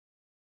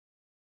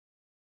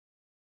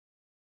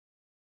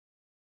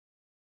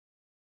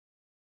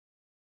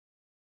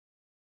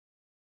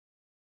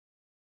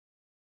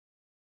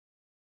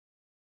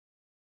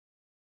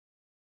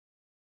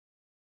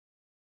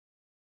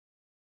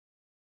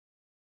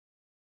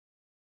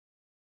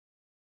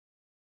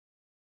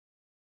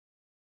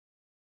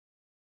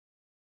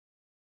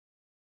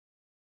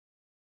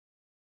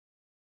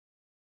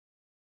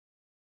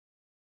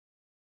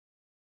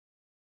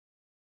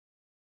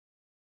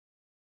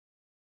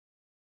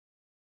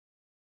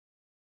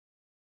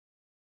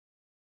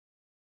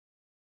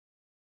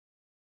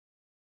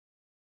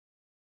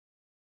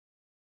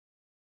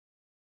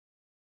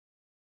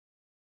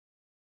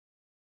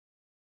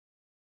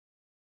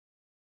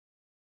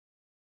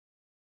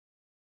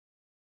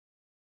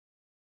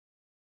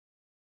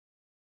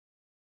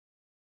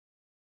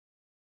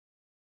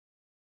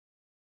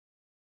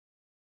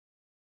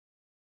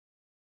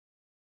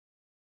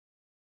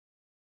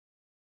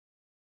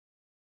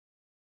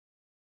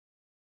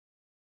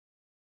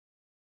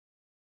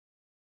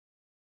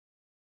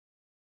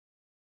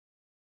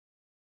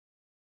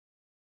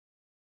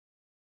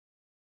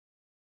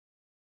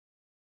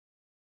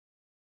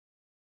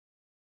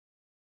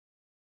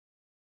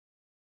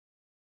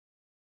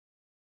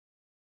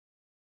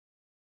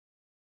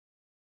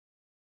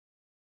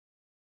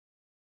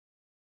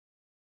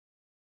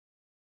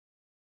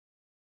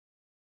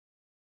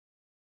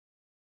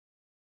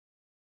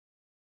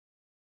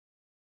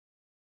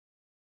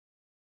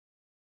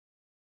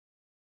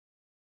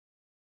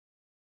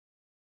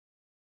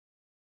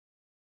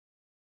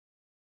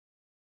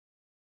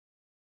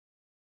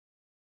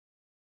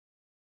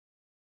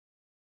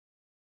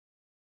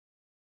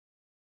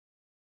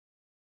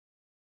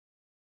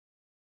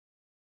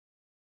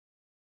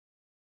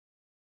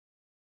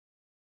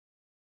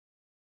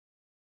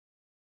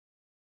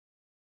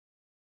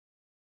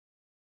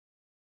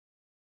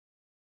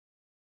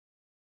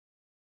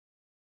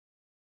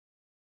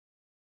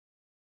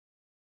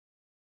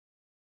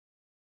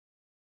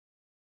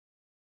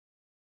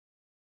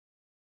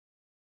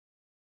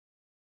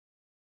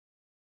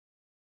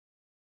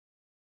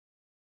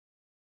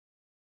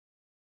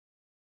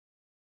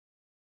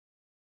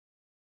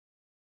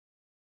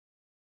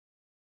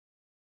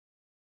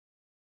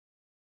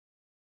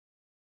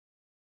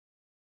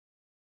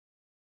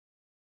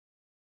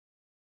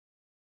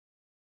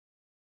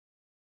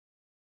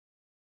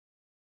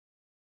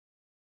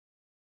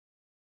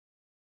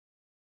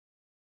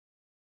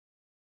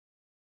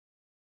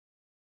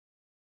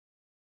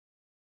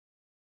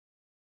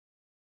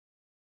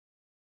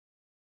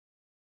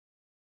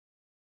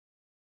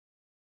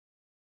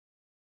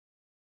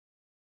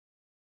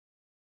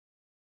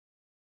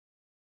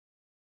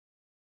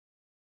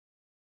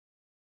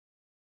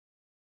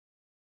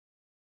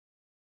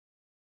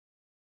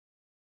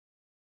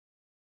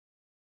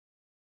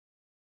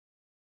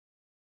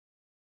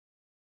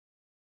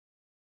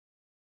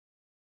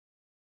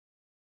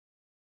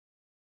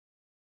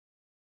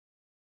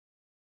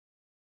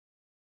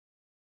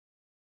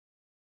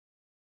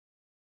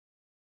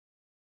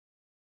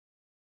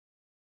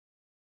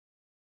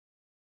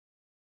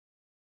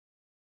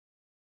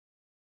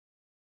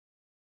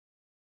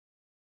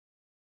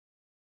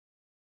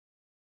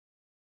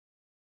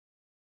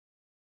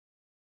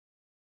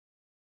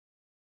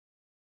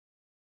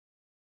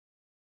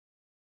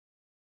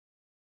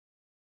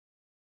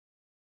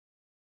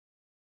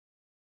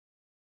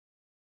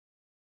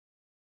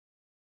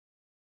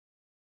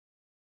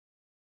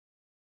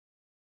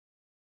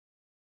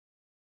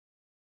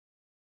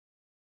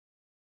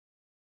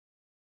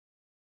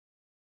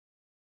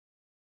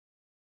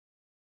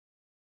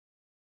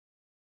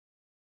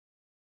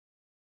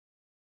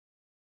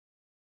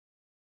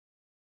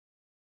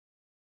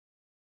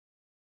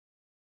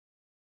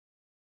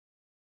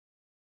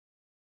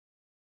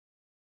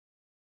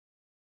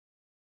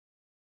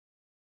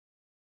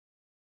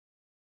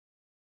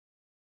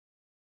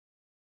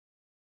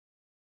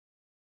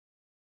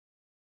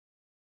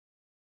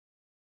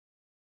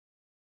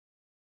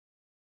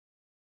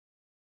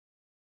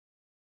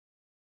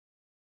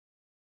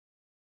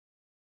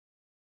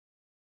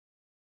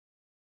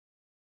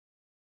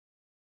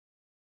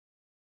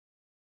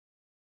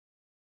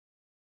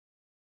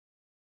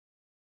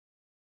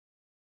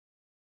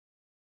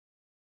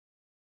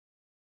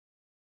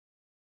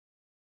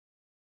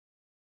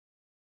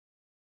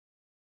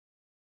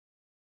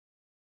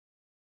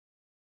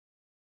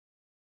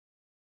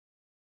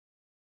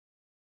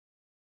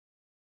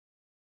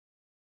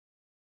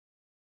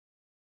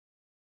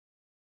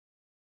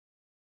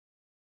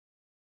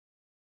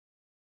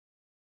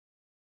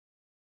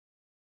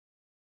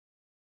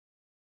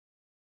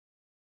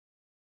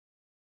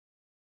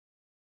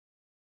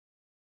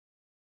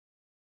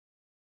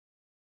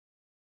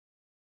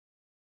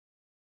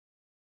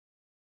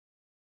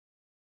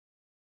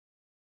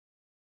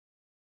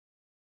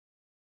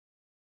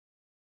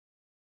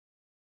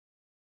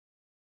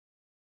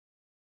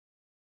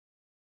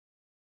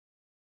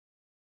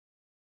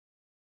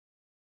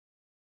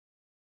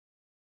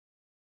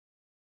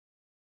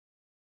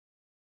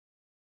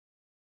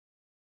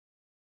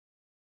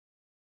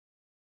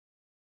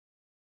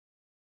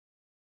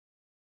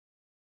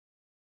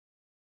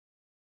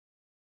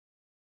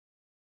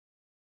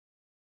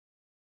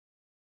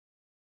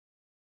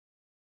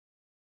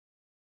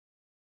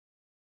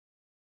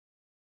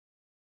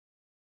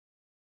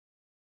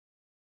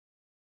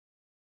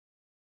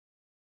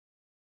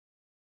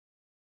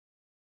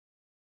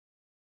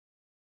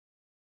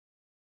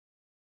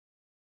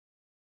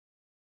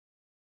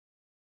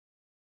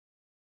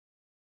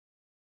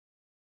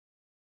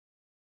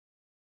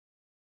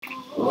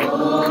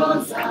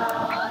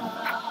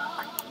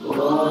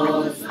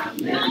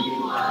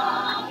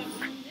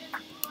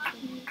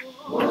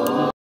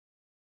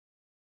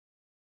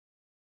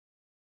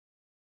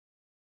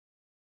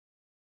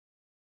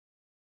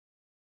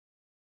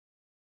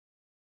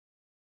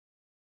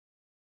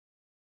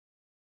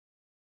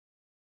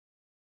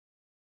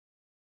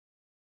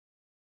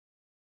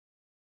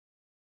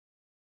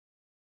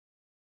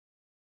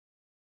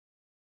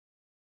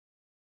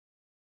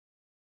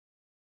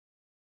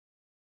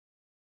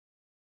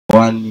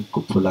Wani ku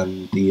pfula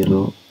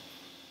ntirho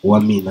wa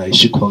mina hi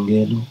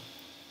xikhongelo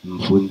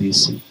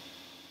mfundhisi.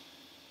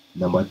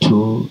 Number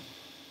 2,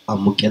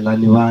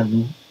 amukelani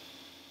vanhu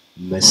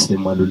Mr.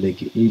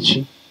 Maluleki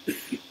H.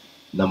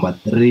 Number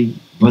 3,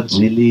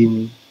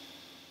 vabyelini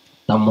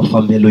ta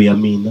mafambelo ya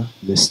mina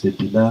Mr.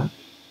 Bila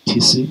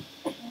TC.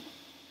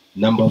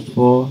 Number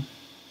 4,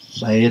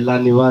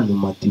 hlayelani vanhu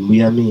matimu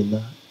ya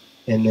mina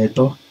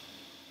Eneto.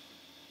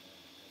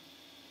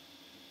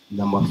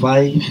 Number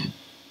 5,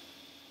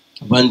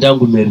 va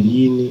ndyangu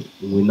Meryini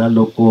n'wina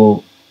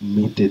loko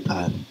mi te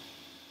tani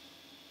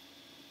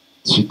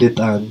swi te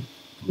tani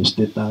mi swi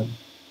te tani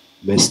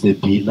Mr.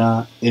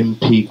 Bila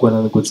MP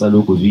kwalani ku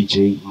tsariwe ku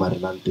VJ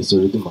marilani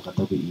tiso leti mhaka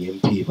ta ku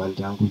MP va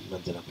ndyangu yi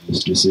landzela ku mi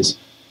swi twisisa.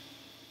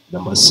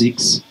 Number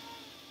 6,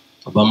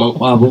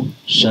 vamankwavo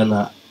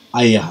xana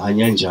a yi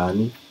hanya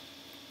njhani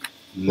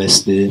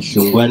Mr.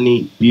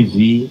 Hlungwani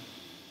BV,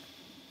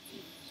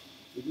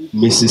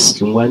 Mrs.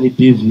 Hlungwani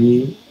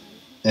BV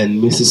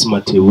and Mrs.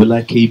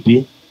 Matebula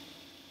KB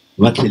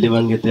va tlhele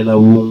va ngetela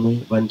wun'we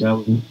va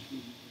ndyangu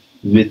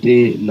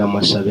vete na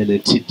Mashavele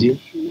TD.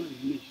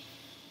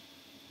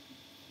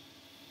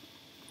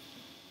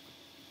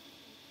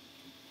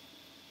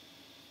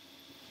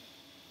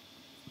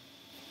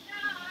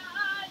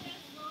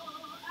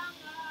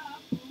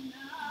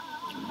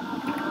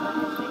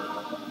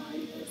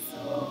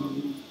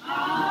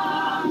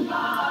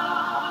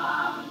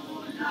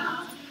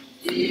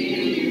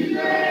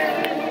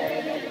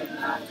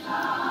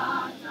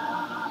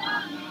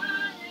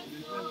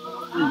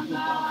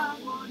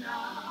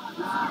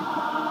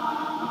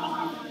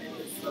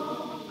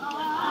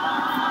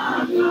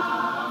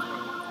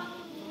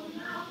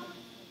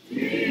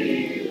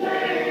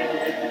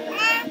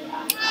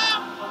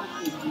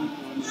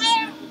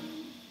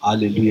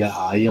 Hallelujah.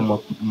 Haya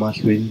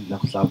mahlweni na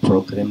ku hlaya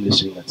program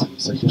leswi hi nga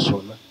tshamisa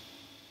xiswona.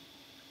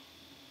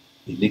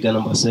 Hi le ka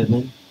number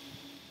 7,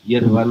 yi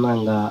ri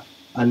vananga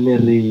a ni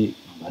ri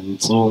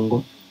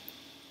Mhanintsongo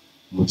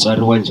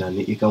mutswari wa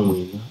njhani eka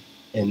n'wina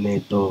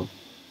Eneto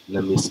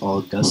na Miss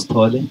August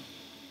Thole.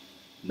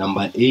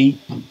 Number 8,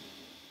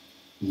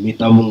 mi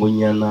ta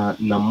vungunyana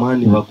na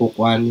mani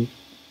vakokwani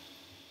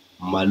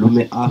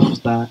malume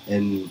After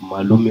and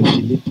malume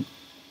Philip.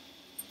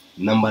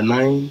 Number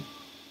 9,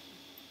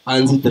 a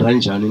ndzi tirha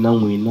njhani na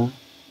n'wina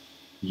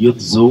Youth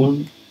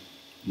Zone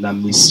na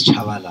Miss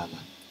Chavalala.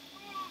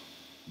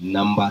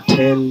 Number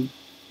 10,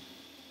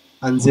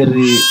 a ndzi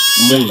ri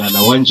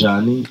munghana wa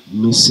njhani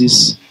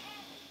Mrs.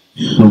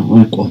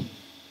 Hluvuko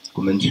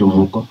kumbe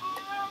Nhluvuko.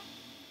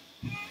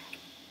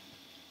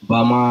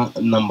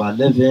 Number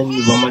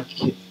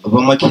 11,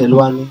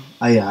 vamakhelwani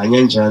a yi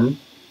hanya njhani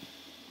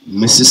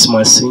Mrs.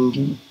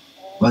 Masingi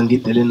va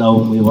ngetele na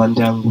wun'we va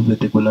ndyangu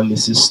vete ku na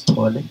Mrs.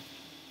 Thole.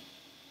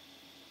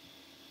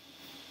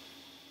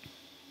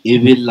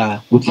 Ivi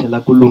la ku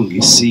tlhela ku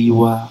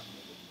lunghisiwa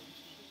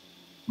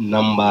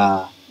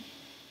number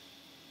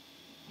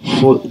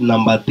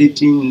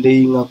 13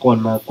 leyi nga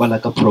kona kwala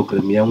ka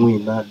program ya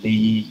n'wina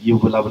leyi yi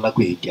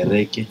vulavulaka hi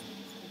kereke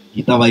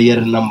yi ta va yi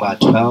ri number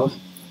 12.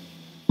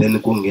 Then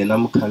ku nghena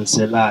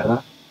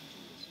mukhanselara,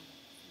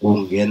 ku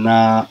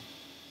nghena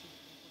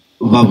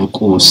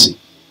vavukosi,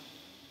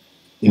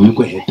 ivi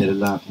ku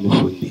hetelela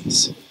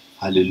mufundhisi.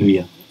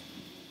 Hallelujah.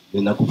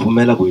 Mina ku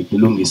pfumela ku hi ti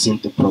lunghisini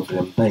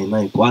ti-program ta hina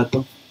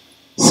hinkwato.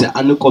 Se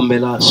a ni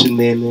kombela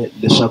swinene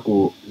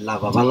leswaku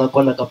lava va nga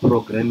kona ka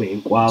program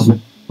hinkwavo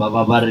va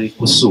va va ri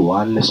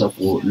kusuhani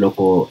leswaku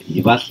loko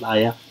hi va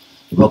hlaya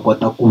va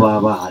kota ku va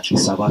va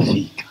hatlisa va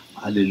fika.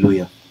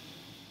 Hallelujah.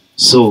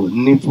 So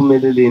ni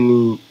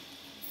pfumeleleni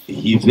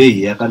hi ve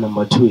hi ya ka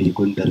number 2 hi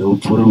ku ntirho wu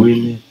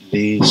pfuriwile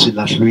le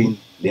swilahlweni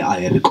le a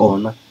hi ri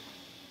kona.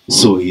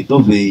 So hi to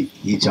ve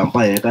hi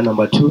jampa hi ya ka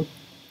number 2.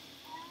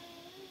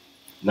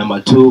 Number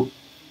 2,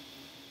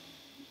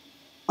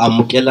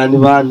 amukelani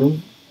vanhu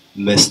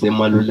Mr.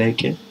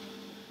 Maluleke.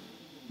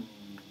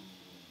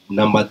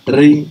 Number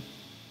 3,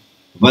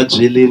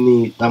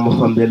 vabyeleni ta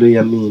mafambelo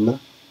ya mina.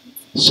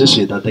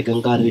 Sweswi hi ta teka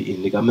nkarhi hi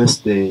nyika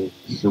Mr.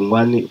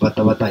 Hlungwani va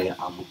ta hi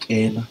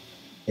amukela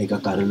eka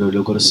nkarhi lowu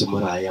loko risimu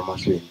ra ha ya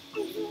mahlweni.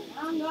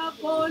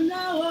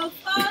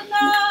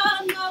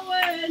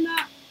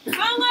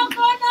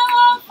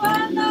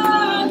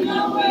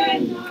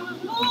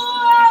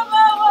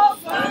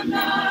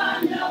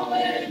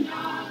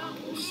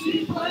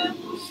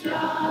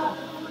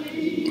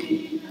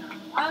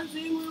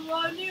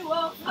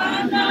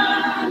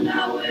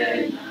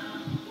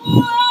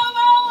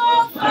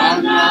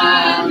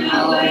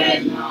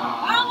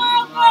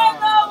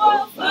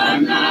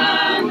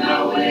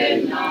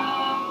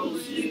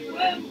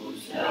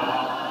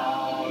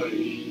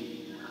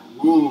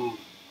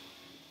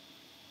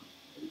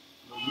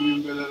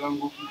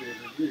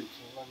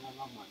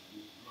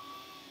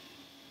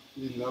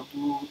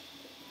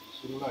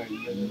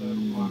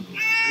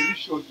 Very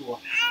short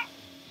one.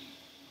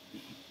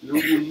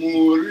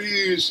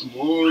 Maurice,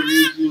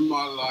 Maurice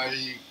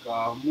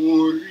Malaika,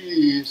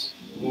 Maurice,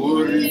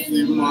 Maurice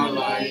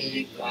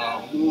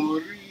Malaika,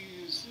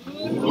 Maurice,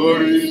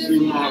 Maurice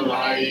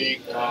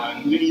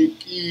Malaika,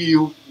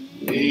 Nyikiwe,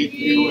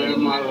 Nyikiwe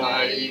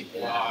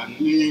Malaika,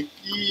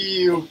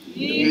 Nyikiwe,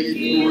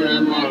 Nyikiwe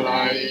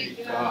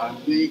Malaika,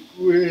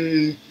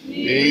 Nyikiwe,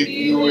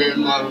 Nyikiwe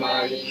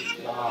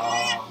Malaika.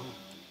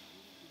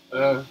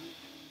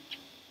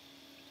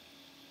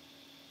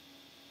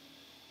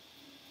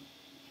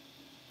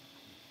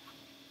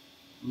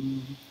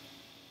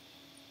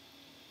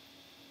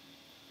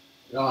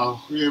 Ja,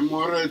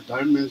 goeiemorgen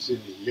dames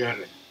en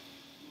heren.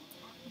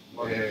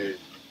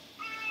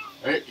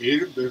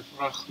 Hier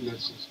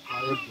bevragtenis is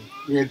baie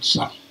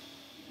bevreedsaam.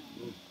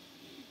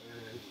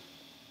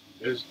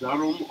 Dis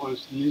daarom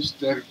ons nie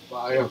sterk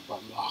baie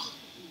vandag.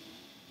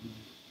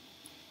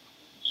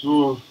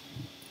 So,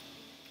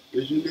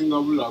 as jy nie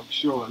ngabulak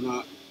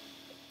shona,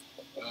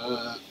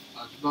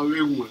 as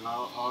bawe muna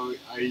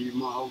ay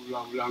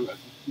maawulanga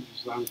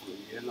tisango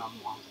yena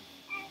ma.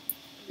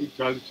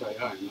 Iculture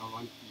ya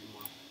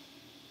nabantima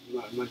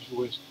na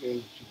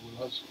Western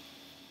chibulaso.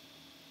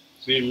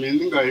 Se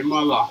meninga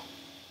imala.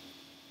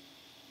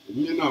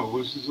 Mina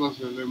hosisa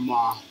sele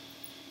ma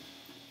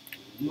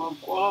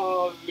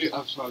kwale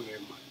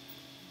asalema.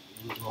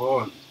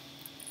 Njon.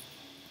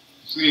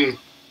 Se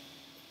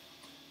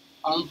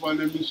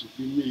amfane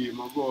misupimi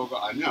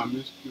magoga ani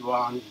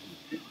amiskiwangi.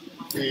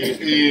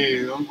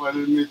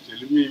 Amfane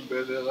miteli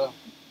mimbelela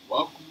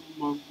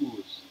wakhuluma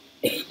kusi.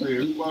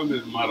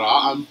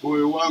 Mara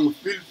boy wang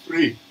feel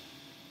free.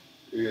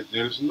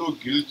 There is no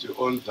guilt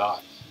on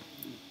that.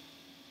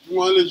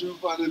 Xin'wana lexi mi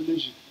fanele mi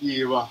xi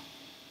tiva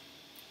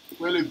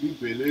kwale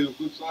bibeleni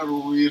ku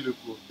tsariwile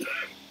ku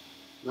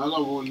na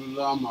lavo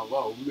lulama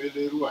va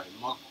humeleriwa hi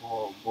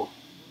makhombo.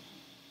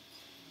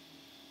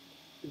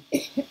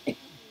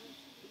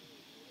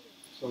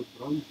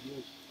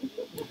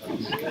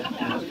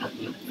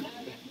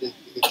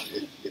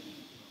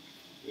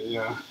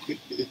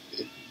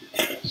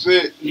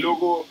 Se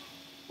loko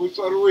ku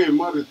tsariwe hi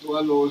marito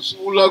walowo swi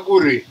vula ku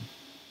ri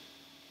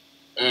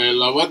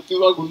lava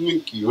tivaka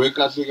Nyikiwe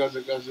kasi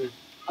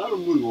a ri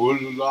munhu wo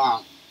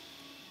lulama,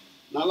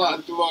 na laha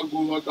tivaka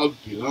va ka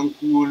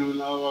Bilankulu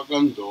na va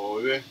ka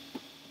Ndove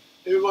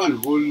i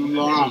vanhu vo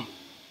lulama,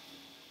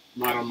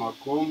 mara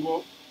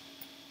makhombo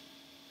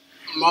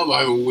ma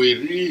va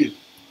werile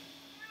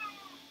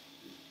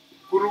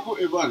ku ri ku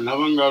i vanhu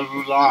lava nga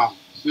lulama.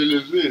 Se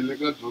leswi hi le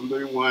ka dyondzo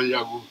yin'wana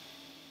ya ku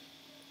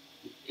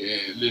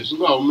leswi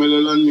nga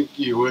humelela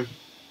Nyikiwe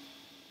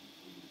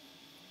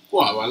ku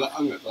hava la a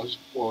nga ta swi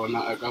pona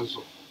eka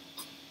swona.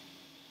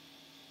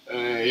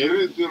 Hi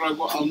rito ra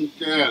ku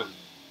amukela,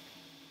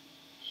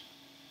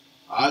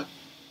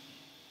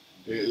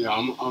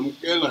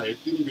 amukela hi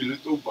timbilu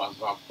to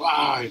basa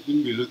hi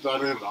timbilu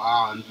ta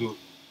rirhandzu,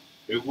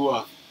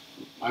 hikuva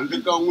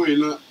handle ka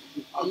n'wina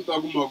a mi ta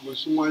kuma ku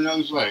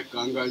swin'wanyana swa hi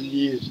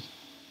kanganyisa,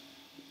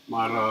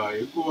 mara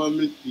hikuva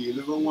mi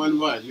tile van'wani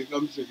va hi nyika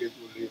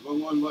miehleketo leyi,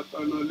 van'wani va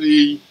tana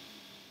leyi.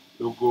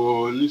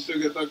 Loko ni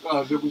hleketa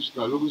kahle ku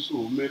fika loko swi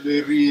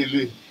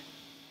humelerile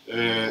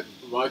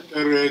va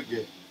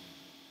kereke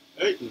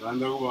ni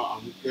rhandza ku va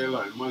amukela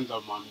hi mandla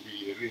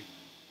mambirhi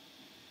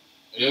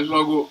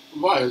leswaku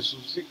va hi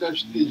susika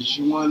xiteji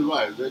xin'wana va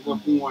hi veka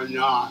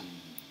kun'wanyana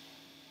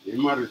hi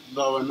marito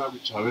lawa na ku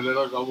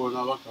chavelela ka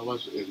vona va kha va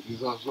swi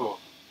endlisa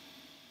swona.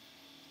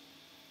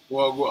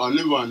 Wa ku a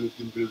ni vanhu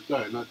timbilu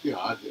ta hina ti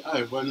hadi a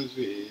hi fane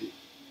swi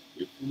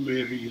hi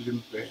pfumerile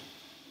mpela.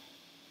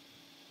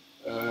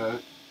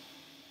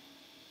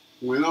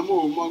 N'wina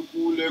mo huma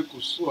kule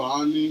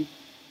kusuhani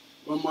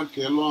va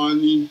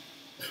makhelwani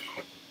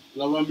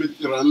lava mi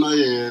tirha na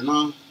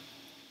yena,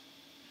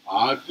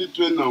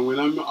 titwe na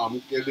n'wina mi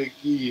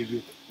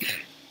amukelekile.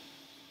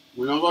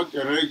 N'wina va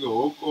kereke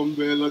ho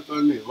kombela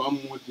tanihi va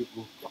muti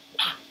ku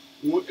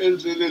n'wi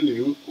endleleni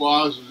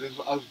hinkwaswo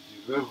leswi a swi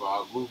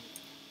deservaku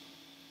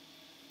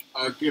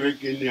a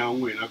kerekeni ya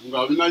n'wina, ku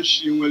nga vi na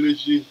xin'we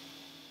lexi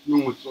mi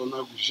n'wi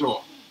tsonaku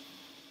xona.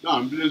 Na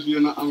hambileswi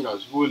yena a nga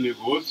swi voniki,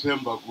 ho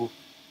tshemba ku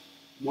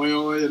moya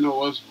wa yena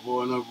wa swi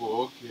vona ku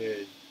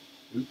okay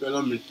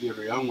impela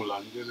mintirho ya n'wi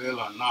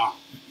landzelela na,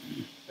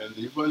 and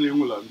yi fanele yi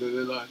n'wi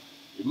landzelela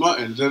hi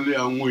maendlelo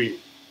ya n'wina.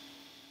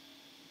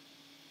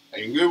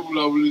 Hi nge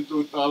vulavuli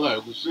to tala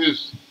hi ku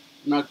sweswi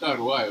na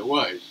nkarhi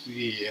wa hi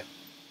siya,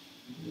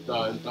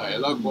 ta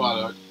hela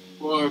kwala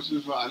ko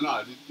sweswi a na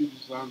ha ti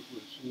tivisangi ku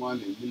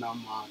swin'wana hi mina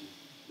mani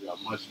ku ya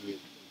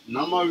mahlweni.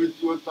 Na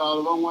mavito yo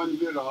tala van'wani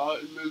ve ri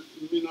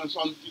mina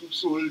something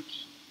salt,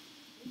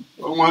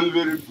 van'wani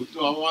ve ri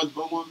Butawat,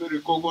 van'wani ve ri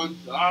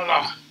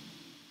Kokondala.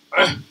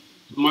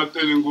 Ma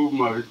tele ngopfu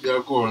mavito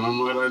ya kona,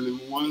 mara ni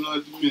mun'wana a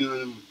ti mina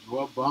ni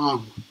mudyiwa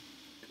bangu.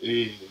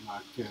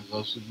 Na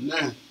khensa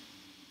swinene.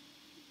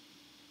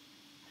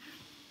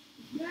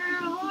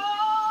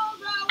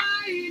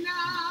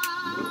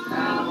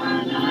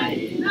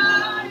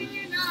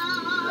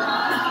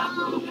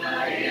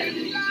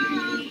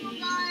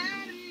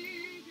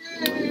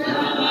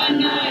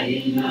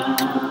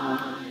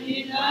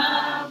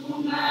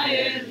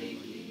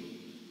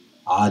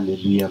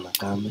 Haleluya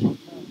nakambe.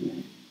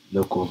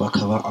 Loko va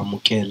kha va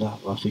amukela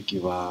va fiki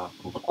va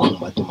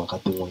khumba timhaka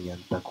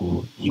tin'wanyana ta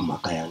ku hi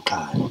mhaka ya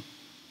nkarhi.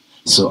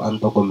 So a ni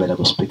ta kombela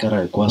ku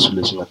swipikara hinkwaswo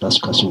leswi nga ta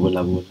swi kha swi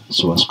vulavula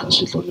swi va swi kha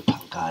swi hlonipha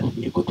nkarhi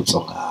hi ku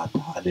titsongahata.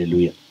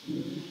 Haleluya.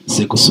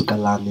 Se kusuka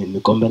lani ni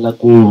kombela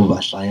ku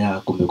va hlaya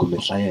kumbe ku mi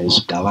hlaya hi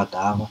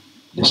swigavagava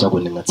leswaku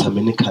ni nga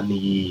tshami ni kha ni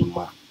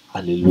yima.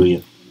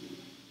 Haleluya.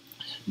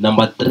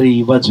 Number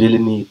 3 va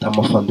byeleni ta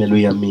mafambelo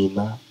ya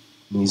mina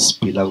Miss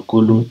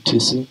Bilankulu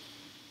TC.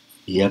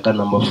 Hi ya ka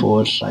number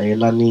 4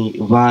 hlayelani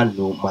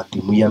vanhu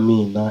matimu ya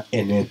mina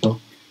eneto.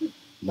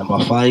 Number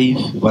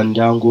 5 va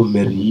ndyangu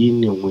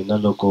mirhiyini n'wina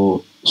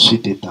loko swi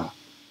te ta.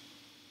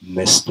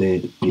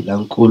 Mr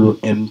Bilankulu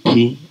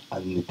MP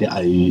ni te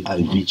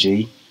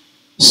IVJ.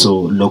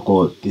 So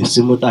loko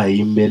tinsimu ta hi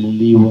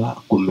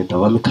yimbeleliwa kumbe ta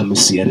va mi kha mi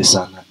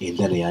siyerisana hi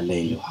ndlela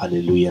yaleyo.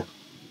 Haleluya.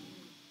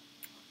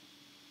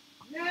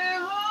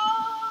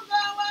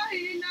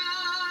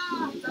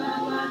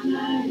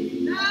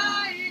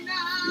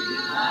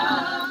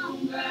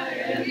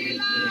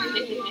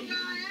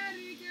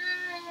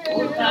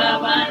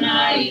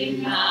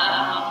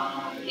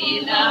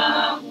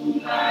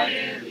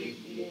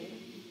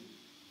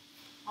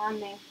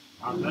 Amen.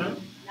 Amen.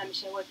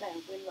 Namsheweta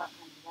hinkwenu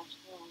vakhangi va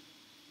Xitsonga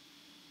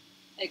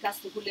eka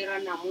siku lera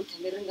namuntlha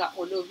leri nga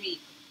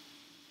oloviki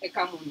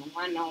eka munhu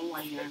un'wana na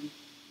un'wanyana.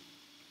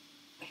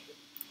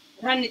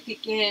 Ra ni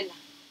tikela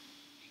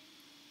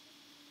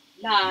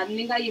laha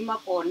ni nga yima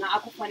kona a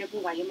ku fanele ku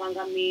nga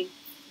yimanga mina.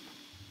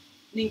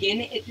 Ni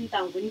nghene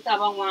etintangwini ta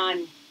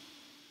van'wani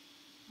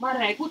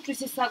mara hi ku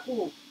twisisa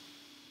ku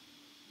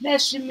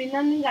leswi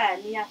mina ni nga ya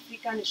ni ya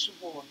fika ni swi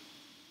vona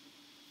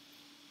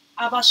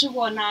a va swi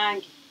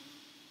vonangi.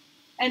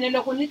 Ene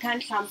loko ni kha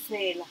ni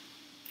hlamusela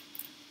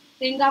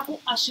ingaku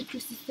a swi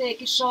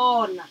twisiseki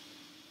swona.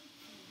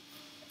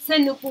 Se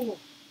ni ku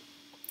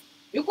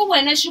hi ku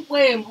wena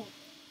Xikwembu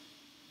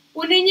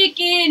u ni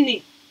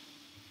nyikini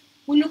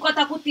ku ni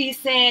kota ku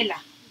tiyisela.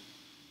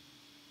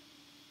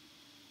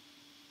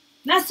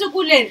 Na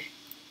siku leri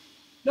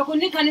loko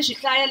ni kha ni swi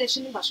hlaya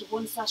leswi ni nga swi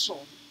vonisa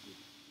swona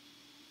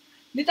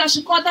ni ta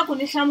swi kota ku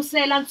ni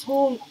hlamusela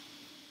ntshungu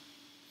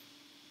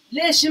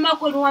leswi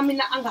makwerhu wa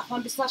mina a nga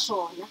fambisa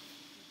swona.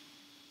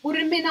 Ku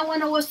ri mina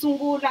n'wana wo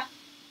sungula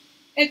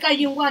eka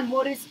yin'wani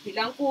Morris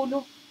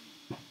Bilankulu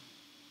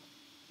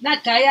na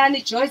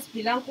Diane Joyce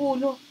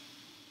Bilankulu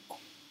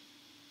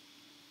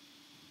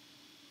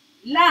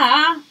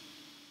laha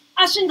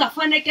a swi nga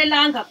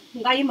fanekelanga ku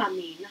nga yima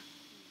mina.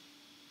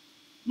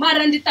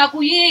 Mara ndi ta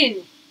ku yini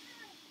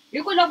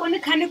hi ku loko ni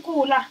kha ni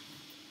kula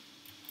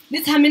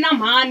ni tshami na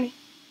mhani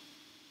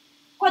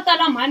ko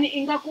tala mhani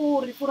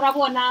ingaku rifu ra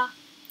vona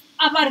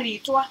a va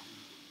ri twa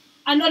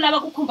a no lava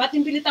ku khumba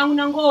timbili ta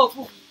n'wina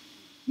ngopfu.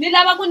 Ni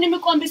lava ku ni mi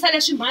kombisa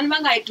leswi mhani va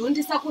nga hi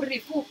dyondzisa ku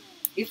rifu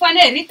hi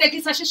fanele hi ri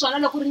tekisa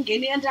xiswona loko ri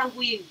ngheni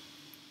endyangwini.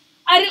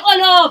 A ri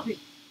olovi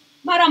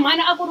mara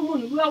mhani a ku ri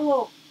munhu luya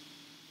wo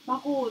va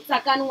ku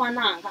tsakani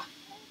n'wananga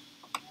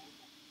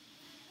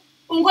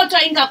u ngo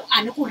twa ingaku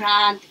a ni ku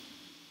rhandzi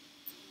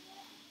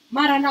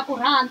mara na ku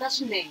rhandza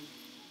swinene.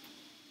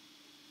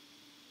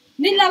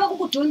 Ni lava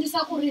ku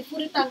dyondzisa ku rifu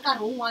ri ta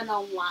nkarhi wun'wana na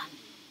wun'wana.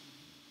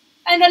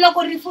 Ene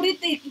loko rifu ri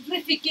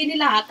fikini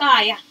laha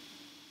kaya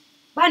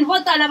vanhu vo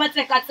tala va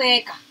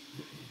tsekatseka.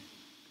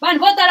 Vanhu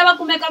vo tala va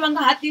kumeka va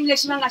nga ha tivi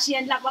lexi va nga xi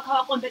endlaka va kha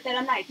va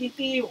kombetelana hi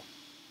tintiho.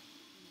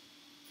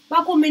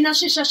 Va ku mina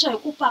swi sweswo hi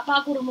ku papa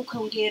a ku ri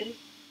mukhongeri.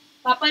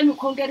 Papa i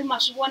mukhongeri ma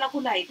swi vona ku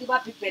laha hi tiva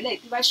Bibele hi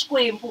tiva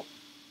Xikwembu.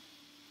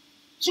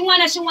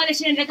 Xin'wana na xin'wana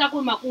lexi endlekaka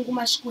hi makungu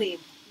ma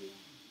Xikwembu.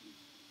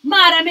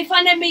 Mara mi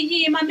fane mi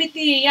yima mi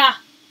tiya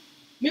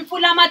mi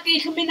pfula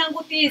matihlo mi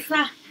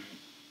langutisa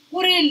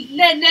ku ri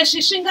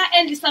leswi swi nga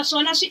endlisa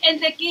swona swi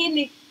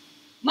endlekini.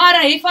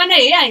 Mara hi fane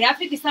hi ya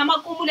fikisa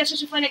makumu leswi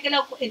swi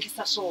fanekele ku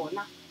endlisa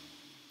swona.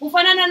 Ku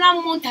fana na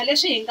namuntlha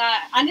leswi hi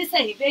nga a ni se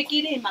hi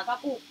vekile hi mhaka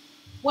ku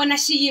vona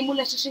xiyimo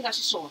leswi swi nga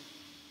xiswona.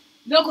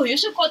 Loko hi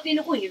swi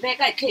kotile ku hi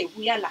veka hi tlhe hi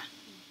vuya laha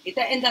hi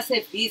ta endla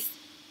service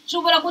swi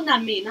vula ku na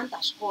mina ni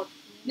ta swi kota.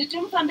 Ni twi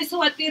mufambisi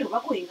wa tirhi va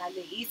ku hi nga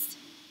lehisi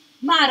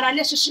mara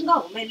leswi swi nga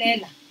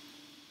humelela.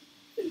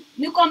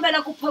 Ni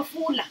kombela ku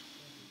phefula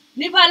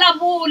ni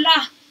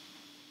vulavula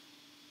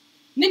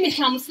ni mi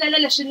hlamusela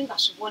leswi ni nga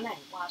swi vona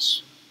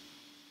hinkwaswo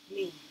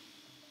mina.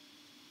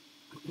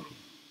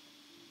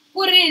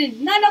 Ku ri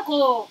na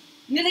loko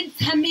ni ri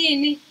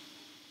tshamini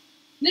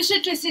ni swi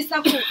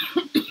twisisa ku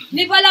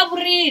ni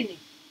vulavurini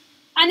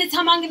a ni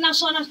tshamangi na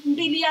swona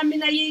mbilu ya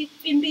mina yi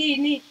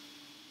pfimbini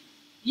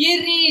yi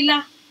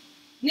rila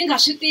ni nga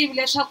swi tivi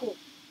leswaku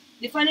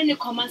ni fanele ni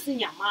khoma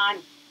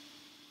nsinyamani.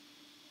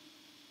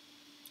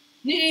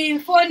 Ni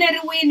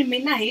foneriwini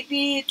mina hi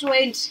ti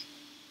 20.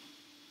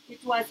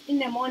 It was in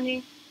the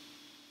morning.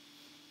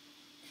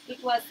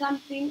 It was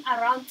something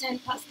around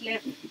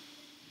 11:10.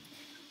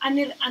 A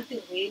ni ri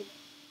entirhweni.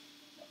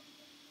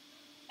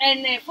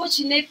 And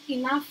fortunate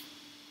enough,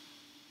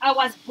 I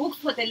was booked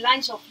for the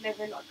lunch of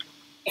 11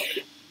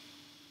 o'clock.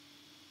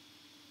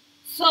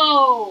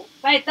 So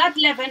by that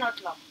 11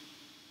 o'clock,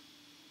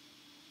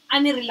 a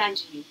ni ri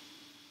lunchini.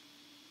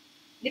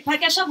 ni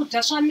phake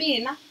swakudya swa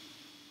mina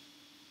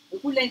hi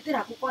ku le ni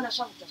tirhaka kona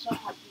swakudya swa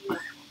phakiwa.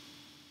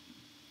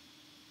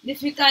 Ni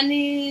fika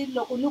ni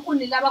loko ni ku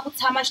ni lava ku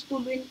tshama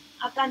xitulwini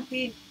a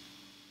kantini,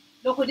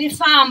 loko ni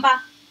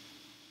famba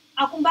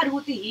a ku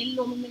mbariwi tihili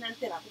lomu mina ni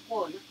tirhaka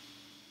kona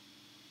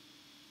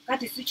ka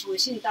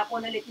ti-situation ta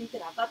kona leti ni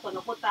tirhaka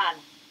tona ko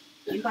tala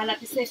hi mbala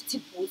ti-safety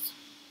boots.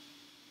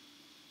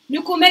 Ni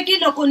kumeki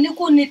loko ni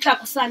ku ni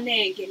tlakusa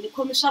nenge ni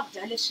khome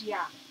swakudya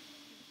leswiya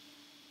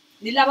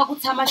ni lava ku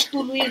tshama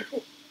xitulwini,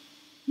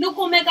 ni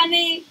kumeka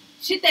ni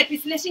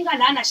xitepisi lexi nga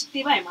laha na xi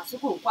tiva hi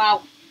masiku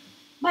hinkwawo,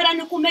 mara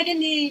ni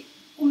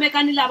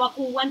kumeka ni lava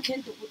ku wa ni tlhela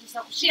ni ti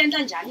vutisa ku swi endla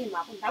njhani hi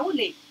mhaka ndhawu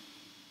leyi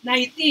na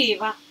yi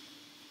tiva.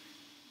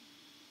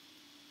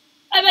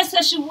 Ivi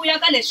se swi vuya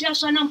ka leswiya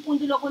swa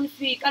nampundzu loko ni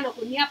fika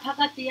loko ni ya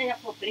phaka tiya ya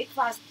for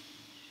breakfast,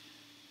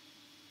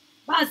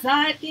 va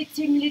za i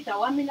team leader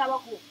wa mina va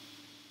ku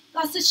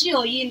kasi swi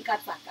yo yini ka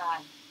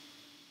Tsakani,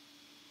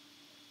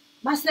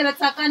 Maseve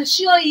Tsakani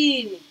swi yo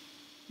yini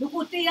ni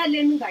ku tiya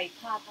leyi mi nga yi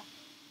phaka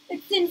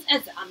it seems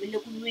as a mi le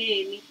ku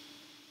nweni,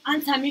 a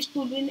ni tshami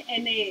xitulwini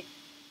ene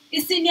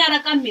i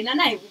senior ka mina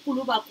na hi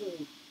vukulu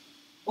vakulu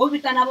ho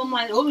vitana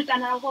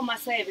vo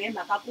Maseve hi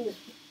mhaka ku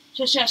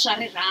sweswiya swa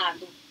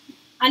rirhandzu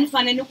a ni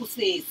fanele ni ku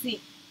sesi.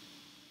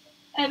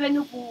 Ivi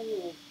ni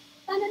ku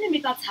tanani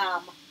mi ta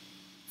tshama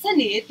se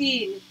ni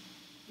hetini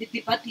ni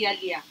diba tiya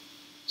liya,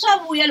 swa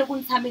vuya loko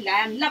ni tshami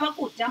laya ni lava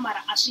ku dya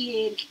mara a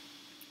swi endli,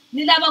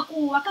 ni lava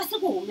ku wa kasi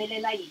ku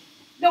humelela yini.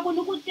 Loko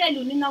ni ku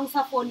tele ni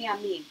langusa foni ya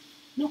mina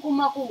ni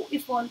kuma ku i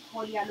phone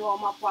call ya lowa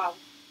makwavo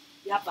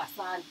ya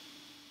Basana,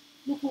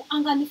 ni ku a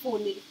nga ni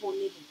foneli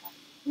ka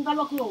ku nga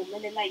va ku yo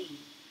humelela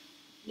yini.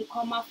 Ni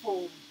khoma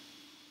foni,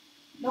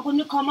 loko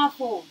ni khoma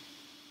foni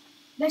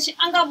lexi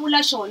a nga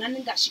vula xona ni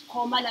nga xi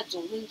khoma la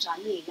byongweni bya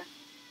mina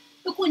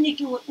i ku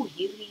Nyikiwe u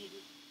herile.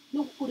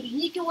 Loko ku ri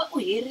Nyikiwe u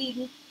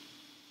herile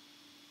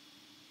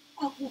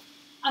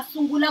a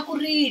sungula ku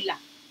rila,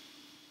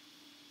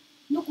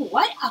 ni ku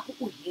why a ku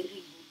u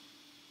herile.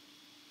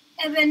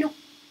 Ivi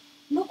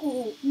ni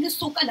ku ni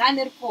suka laha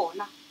ni ri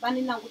kona va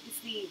ni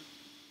langutisile,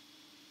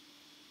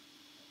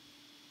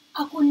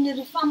 a ku ni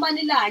ri famba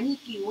ni laha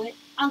Nyikiwe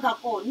a nga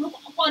kona, ni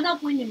ku kona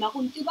kwini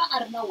mhaka ni tiva a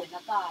ri na wena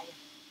kaya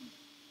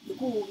hi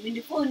ku mi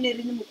ni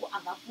fonerini mi ku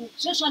a nga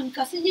pfuki sweswiwani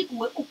kasi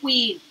Nyikiwe u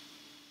kwini.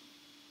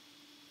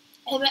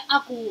 Ivi a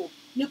ku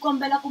ni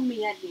kombela ku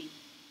miya leyi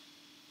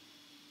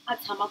a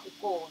tshamaka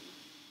kona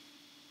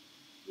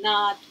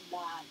na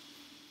Thulani,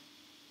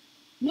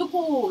 ni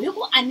ku hi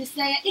ku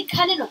aniseya i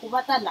khale loko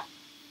va ta la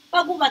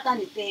va ku va ta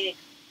ni teka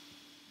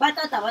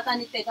va ta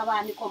ni teka va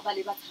ya ni komba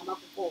leyi va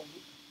tshamaka kona.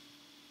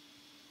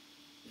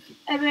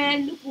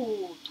 Ivi ni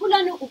ku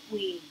Thulani u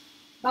kwini,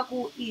 va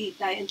ku i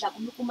ta endla ku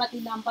mi kuma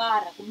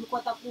tinambara ku mi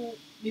kota ku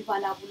mi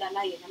vulavula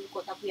na yena mi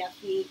kota ku ya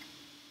fika.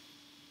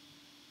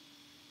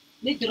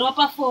 Ni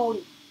dropa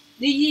foni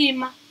ni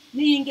yima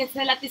ni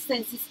yingisela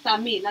ti-senses ta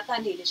mina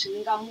tanihileswi ni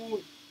nga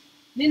munhu,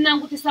 ni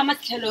langutisa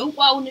matlhelo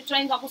hinkwawo ni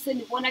twa ingaku se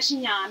ni vona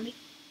xinyami,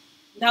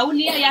 ndhawu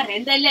liya ya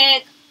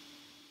rhendzeleka.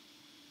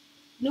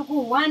 Ni ku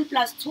 1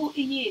 plus 2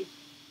 i yini,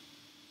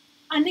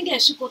 a ni nge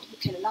swi koti ku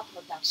tlhelela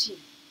production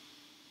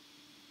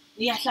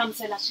ni ya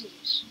hlamusela swilo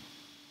leswi.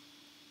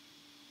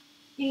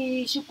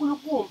 I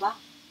xikulukumba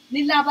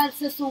ni lava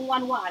sesi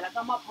wun'wana wa hala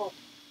ka Maphoko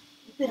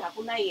ni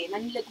tirhaka na yena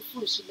ni le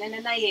kusuhi swinene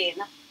na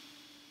yena,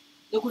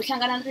 loko hi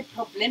hlangana na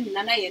ti-problem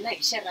mina na yena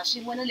hi xerha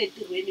swin'we na le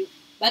ntirhweni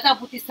va ta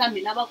vutisa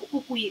mina va ku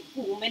u kwini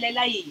ku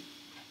humelela yini.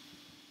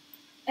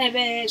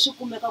 Ivi swi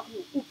kumeka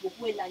ku u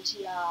bukiwe lunch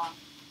ya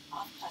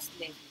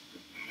 11:30.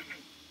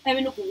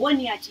 Ivi ni ku wo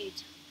ni ya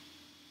cinca,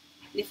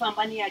 ni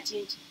famba ni ya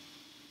cinca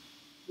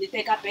ni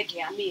teka bege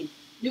ya mina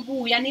ni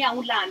vuya ni ya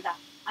n'wi landza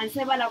a ni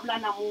se vulavula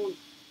na munhu.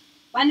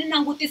 Va ni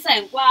langutisa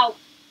hinkwawo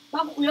va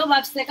ku u yo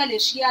vaviseka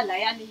leswiya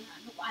layani,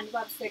 ni ku a ni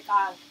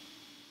vavisekanga.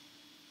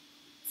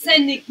 Se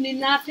ni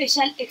na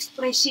facial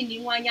expression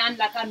yin'wanyana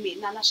la ka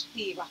mina na swi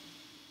tiva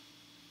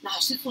na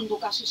ha swi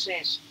tsundzuka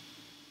sweswo.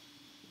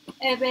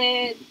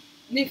 Ivi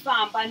ni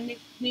famba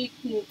ni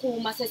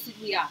kuma sesi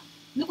luya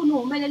ni ku ni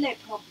humelela hi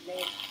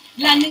problem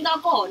laha ni nga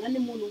kona ni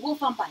munhu wo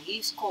famba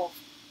hi scoff,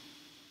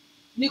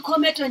 ni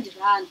khome 20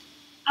 rand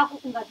a ku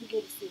u nga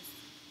vileli sesi.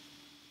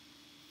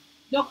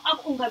 Loko a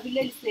ku u nga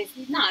vileli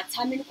sesi na ha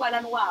tshamini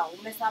kwalani wa ha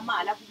humesa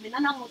mali a ku mina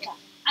namuntlha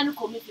a ni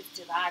khome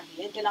 50 rand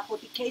hi endlela for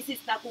ti-cases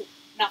ta ku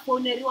na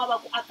foneriwa va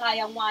ku a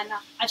kaya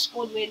n'wana a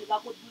xikolweni va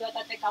ku vuya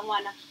ta teka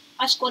n'wana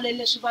a xikolweni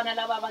leswi vana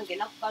lava va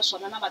nghenaka ka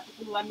swona na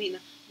vatukulu va mina.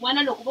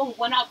 N'wana loko vo n'wi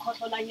vona a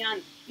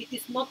khohlolanyana it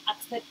is not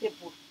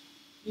acceptable,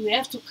 you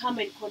have to come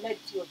and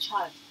collect your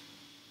child.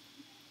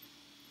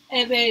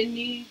 Ivi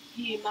ni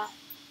yima,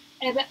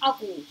 ivi a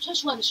ku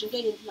sweswiwani swi nge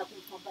endli na ku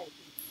ni famba hi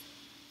teki.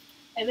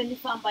 Ivi ni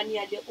famba ni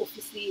ya le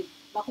ofisini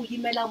va ku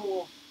yimela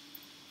movha,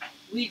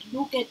 we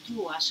look at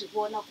you ha swi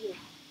vona ku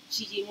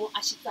xiyimo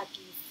a xi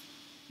tsakisi.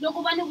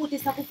 Loko va ni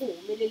vutisa ku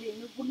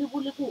humeleleni ni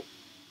vuli ku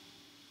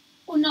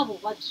u na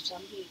vuvabyi bya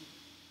mbilu,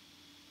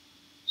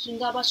 swi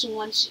nga va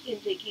swin'wana swi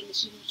endlekile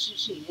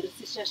swi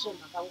herisi sweswo hi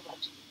mhaka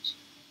vuvabyi lebyi.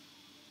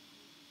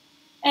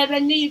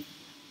 Ivi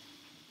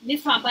ni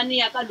famba ni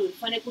ya ka loyi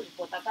fane ku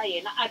report ka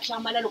yena a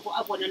hlamala loko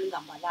a vona ni nga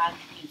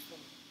mbalangi info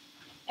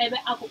ebe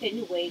aku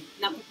anyway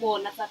na ku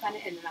vona tsakani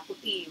ene na ku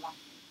tiva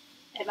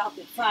ebe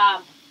aku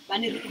famba va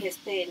ni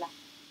requestela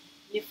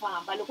ni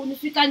famba loko ni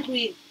fika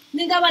ndlwini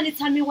ni nga va ni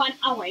tshami 1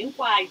 hour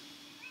hinkwayo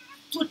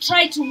to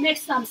try to make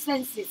some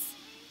senses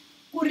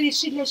ku ri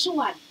swilo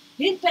leswiwani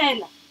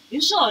himpela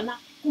hi swona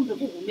kumbe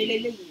ku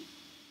humelele yini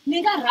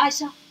ni nga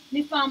rasha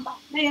ni famba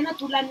na yena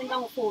Thula ni nga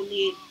n'wi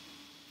foneli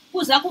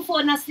ku za ku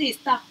fona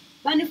sister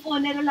va ni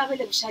fonela lava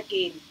le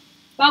vuxakeni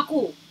va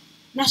ku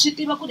na swi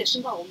tiva ku leswi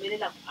nga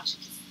humelelaku a swi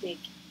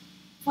twisiseki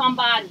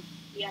fambani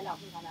ya laha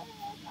ku nga na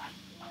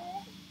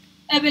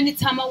ebe ni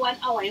tshama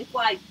 1 hour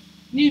hinkwayo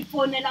ni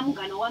fonela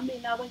munghana wa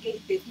mina va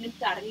nge Daphne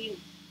Mtarini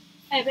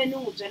ebe ni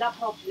n'wi byela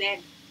problem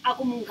a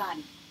ku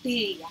munghana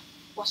tiya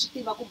wa swi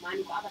tiva ku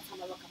mhani ku a va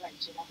tshama va kha va hi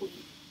byela ku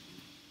yini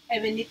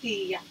ebe ni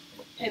tiya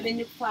ebe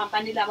ni famba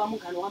ni lava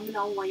munghana wa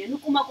mina wun'wanyana ni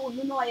kuma ku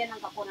nuna wa yena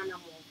nga kona na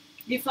movha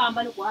ni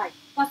famba ni ku hayi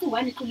kasi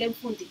why ni tlule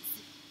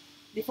mfundhisi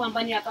ni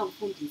famba ni ya ka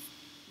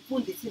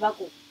mfundhisi va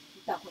ku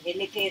ni ta ku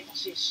heleketa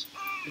sweswi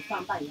ni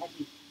famba hi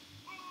yaleyi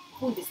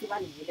mfundhisi va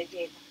ni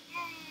heleketa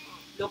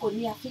loko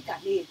ni ya fika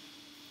le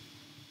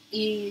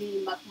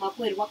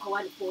makwerhu wa kha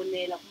wa ni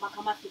fonela ku ma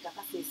kha ma fika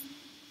ka sesi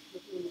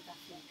loko ni ta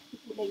fika i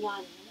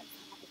kulenyana na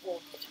tshama ku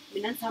kona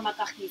mina ni tshama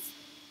ka Gisi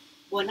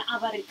vona a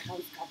va ri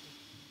Transgarden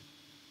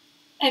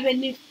ebe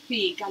ni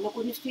fika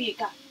loko ni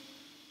fika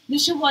ni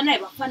swi vona hi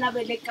vafana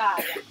va le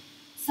kaya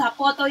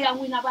sapoto ya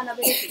n'wina vana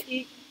va le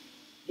ti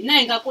hina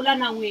hi nga kula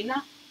na n'wina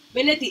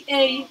va le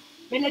ti-A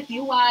va le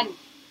D1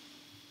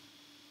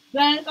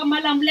 va ka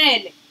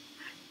Malamulele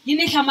yi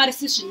ni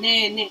hlamarisi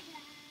swinene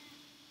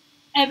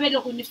ebe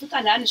loko ni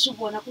fika laha ni swi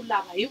vona ku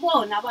lava hi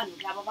vona vanhu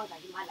lava va nga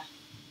yima laha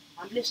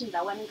hambileswi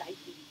ndhawu ni nga yi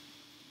tivi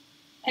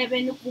ebe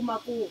ni kuma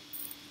ku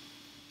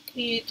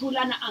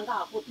Thulana a nga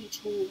ha koti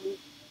nchumu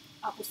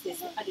a ku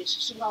sesi a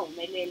leswi swi nga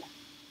humelela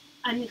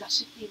a ni nga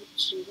swi tivi ku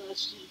swi nga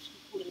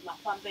ku ri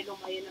mafambelo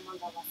ma yena ma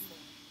nga va so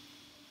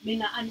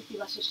mina a ni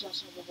tiva sweswiya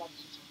swa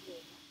vuvabyi bya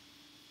yena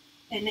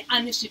ene a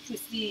ni swi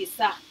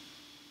twisisa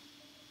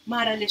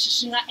mara leswi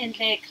swi nga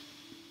endleka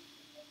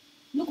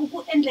loko ku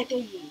endleke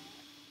yini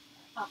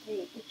a ku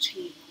u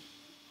tshwini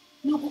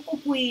loko u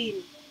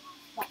kwini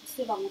va ku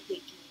se va n'wi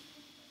tekile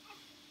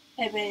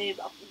ebe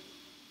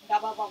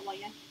lava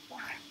van'wanyana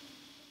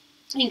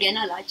i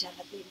nghena laha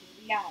jarateni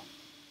leriyani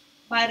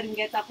va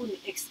ringeta ku ni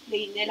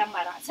explainela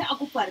mara se a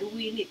ku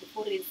pfariwini hi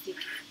ti-forensic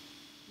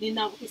ni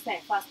langutisa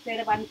hi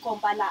fasitere va ni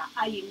komba laha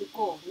a yimi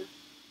kona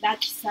laha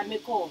khisame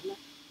kona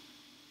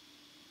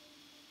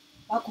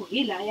va ku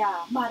hi laya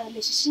mara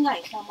lexi xi nga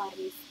hi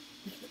hlamarisi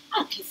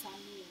a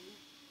khisamini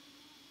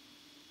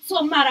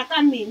so mara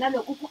ka mina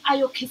loko ku a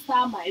yo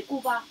khisama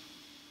hikuva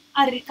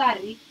a ri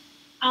karhi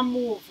a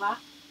muvha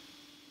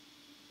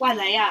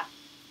kwalaya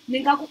ni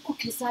nga ku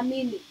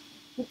khisamini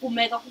ku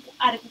kumeka ku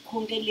a ri ku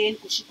khongeleni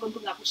ku Xikwembu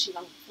nga ku xi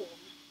nga n'wi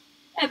pfuna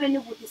ebe ni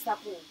vutisa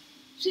ku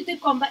swi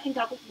tikomba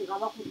ingaku ku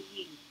nga va ku ri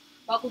yini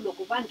va ku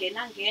loko va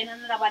nghena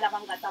na lava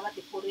nga ta va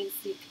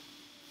ti-forensic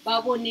va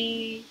voni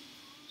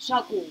swa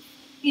ku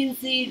i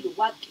ndzilo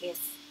wa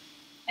gas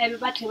ebe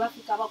va tlhela va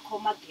fika va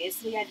khoma gas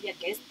ya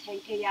gas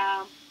tank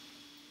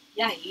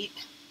ya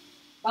hita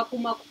va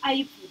kuma ku a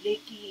yi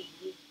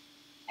pfulekini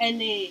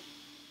ene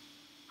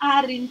a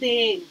ri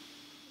ndzeni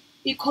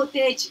i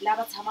cottage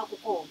lava tshamaka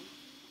kona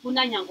ku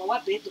na nyangwa wa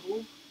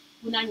bedroom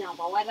ku na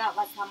nyangwa wa laha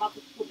va tshamaka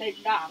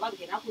laha va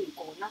nghenaka hi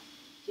kona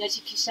ya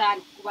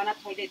xikhixani ku va na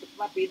toilet ku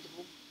va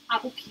bedroom a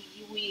ku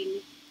khiyiwini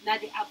na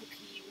le a ku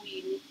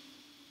khiyiwini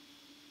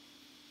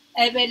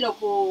ebe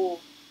loko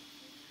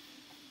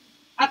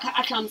a kha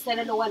a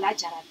hlamusela lowa laha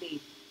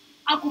jarateni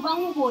a ku va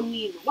n'wi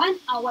vonile 1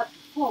 hour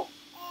before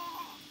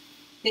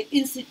the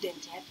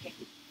incident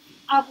happened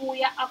a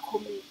vuya a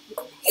khome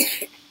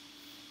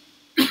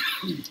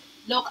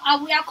loko a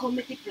vuya a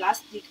khome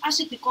ti-plastic a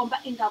swi tikomba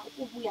ingaku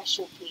u vuya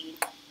xopeni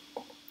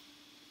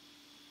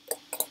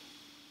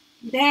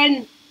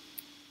then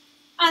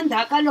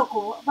endzhaka loko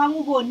va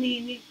n'wi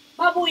vonile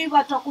va vuyi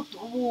va twa ku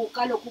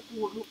duvuka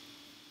lokukulu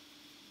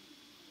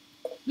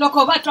loko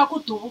va twa ku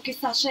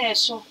duvukisa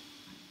sweswo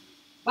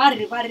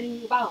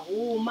va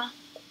huma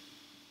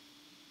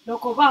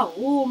loko va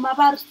huma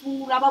va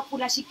sungula va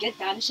pfula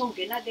xigedani xo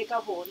nghena le ka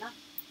vona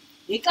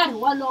hi nkarhi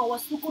walowo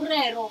siku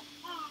rero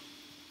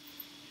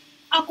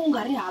a ku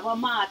nga ri hava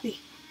mati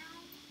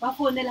va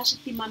fonela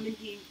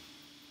switimamindzilo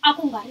a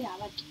ku nga ri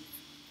hava gezi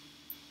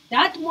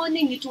that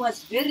morning it was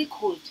very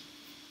cold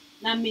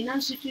na mina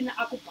ni swi twini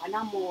a ku bana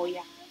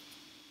moya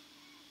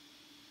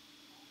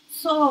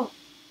so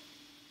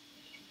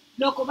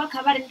loko va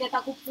kha va ringeta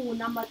ku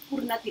pfuna ku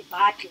ri na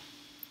tibatla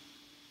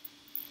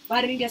va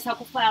ringesa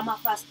ku pfala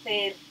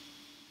mafasitere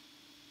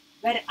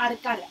va ri a ri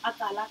karhi a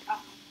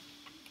kalakala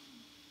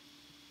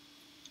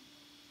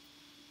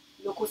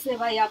loko se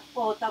va ya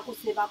kota ku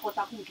se va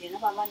kota ku nghena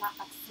va va na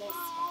access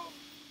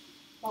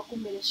va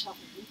kume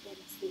leswaku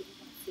himpela se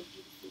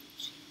vasekile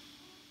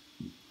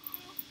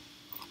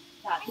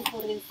laha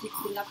ti-forensic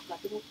ti nga fika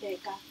ti n'wi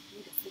teka ni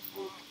nga se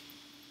fika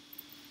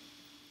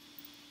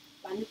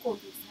va ni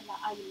kombisa la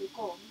a yime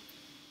kona.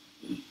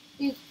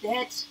 If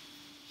that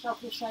swa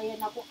ku swa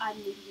yena ku a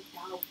nile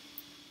down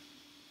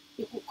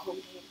i ku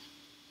khongela,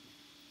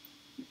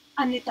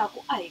 a ni ta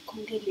ku a hi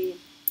khongeleni.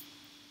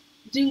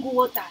 Ndzingu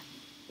wo tani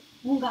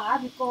wu nga ha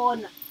vi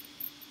kona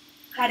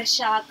ka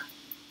rixaka,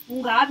 wu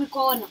nga ha vi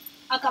kona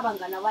aka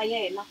vanghana va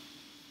yena,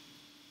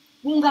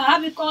 wu nga ha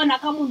vi kona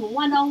ka munhu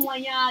un'wana na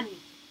un'wanyani.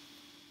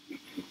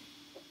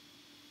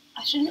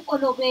 A swi ni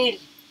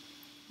oloveli,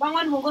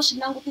 van'wani va ngo swi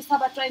langutisa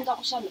va twa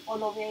ingaku swa ni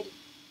olovela,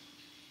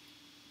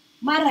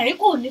 mara hi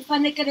ku ni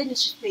fanekele ni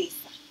swi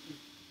feyisa.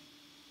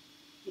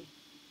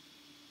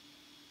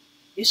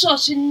 Hi swona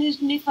swi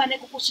ni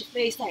faneke ku swi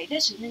feyisa, hi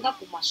leswi ni nga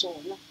kuma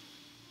swona.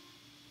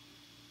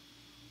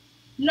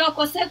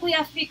 Loko se ku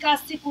ya fika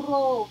siku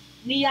ro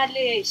ni ya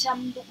le xa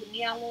mundzuku ni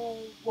ya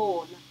n'wi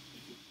vona,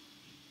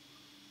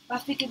 va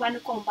fiki va ni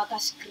komba ka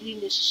screen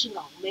leswi swi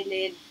nga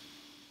humelela,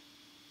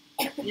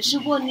 ni swi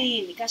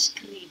vonini ka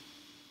screen.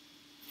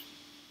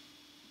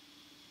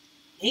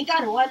 Hi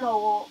nkarhi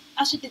walowo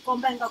a swi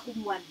tikomba ingaku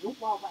vanhu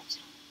hinkwavo va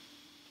chava,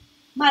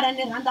 mara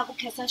ni rhandza ku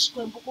khensa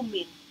Xikwembu ku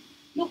mina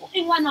loko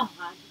i n'wana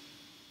mhani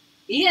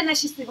hi yena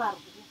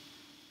xisivarhumu.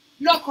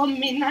 Loko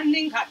mina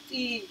ni nga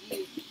tiyi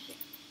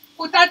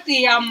ku ta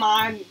tiya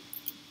mani?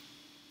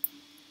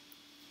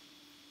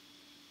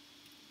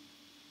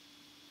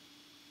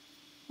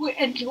 Ku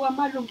endliwa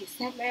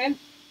malunghiselelo,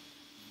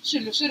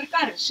 swilo swi ri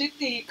karhi swi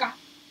tika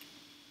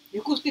hi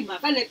ku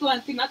timhaka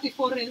letiwani ti na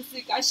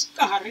ti-forensic a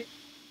xikarhi.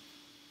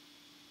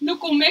 Ni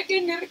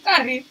kumeke ni ri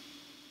karhi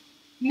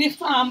ni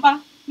famba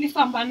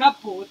na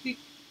boti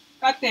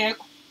ka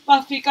teko,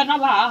 va fika na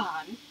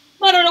vahahani,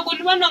 mara loko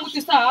ni va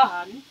langutisa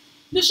hahani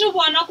ni swi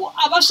vona ku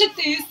a va swi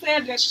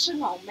tiyiseli leswi swi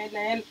nga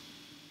humelela.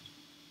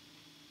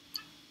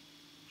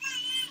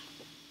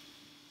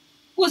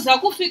 Ku za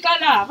ku fika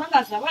laha va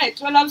nga za va hi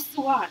twela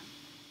vusiwana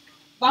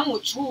va n'wi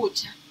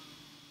chucha.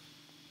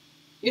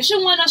 Hi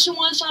swin'wana na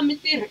swin'wana swa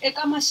mitirho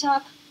eka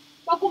maxaka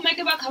va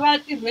kumeke va kha va ya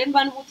tirhweni,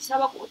 va ni vutisa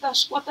va ku u ta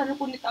swi kota ni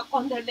ku ni ta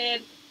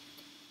kondzelela.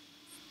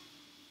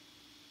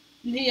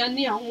 Ni ya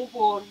n'wi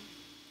vona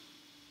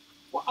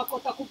ku a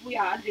kota ku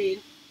vuya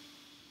haleni,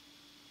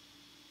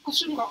 ku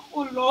swi nga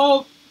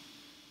olovi.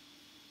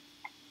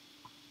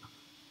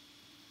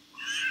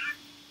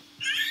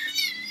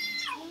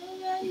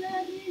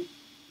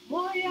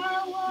 Moya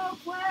wa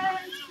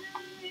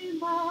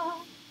kwesima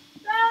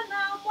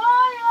tana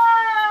moya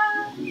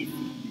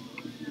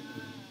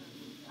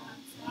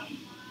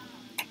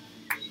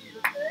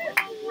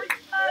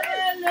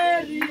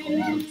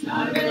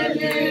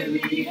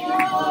utabeleri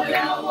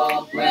moya wa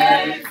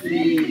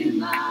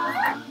kwesima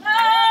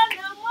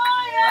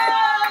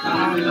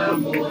tana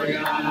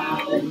moya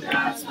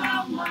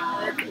utasama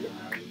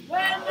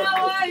wena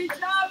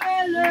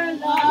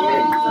waitabelela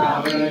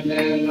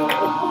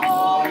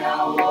moya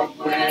wa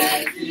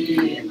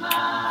kwesima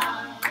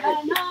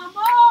tana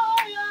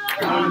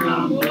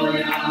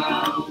moya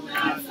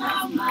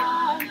utasama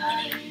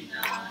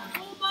naina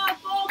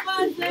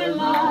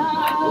umakombandela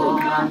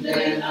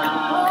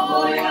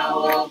moya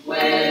wa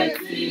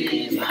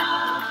kwesima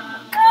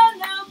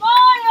tana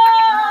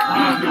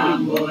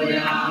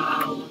moya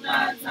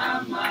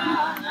utasama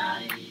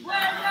naina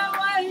wena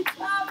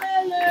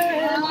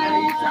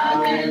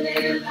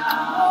waitabelela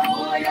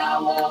moya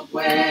wa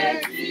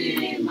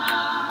kwesima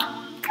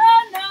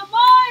tana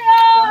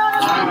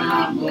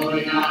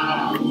moya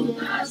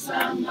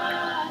utasama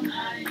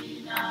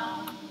naina.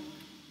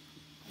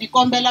 Ni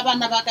kombela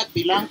vana va ka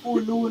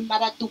Bilankulu na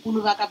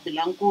vatukulu va ka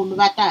Bilankulu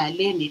va ta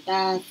haleni hi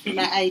ta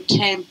hlula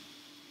item.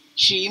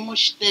 Xiyimo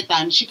xi te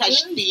tani xi kha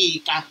xi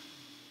tika,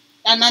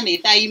 tanani hi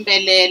ta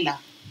yimbelela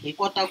hi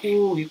kota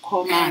ku hi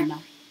khomana.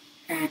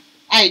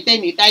 A hi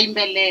teni hi ta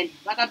yimbelela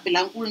va ka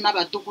Bilankulu na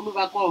vatukulu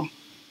va kona,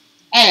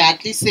 a hi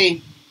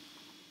hatliseni.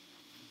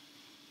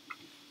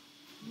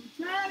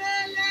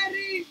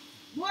 Utabeleri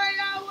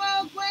moya wa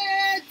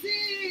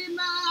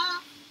kwesima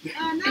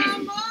tana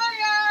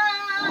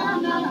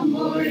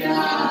moya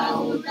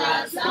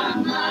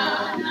utasama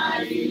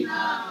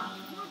naina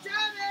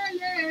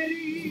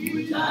utabeleri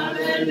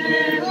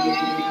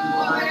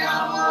moya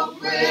wa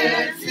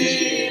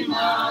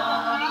kwesima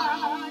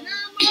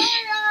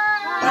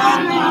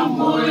tana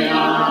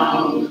moya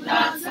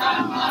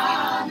utasama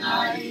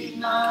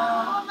naina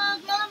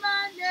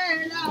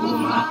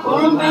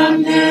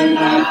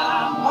umakombandela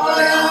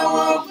moya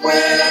wa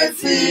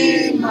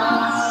kwesima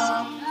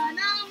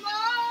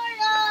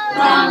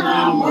tana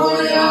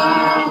moya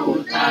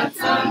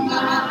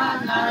utasama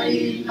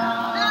naina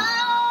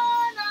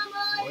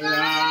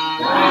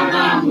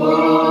tana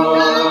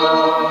moya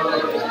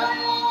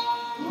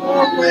wa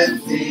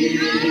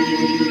kwesima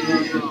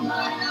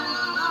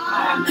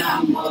tana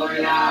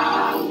moya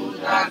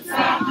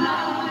utasama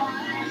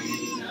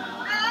naina.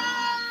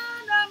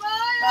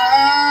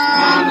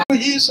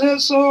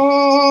 Iseso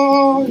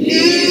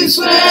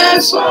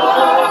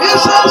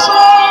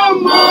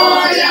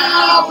moya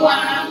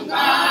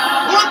wanga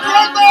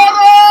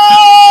utotore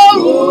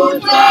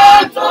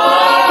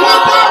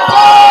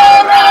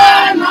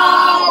na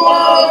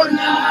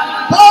wona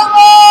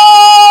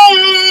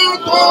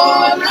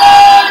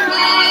tore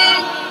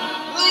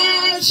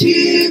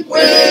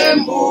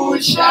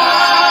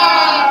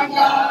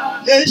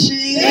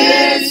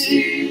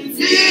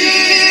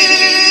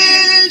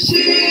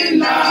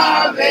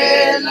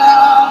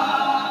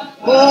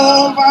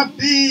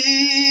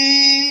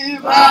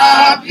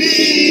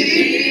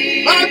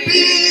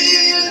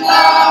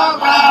Vapila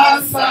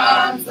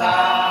vasanza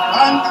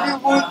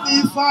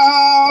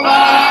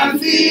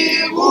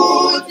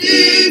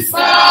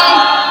vandivutisa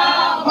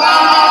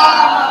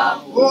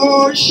vavo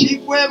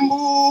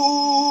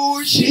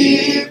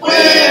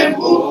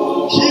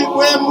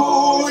xikwembu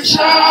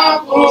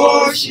xako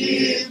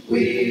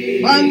xikwi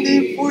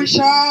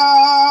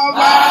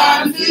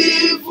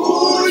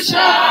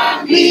vandipfuxa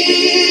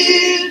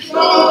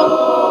mihlo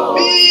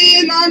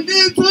mina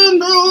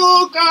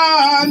nditsundzuka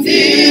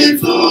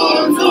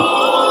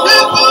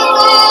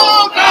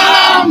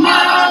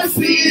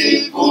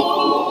masiku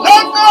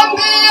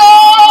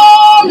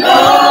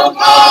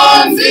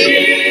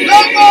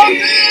loko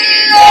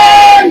ndiye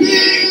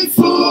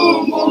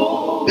nditsungu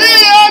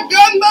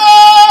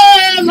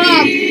ndiyagandela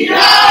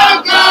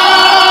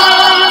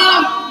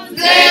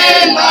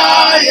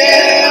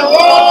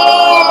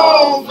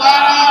Yehova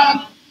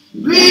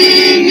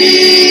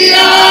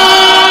lwiniya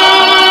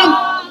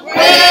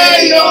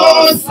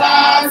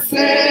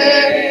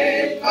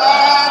weyosaseka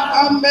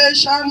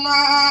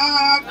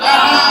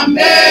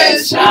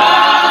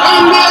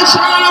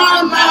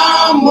kambexana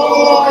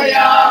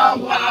moya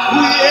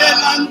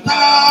uyela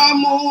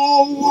ntamu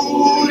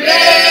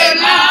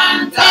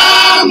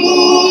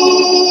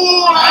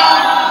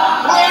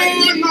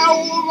wena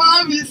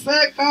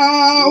uvaviseka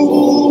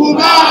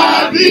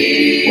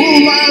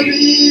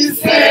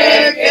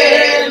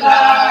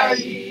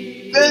uvavisekelayi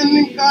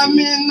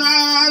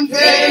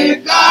ndzeni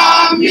ka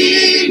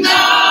mina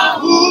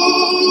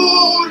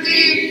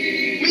uri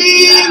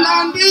mina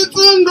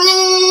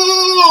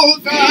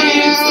nditsundzuka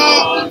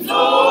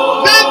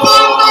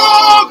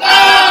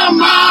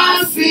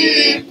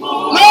masiku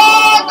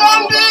loko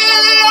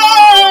ndiye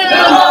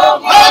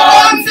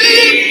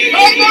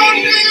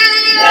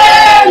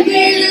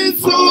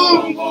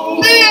nditsungu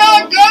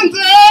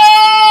ndiyagandela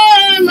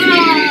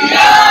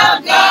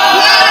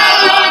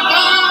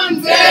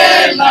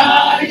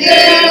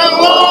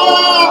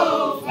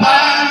Yehova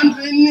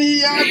ndlwini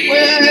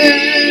yakwe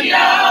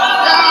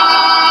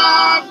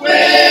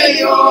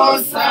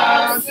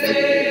yosase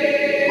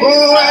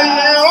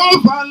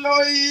Yehova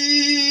loyi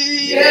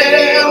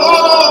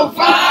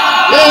Yehova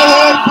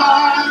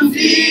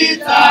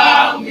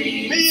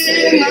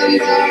mina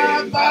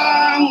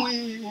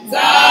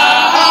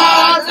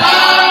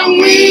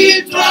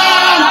ndatan'witwa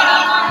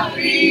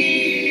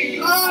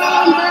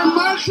kambe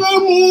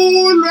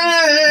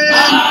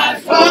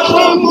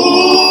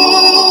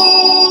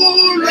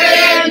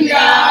mahlomulweni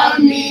ya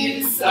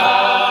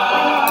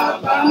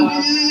misava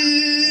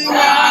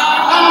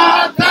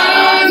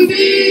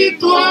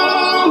nditwa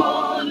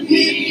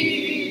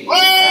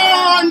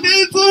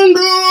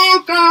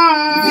nditsundzuka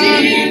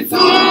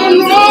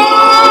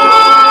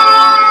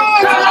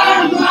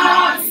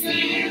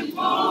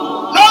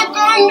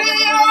loko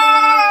ndiye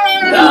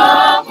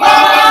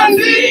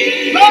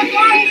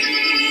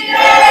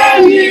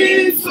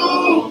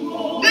nditsungu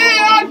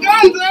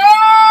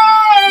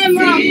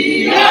ndiyagandela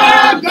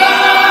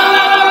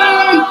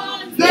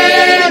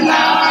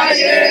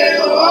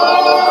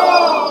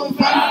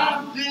Yehova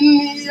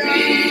lwiniya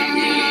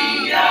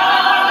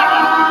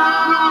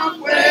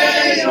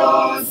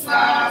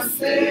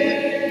weyosase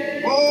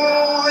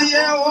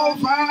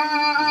Yehova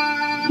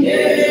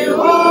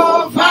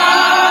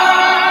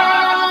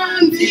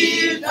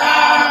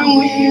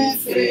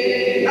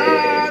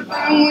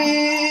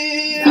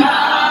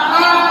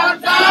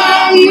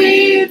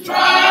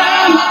ndatan'witwa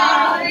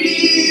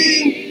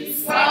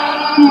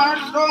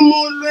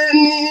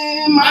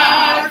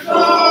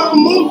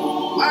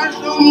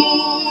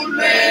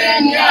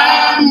mahlomulweni ya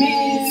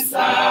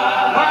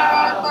misava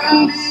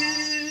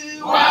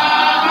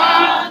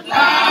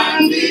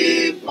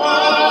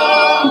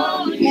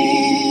watandiponi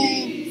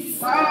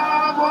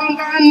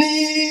bongani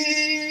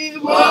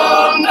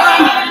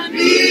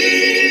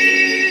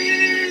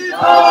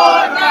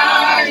ora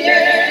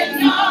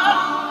yena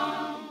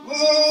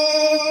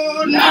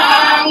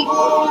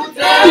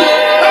nangutela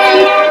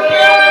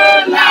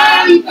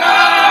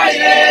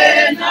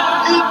yena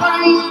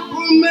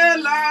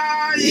itangipumela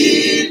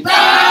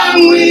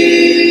itangwi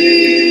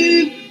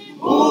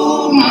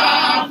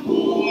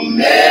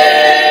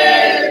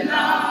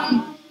umapumela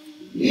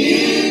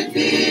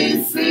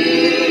itisi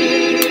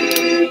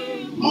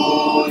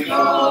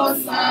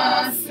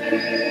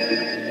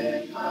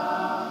muyosaseka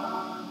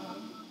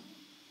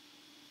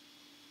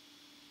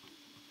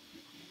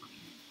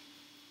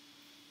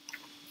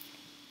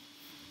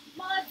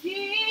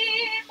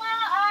Matima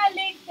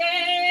alingte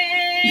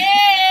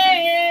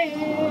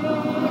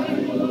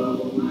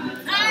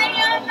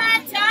ayo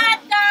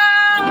machata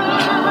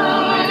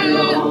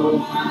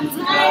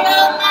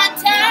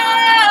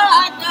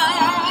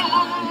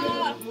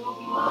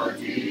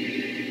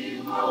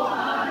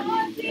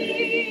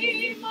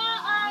matima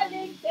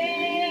alingte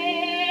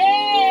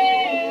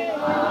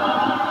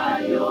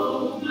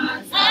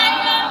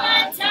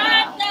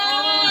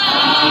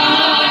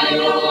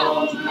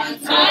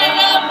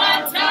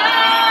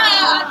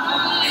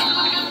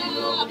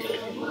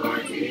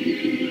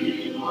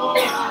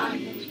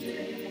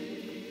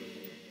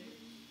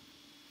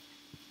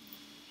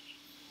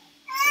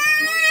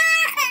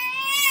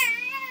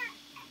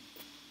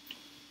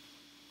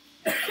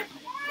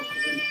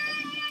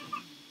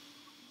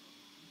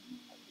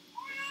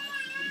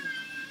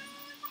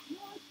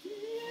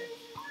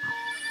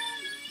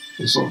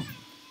So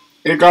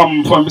eka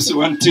mufambisi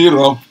wa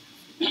ntirho,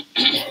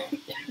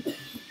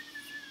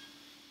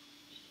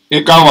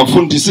 eka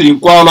vafundhisi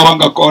hinkwavo lava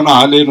nga kona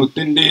haleni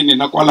tindeni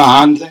na kwala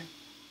handle,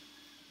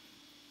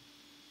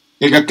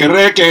 eka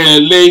kereke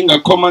leyi nga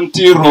khoma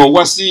ntirho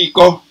wa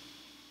siku,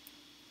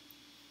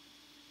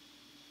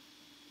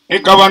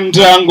 eka va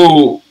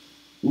ndyangu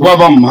wa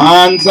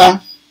vamhandla,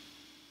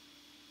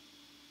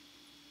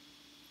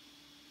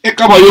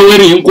 eka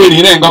vayoveri hinkwenu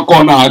hina hi nga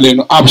kona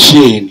haleni,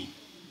 avuxeni.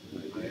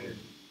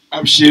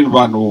 Avuxeni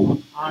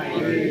vanhu.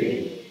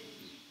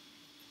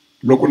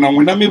 Loko na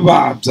n'wina mi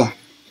vabya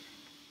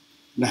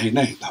na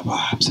hina hi ta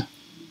vabya.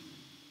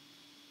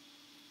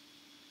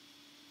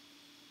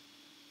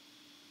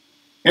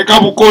 Eka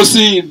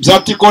vukosi bya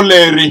tiko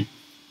leri,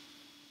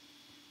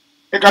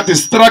 eka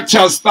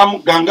ti-structures ta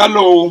muganga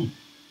lowu,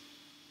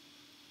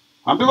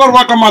 hambi va ri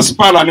va ka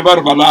masipala ni va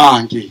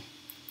rivalangi,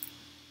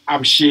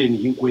 avuxeni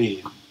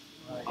hinkwenu.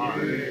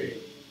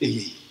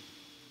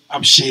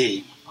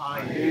 Avuxeni.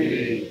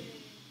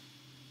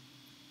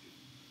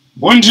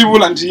 Mo ndzi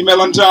vula ndzi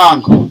yimela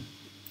ndyangu,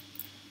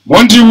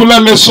 mo ndzi vula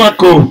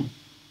leswaku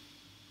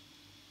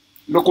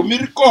loko mi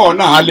ri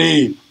kona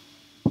haleni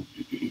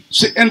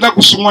swi endla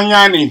ku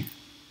swin'wanyani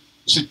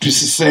swi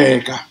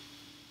twisiseka.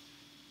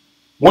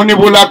 Mo ni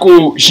vula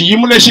ku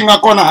xiyimo lexi nga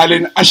kona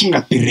haleni a xi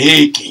nga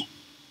tirheki,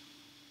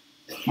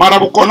 mara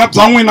vukona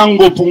bya n'wina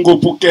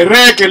ngopfungopfu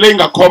kereke leyi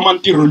nga khoma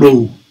ntirho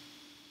lowu,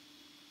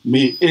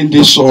 mi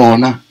endle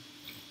swona.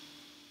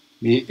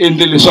 Mi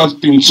endle leswaku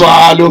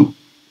tintswalo,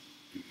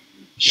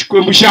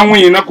 xikwembu xa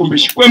n'wina kumbe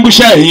xikwembu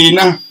xa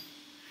hina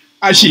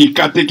a xi hi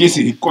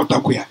katekisi hi kota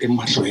ku ya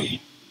emahlweni.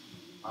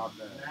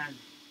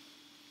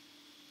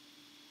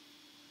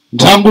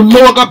 Ndyangu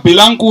lowu ka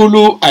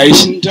Bilankulu a hi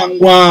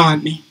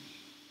xindyangwani,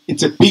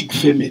 it's a big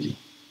family.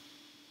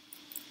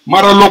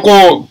 Mara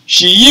loko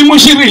xiyimo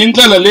xi ri hi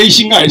ndlela leyi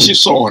xi nga hi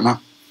xiswona,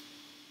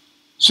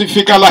 swi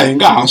fika laha hi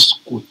nga ha swi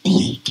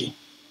kotiki.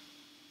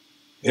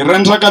 Hi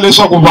rhandzaka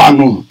leswaku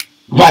vanhu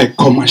va hi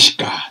khoma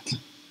xikatla.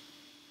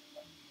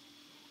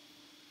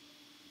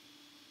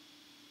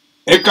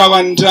 Eka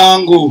va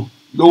ndyangu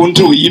lowu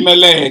ndzi wu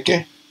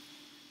yimeleke,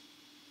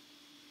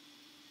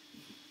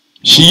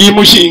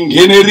 xiyimo xi hi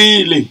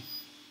nghenerile,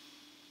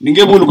 ni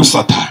nge vuli ku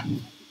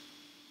Sathana,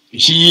 hi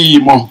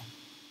xiyimo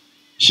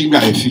xi nga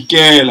hi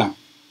fikela.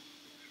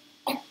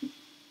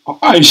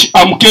 A hi xi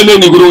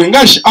amukeleni, ku ri hi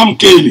nga xi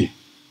amukeli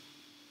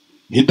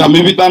hi ta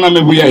mi vitana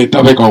mi vuya hi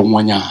ta veka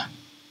un'wanyana.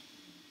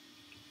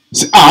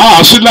 Se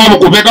a swi lava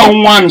ku veka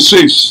un'wana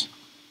sweswi,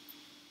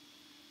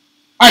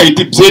 a hi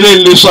ti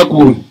byeleni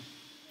leswaku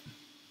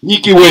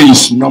Nyikiwe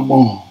is no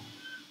more,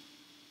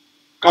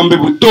 kambe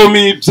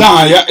vutomi bya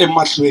ha ya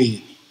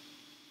emahlweni.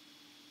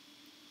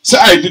 Se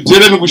a hi ti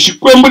byeleni ku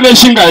xikwembu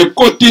lexi nga hi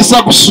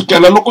kotisa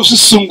kusukela loko swi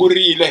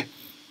sungurile,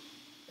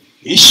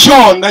 hi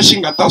xona xi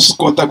nga ta swi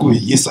kota ku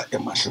hi yisa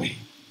emahlweni.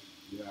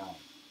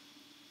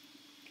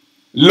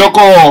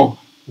 Loko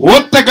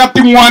ho teka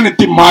tin'wani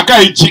timhaka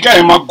hi jika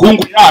hi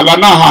magungu ya hala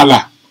na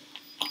hala,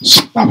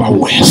 swi ta va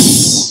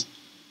worse.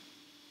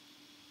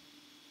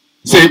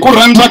 Se hi ku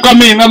rhandza ka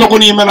mina loko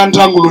ni yimela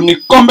ndyangu lowu, ni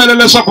kombela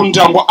leswaku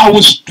ndyangu a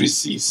wu swi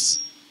twisisi.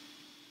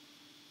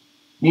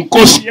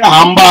 Nkosi ya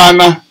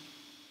hambana,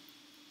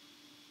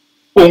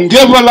 u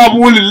nge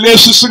vulavuli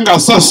leswi swi nga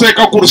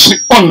saseka ku ri swi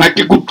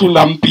onhake ku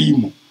tlula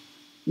mpimo.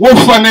 Wo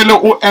fanele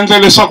u endla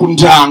leswaku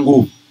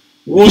ndyangu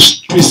wu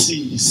swi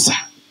twisisa.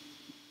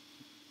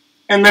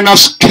 Ende na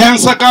swi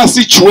khensa ka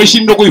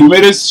situation loko hi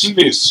humelerisa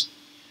swilo leswi,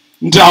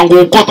 ndyangu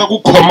wu kota ku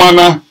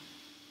khomana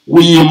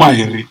wu yima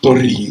hi rito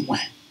rin'we,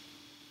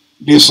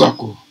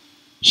 leswaku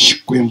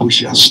xikwembu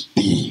xa swi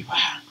tiva.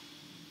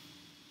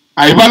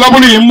 A hi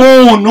vulavuli hi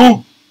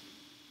munhu,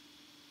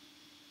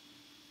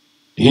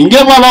 hi nge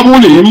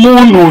vulavuli hi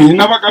munhu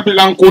hina va ka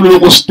Bilankulu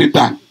loko swi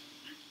titani.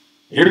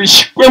 Hi ri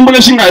xikwembu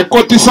lexi nga hi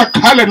kotisa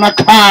khale na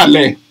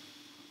khale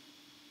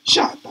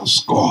xa ta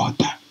swi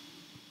kota.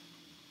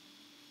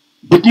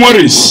 Big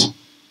Morris,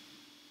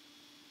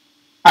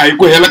 a hi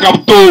ku hela ka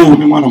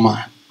vutomi n'wana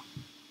mani,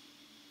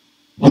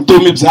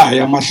 vutomi bya ha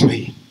ya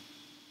mahlweni.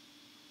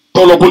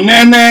 Tolo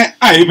kunene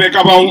a hi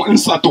veka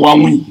nsati wa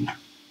n'wina,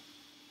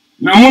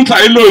 namuntlha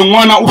hi loyi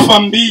n'wana u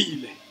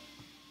fambile.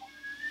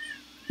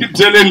 Ti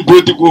byeleni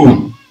buti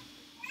ku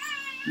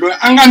loyi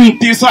a nga ni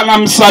tisa la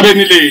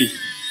misaveni leyi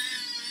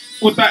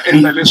u ta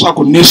endla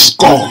leswaku ni swi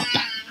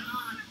kota.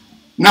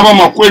 Na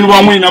vamakwenu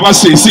va n'wina va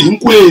sesi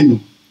hinkwenu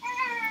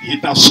hi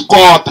ta swi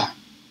kota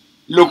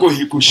loko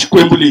hi ku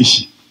xikwembu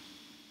lexi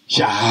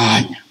xa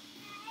hanya.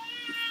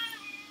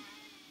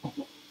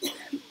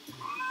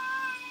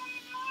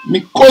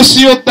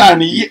 Mikosi yo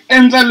tani yi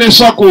endla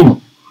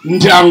leswaku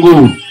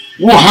ndyangu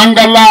wu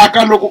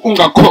hangalaka loko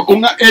u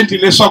nga endli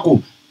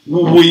leswaku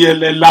wu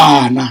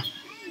vuyelelana.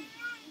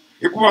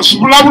 Hikuva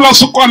swivulavula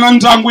swi kona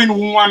ndyangwini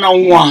wun'wana na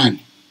wun'wana,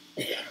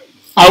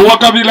 a wa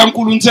ka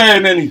Bilankulu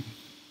ntsena ni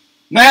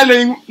na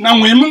yale na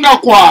n'wina mi nga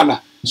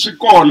kwala swi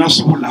kona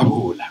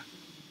swivulavula.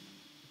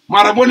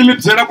 Mara voni mi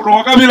byela ku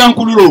loko ka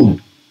Bilankulu lowu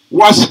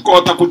wa swi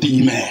kota ku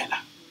tiyimela.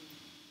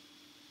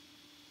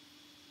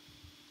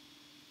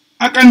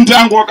 A aka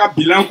ndyangu wa ka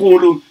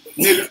Bilankulu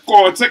ni ri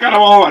kotse ka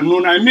lava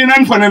vavanuna hi mina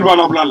ni fanele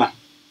vulavula la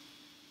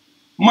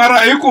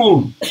mara hi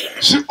ku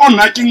swi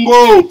onhaki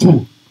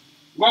ngopfu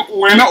va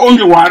ku wena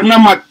onge wa ri na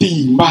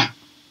matimba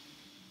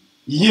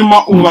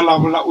yima u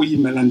vulavula u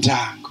yimela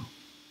ndyangu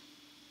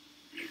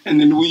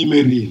ene ni u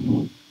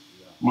yimerile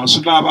ma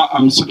swi lava a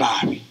mi swi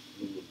lavi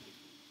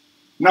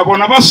na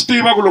vona va swi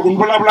tiva ku loko ni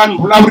vulavula ni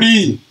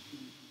vulavurile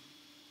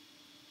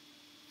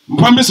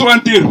mufambisi wa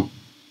ntirho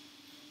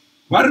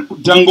va ri ku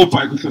dya ngopfu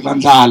hi ku hlula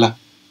ndlala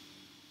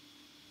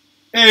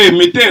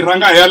mi te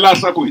rhanga hi ya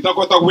lahla ku hi ta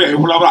kota ku vuya hi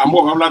vulavula hambi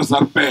ho vulavula ri za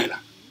ri pela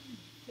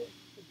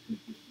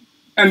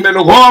ende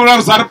loko ho vulavula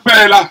ri za ri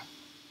pela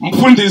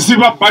mfundhisi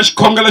va ba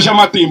xikhongelo xa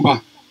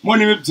matimba mo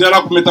ni mi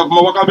byela ku mi ta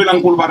kuma va ka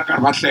Bilankulu va ri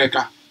karhi va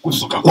hleka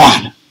kusuka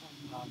kwala.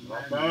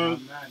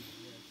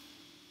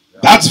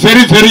 That's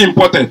very very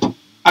important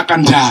aka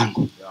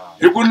ndyangu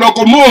hi ku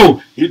loko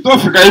mo hi to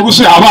fika hi ku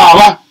swi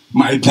havahava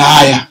ma hi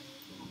dlaya.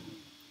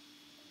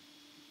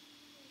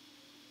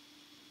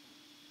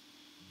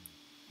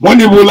 Mo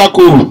ni vula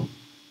ku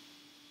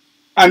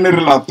a ni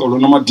ri la tolo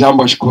na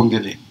madyambu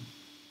xikhongeleni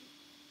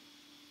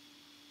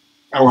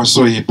I was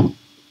so happy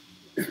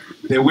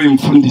the way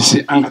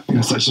mfundhisi a nga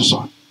tirhisa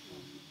xiswona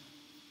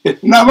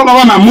na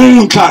valava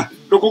namuntlha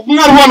loko ku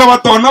nga ri vona va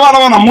tona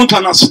valava namuntlha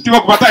na swi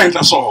tiva ku va ta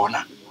endla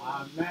swona.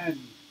 Amen.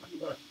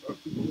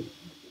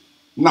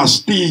 Na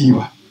swi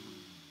tiva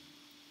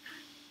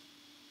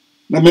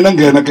na mina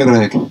nghena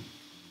kereke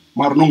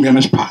mara no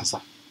nghena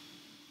xiphaza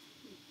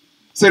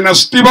se na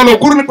swi tiva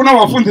loko ku ri ku na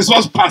vafundhisi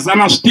va swiphaza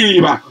na swi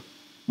tiva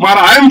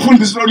mara hayi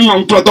mfundhisi loyi ni nga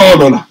n'wi twa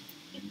tolo la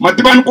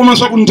mativa ni kuma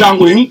swa ku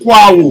ndyangu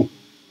hinkwawo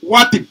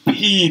wa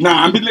tiphina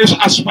hambileswi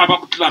a swi vava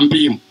ku tlula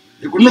mpimo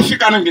hi ku no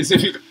fika na nge se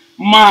fika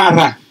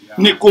mara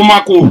ni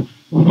kuma ku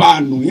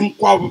vanhu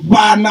hinkwavo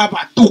vana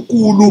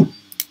vatukulu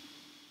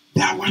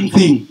they are one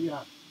thing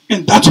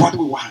and that's what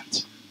we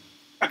want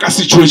aka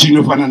situation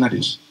yo fana na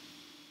leswi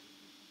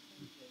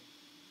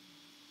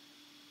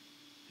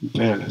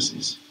impela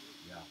sisi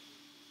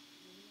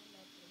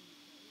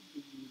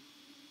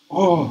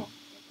oh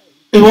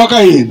iwaka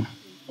hina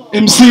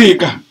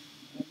emsika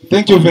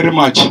thank you very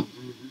much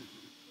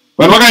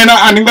vanhu va ka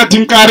hina a ni nga dyi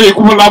nkarhi hi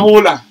ku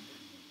vulavula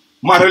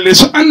mara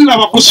leswi a ni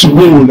lava ku swi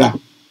vula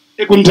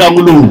eku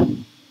ndyangu lowu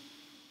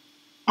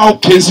a wu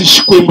khensi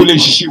xikwembu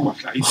lexi xi wa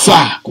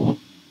hlayisaku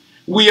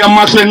wu ya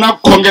mahlweni na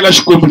ku khongela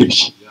xikwembu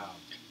lexi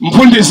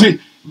mfundhisi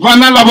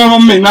vana lava va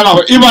mina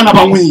lava i vana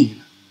va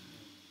n'wina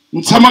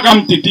ni tshama ka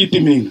mitititi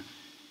mina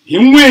hi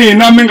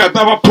n'wina mi nga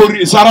ta va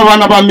phorisa ra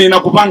vana va mina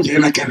ku va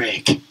nghena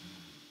kereke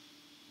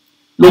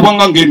loko va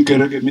nga ngheni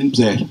kereke mi ni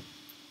byela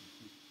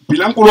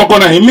Bilankulu wa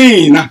kona hi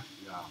mina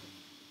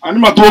a ni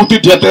matiwa ku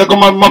tidyateka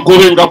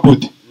magoveni ka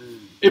boti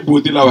i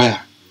boti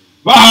lawaya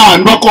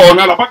vanhu va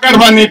kona lava karhi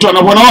va nitwa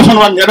na vona va fanele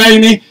va nghena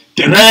yini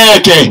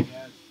kereke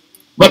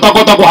va ta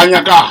kota ku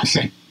hanya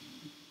kahle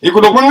hi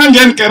ku loko va nga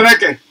ngheni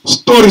kereke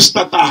story swi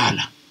ta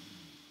tala.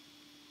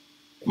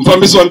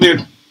 Mufambisi wa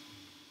ntirho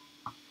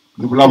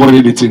ni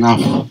vulavurile it's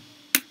enough.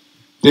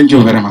 Thank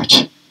you very much.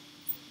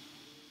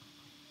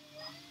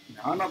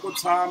 Hana ku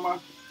tshama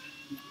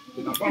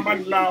na famba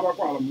ni lava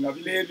kwala mi nga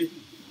vileli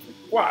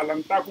kwala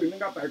ni ta ku ni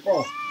nga ta hi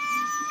kona.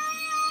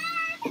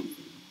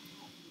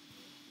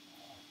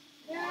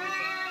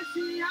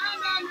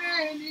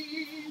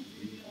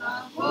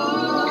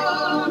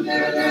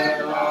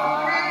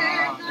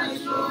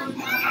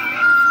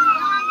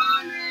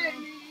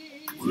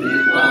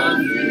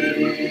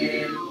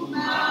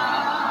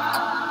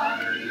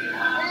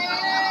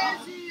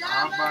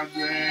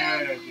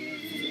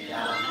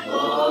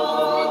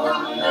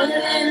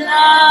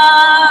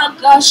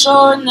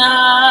 Kashona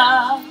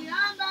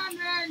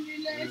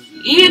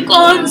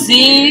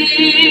ikonzi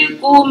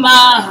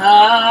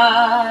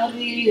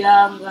kumahari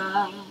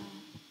yanga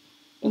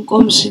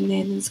inkomu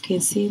swinene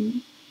nsikhesini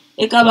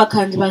eka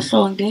vakhandli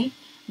vahlonge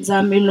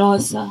ndza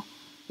milosa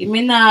hi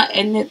mina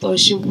Eneto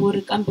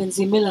Xivuri kambe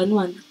ndzi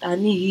yimelaniwa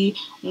tanihi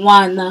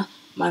n'wana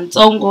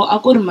matsongo a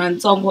ku ri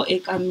matsongo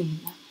eka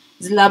mina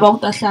ndzi lava ku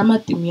ta hlaya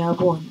matimu ya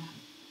vona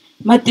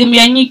matimu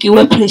ya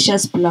Nyikiwe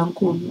Precious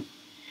Bilankulu.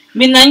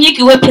 Mina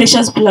Nyikiwe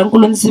Precious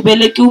Bilankulu ndzi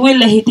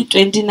velekiwile hi ti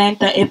 29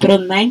 ta April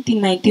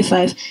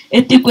 1995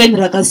 etikweni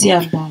ra ka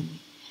Siyandhani.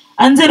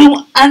 A ndzi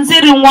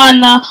ri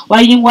n'wana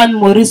wa Yingwani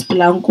Maurice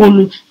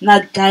Bilankulu na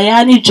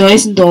Gayani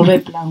Joyce Ndove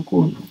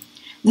Bilankulu.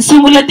 Ndzi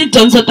sungule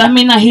tidyondzo ta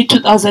mina hi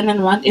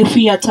 2001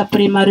 eFiyata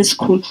Primary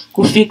School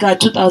ku fika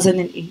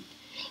 2008.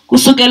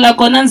 Kusukela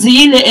kona ndzi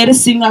yile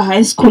eRisinga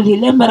High School hi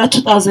lembe ra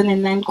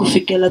 2009 ku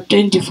fikela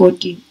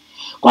 2014.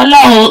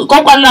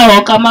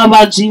 Kokwalaho ka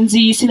mavabyi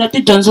ndzi yisile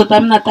tidyondzo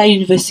ta mina ta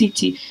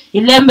university hi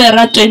lembe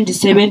ra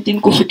 2017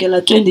 ku fikela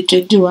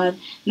 2021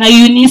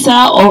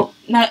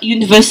 na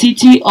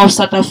University of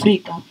South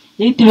Africa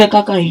leyi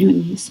tivekaka hi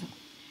UNISA.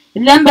 Hi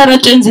lembe ra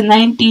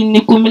 2019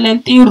 ni kumile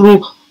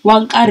ntirho wa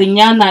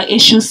nkarhinyana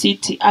eShoe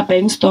City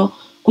eBankstore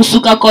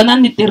kusuka kona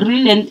ni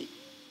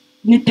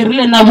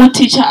tirhile na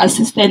vu-teacher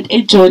assistant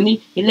eJoni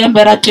hi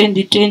lembe ra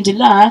 2020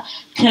 laha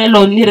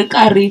tlhelo ni ri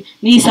karhi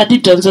ni yisa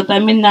tidyondzo ta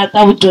mina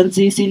ta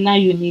vudyondzisi na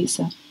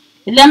UNISA.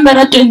 Hi lembe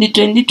ra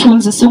 2022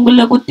 ndzi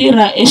sungule ku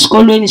tirha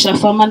exikolweni xa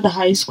Famanda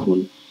High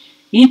School.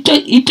 Hi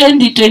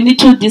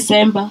 2022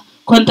 December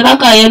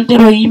kontraka ya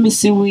ntirho yi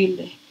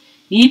yimisiwile.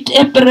 Hi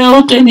April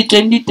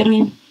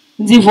 2023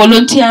 ndzi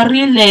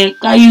volunteerile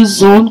ka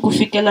U-Zone ku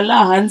fikela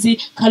laha ndzi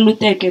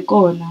khaluteke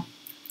kona.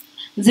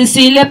 Ndzi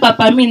siyile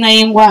papa mina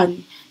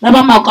Yingwani na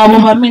vamakwavo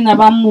va mina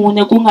va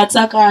mune ku nga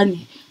Tsakani,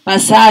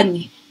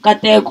 Basani,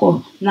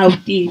 Kateko na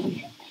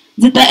Vutivi.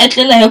 Ndzi ta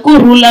etlela hi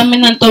kurhula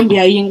mina ntombi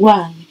ya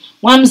Yingwani,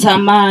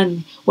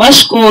 N'wamzamani, wa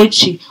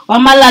Xikochi, wa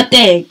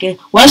Malateke,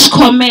 wa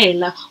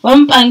Xikhomela, wa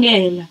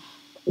Mpangela,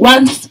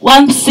 wa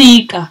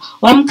Nsika,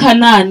 wa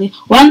Mkhanani,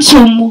 wa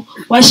Ntshumu,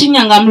 wa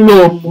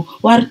Xinyangamulomu,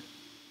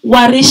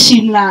 wa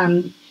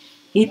Rixilambi,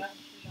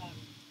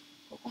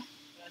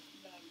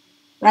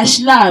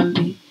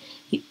 Raxilambi.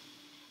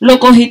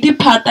 Loko hi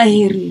tiphata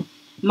hi ri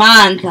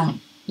Mandla,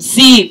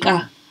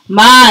 Msika,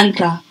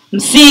 Mandla,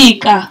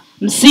 Msika,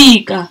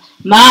 Msika,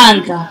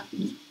 Mandla,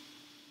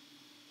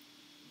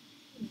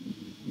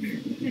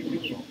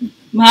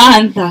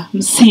 Mandla,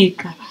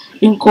 Msika.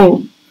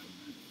 Inkomo.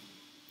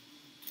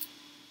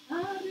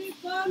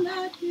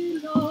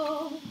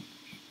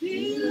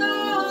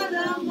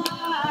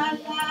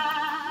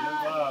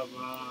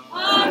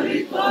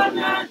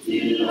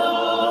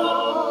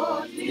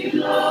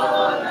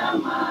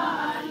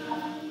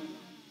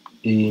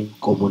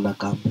 Inkomo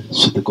nakambe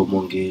swi tikomba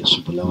onge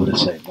swivulavuri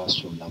swa hina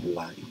swi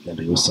vulavula hi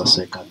ndlela yo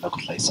saseka na ku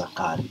hlayisa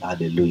nkarhi.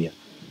 Haleluya.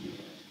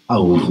 A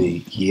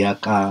huvi hi ya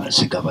ka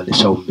xigava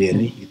lexa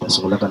vumbirhi, hi ta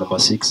sungula ka number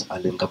 6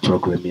 aleni ka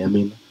program ya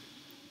mina.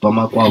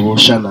 Vamakwavo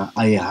xana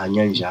a yi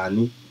hanya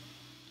njhani?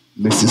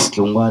 Mrs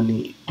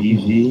Tlungwani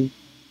BV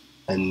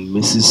and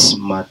Mrs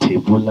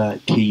Mathebula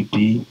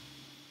KB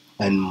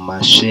and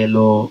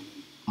Mashelo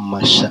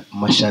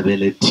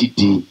Mashavele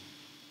TD.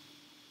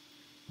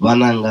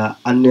 Vananga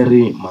a ni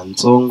ri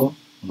Matsongo,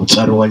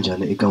 mutswari wa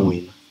njhani eka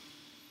n'wina?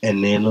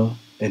 Enelo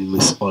and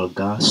Miss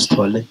Olga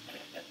Stole.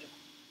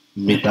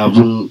 Mi ta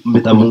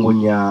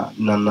vungunya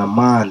na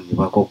mani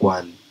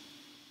vakokwani?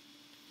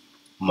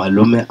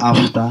 Malume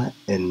After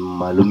and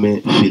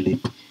Malume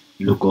Philip.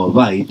 Loko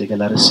va hi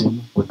tekela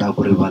risimu ku ta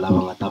ku ri va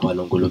lava nga ta va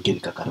longolokeni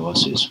ka nkarhi wa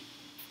sweswi.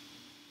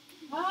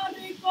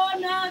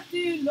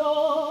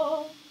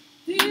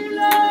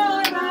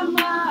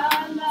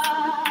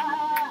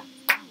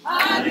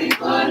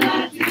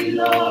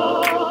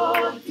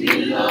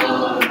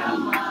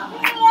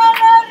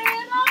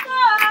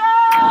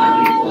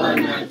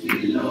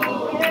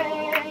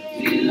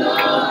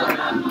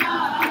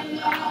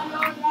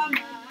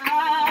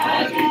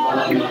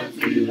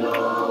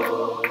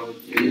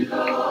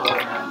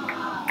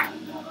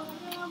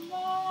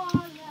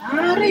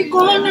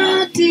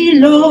 Arikona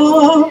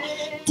tilo,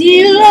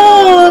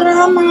 tilo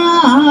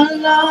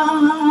ramala.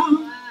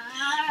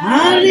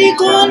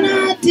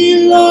 Arikona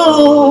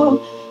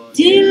tilo,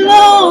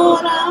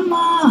 tilo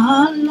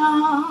ramala.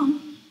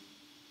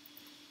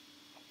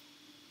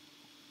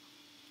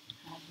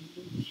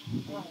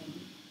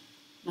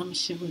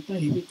 Namshivita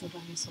hi vito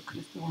ra Yesu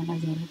Kristo wa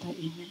Nazareta.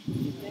 Amen.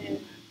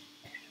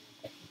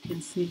 You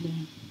can see the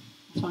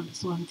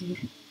mfambisi wa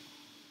ntirho.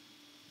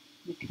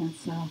 Mi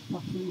khensa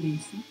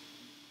vafundhisi.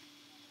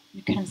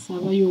 Mi khensa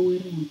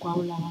vayoweri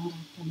hinkwavo lava nga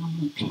ta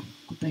namuntlha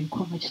ku ta hi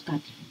khoma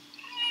xikatla.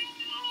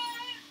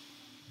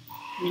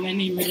 Mina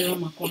ni yimele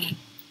vamakwavo.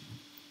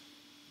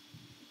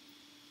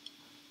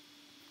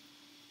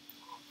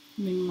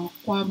 Mi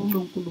makwavo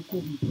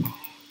lonkulukumba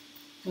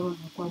ka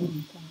vamakwavo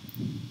hinkwavo.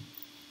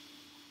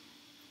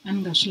 A ni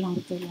nga swi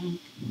langutelanga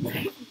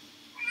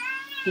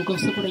ku ka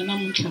siku ra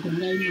namuntlha ku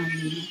nga yima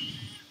mina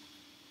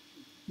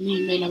ni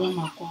yimela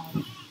vamakwavo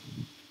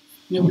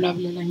ni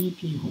vulavulela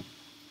Nyikiwe.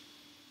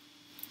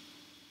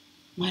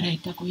 Mara hi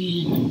ta ku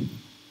yini?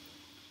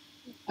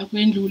 A ku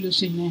endliwi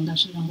leswi hina hi nga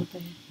swi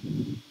langutela,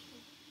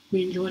 ku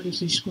endliwa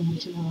leswi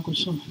Xikwembu xi lavaka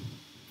swona.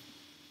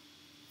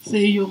 Se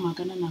hi yo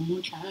mhaka na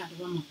namuntlha ha ha ri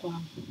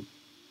vamakwavo.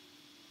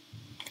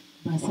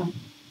 Basani,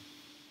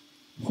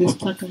 Sis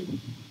Tsakani,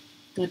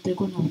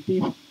 Kateko na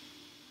Vutivi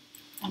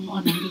a mi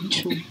onhangi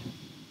nchumu.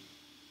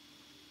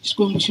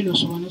 Xikwembu xi lo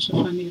swi vona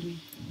swi fanerile.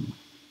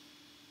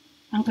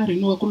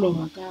 Enkarhini wa ku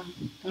lova ka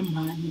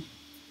mhani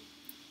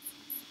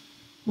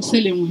ku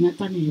sele n'wina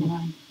tanihi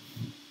vanhu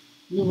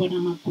mi vona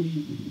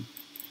makwenu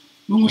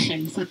mi n'wi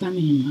hlayisa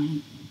tanihi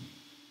mhani.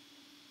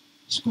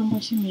 Xikwembu a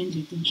xi mi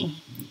endli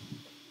tintswalo.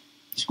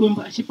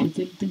 Xikwembu a xi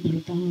phutseli timbilu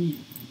ta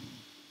n'wina.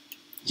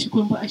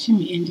 Xikwembu a xi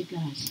mi endli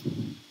kahle.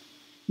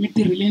 Mi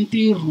tirhile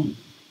ntirho,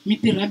 mi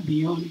tirha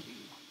beyond.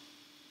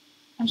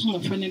 A swi nga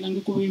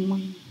fanelangi ku ve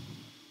n'wina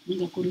mi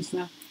nga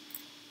kurisa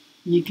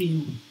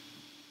Nyikiwe.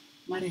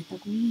 Mara hi ta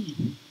ku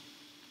yini?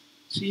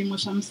 Swiyimo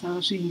swa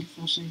misava swi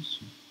endlisa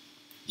sweswo.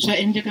 Swa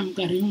endleka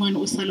minkarhi yin'wana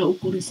u sala u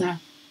kurisa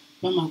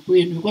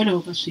vamakwenu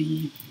hikwalaho ka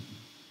swiyimo.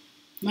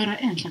 Mara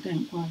ehenhla ka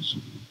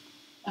hinkwaswo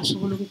a swi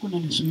vuli ku na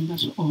leswi mi nga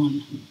swi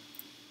onha.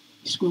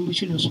 Xikwembu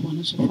xi lo swi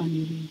vona swi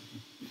fanerile.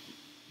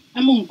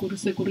 A mi n'wi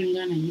kurise ku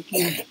ringana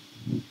Nyikiwe.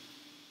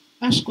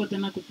 A swi kota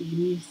na ku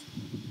tiyimisa.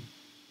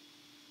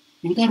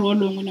 Hi nkarhi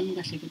wolowo n'wina mi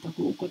nga hleketa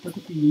ku u kota ku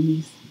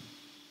tiyimisa.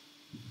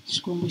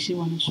 Xikwembu xi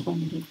vona swi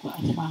fanerile ku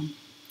a famba.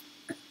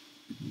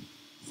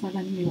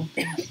 Salani mi va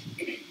kahle.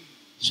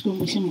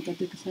 Xikwembu xi mi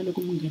katekisa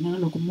loko mi nghena na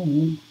loko mi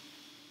huma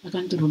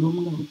eka ntirho lowu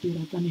mi nga wu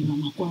tirha tanihi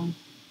vamakwavo.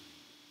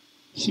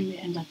 Xi mi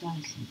endla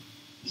kahle,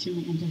 xi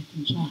mi endla hi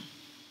tintswalo.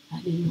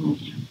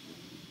 Haleluya.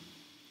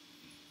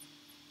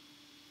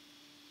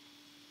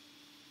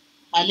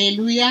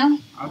 Haleluya.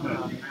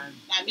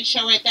 Na mi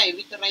xeweta hi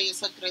vito ra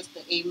Yesu Kreste.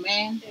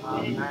 Amen.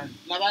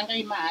 Lava nga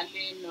yima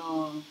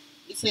haleno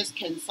i sesi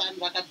Khensani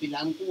va ka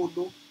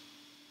Bilankulu,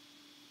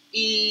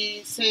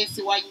 i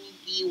sesi wa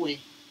Nyikiwe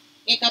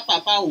eka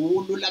papa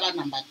hulu lava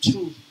number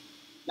 2,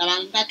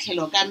 lava nga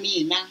tlhelo ka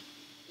mina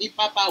i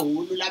papa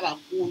hulu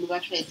lavakulu va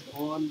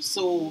firstborn.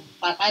 So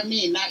papa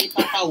mina i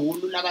papa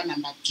hulu lava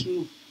number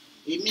 2,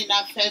 hi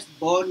mina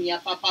firstborn ya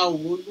papa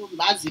hulu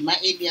Mazima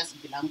Elias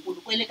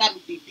Bilankulu kwele ka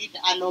Mtititi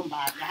a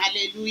Lombardha.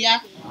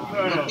 Haleluya.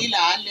 Tila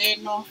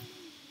haleno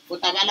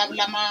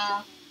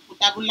u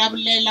ta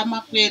vulavulela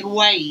makwerhu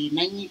wa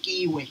hina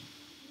Nyikiwe.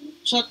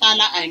 Swo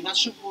tala a hi nga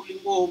swi vuli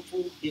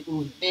ngopfu hi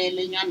ku hi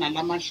tele nyana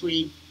la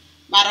mahlweni,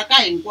 mara ka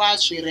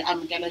hinkwaswo hi ri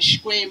amukela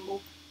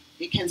Xikwembu,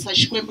 hi khensa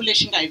Xikwembu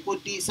lexi nga hi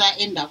kotisa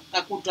endzhaku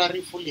ka ku twa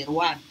rifu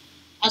leriwani.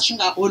 A swi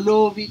nga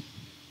olovi,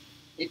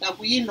 hi ta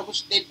ku yini loko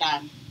swi te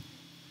tani.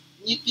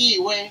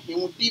 Nyikiwe hi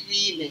n'wi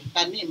tivile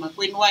tanihi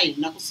makwenu wa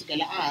hina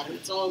kusukela a ha ri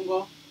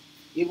ntsongo.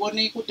 Hi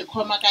voni ku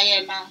tikhoma ka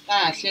yena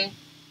kahle,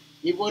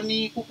 hi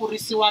voni ku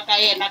kurisiwa ka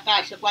yena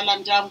kahle kwala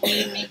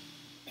ndyangwini,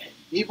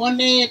 hi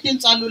vone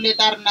tintswalo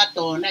leti a ri na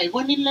tona, hi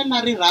vonile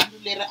na rirhandzu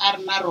leri a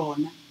ri na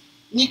rona.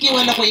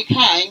 Nyikiwe loko hi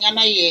kha hanya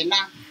na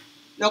yena,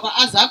 loko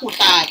a za ku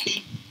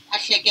tati a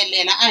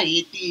hlekelela a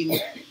hetini,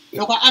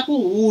 loko a ku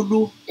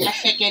hulu a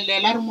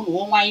hlekelela a ri munhu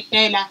wo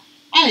n'wayitela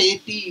a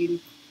hetini.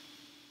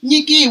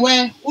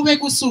 Nyikiwe u ve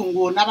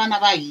kusuhi na vana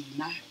va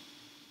hina,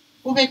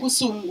 u ve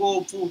kusuhi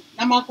ngopfu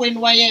na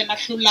makwenu wa yena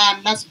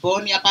Hlulani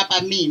lasborn ya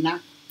papa mina.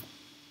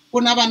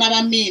 Ku na vana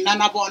va mina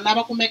na vona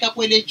va kumeka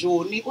kwele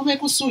Joni, u ve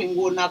kusuhi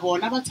ngopfu na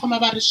vona va tshama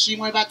va ri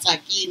swin'we va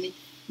tsakini.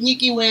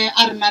 Nyikiwe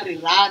a ri na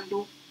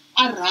rirhandzu,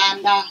 a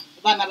rhandza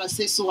vana va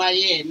sesi wa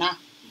yena,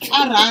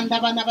 a rhandza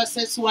vana va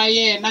sesi wa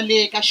yena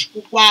le ka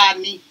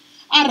xikokwani,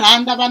 a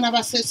rhandza vana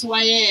va sesi wa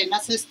yena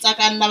sesi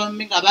Tsakani lava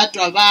mi nga va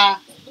twa va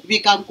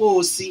vika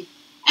nkosi,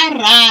 a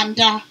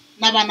rhandza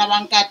na vana va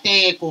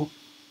nkateko.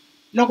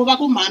 Loko va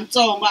ku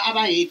Mhantsongo a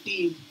va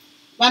hetini,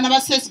 vana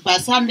va sesi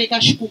Basani le ka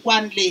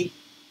xikokwani leyi,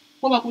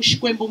 ko va ku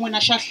Xikwembu n'wina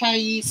xa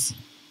hlayisa,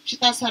 xi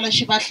ta sala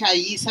xi va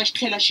hlayisa xi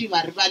tlhela xi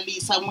va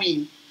rivalisa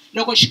n'wina.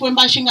 Loko Xikwembu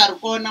a xi nga ri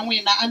kona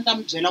n'wina a ni ta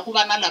mi byela ku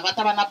vana lava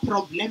ta va na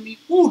problem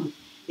yikulu.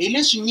 Hi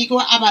leswi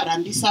Nyikiwe a va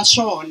rhandzisa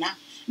swona,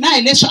 na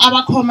hi leswi a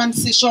va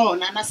khomanisi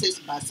swona na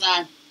sesi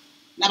Basani.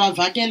 Na va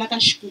vhakela ka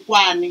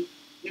xikokwani,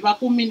 ni va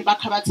kumini va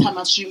kha va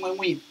tshama swin'we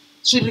n'wina,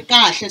 swi ri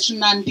kahle swi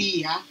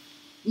nandziha.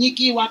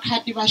 Nyikiwe a kha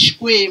tiva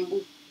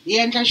Xikwembu, hi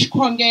endla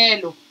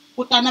xikhongelo,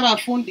 ku ta na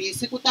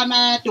vafundhisi, ku ta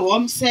na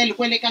ti-home cell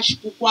kwele ka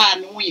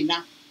xikokwani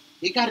n'wina,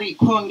 hi karhi hi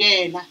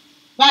khongela.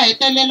 Va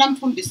hetelela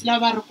mfundhisi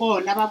lava ri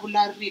kona va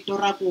vula rito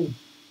ra ku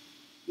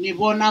ni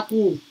vona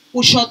ku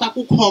xota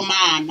ku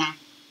khomana.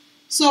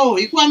 So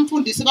hikuva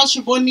mfundhisi va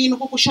swi vonile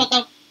ku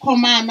xota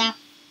khomana,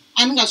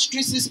 a ni nga swi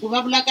twisisi ku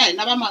va vula ka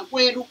hina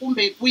vamakwerhu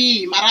kumbe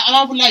kwihi, mara a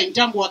va vula hi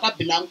ndyangu wa ka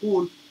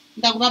Bilankulu.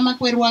 Ni ta ku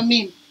vamakwerhu wa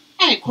mina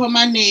a hi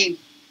khomaneni,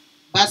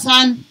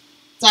 Basani,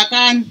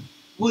 Tsakani,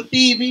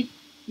 vutivi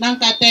na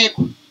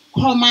nkateko,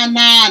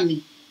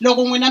 khomanani.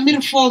 Loko n'wina mi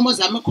ri fomo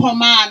za mi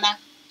khomana,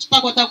 swi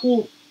ta kota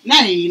ku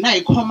na hina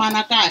hi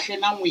khomana kahle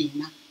na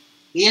n'wina,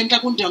 hi endla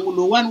ku ndyangu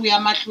lowuwani wu ya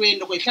mahlweni.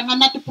 Loko hi hlangana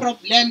na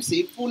ti-problems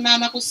hi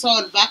pfunana ku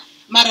solver,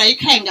 mara hi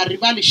kha hi nga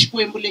rivali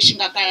Xikwembu lexi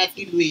nga kaya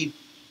tilweni.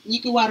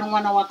 Nyikiwe a ri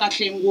n'wana wa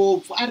kahle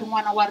ngopfu, a ri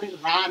n'wana wa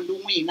rirhandzu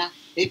n'wina,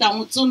 hi ta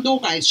n'wi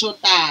tsundzuka hi swo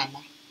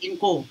tala.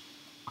 Inkomu.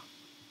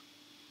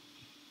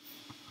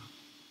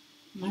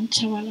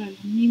 Manchavalala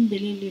mi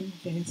yimbeleleni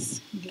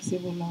verse nge se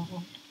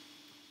vulavula.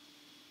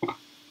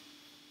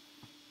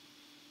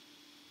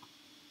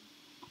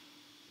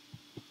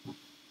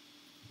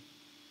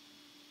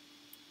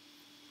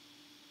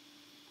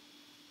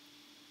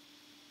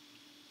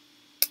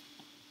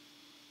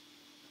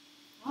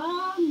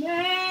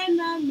 Amen,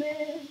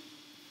 amen.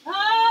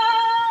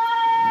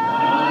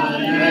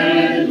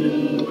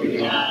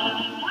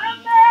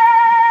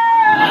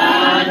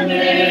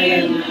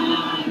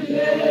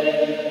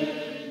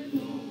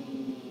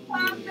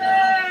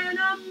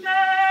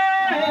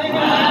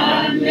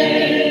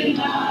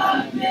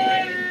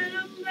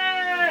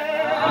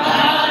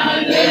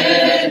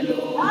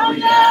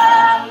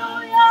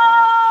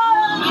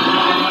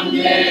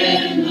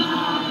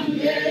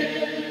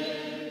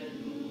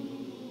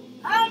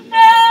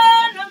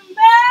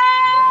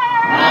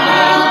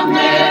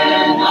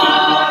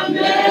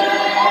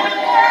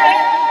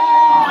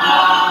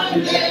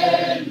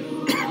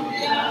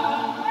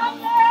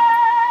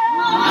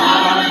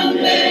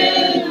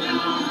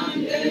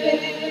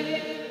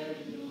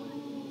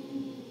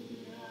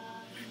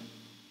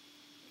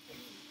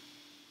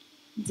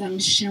 Ndza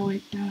mi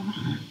xeweta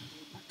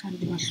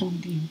vakhandziyi va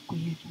nhlonge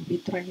hinkwerhu hi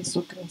vito ra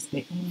Yesu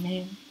Kreste.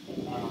 Amen.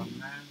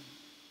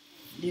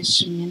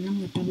 leswi mina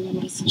nga ta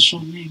vulavurisa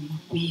swona hi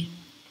makwenu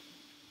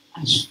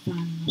a swi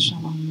fani na swa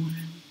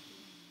van'wana,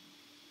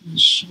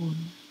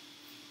 naswona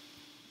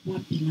va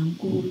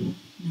Bilankulu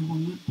na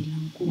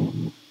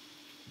van'wabilankulu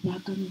va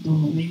ka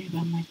Ndove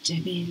va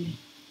Macevele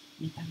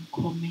mi ta ni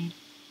khomela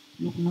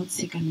loko no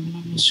tshika ni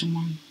vulavula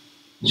swin'wana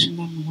swi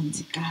nga ni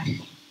hundzi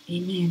kahle.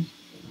 Amen.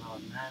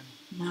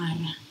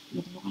 Mara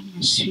loko no ka ni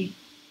nga swi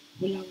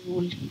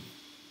vulavuli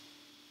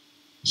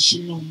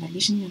xilonga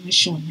lexi ni nga na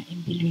xona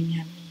embilwini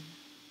ya mina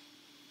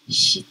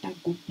xi ta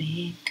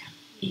gubeka.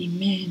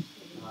 Amen.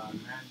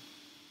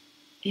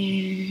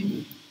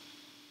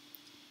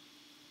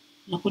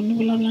 Loko ni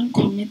vulavula ni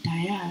khome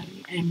dayari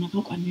a hi mhaka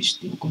ku a ni swi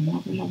tivi ku ni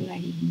nga vulavula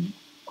yini,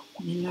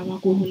 ni lava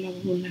ku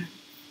vulavula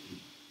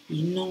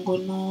hi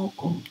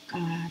nongonoko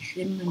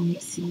kahle, ni nga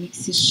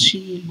mix-i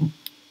swilo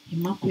hi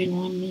makwenu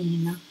wa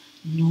mina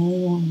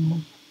Nono.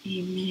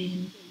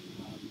 Amen.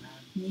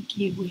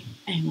 Nyikiwe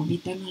a hi n'wi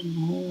vitana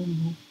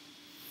Nono.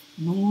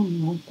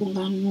 Nono ku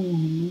nga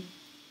nono,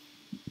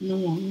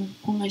 nono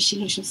ku nga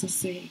xilo xo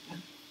saseka.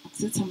 A ku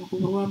se tshama ku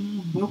vuriwa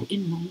munhu va ku i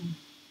nono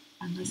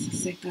a nga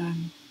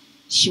sasekanga.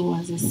 She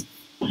was a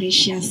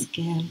precious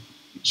girl.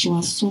 She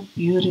was so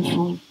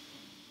beautiful.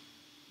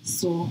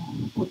 So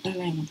ko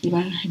tala hi n'wi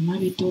tiva hi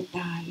mavito yo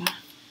tala,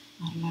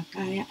 mara la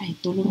kaya a hi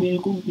tolovele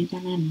ku n'wi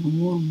vitana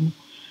Nono.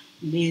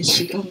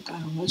 Leswi ka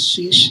nkarhi wa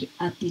sweswi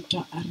a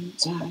titwa a ri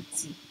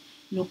ntswatsi.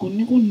 Loko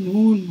ni ku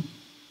Nono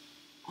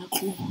a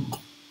ku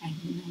a hi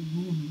mina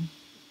Nono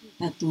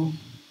tatu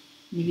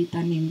ni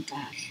vitaneni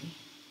kahle.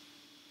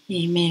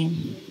 Amen.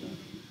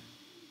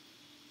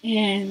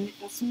 Ni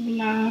ta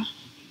sungula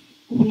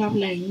ku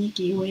vulavula hi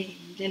Nyikiwe hi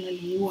ndlela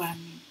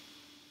leyiwani.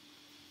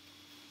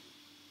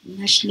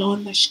 Na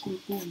xilondza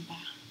xikulukumba,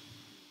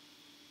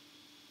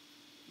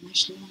 na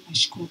xilondza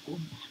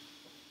xikulukumba.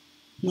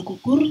 Loko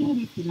ku ri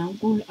lava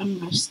Bilankulu a mi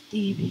nga swi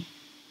tivi,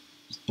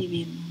 swi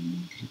tiveni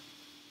namuntlha.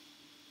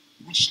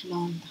 Na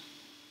xilondza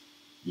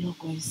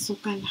loko hi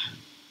suka laha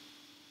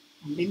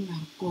hambi ni nga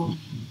ri kona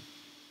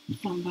mi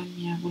famba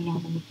mi ya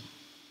vulavula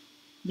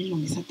mi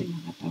lunghisa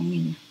timhaka ta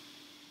n'wina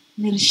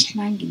ni ri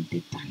xihlangi ni te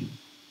tani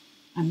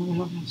a ni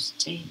vulavula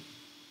swicele,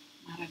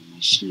 mara ni na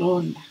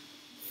xilondza.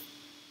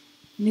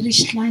 Ni ri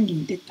xihlangi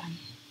ni te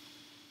tani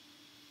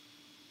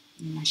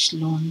ni na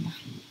xilondza.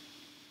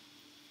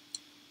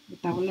 Ni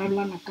ta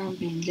vulavula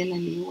nakambe hi ndlela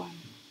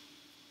leyiwani.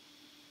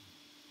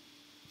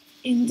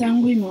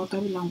 Endyangwini wa ka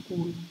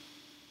Bilankulu,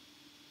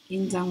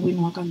 endyangwini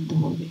wa ka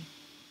Ndove,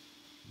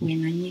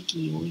 wena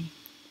Nyikiwe,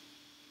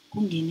 ku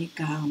nghene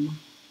gama.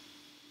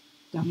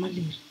 Gama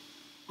leri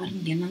a ri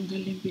nghenanga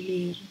lembe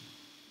leri,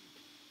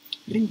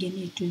 ri nghene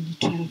hi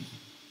 2012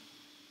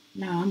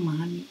 laha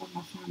mhani va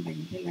nga famba hi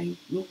ndlela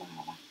yo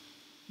vava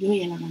yo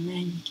yelana na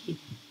ya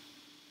Nyikiwe.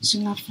 Swi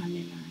nga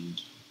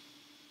fanelangi.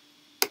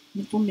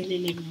 Ni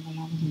pfumelele mi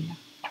vulavula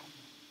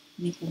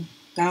ni ku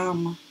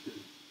gama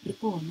ri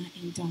kona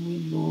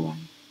endyangwini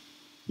lowuwani.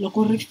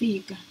 Loko ri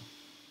fika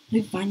ri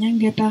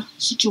bvanyangeta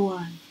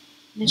swiciwana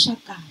leswa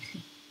kahle,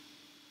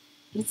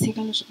 ri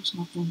tshika leswaku swi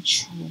nga pfuni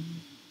nchumu.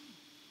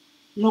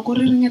 Loko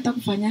ri ringeta ku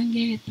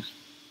bvanyangeta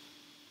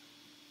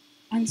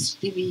a ndzi swi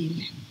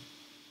tivile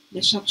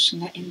leswaku swi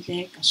nga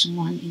endleka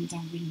swin'wana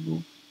endyangwini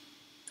lowu,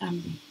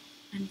 kambe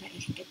a ni nga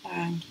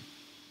ehleketangi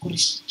ku ri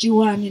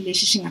xiciwani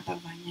lexi xi nga ta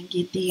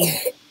bvanyangetiwa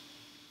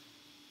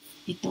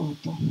i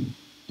toto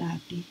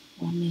tati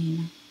wa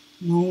mina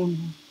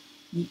Nono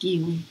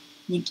Nyikiwe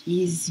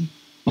Nyikizi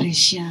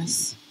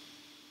Precious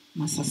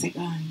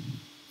Masasekani.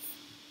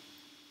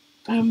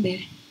 Kambe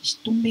xi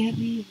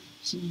tumberile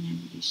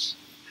xinyanyani lexi.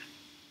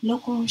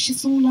 Loko xi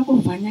sungula ku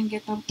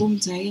bvanyangeta vutomi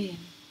bya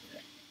yena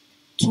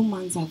 2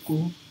 months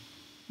ago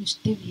ni swi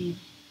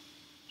tivile.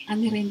 A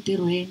ni ri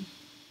entirhweni,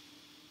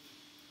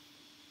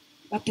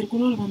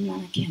 vatirhikuloni va mina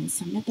na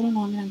khensa, metirhweni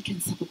wa mina ni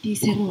khensa ku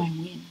tiyiseriwa hi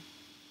n'wina.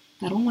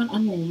 Nkarhi wun'wana a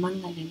ni huma ni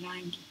nga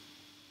lelangi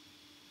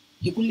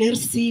hi ku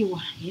lerisiwa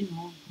hi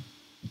Nono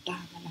ku ta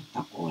laha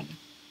ta kona.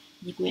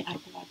 Nyikiwe a ri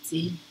ku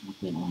vabyeni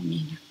makwenu wa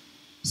mina,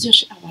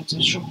 sweswi a vabya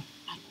swona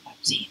a ri ku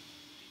vabyeni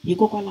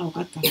hikokwalaho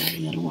ka gama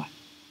leriwani.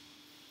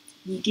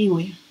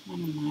 Nyikiwe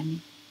n'wana mhani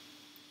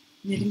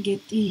ni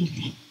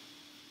ringetile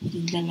hi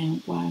tindlela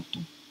hinkwato,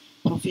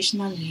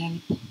 professional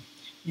help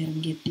ni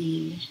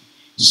ringetile,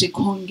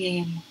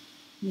 swikhongelo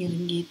ni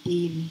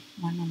ringetile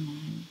n'wana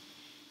mhani,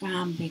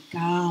 kambe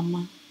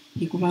gama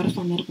hikuva ri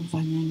fanele ku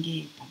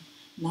bvanyangeta.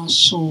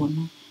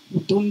 Naswona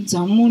vutomi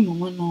bya munhu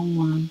un'wana na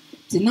un'wana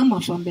byi na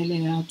mafambelo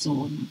ya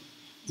byona.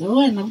 Bya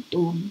wena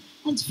vutomi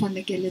a byi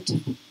fanekele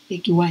byi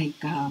tekiwa hi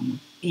gama.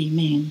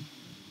 Amen.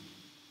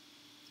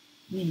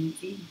 Ni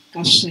hetile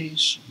ka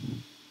sweswo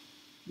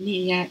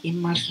ni ya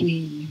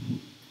emahlweni.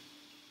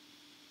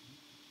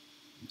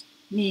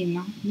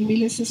 Mina ni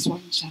vile sesi wa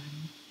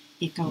njhani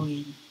eka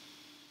wena?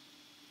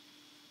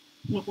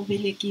 Loko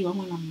velekiwa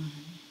n'wana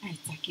mhani a hi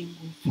tsake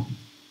ngopfu,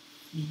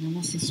 mina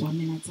na sesi wa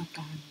mina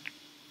tsakani.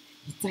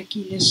 Hi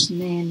tsakile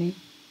swinene,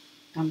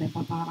 kambe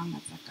papa va nga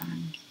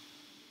tsakangi.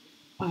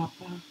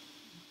 Papa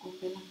ni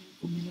kombela mi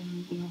pfumelela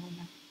ni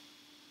vulavula.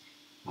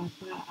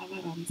 Papa a va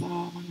rhandza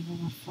vana va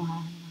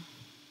vafana,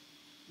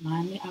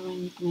 mhani a va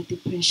nyikiwe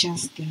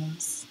ti-precious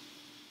girls.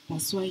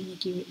 That's why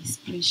Nyikiwe is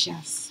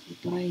precious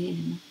vito ra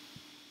yena.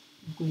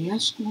 Loko hi ya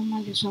swi kuma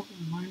leswaku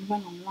mhani va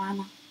na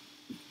n'wana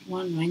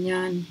wa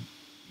nhwanyani,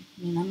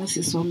 mina na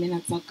sesi wa mina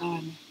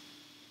Tsakani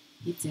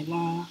hi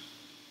byela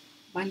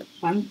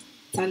va ni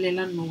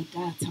tsalela note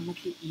a ha tshama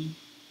ti-in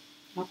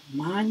va ku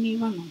mhani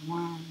va na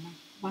n'wana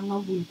va nga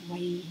vuli ku va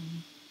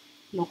yini.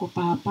 Loko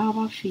papa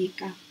va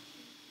fika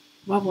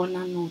va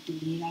vona note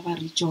leyi a va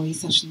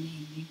rejoice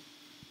swinene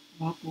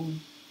va ku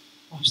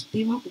wa swi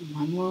tiva ku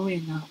mhani wa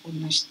wena u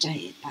na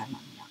xicayetana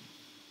na.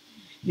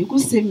 Hi ku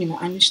se mina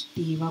a ni swi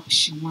tiva ku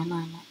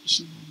xin'wanana i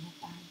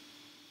xinhwanyatana,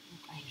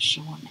 loko a hi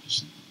swona i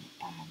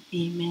xinhwanyatana.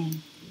 Amen.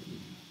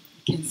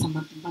 Hi khensa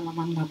matimba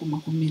lama ni nga kuma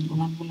ku mina ku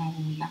va ni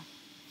vulavula.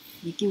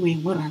 Nyikiwe hi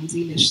n'wi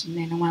rhandzile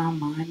swinene n'wana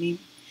mhani,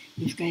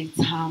 hi fika hi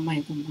tshama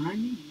hi ku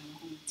mhani hi lava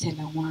ku n'wi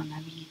chela n'wana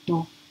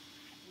vito.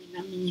 N'wina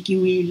mi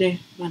nyikiwile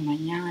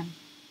vanhwanyani,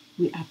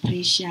 we are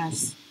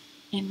precious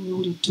and we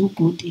will do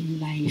good in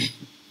life.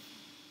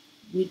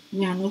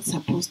 We are not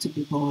supposed to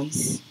be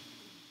boys.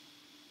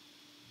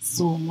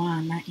 So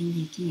n'wana i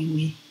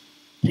nyikiwe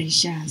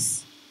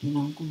precious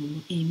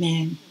Bilankulu.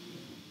 Amen.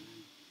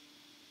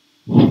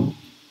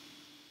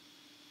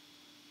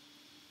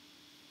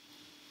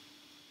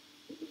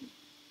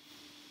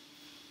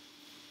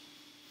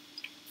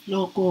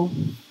 Loko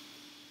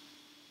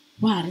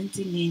wa ha ri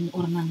ntsinini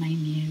u ri na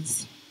 9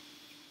 years,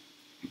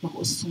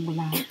 loko u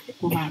sungula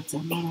ku vabya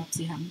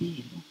mavabyi ya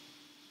mbilu,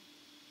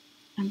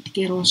 a ni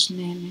tikeriwa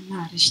swinene na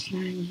ha ri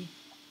xihlangi.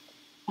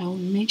 I will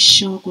make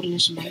sure ku ri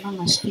leswi mhani va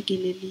nga swi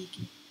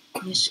fikeleliki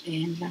ni swi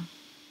endla.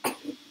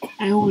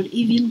 I will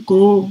even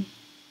go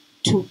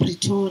to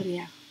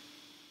Pretoria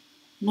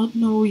not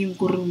knowing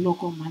ku ri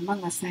loko mhani va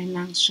nga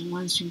sayinangi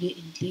swin'wana swi nge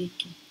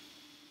endleki.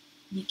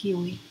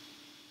 Nyikiwe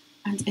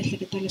a ndzi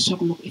ehleketa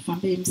leswaku loko i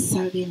fambe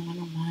emisaveni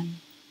n'wana mhani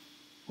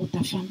u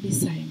ta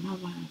fambisa hi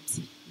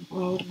mavabyi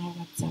hikuva u ri na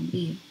vuvabyi bya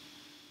mbilu,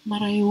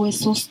 mara you were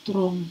so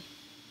strong,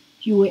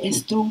 you were a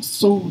strong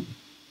soul.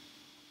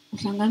 U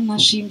hlangana na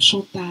swiyimo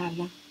swo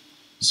tala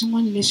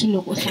swin'wana leswi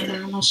loko u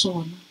hlangana na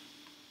swona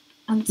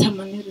a ni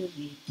tshama ni ri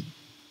ready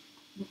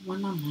loko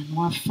n'wana mhani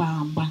wa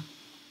famba.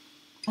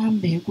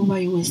 Kambe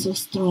hikuva you were so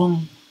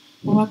strong,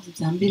 vuvabyi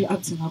bya mbilu a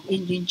byi nga ku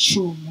endli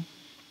nchumu,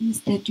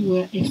 instead you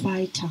were a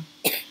fighter.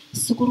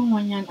 Siku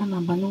rin'wanyana a ni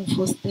hamba ni n'wi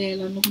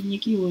fositela ni ku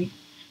Nyikiwe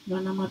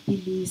nwa na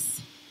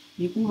maphilisi,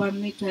 hikuva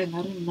ni twa hi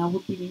nga ri na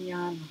vutivi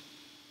nyana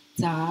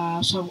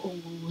bya swa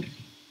vuongori.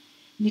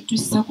 Ni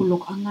twisisa ku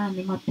loko a nga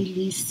nwi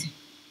maphilisi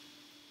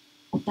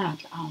u ta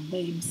hatla a hundza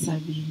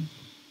emisaveni,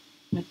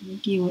 but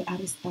Nyikiwe a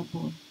ri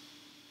stubborn.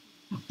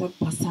 After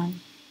ku basana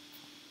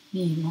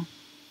mina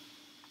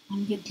a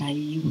ni nge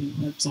dlayiwi hi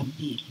vuvabyi bya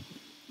mbilu.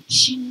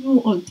 She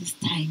knew all this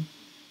time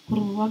ku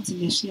ri vuvabyi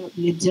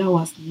lebyiya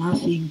was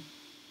nothing.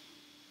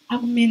 A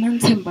ku mina ni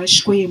tshemba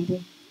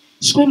Xikwembu,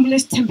 Xikwembu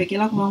lexi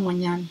tshembekelaku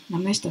van'wanyana na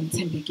mina xi ta ni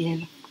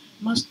tshembekela.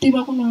 Ma swi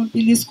tiva ku nwa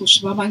maphilisi ku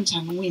swi vava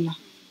njhani n'wina?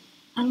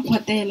 A ni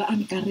khwatela a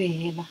ni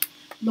karihela.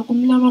 Loko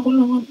mi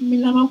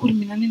lava ku ri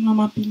mina ni nwa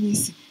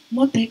maphilisi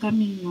mo teka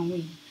mina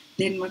n'wina,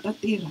 then ma ta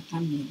tirha ka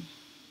mina.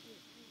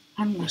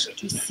 A ni nga swi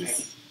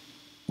twisisi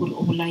ku ri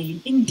u vula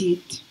yini.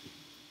 Indeed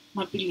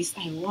maphilisi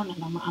a hi wona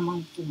lama a ma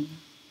n'wi pfuna.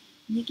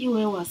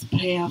 Nyikiwe was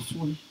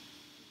prayerful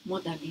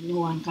more than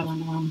anyone ka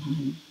vana va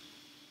mhani.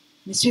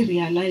 Ni swi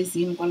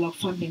realize-ini kwalaho ku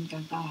fambeni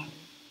ka nkarhi.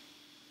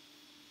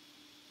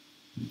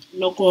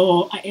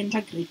 Loko a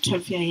endla grade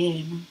 12 ya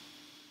yena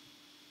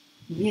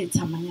hi vuye hi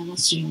tshamanyana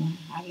swin'we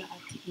hala a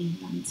ti-in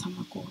laha ni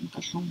tshama kona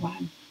ka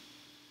Hlongwane.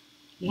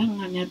 Laha ni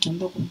nga ni ya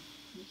dyondza ku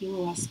Nyikiwe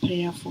was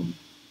prayerful.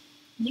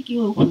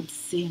 Nyikiwe could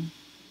sing.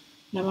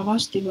 Lava va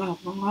swi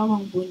tivaka va nga va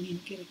n'wi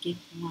vonile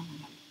kerekeni kun'wana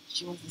hala,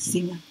 she was a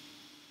singer.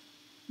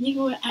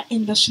 Nyikiwe a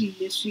endla swilo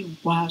leswi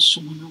hinkwaswo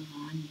n'wana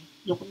mhani.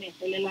 Loko ni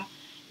hetelela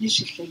ni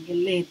swi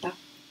hlengeleta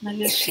na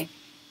leswi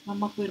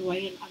vamakwerhu wa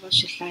yena a va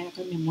swi hlaya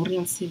ka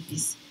memorial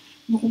service,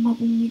 ni kuma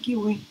ku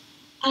Nyikiwe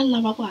a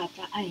lava ku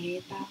hatla a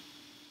heta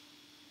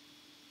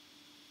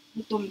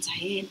vutomi bya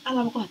yena, a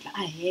lava ku hatla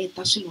a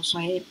heta swilo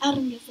swa yena, a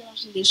ringesela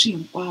swilo leswi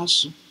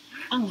hinkwaswo,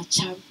 a nga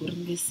chavi ku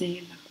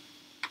ringesela.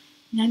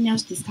 Nyani ya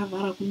swi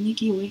discover-a ku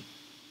Nyikiwe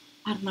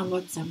a ri na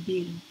vuvabyi bya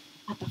mbilu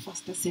a ta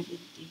fasta 7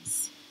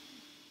 days.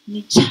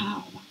 Ni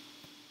chava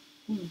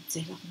ku n'wi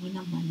byela ku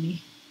n'wana mhani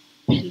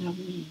phela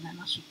mina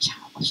na swi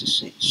chava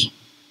sweswo,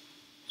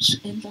 swi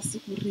endla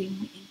siku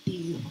rin'we i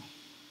ntirho.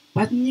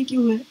 But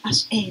Nyikiwe a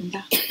swi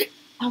endla,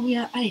 a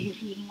vuya a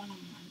herile n'wana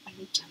mhani a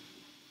lo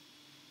chavela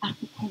a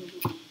ku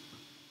khongeleni.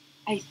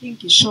 I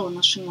think hi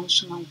swona swin'wana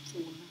swi nga n'wi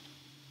pfuna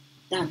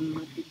than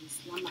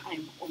maphilisi lama a hi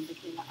ma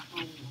kombetela aka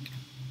wona.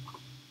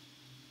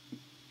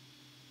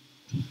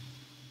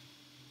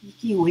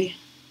 Nyikiwe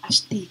a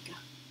swi tika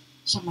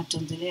swa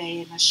madyondzelo ya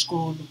yena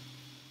xikolo.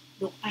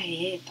 Loko a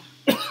heta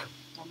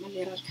gama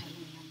leri a ri karhi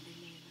n'wi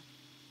landzelela,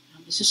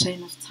 hambi swilo swa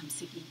yena swi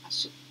tshamisekile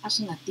a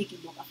swi nga tiki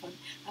loko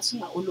a swi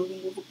nga olovi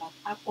ngopfu, but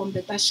a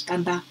kombeta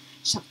xikandza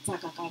xa ku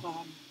tsaka ka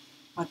vanhu.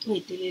 But u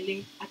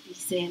hetelele a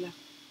tiyisela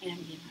a ya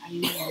nghena a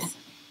yisa.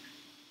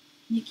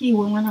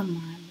 Nyikiwe n'wana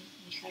mhani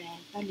ni hlaya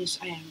ta leswi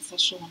a hi hanyisa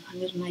swona a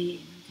ni ri na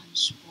yena ni kha ni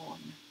swi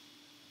vona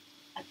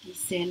a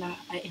tiyisela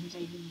a endla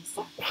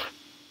yisa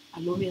a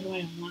loveriwa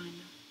hi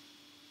n'wana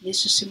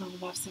leswi swi nga n'wi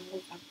vavisa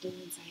ngopfu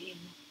evuton'wini bya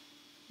yena.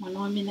 N'wana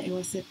wa mina i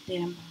wa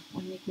September wa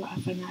nyikiwa a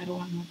fanele a ri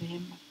wa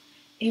November.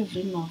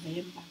 Every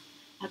November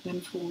a ta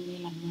ni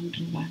fowunela ni va ni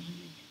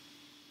rivarile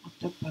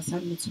after ku basa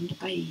ni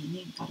tsundzuka yini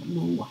hi nkarhi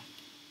lowuwani.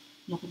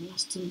 Loko ni nga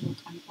swi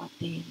tsundzuka a ni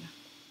kwatela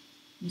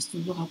ni swi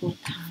tsundzuka ku ri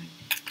khale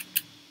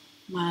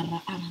mara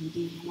a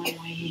rhandzile n'wana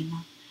wa yena.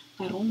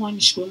 Nkarhi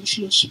wun'wani Xikwembu xi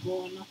lo swi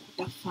vona ku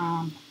ta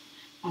famba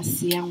a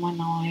siya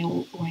n'wana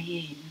wa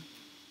yena.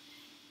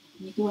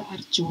 Nyikiwe a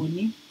ri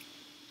Joni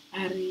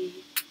a ri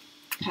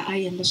kha a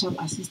endla swa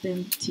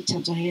vu-assistant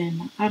teacher bya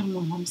yena a ri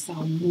munhu wa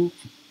misawu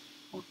ngopfu.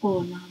 Va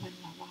kona vanhu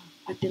lava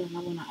a tirha na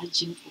vona a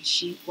gym for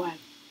hikwalaho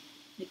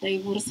ni ta yi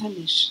vurisa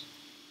leswi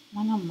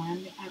n'wana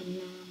mhani a ri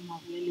na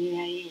mavulelo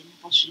ya yena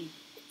ka swilo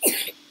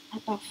a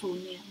ta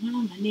fonela n'wana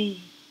mhani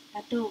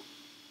tato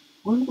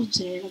ho ni ku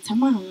byela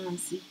tshama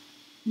hansi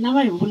ni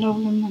lava hi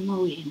vulavula na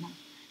wena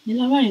ni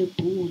lava hi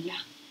bula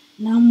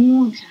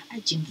namuntlha a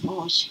gym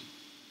foxe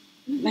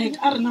like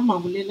a ri na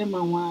mavulelo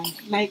man'wana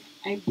like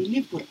I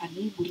believe ku ri a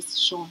ni yi vurisi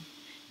swona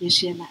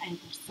leswi yena a yi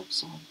vurisaka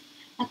swona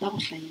a ta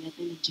ku hlayela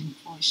ta le gym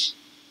foxe.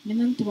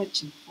 Mina ni tiva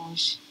gym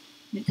foxe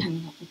ni kha ni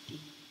nga ku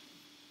tivi.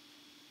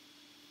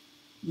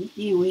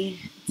 Nyikiwe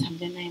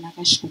tshamile na yena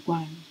ka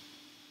xikukwana.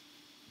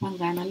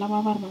 Vanghana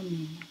lava va ri va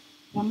mina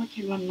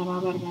vamakhelwani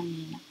lava va ri va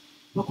mina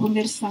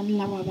vakhongerisani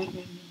lava va ri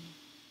va mina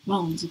va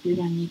hundzuke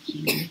va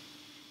nyikiwe.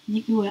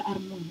 Nyikiwe a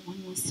ri munhu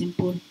un'wana wa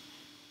simple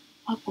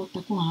a kota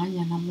ku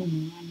hanya na munhu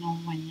un'wana na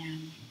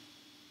un'wanyana.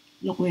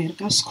 Loko hi ri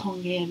ka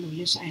swikhongelo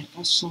leswi a hi ri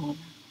ka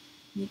swona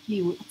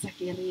Nyikiwe u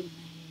tsakerile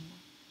na yena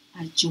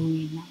a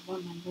joyina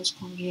vanhu va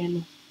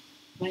swikhongelo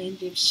va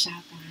endle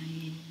vuxaka na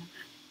yena.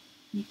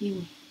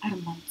 Nyikiwe a ri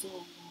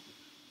matsongo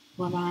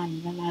wa vanhu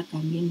va laha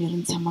gangeni leri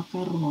ni tshamaka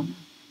ka rona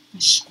ka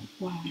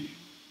xikukwana.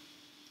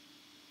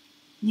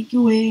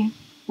 Nyikiwe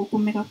ku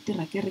kumeka ku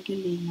tirha kereke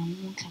leyi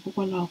namuntlha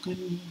hikokwalaho ka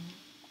mina.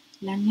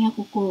 Laha ni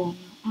yaka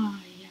kona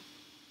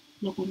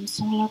loko ni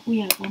sungula ku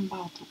ya ka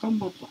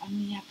Mbatlu a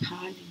ni ya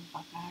khale ni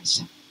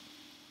vhakaxa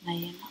na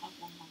yena a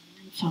vona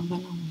mina ni famba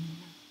na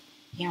n'wina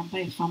hi hamba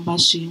hi famba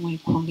swin'we hi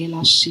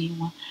khongela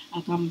swin'we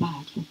aka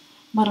Mbatlu.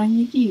 Mara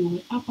Nyikiwe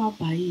a va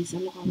bayisa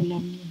loko a vula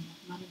mina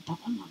mara ni ta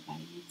ku a nga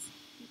bayisi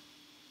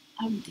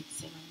a mi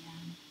tikisela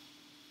nyana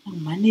a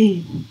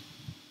mhani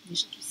ni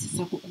swi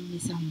twisisa ku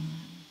umisa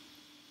mhani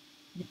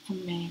ni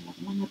pfumela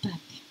ku n'wana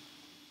tati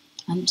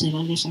a ni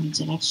byela leswi a ni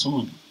byelaka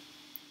swona.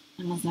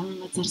 A nga zanga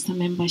nga tsarisa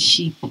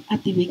membership a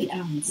tiveki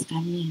ehansi ka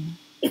mina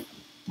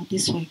ka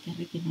tisiwa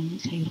kereke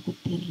namuntlha yi ri ku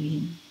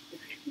tirheni.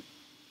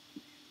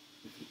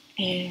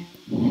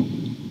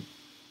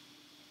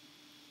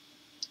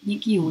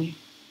 Nyikiwe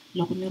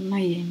loko ni ri na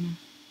yena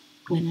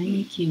wena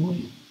Nyikiwe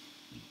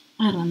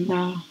a rhandza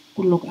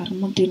ku loko a ri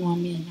mutini wa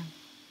mina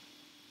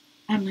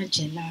a ri na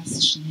jealous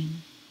swinene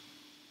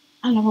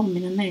a lava ku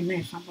mina na yena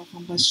hi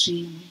fambafamba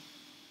swin'we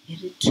hi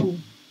ri two.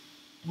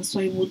 That's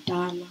why vo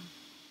tala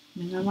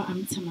mi nga va a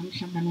mi tshama mi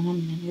hlangana na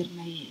mina ni ri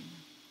na yena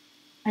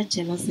a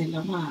jelasela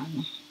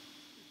vana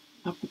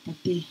a ku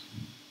tate a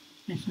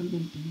hi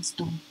fambeni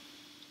Benston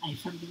a hi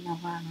fambi na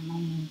vana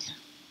namuntlha.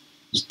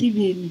 Swi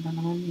tiveni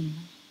vana va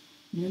mina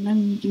na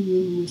Nyikiwe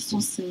we were so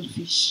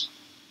selfish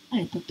a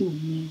hi ta ti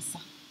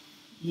humesa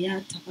hi ya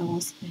tshaka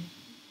gospel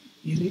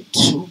hi ri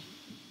two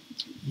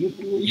hi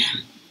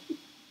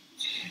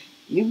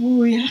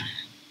vuya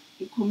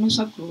hi khome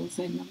swa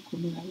grocery na mi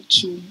khomela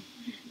nchumu.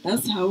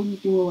 That's how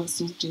Nyikiwe was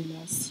so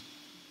jealous.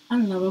 A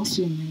ni lava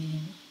kusuhi na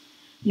yena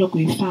loko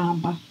hi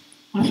famba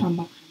a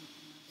famba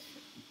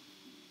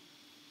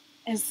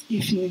as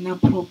if ni na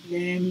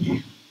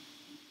problem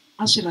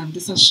a swi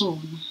rhandzisa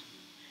swona.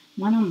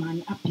 N'wana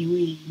mhani a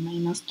biwe hi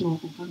minor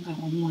stroke ka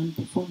nkarhi wun'wani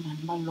before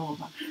mhani va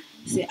lova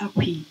se a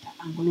khwita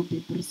a nga lo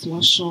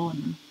beburiwa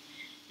swona.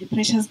 The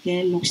precious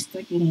girl loko xi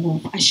tsake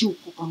ngopfu a xi wu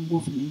koka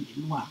ngopfu nenge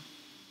luwa.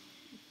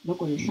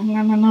 Loko hi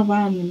hlangana na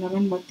vanhu lava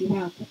ni va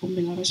tivaka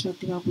kumbe lava xi va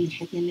tivaka hi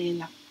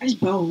hlekelela a xi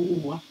ba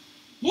huwa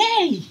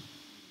hey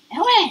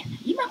wena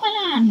yima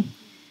kwalano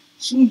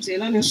xi n'wi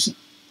byela leswi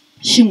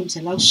xi n'wi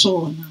byelaka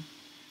swona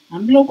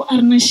hambiloko a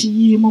ri na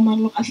xiyimo mara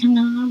loko a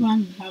hlangana na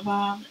vanhu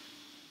lava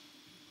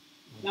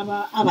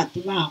a va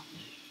tivaka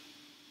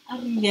a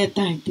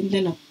ringeta hi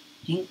tindlela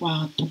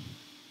hinkwato.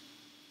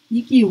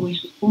 Nyikiwe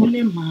u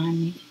vule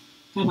mhani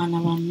ka vana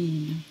va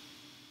mina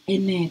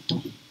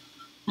eneto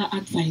a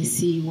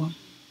advise-iwa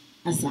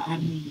a za a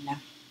rila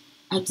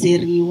a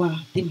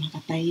byeriwa timhaka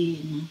ta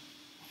yena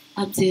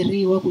a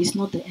byeriwa ku it's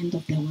not the end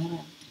of the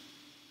world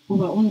ku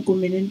va u ni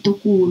kumele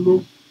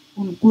ntukulu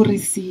u ni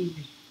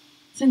kurisile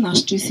se na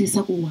swi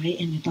twisisa ku why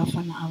eneto a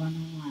fana a va na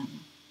n'wana.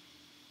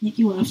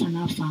 Nyikiwe a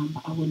fana a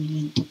famba a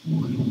vonile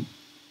ntukulu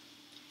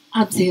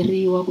a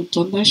byeriwa ku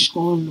dyondza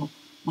xikolo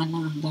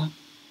n'wananga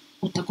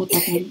u ta kota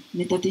ku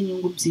mi ta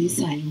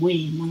tinyungubyisa hi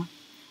wena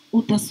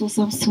u ta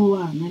susa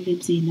vusiwana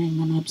lebyi hina hi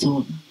nga na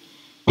byona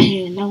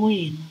phela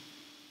wena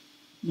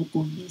mi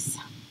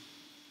kombisa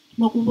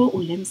loko vo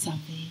u le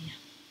misavheya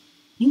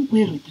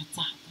hinkwerhu hi ta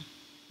tsaka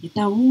hi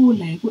ta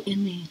vula hi ku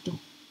eneto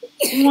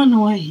i n'wana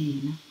wa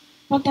hina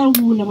va ta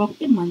vula va ku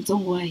i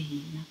mantsongo wa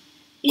hina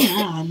i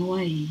hahani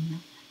wa hina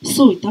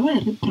so hi ta va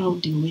hi ri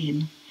proud hi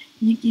wena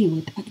Nyikiwe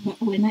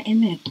wena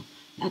eneto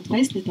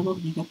advice leti va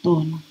ku nyika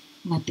tona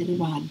nga ti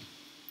rivali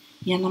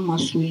yana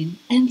mahlweni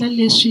endla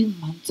leswi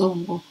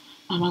mantsongo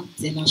a va ku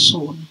byela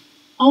swona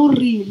a wu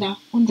rila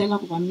u ndlela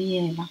ku va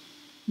miyela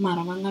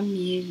mara va nga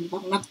miyeli va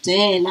nga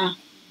byela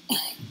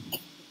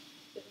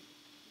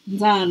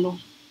ndzalo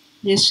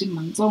leswi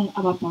mantsongo a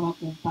va pfa va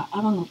ku ba a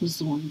va nga ku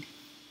zongi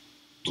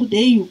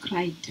today you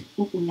cried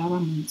u ku lava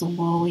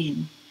mantsongo wa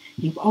wena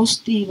hikuva a wu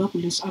swi tiva ku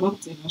leswi a va ku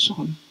byela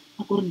swona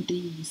a ku ri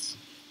ntiyiso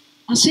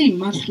a swi hi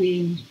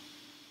mahlweni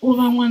u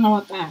va n'wana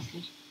wa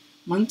kahle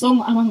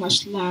mantsongo a va nga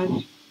swi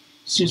lavi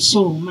swilo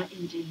swo huma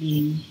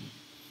endleleni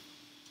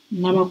ni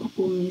lava ku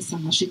komisa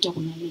nga swi twa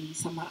ku na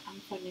lehisa mara a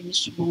ni fanele ni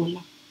swi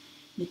vula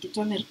ni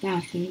titwa ni ri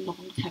kahle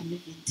loko ni karhi ni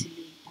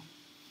ventilate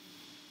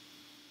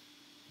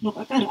loko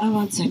a karhi a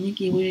vabya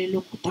Nyikiwe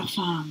loko u ta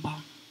famba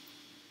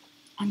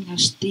a ni nga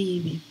swi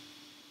tivi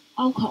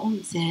a wu kha u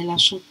ni byela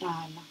swo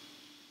tala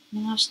ni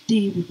nga swi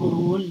tivi ku ri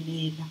wo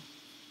lela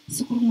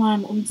siku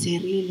rin'wana u ni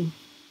byerile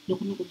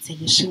loko ni ku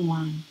byele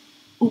swin'wana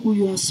u ku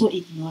you are so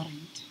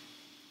ignorant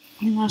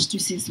ni nga swi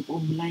twisisi ku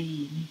u vula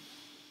yini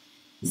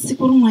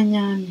siku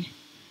rin'wanyani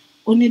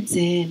u ni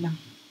byela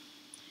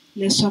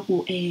leswaku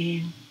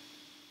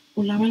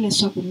u lava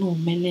leswaku ni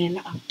humelela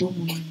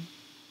evuton'wini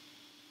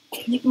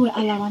Nyikiwe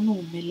a lava ni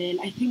humelela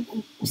I think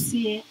u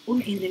siye u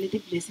ni endlele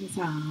ti-blessings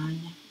a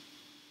hanya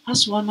a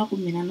swi vona ku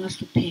mina na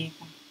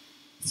hlupheka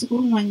siku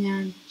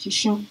rin'wanyani xi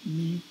shocked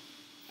me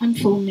a ni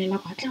fowunela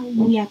ku hatla u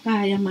vuya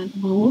kaya mani u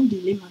nga hundzi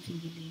hi le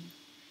mavhengeleni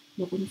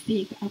loko ni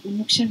fika a ku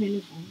ni ku xavele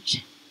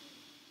voucher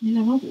ni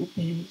lava ku u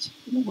beja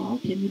ni ku how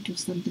can you do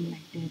something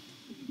like that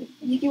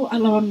Nyikiwe a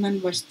lava mina ni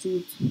va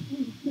xitsutsu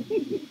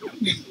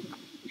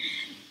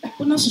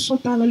ku na swilo swo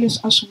tala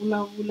leswi a swi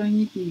vulavula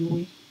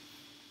Nyikiwe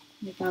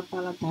ni ta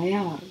pfala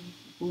dayari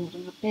ku ri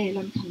nga pela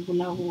ni kha ni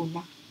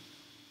vulavula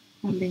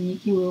kambe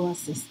Nyikiwe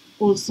was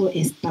also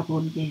a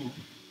stubborn girl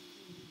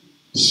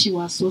she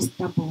was so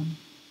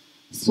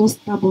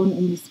stubborn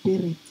in the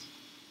spirit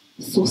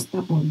so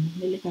stubborn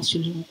ni le ka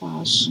swilo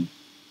hinkwaswo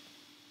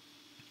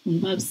ni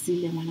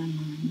vavisile n'wana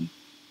mhani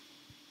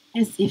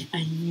as if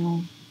I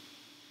knew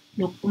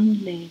loko u ni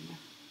lela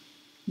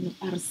ni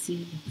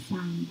arisile ku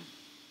famba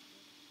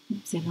ni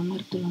byela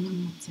marito lama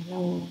ni nga byela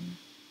wona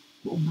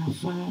ku u nga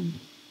fambi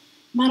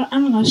mara a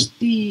ni nga swi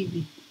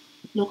tivi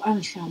loko a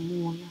ni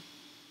hlamula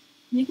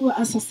Nyikiwe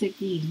a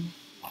sasekile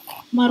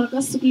mara ka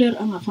siku leri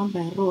a nga famba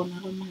hi rona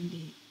ra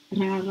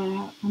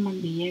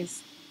Monday yes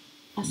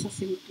a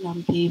saseke ku tlula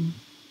mpimo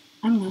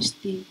a ni nga swi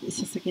tivi ku i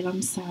sasekela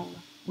misava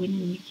wena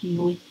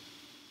Nyikiwe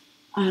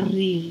a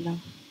rila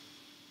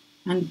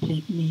a ni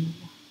blackmail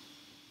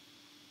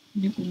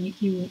ni ku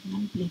Nyikiwe na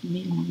ni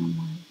blackmail n'wana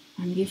mali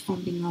a ni nge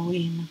fambi na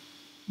wena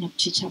ni ya ku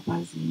chicha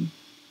bazini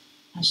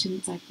a swi ni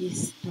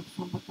tsakisi ta ku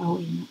famba ka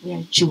wena u ya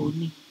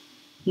Joni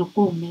loko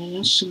ko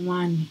humelela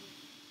swin'wana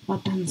va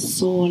ta ni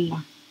sola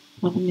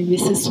va ku mi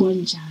wisisiwa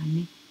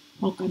njhani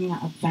va ku ka ni nga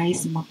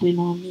advise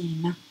makwenu wa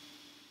mina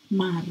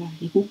mara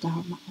hi ku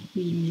gama a ri ku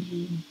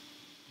yimeleni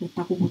ri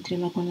ta ku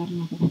vutlela kwala ri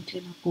nga ku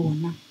vutlela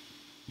kona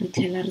ri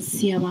tlhela ri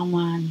siya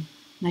van'wana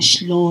na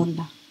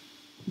xilondza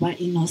va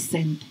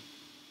innocent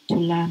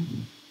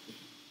Thulani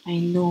I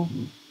know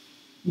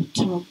you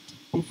talked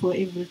before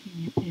everything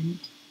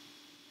happened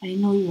I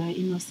know you are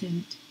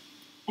innocent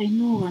I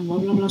know vanhu va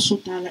vulavula swo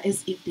tala as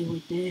if they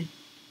were there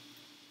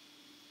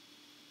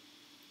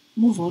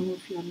move on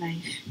with your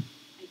life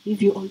I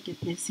give you all the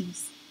blessings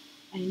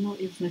I know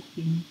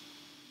everything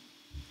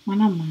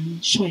n'wana mhani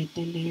xo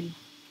hetelela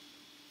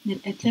ni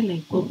ri etlela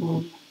hi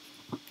kurhula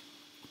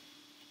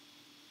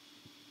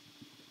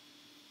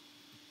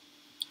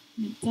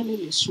ni tsale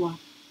leswiwa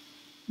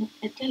ni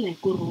etlela hi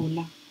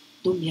kurhula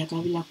ntombi ya ka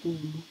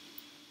Bilankulu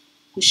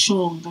ku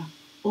xonga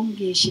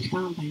onge xi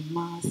hlamba hi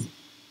masi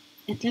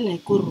etlela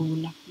hi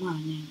kurhula ma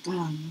hanya hi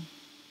nkanu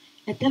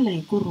etlela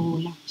hi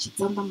kurhula xi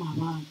tsandza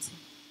mavabyi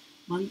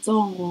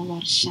mantsongo wa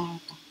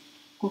rixaka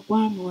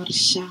kokwani wa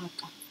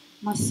rixaka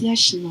masi ya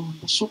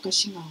xilondza xo ka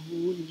xi nga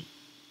holi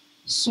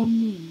swa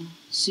mina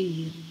swi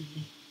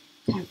herile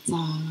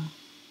khatsa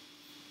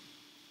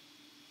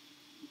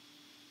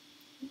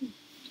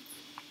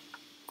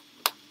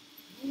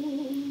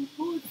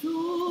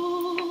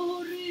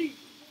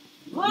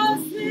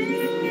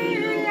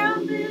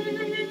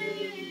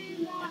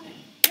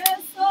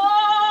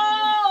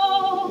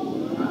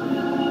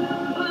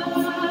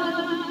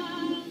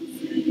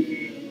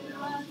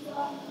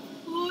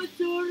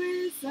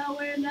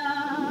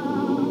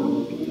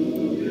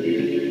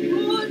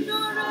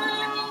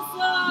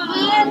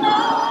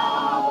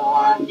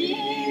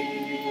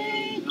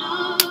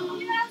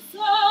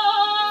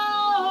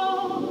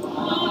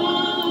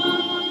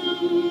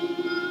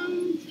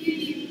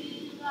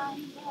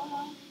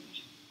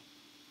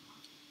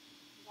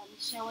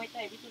xeweta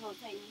hi vito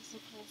ra Yesu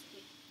Kreste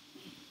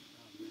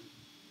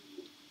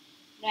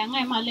loyi a nga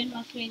hi maleni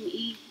mahlweni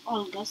i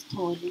Olga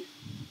Sithole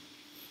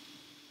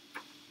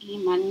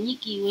mhani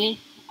Nyikiwe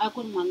a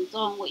ku ri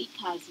mhanintsongo i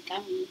khazi ka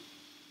mina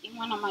i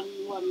n'wana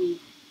malume wa mina,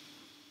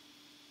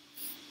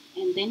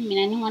 and then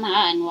mina ni n'wana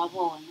hahani wa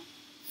vona,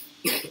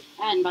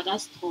 hahani va ka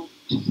Sithole.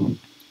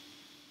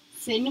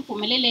 Se ni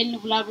pfumeleleni ni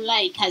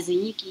vulavula hi khazi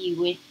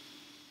Nyikiwe.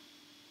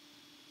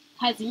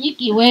 Khazi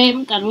Nyikiwe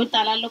minkarhi yo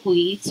tala loko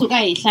hi tshuka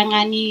hi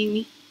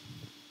hlanganini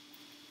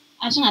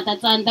a swi nga ta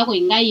tsandza ku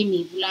hi nga yimi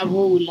hi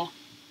vulavula.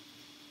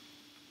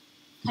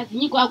 Khazi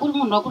Nyikiwe a ku ri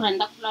munhu wa ku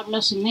rhandza ku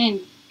vulavula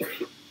swinene,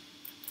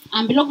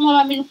 hambiloko mo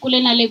va mi kule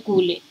na le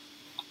kule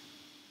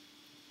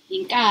hi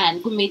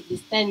nkarhi kumbe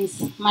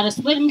distance, mara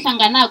siku leri mi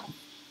hlanganaka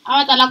a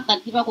va tala ku ta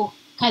tiva ku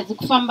khazi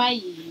ku famba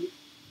yini.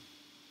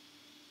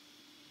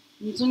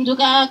 Ni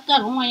tsundzuka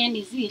nkarhi wun'wanyana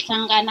hi hi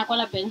hlangana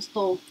kwala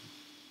Benstore,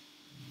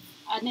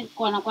 a ni ri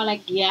kona kwala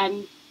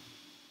Giyani,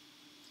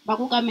 va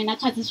ku ka mina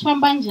khazi swi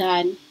famba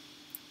njhani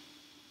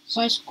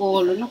swa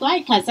xikolo. Ni ku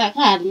hayi khazi a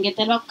ka ha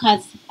ringetela ku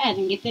khazi a hi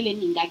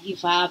ringeteleni hi nga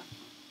give up,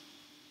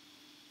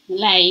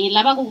 laha hi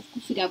lavaka ku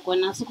fika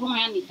kona siku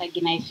rin'wanyana hi ta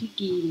gina hi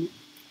fikile.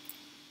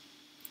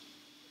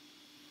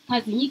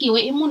 Khazi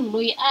Nyikiwe i munhu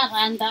loyi a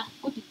rhandza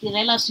ku ti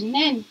tirhela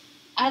swinene,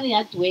 a ri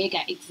hard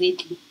worker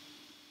exactly.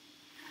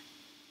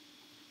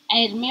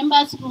 I remember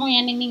siku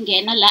rin'wanyana ni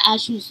nghena laha a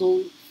Shoe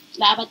Zone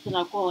laha a va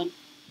tirha kona,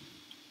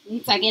 ni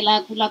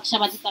tsakela ku lava ku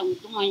xava tintangu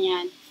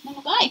tin'wanyana. Ni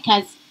ku hayi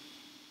khazi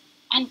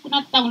a ni ku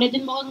na tintangu leti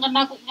ni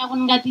nga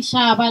ni nga ti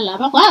xava laha,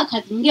 va ku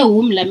khazi mi nge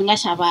humi laha mi nga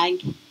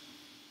xavangi,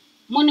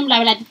 mo ni mi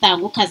lavela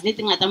tintangu khazi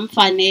leti nga ta mi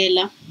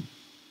fanela.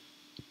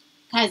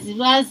 Khazi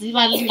va zi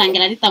va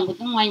langela tintangu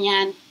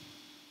tin'wanyana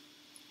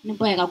ni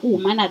boheka ku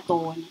huma na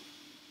tona.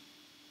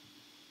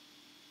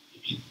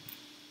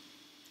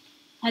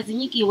 Khazi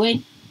Nyikiwe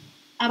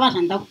a va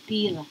rhandza ku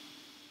tirha,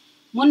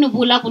 mo ni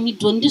vula ku ni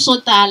dyondze swo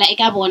tala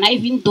eka vona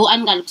even though a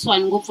ni nga ri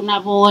kusuhani ngopfu na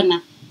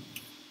vona.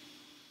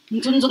 Ni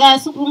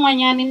tsundzuka siku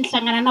rin'wanyana ni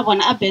hlangana na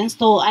vona a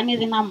Benstore, a ni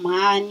ri na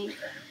mhani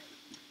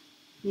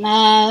na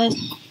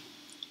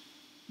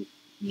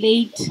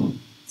late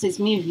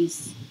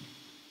Sesimivis,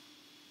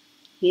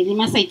 hi ri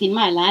masayitini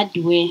ma hala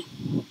Hardware.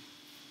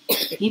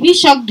 Hi vi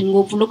shocked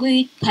ngopfu loko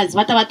khazi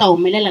va ta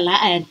humelela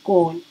laha a hi ri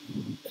kona.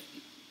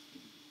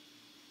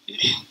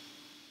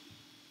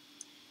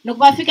 Loko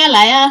va fika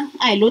lahaya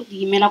a hi lo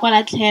tiyimela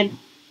kwala tlhelo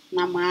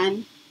na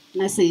mhani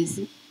na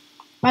sesi,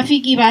 va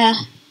fiki va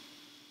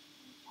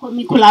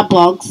khomi cooler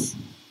box,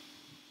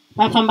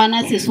 va famba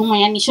na sesi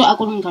wun'wanyana xo a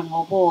ku ri munghana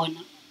wa vona.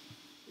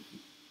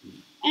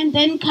 And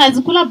then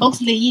khazi cooler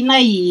box leyi na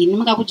yini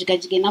mi nga ku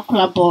jikajikeni na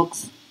cooler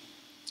box,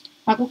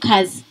 va ku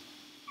khazi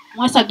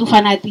n'wansati u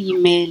fanele a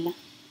tiyimela.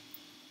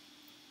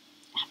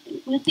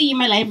 U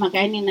tiyimela hi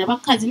mhaka ya nini? Va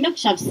ku khazi ni le ku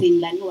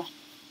xaviseni laniwa,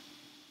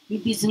 mi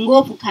busy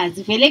ngopfu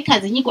khazi. Vhele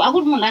khazi Nyikiwe a ku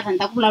ri munhu a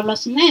rhandza ku vulavula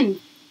swinene,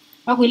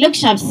 va ku hi le ku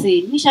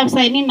xaviseni, ni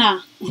xavisa yini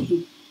na?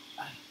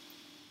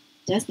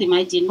 Just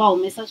imagine va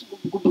humesa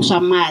swigububugubu swa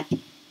mati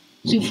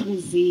swi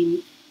freeze-ini,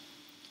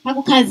 va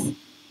ku khazi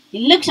hi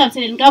le ku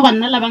xaviseleni ka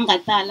vanhu lava nga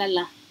tala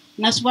la,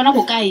 na swi vona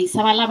ku ka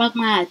hisa va lava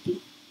mati,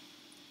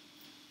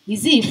 hi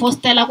zi hi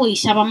fositela ku hi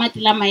xava mati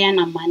lamaya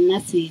na mhani na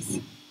sesi.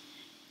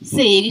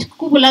 Se hi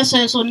ku vula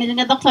sweswo ni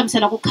nga ta ku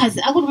hlamusela ku khazi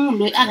a ku ri munhu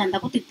loyi a rhandza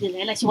ku ti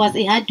tirhela, she was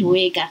a hard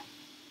worker,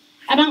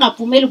 a va nga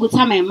pfumeli ku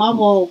tshama hi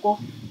mavoko.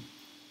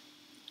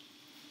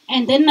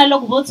 And then na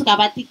loko vo tshuka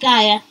va ti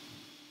kaya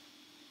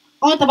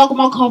a wu ta va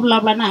kuma kha va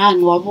vulavula na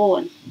hahani wa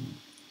vona,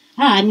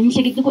 hahani ni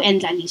hleketi ku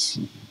endla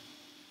leswi.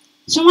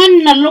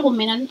 Swin'wana na loko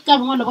mina nkarhi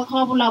wun'wana loko va kha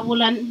va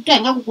vulavula ni twa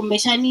ingaku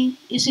kumbexani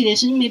i swilo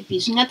leswi maybe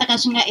swi nga ta ka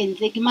swi nga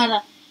endleki,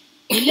 mara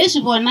hi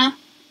leswi vona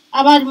a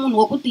va ri munhu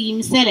wa ku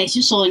tiyimisela hi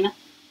xiswona.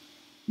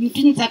 Ni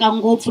twi ni tsaka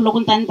ngopfu loko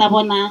ni ta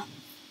vona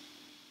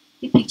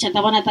ti-picture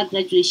ta vona ta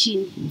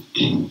graduation,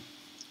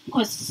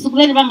 because siku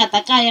leri va nga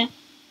ta kaya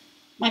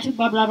va fika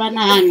va vulavula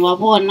na hahani wa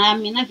vona.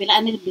 Mina vhela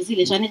a ni ri busy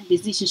leswi a ni ri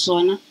busy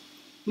xiswona,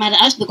 mara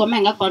a swi tikomba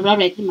ingaku va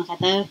vulavula hi timhaka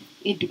ta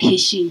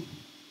education.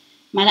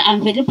 Mara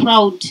I'm very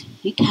proud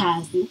hi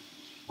khazi,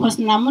 because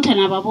namuntlha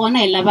na va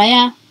vona hi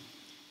lavaya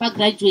va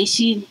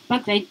graduation va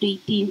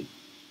graduate-ini.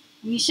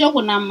 Ni sure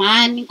ku na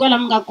mhani kwala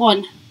mi nga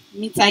kona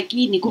mi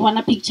tsakini hi ku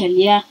vona picture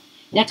liya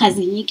ya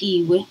khazi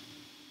Nyikiwe.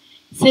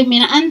 Se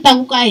mina a ni ta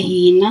ku ka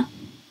hina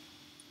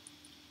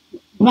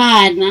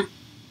vana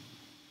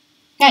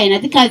ka hina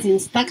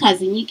ti-cousins ta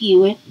khazi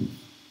Nyikiwe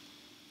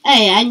a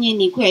hi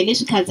hanyeni hi ku ya hi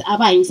leswi khazi a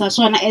va hanyisa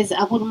swona, as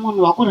a ku ri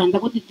munhu wa ku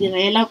rhandza ku ti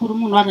tirhela, ku ri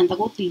munhu wa rhandza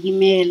ku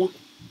tiyimela.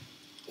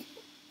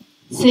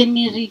 Se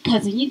ni ri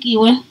khazi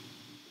Nyikiwe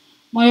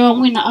moya wa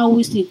n'wina a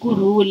wisi hi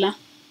kurhula,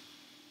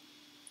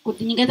 ku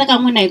tinyiketa ka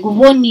n'wina hi ku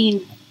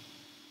vonini,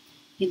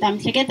 hi ta mi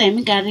hleketa hi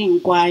minkarhi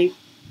hinkwayo.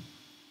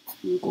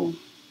 Inkomu.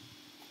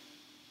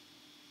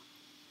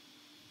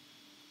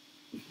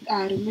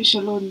 Nkarhi mi xo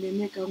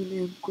lowunene ka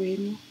n'wina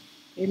hinkwenu,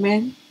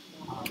 amen.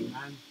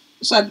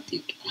 Swa ni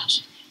tikela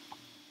swinene.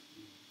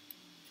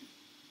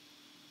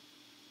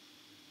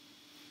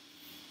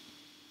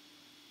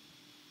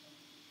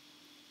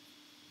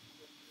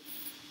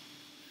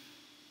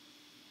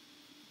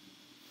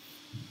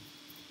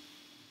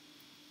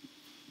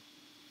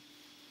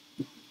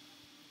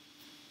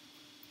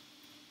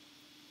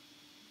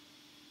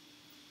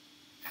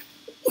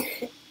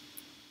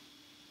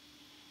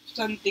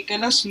 swa ni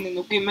tikela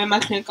swinene ku yima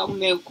emahlweni ka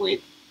n'wina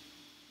hinkwenu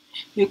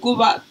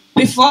hikuva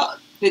before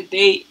the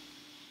day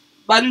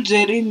va ni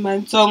byerini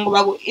matsongo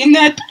va ku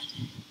ineta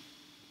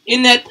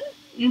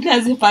ni tlhela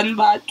ndzi fa ni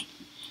va twa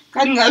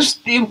ka ni nga swi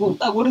tivi ku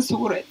ta ku ri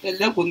siku ro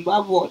hetelela ku ni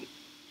va vona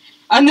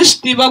a ni swi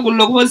tiva ku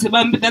loko vo ze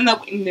va mi vitana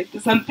ku ineta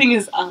something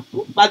is up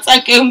va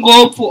tsake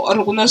ngopfu or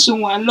ku na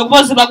swin'wana loko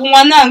vo ze va ku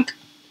n'wananga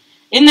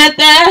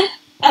inete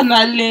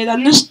tanalela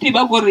ni swi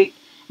tiva ku ri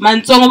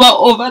matsongo va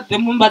over the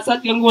moon va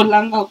tsake ngo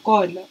langa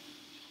kona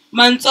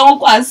matsongo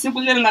ku ha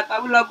siku leri nga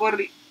ta vula ku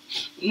ri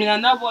mina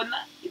na vona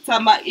hi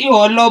tshama hi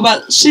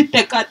holova swi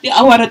teka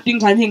tiawara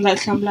tingani hi nga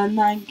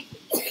hlambulanangi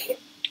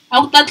a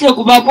ku ta tlhela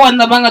ku va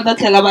vona va nga ta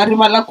tlhela va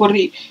rivala ku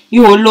ri hi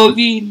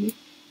holovile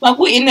va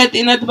ku inete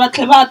va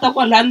tlhela va ta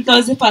kwalaya ni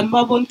ndzi fambi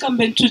va voni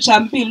kambe ni chucha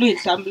mbilu hi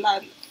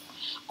hlambulana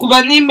ku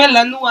va ni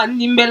yimbela ni wa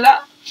ni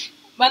yimbela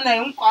vana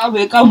hinkwavo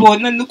eka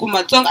vona ni ku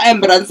matsongo a hi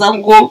mi rhandza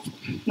ngopfu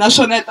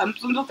naswona hi ta mi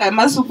tsundzuka hi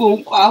masiku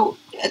hinkwawo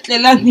hi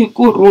etlela ni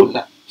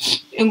kurhula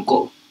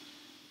inkomu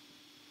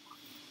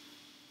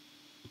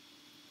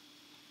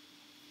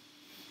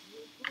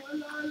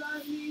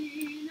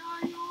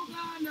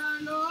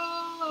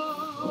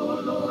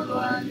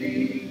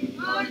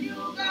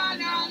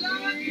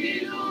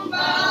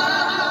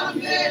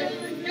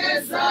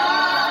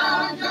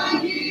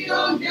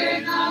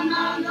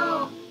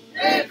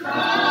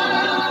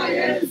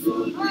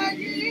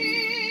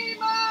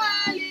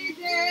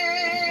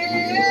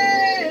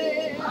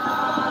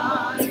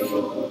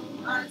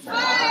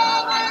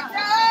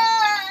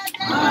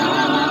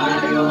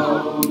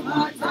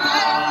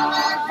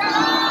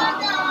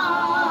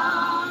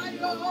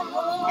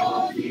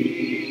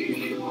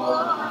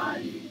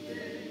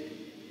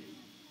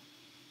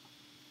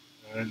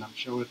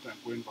namxeweta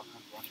hinkwenu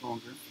vakhandziyi va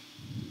nhlonge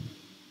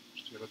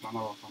swichevetana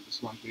vafambisi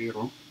va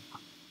ntirho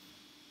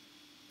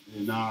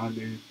mina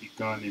ni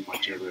tikani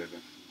macelele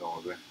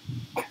ndove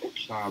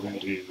hlave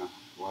ndrina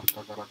wa ri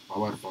kaka ra ku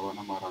bava ri bava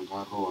na maranga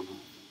ya rona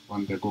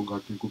vandeko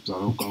ngati ku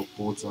byala ku ka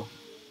putsa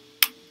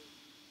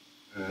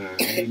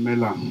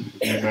yimela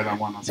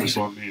n'wana sesi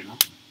wa mina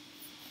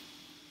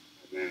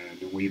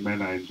ni n'wi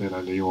yimela hi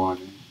ndlela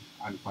leyiwani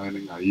a ni fanele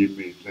ni nga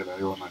yimi hi ndlela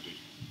yona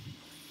leyi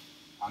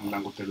a ni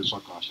langutele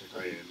swa kahle ka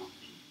yena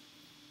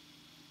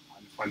a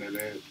ni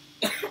fanele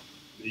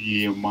ni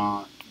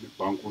yima ni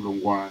ba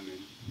nkulungwani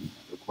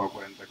hikuva ku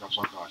endleka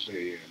swa kahle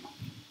hi yena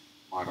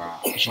mara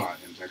a swa ha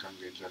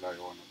endlekangi hi ndlela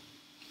yona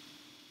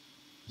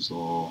so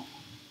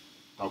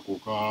ta ku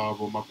ka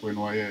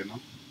vomakwenu wa yena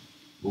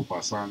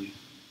Vubasani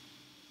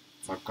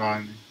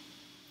Tsakani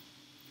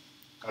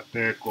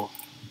Kateko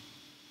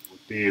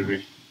Vutivi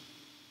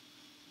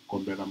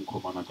kombela mi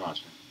khomana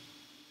kahle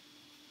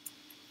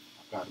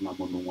a ka ha ri na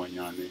munhu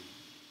un'wanyani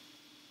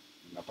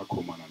ni nga ta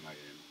khomana na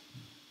yena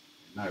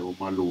hina hi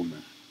vomalume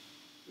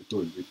hi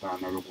to hi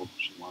vitana loko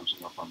swin'wana swi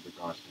nga fambi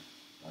kahle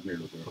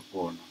tanihiloko hi ri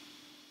kona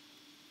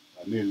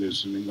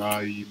tanihileswi ni nga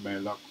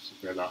yimela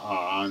kusukela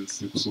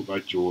ehansi kusuka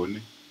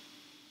Joni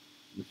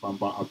ni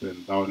famba up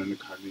and down ni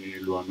kha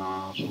ni lwa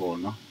na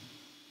swona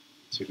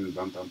till ni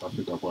za ni ta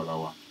fika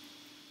kwalawani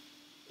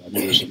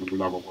tanihileswi ni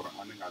vulaka ku ri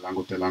a ni nga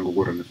langutelanga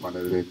ku ri ni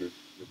fanele ni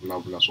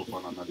vulavula swo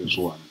fana na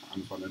leswiwani a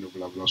ni fanele ni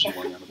vulavula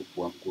swin'wanyana ku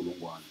biwa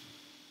minkulungwana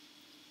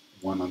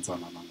n'wana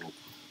ntsanana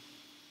ngopfu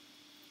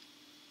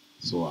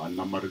so a ni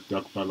na marito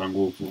ya ku tala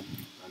ngopfu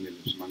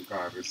tanihileswi na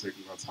nkarhi se ku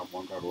nga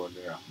tshamiwa nkarhi wo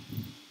leha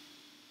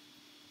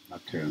na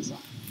khensa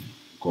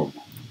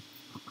inkomo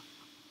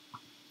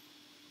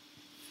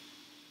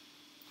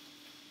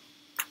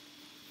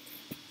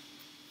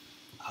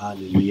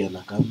Hallelujah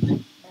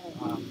nakambe.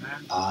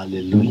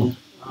 Hallelujah.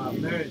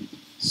 amen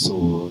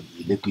So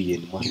hi le ku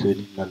yeni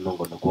mahlweni na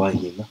nongonoko wa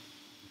hina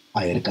a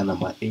hi ri ka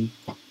number 8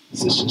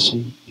 se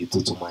sweswi hi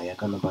tsutsuma hi ya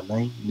ka number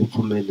 9 ni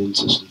pfumeleni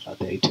sweswi ni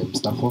hlata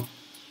items ta 4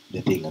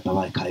 leti hi nga ta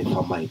va hi kha hi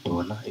famba hi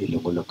tona hi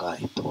longoloka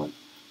hi tona.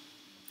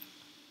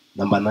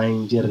 Number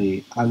 9 ndzi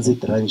ri a ndzi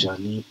tirha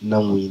njhani na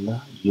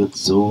n'wina youth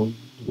zone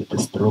with a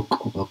stroke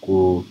va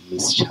ku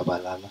Miss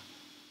Chabalala.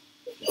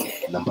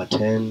 Number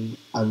 10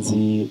 a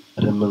ndzi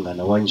ri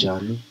munghana wa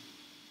njhani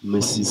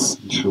Mrs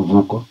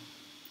Nhluvuko.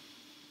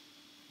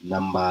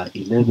 Number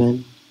 11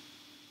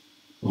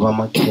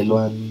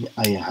 vamakhelwani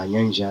a hi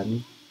hanya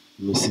njhani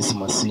Mrs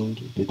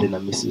Masingi vete na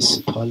Mrs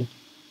Sithole.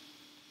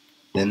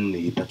 Then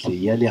hi ta tlhe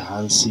hi ya le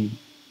hansi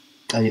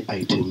ka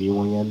item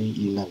yin'wanyani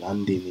yi nga laha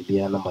ndzeni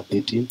liya number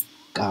 13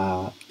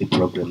 ka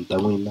ti-program ta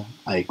n'wina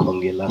a hi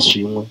khongela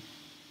swin'we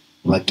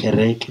va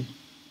kereke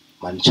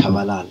mani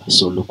Chabalala.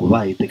 So loko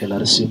va hi tekela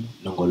risimu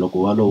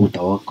nongoloko walowo wu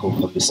ta va kha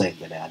wu fambisa hi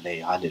ndlela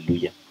yaleyo.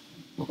 Hallelujah.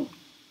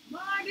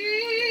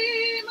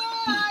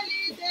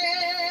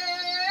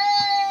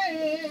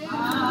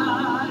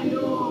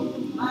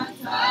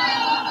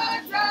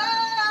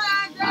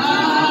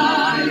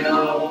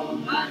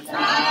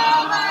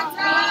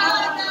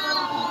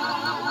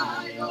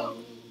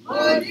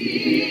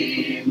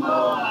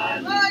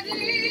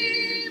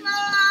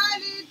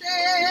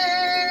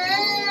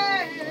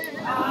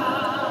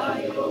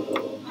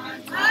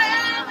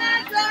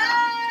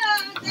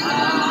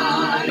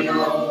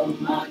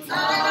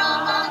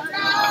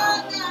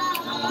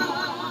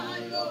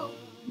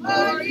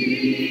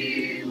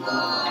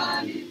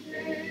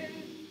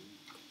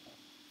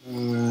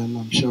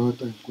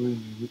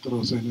 kwini vito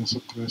ra Sena Yesu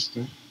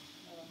Kreste.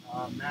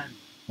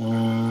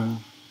 Amen.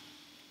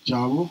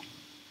 Jabu.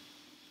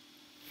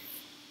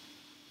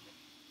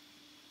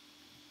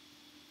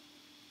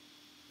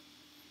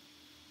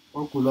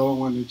 Wa kula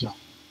wan'wana jabu.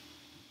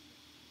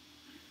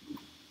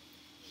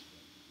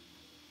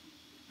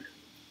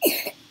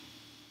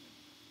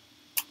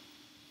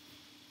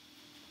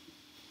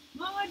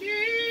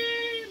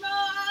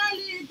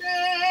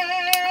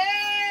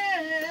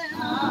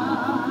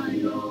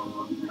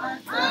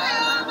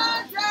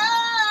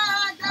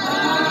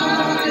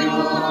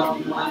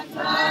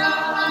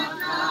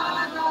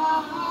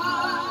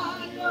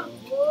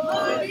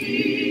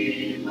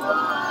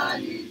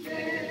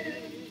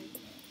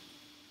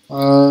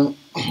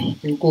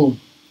 Inkomu.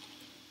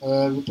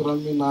 Vito ra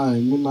mina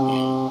hi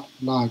mina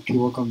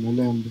Nyikiwe ka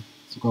Mhelembe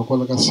suka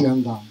kwala ka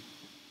Siyandhani.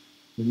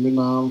 Hi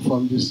mina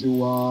mufambisi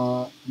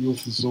wa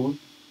Youth Zone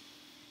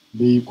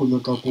leyi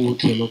kumekaka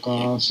tlhelo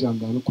ka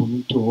Siyandhani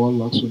Community Hall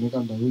laha kusuhi ka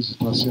ndhawu yo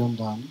ta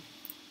Siyandhani.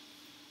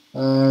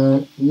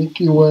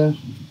 Nyikiwe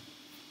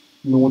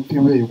ni n'wi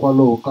tive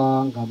hikwalaho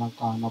ka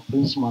nghanakana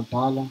Prince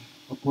Madala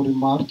a ku ri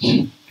March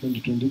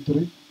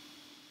 2023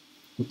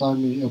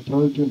 kutani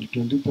April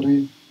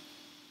 2023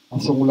 a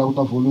sungula ku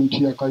ta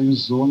volunteer ka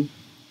Youth Zone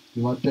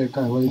hi va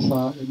teka hi va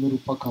yisa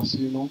eMirupa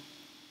Casino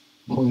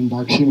for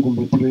induction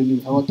kumbe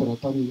training. A va tirha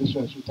tanihi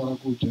leswi hi swi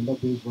vitanaka gender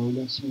based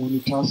violence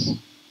monitors.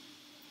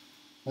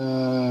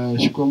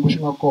 Xikwembu xi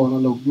nga kona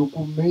loko yo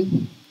kumei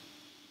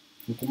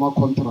hi kuma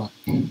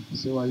contract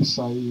se va yi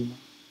sayina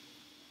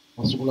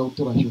va sungula ku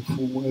tirha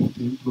ximfumo as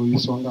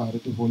ti-employees va nga ha ri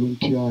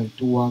ti-volunteer hi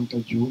ti 1 ta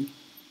June.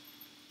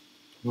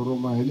 Lero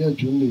mahelo ya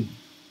June leyi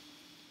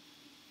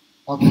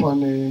a ku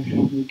fane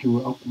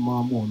Nyikiwe a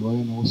kuma muholo wa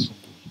yena wo sungula.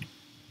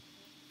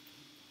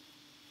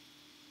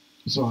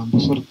 So hambi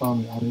swi ri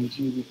tano hi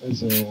arrange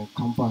as a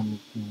company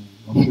ku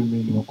va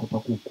family va kota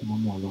ku kuma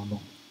muholo wolowo.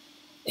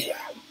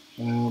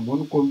 Mo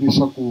ni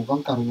kombisa ku ka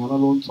nkarhinyana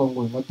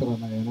lowutsongo hi nga tirha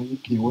na yena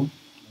Nyikiwe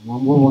ma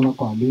mo vona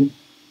ku haleni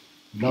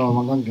lava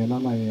va nga nghena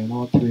na yena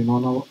va trainer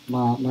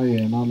na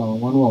yena lava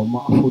van'wani va huma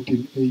a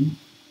 14A hi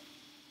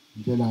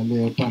ndlela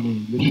yaleyo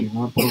tanihi leswi hi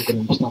nga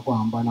programs ta ku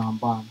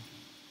hambanahambana.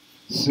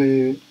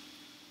 Se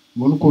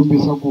mo ni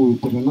kombisa ku hi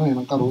tirhe na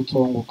yena nkarhi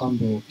wutsongo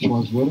kambe she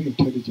was very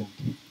intelligent.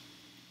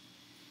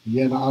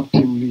 Yena a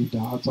team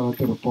leader a tsala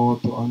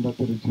ti-report under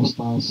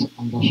ti-registers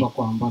under swa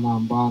ku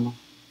hambanahambana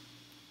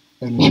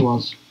and she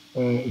was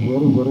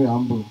very very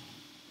humble.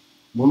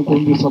 Mo ni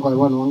kombisa ku hi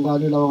vanhu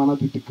vangani lava nga na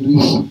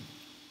ti-degrees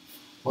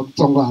va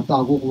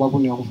titsongahataka ku va ku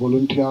ni ya ku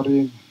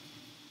volunteering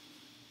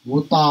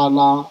vo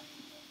tala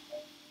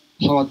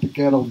swa va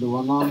tikela kumbe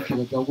va na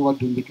miehleketo ya ku va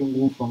dyondzeke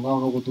ngopfu va nga va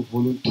nga koti ku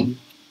volunteer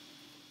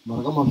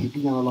mara ka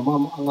mavhikinyana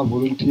lama a nga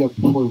volunteer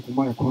before hi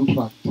kuma a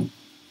contract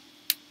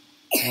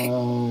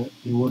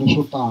hi vone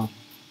swo tala.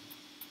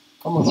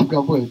 Ka masiku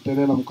ya ku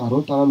hetelela minkarhi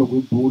yo tala loko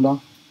hi bula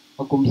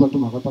va kombisa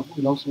timhaka ta ku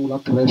i lava ku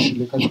sungula crash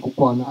le ka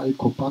xikukwana a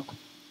Eco Park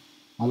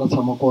hala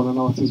tshama kona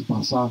na vasesi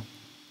Basana.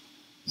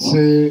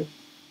 Se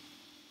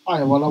a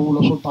hi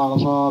vulavula swo tala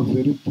swa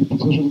very deep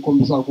sweswi ni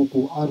kombisaka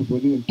ku a ri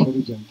very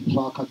intelligent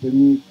swa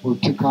academic,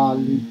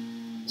 politically,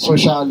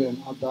 social and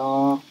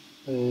other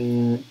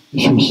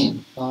issues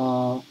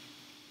ta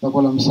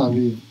kwala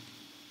misaveni.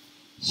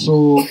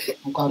 So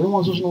nkarhi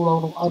wun'wana sweswi ni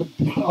vulavula ku a ri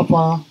deep a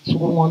pfa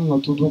siku rin'wana na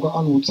tsundzuka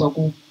a ni vutisa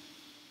ku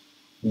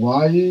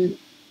why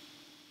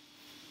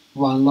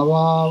vanhu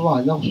lava va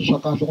hanyaka swilo swa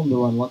kahle kumbe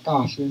vanhu va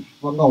kahle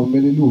va nga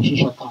humeleliwi hi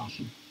swilo swa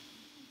kahle.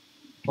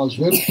 It was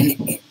very deep.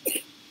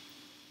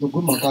 Loko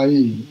hi mhaka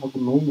yini a ku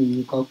no mi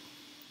nyika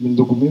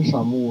mindzuku mi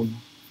hlamula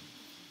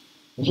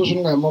hi sweswi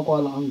ni nga yima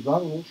kwala a ni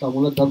zangi ni n'wi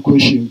hlamula that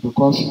question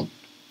because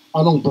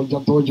a no n'wi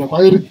dodjadodja ku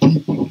a yi ri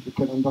deep. You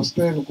can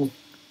understand ku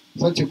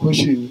such a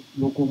question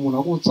loko munhu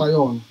a ku vutisa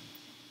yona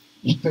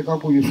swi teka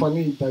ku yi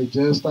fanele yi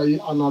digesta yi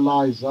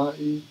analyzer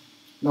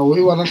na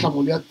wehe i va na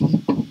nhlamulo ya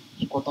deep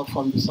swi kota ku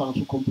fambisana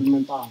swi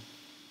complementana.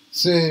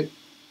 Se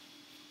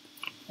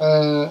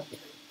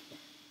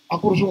a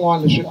ku ri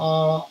swin'wana leswi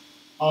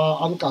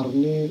a ni karhi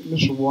ni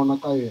swi vona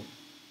ka yena.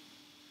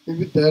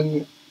 Ivi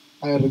then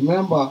I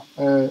remember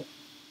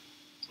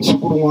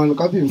siku rin'wana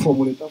ka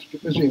ti-uniform leti a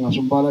swikipe leswi hi nga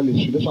swi mbala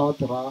leswi leswi a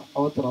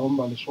va tirha va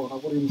mbale swona a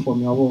ku ri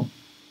uniform ya vona.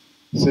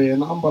 Se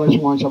yena a mbala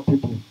xin'wana xa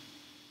people.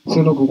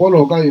 Se loko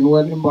hikwalaho ka yini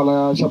wena i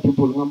mbala xa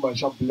people u nga mbala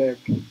xa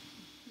black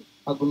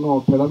a ku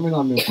no phela mina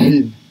I'm a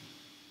queen.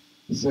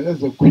 Se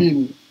as a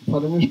queen ni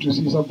fanele mi swi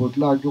twisisa bot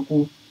laki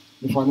ku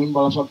ni fanele ni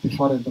mbala swa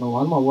different na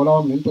vanhu mavola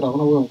va mi ni tirhaka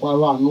na vo hinkwayo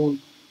vavanuna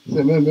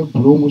se me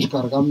bulomu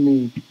xikarhi ka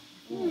mimiti.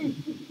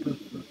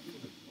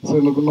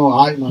 Se loko no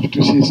hayi na swi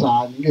twisisa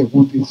a ni nge he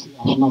vutisi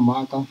a swi na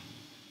mhaka.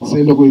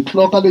 Se loko hi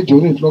tloka le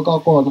Joni hi tloka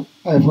kona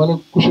a hi fanele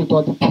ku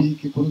xetiwa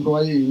tiphiki ku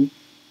ndliwa yini.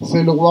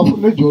 Se loko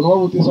le Joni va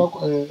vutisa ku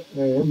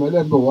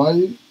Mhelembe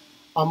why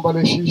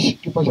ambale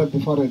xikipa xa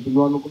different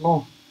lwani ku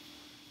no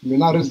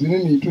mina reason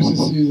ni yi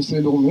twisisile.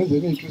 Se loko mi ze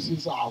ni yi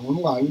twisisa a n'wina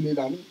mi nga ha vileli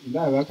a ni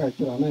hina hi va kha hi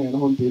tirha na yena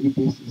on daily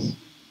basis.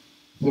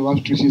 Se va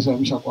swi twisisa hi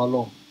muxaka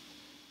walowo.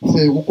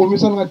 Se ku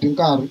kombisa ni nga dyi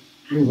nkarhi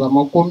ni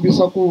zama ku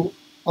kombisa ku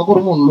a ku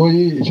ri munhu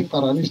loyi hi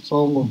xinkarhana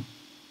xitsongo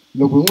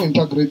loko hi n'wi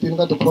integrate-ini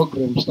ka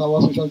ti-programs ta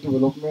va social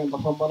development a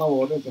famba na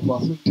vona as a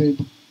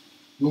facilitator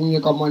ni n'wi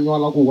nyika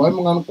manyuala ku why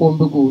mi nga ni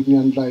kombi ku ni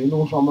endla yini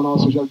ku famba na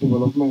va social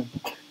development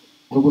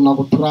loko na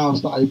ku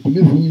trust I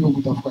believe in you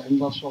ku ta fika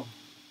endla swona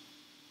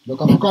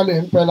loko a fika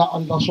lehi mpela a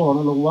endla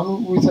swona loko va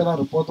n'wi vuyisela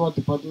report wa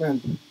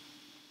department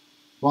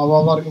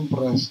va ri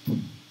impressed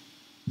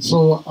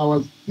so I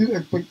was still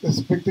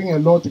expecting a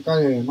lot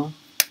ka yena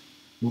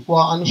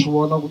hikuva a ni swi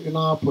vona ku i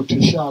na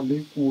potential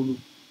leyikulu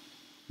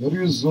hi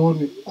ri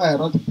zone a hi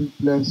ra ti-big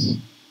plans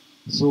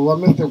so va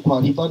Mr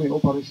Khwashi tanihi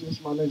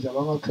operations manager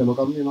va nga tlhelo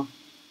ka mina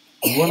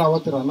hi vona va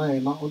tirha na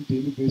yena on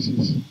daily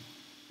basis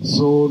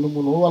so ni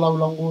munhu wo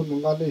vulavula ngo ni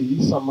nga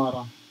lehisa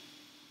mara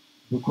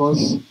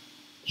because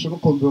swi ni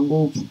khombe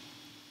ngopfu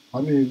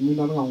tanihi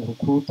mina ni nga n'wi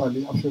recruiter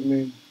leyi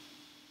afemeni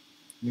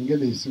ni nge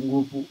lehisi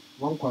ngopfu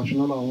va Nkhwashi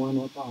na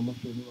lavan'wana va ta hama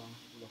feni va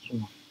vula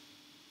swin'wana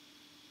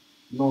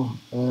no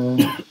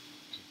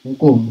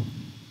inkomu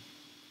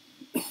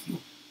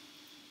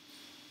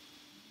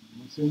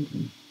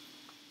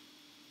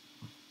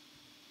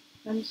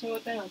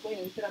Namshota ngakuye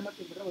ngithira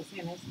amabhibhira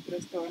wosiyena Yesu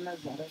Kristo wa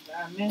Nazareth.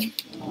 Amen.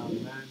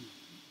 Amen.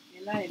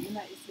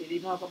 Mina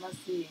iselini wa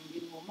kwamasingi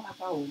ngoma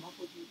akahuma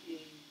futhi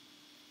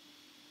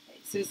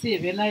sesi hi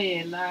ve na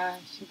yena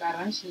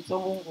xinkarhana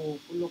xintsongo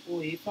ngopfu loko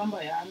hi famba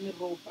hi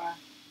Amiropa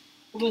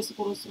ku ve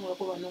siku ro sungula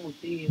ku va ni n'wi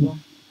tiva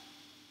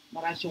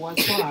mara xiwa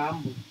xo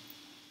hambo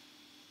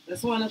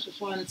leswiwani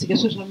sweswiwani tshike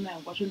swilo swa mina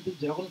hinkwaswo ni ti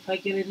byela ku ni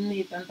fakele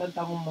ni ta ni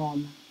ta n'wi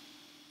mona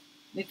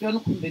ni twa ni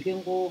khumbeke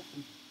ngopfu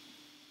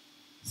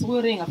siku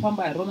leri hi nga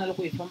famba hi rona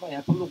loko hi famba hi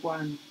ya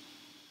Polokwane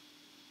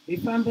hi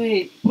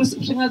fambe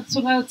swi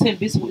nga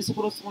tshembisi ku i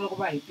siku ro sungula ku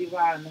va hi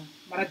tivana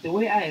mara the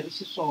way a hi ri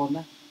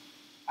xiswona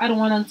a ri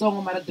n'wana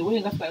ntsongo mara the way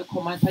hi nga fika hi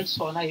khomisa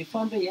xiswona hi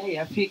fambe hi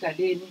ya fika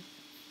leni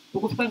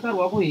loko fika nkarhi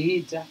wa ku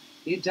hi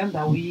dya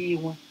ndhawu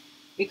yin'we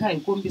hi kha hi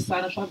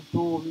kombisana swa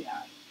vutomi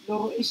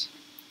lero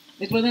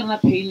ni twa ni ri na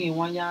pain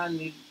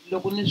yin'wanyani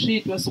loko ni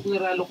swi twa siku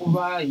leriya loko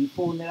va hi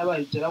fowunela va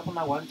hi byela ku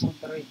na 1 2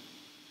 3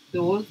 the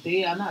whole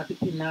day a na ha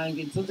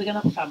tiphinangi ni tsandzeka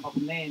na ku hlamba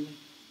kunene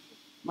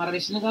mara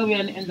lexi ni nga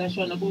vuya ni endla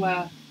xona ku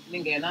va ni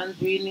nghena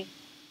ndlwini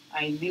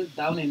I kneel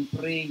down and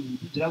pray ni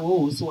ti byela ku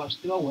hosi wa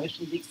swi tiva why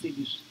swi endlekise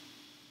leswi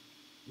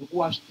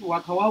hikuva wa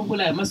kha wa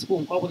vula hi masiku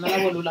hinkwawo na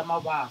lavo lulama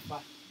va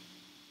fa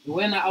hi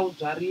wena a wu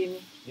byarini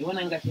hi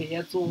wena nga tlhe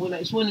ya tsuvula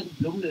i swi voni ku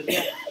blomu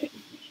leriya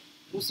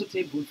lu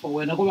suitable for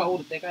wena ku va u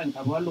ri teka hi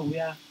nkarhi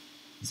walowuya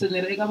se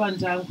ni ri eka va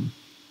ndyangu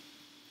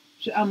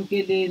swi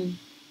amukeleni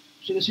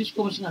swilo leswi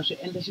Xikwembu xi nga swi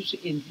endla xi swi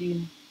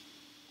endlini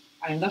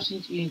a hi nga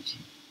swi cinci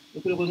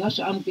hikuva loko hi nga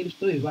swi amukeli swi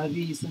to hi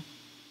vavisa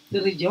se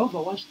ri Jehovha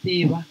wa swi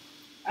tiva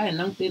a hi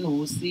languteni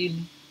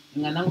hosini hi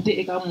nga languti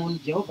eka munhu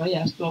Jehovha hi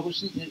ya swi tiva ku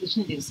swi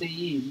endlerise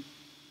yini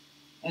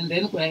and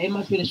then ku ya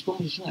emahlweni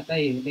Xikwembu xi nga ta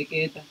hi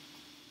heleketa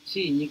xi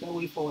hi nyika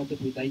way forward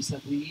ku hi ta yisa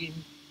ku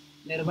yini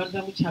ni ri va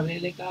ndyangu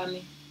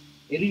chavelelekani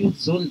hi ri youth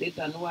zone day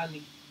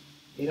taniwani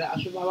hi ri a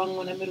swi vava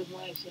n'wina mi ri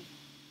n'wexe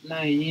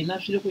na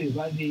hina swi le ku hi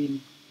vaveni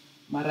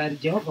mara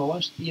Jehovha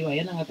wa swi tiva hi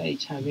yena a nga ta hi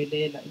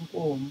chavelela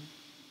inkomu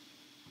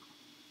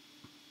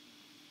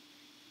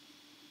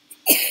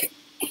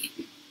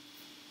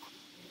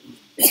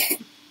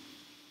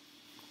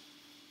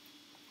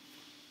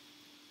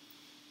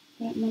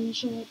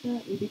Namshota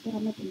hi vito ra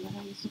matimba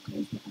ra Yesu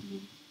Kreste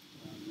amen.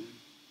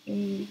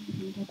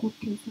 Ni nga ku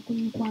khensa ku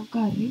nyikiwa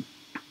nkarhi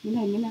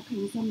mina hi mina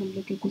Khanyisa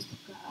Maluleke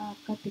kusuka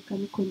ka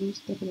Tekani College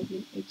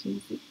Development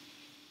Agency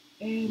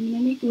mina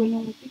Nyikiwe ni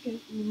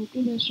n'wi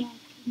tive swa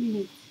 2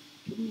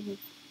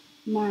 minutes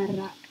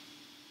mara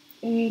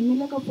ni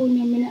le ka foni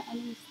ya mina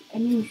a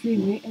ni n'wi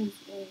save as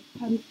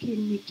pumpkin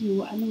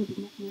Nyikiwe a ni n'wi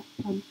vita na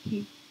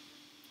pumpkin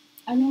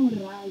a ni n'wi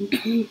rhandza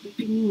a ni n'wi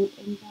teki ni n'wi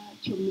endla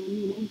chomi ya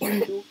mina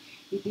endzeni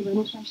hi tiva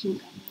na swa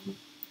xinkarhana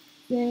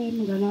se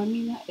munghana wa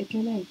mina hi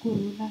tlela hi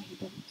kurhula hi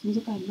ta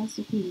tsundzuka hi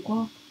masiku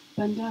hinkwawo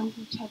va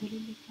ndyangu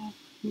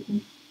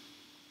chavelelekani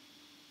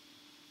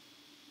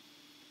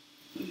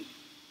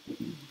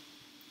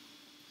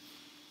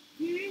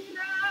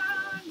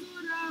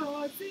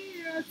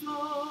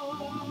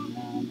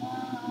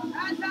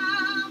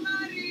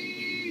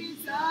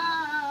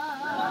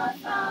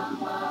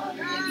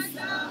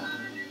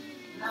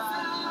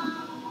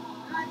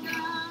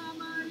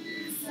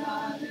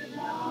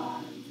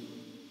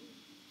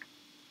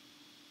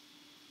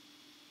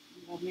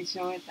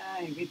Mishaweta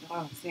hi vito ra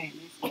hosi ya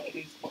hina Yesu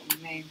Kristo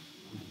amen.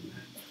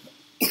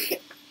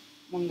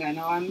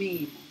 Munghana wa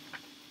mina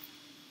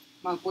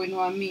makwenu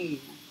wa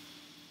mina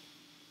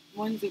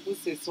mondzi ku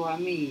sesi wa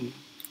mina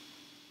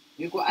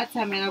hi ku a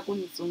tshamela ku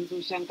ni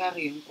tsundzuxa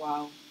nkarhi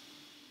hinkwawo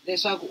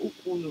leswaku u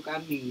kulu ka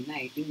mina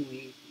hi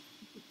tin'hweti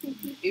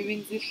ivi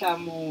ndzi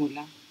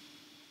hlamula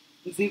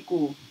ndzi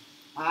ku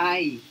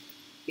hayi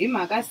hi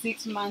mhaka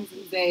 6 months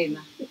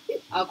ntsena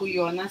a ku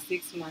yona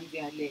 6 months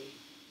yaleyo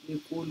ni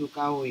kulu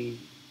ka wena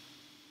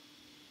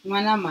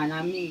n'wana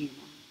mhana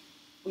mina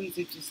u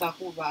ndzi twisa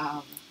ku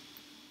vava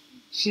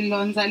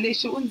xilondza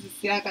lexi u ndzi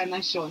siyaka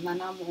na xona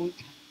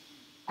namuntlha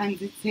a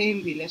ndzi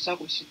tshembi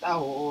leswaku xi ta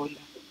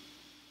hola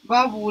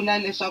va vula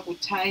leswaku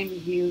time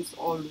heals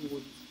all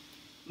wounds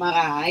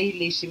mara hayi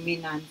lexi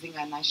mina ndzi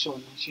nga na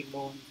xona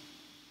xilondza.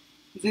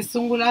 Ndzi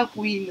sungula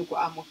kwini ku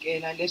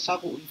amukela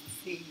leswaku u ndzi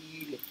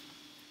siyile?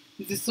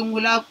 Ndzi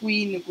sungula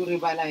kwini ku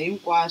rivala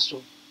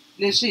hinkwaswo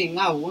leswi hi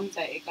nga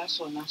hundza eka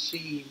swona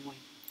swin'we?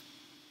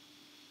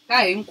 Ka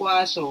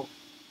hinkwaswo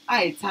a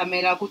hi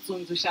tshamela ku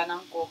tsundzuxana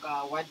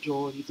nkoka wa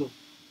dyondzo.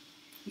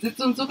 Ndzi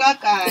tsundzuka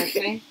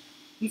kahle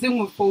ndzi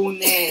n'wi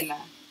fowunela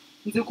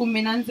ndzi ku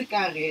mina ndzi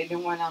karhele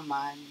n'wana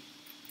mhani.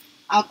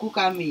 A ku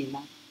ka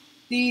mina,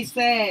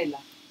 tiyisela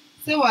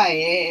se wa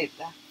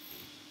heta,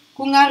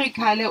 ku nga ri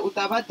khale u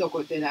ta va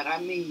dokodela ra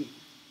mina.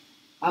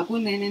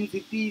 Hakunene ndzi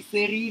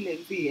tiyiserile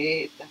ndzi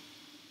heta.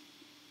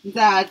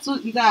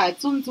 Ndza ha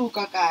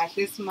tsundzuka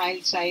kahle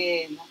smile xa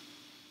yena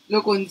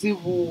loko ndzi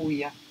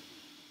vuya.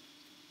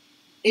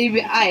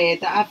 Ivi a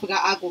heta a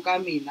fika a ku ka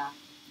mina,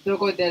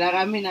 dokodela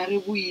ra mina ri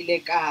vuyile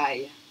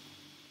kaya.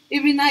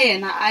 Ivi na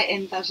yena a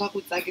endla swa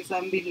ku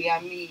tsakisa mbilu ya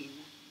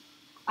mina.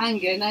 A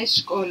nghena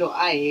xikolo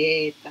a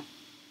heta.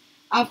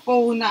 A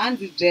fowuna a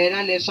ndzi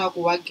byela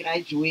leswaku wa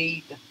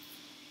graduate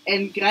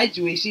and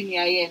graduation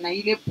ya yena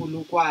yi le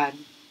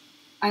Polokwane.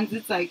 A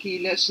ndzi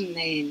tsakile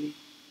swinene.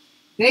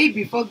 Day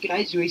before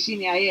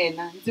graduation ya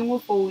yena ndzi n'wi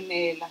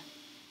fowunela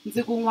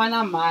ndzi ku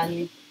n'wana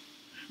mhani,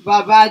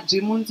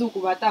 vavabyi mundzuku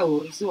va ta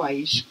horisiwa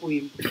hi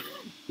Xikwembu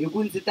hi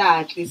ku ndzi ta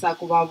hatlisa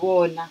ku va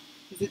vona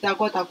ndzi ta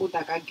kota ku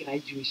ta ka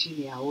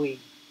graduation ya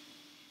wena.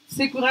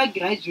 Siku ra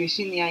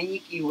graduation ya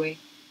Nyikiwe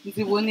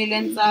ndzi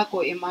vonile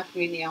ntsako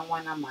emahlweni ya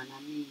n'wana mhana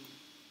mina.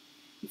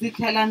 Ndzi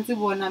tlhela ndzi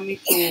vona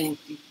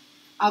mihloti.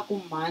 A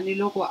ku mhani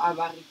loko a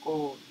va ri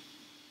kona.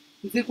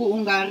 Ndzi ku u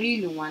nga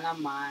rili n'wana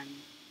mhani,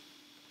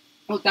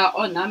 u ta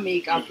onha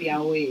make-up ya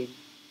wena.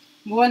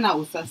 Vona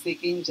u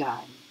saseke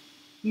njhani.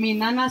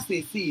 Mina na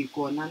sesi hi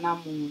kona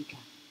namuntlha,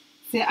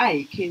 se a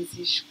hi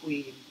khensi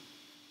Xikwembu.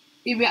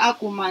 Ivi a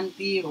kuma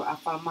ntirho a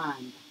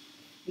famanda.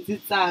 Ndzi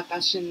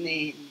tsaka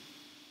swinene.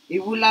 Hi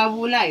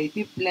vulavula hi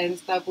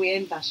ti-plans ta ku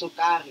endla swo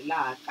karhi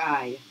laha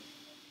kaya.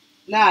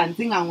 Laha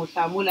ndzi nga n'wi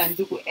hlamula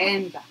ndzi ku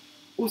endla,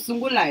 u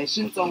sungula hi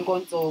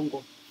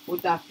swintsongontsongo u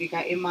ta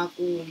fika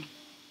emakumu.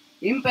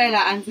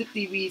 Himpela a ndzi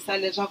tivisa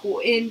leswaku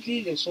u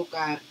endlile swo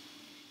karhi,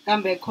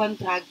 kambe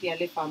contract ya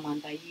le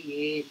famanda yi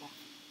hela.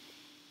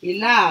 Hi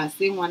laha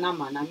se n'wana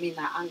mhana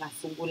mina a nga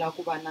sungula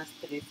ku va na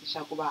stress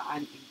xa ku va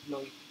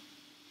unemployed.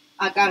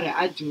 A karhi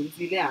a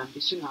dyondzile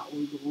hambi swi nga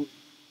olovi.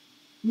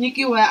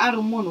 Nyikiwe a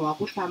ri munhu wa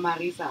ku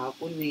hlamarisa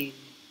hakunene.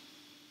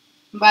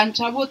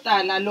 Vantshwa vo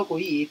tala loko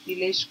hi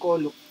hetile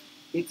xikolo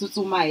hi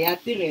tsutsuma hi ya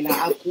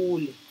tirhela a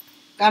kule,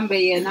 kambe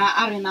yena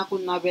a ri na ku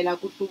navela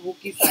ku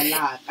hluvukisa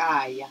laha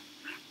kaya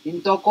hi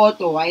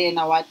ntokoto wa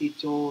yena wa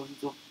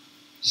tidyondzo.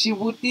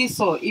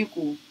 Xivutiso i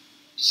ku,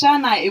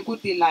 xana i ku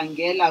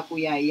tilangela ku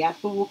ya hi ya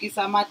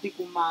hluvukisa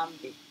matiko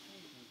mambe?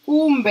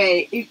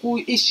 Kumbe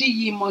i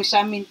xiyimo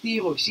xa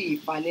mintirho xi hi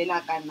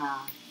pfalelaka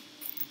na?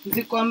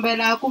 Ndzi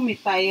kombela ku mi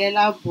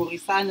hlayela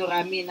burisano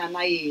ra mina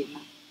na yena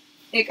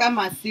eka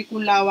masiku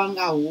lawa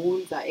nga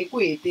hundza eku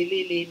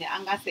heteleleni a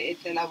nga se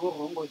etlela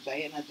vurhongo bya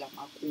yena bya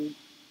makumu.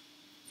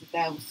 Ndzi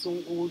ta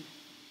sungula.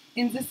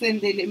 I ndzi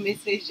sendele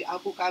meseji a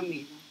ku ka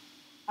mina,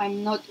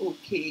 I'm not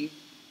okay.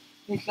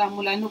 Ni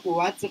hlamula ni ku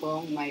what's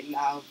wrong my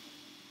love?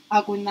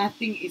 A ku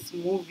nothing is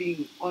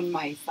moving on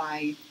my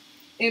side.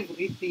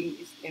 Everything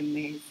is a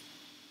mess.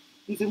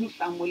 Ndzi n'wi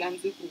hlamula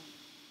ndzi ku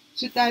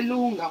swi ta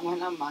lunga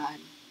n'wana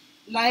mhani.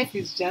 Life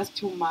is just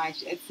too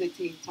much at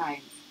certain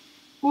times.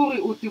 Ku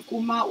ri u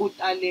tikuma u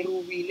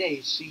taleriwile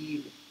hi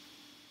swilo.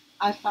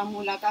 A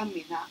hlamula ka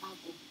mina a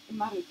ku i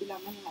marito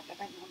lama ni nga ta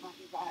ka ni nga ma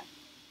rivali.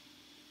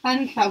 A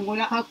ni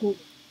hlamula a ku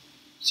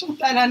swo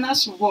tala na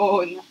swi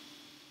vona,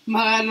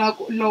 mara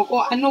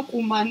loko a no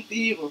kuma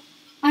ntirho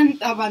a ni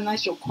ta va na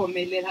xo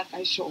khomelela ka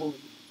xona.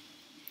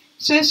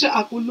 Sweswi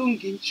a ku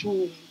lunghi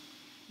nchumu.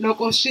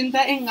 Loko swi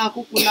ndla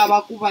ingaku ku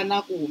lava ku va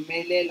na ku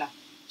humelela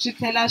swi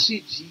tlhela swi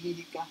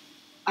jika.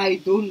 I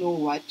don't know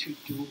what to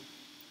do.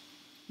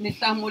 Ni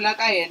hlamula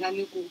ka yena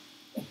ni ku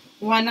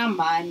n'wana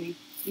mhani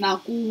na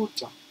ku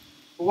twa.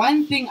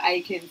 One thing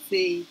I can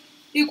say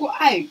i ku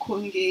a hi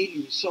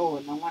khongeli hi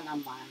swona n'wana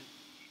mhani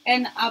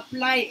and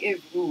apply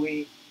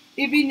everywhere,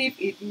 even if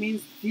it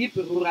means deep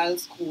rural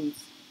schools.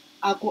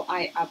 A ku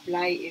I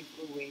apply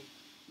everywhere,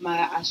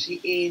 mara a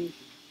swi endli.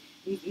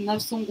 Na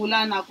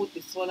sungula na ku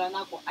tisola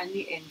na ku a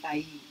ni endla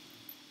yini.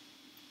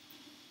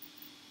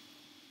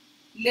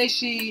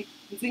 Lexi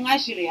ndzi nga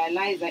xi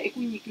realize i ku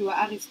Nyikiwe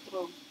a ri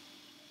strong.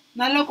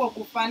 Na loko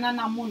ku fana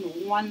na munhu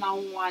un'wana na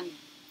un'wana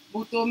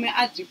vutomi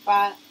a byi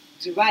pfa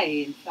byi va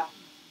henhla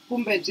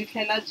kumbe byi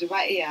tlhela byi va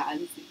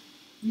ehansi,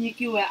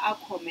 Nyikiwe a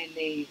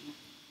khomelela.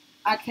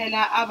 A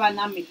tlhela a va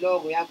na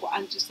milorho ya ku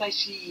antswisa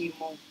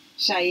xiyimo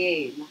xa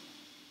yena.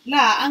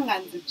 Laha a nga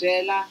ndzi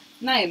byela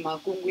na hi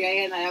makungu ya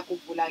yena ya ku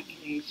pfula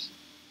creche.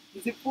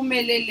 Ndzi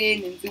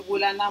pfumeleleni ndzi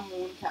vula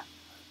namuntlha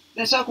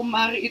leswaku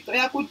marito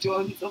ya ku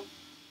dyondzo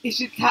i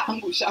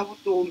xitlhangu xa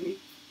vutomi.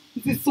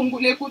 Ndzi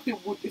sungule ku ti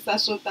vutisa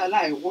swo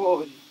tala hi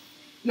wona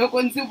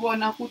loko ndzi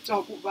vona ku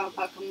twa ku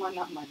vava ka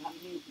n'wana mhana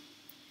mina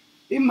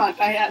hi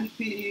mhaka ya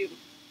ntirho.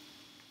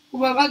 Ku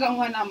vava ka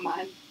n'wana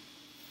mhani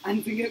a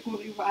ndzi nge ku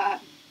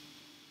rivali.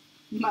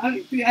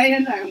 marito ya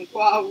yena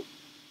hinkwawo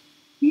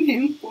ni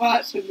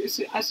hinkwaswo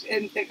leswi a swi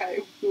endleka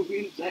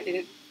evuton'wini bya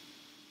yena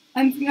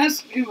a ndzi nga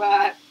swi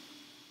rivali.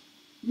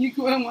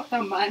 Nyikiwe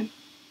n'watamani,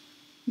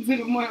 ndzi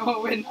ri moya wa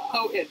wena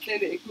a wu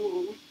etlele hi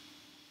kurhula.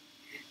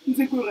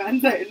 Ndzi ku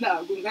rhandza hi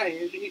laha ku nga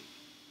heriki.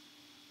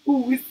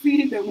 U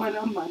wisile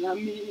n'wana mhana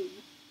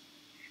mina,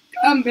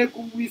 kambe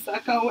ku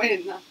wisa ka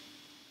wena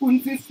ku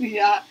ndzi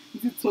siya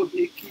ndzi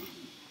tshovekile.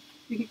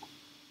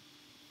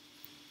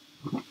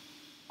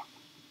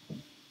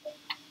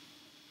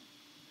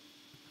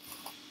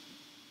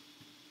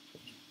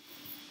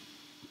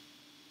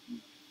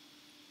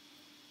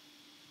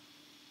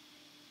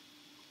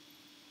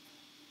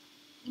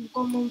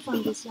 Nkomo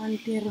mufambisi wa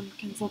ntirho, mi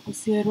khensa ku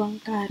siyeriwa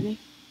nkarhi,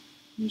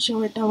 mi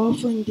xeweta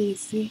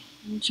vafundhisi,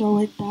 mi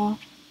xeweta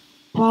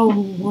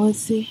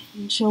vahuhosi,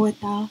 mi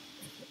xeweta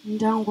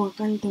ndyangu wa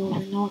ka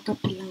Ndove na wa ka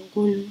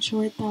Bilankulu, mi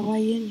xeweta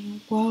vayeni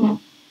hinkwavo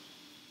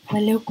va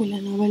le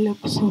kule na va le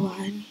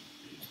kusuhani.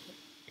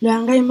 Loyi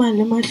a nga yima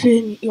le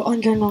mahlweni i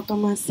Ondlani wa ka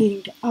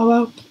Masinga. A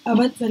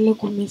va tsale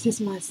ku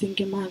Mrs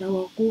Masinga mara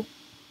wa ku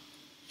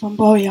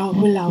famba u ya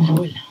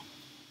vulavula.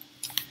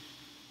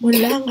 Munhu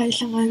loyi a nga yi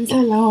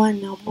hlanganisa lawa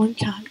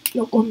namuntlha,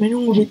 loko mi ni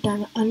n'wi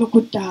vitana a ni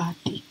ku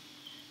tati,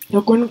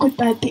 loko ni ku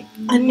tati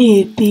a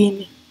ni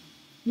hetini.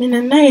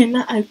 Mina na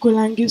yena a hi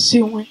kulangi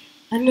swin'we,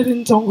 a ni ri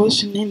ntsongo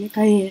swinene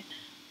ka yena,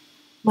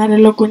 mara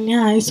loko ni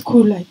ya high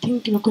school I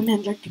think loko ni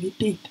endla grade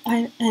 8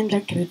 a endla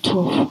grade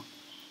 12.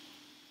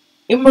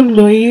 I munhu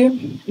loyi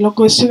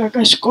loko swi fika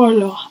ka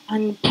xikolo a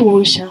ni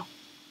phusha.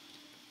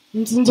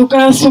 Ni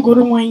tsundzuka siku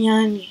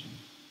rin'wanyani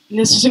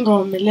leswi swi nga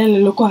humelela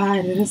loko ha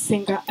ha ri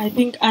risinga. I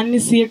think a ni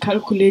siye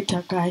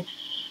calculator kaya,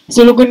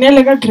 so loko ni ya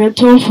le ka grade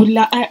 12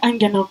 la a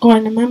nghena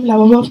kona ma'am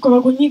lava va fika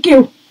va ku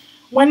Nyikiwe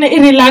n'wana i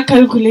ri la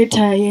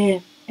calculator ya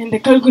yena, and the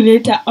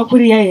calculator a ku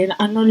ri ya yena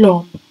a no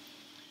lomba.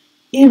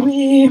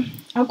 Ivi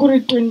a ku ri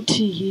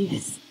 20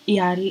 years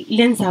ya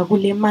le ndzhaku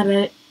le,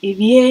 mara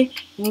ivi ye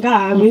hi nga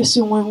ha vi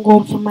swin'we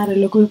ngopfu, mara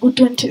loko hi ku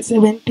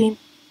 2017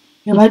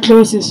 hi va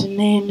close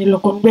swinene.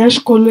 Loko ni vuya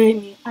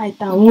xikolweni a hi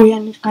ta vuya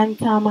ni fika ni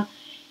tshama,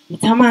 hi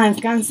tshama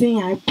hansi ka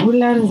nsinya hi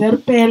bula ri ze ri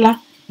pela,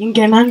 hi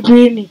nghena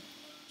ndlwini.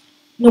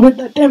 Ni ku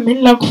tate mi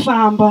ni la ku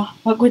famba,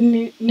 va ku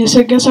ni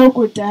sweke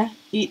swakudya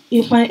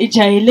i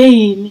jahile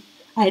yini,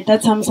 a hi ta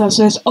tshamisa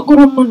sweswo. A ku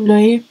ri munhu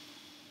loyi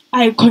a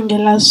hi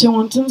khongela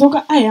swin'we. Ni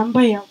tsundzuka a hi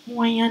hamba hi ya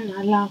kun'wanyana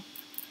hala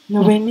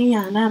nhoveni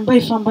nyana, hamba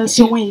hi famba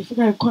swin'we hi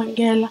fika hi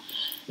khongela.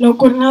 Loko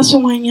ku ri na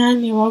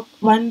swin'wanyani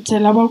va ni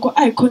byela va ku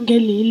a hi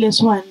khongeli hi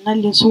leswiwani na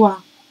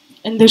leswiwani,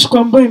 ende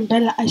Xikwembu hi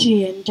mpela a xi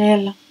hi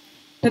endlela.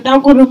 Tata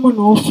a ku ri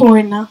munhu wo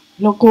fona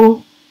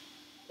loko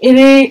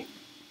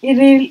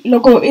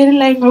loko i ri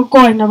la yi nga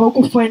kona va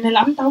ku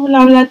fonela, a mi ta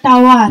vulavula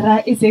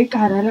tawara i ze i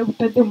karhala ku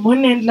tate mo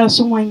ni endla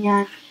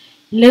swin'wanyana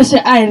leswi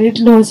a hi ri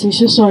close hi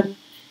xiswona.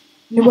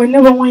 Ni vone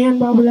van'wanyana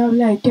va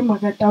vulavula hi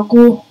timhaka ta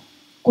ku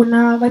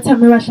na va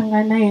tshame va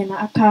hlangana na yena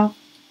a kha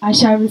a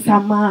xavisa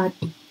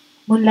mati,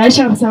 munhu la a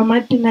xavisa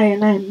mati na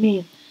yena hi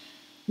mina.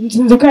 Ni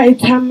tsundzuka hi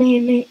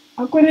tshamini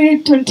a ku ri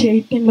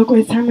 2018 loko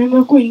hi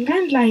tshamile ku hi nga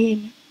endla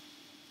yini,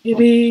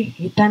 ivi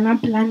hi ta na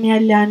plan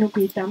yaliyani ku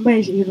hi ta hamba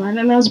hi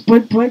rhwala na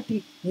swibodibod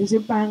hi swi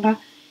panga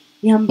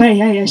hi hamba hi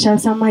ya hi ya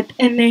xavisa mati.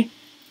 Ene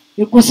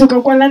hi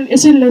kusuka kwalano i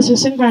swilo leswi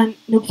swi nga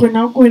ni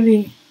pfuna ku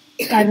ri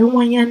nkarhi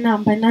wun'wanyana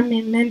hamba na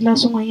mina ni endla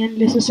swin'wanyana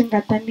leswi swi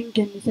nga ta ni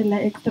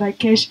nghenisela extra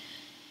cash.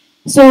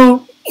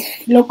 So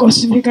loko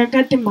swi fika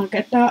ka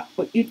timhaka ta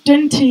hi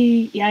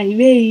 2019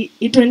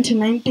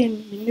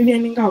 ni vuye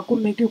ni nga ha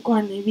kumeki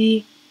kona,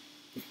 ivi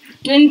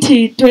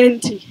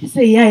 2020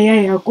 se hi ya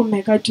hi ya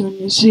kumeka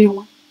Joni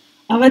swin'we.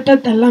 A va ta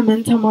ta laha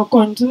ni tshama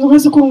kona. Tsundzuka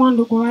siku rin'wana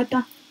loko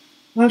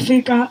va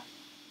fika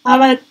a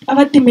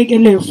va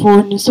timekele hi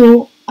foni,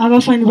 so a va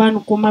fane va ni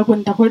kuma ku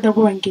ni ta kota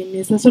ku va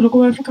nghenisa. So loko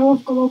va fika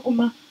va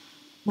kuma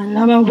mani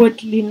lava vo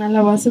tlilina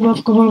lava, se va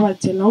fika va va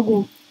byela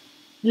ku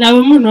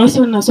lava munhu wa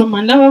so na so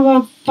mani lava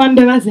va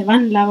fambe va ze va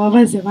ni lava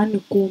va ze va ni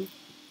kuma.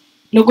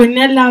 Loko ni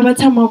ya laha va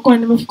tshama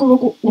kona va fika va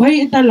ku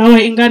why i ta lawa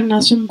i nga ri na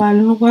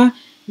swimbalo, ni ku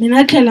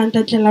mina tlhela ni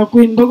ta tlela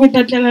kwini, va ku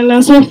ta tlela la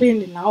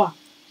sofeni lawa.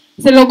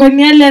 Se loko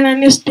ni ya lena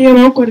ni swi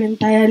tiva ku ri ni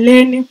ta ya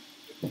leni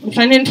ni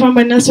fanele ni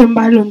famba na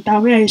swimbalo ni ta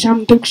vuya hi xa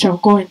mundzuku xa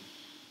kona.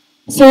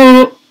 So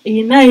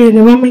hina hi ri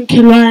va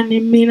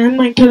makhelwani, mina ni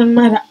makhelwani,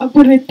 mara a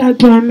ku ri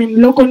tati wa mina.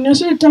 Loko ni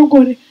swi twa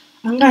ku ri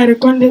a nga ha ri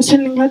kona, leswi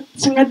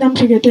swi nga ta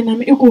miehleketweni ya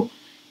mina i ku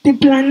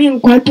tipulani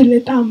hinkwato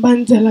leti a hamba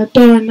ni byela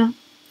tona,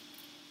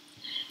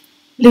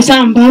 leswi a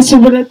hamba swi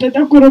vula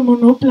tata ku ri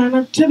munhu wo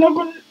pulana ku tlhela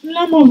ku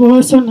na movha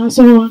wa so na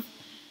so,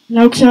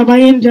 la ku xava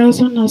yindlu ya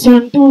so na so.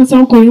 Ni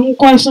tivisa ku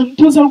hinkwaswo, ni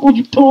tivisa ku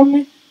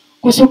vutomi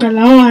kusuka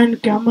lahawani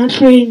ku ya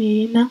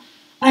mahlweni hina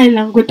a hi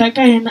languta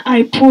ka yena a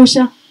hi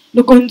phusha.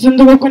 Loko ni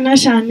tsundzuka ku na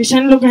xani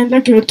loko a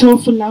endla grade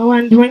 12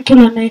 lahawani ndi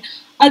makhelwani na yena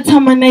a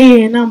tshama na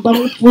yena hamba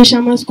n'wi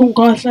pfuxa masiku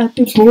hinkwawo a hlaya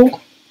tibuku.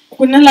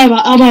 Ku na lava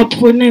a va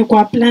pfuna hi ku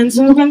apply. Ni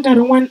tsundzuka nkarhi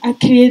wun'wani a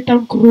create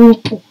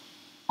group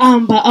a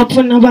hamba a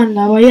pfuna vanhu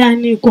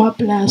lavayani hi ku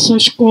apply swa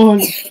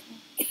xikolo.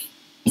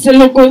 Se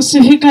loko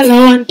swi fika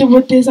lahawani ti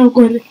vutisa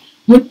ku ri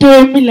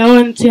vutomi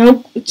lahawani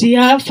byi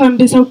ya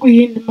fambisa ku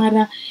yini,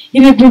 mara yi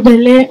ri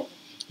bibele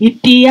hi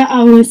tiya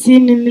a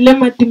hosini ni le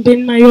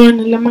matimbeni ma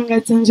yona lama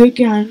nga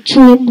tsandzeki ha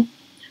nchumu.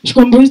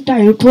 Xikwembu xi ta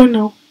hi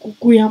pfuna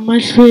ku ya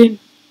mahlweni.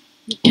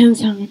 Ni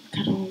khensanga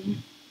nkarhi wun'we.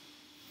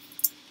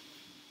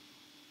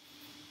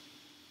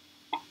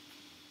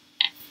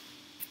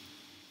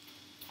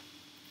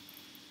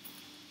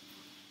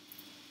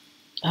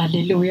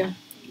 Haleluya.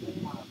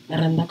 Ni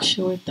rhandza ku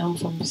xeweta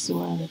mufambisi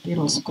wa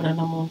ntirho wa siku ra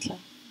namuntlha,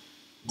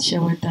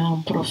 xeweta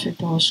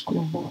muprofeta wa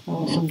Xikwembu na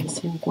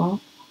vafundhisi hinkwavo,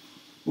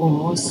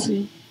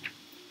 vuhosi,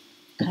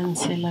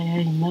 khansela ya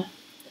hina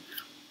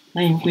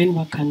na hinkwenu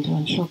vakhandli va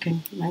nhloko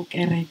na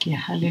kereke.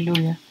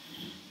 Haleluya.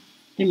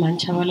 I Mhani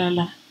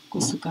Chavalala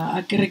kusuka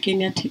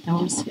ekerekeni ya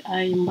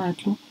TWCI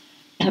Mbatlu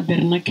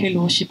Tabernacle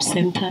Worship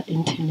Center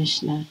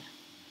International.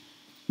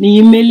 Ni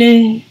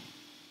yimele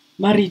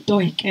marito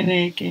hi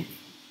kereke.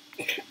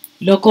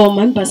 Loko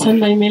Mhani Basani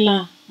va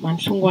yimela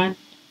Mhani Hlungwane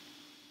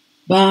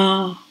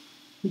va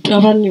twa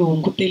va ni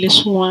hungutele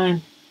swin'wana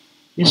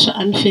leswi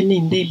a ni fane ni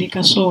hundzele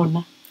ka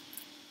swona.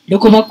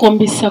 Loko va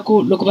kombisa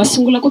ku loko va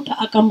sungula ku ta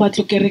aka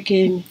Mbatlu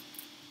kerekeni,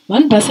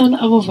 Mhani Basani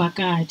a vo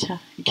vhakacha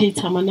hi khe hi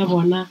tshama na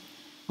vona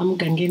a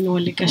mugangeni wa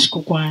le ka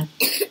Xikokwana.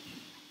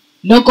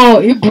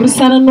 Loko hi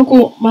burisana ni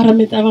ku mara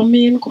mi ta va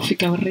mini ku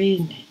fika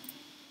rini,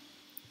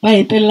 va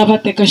hetelela va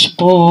teka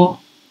xiboho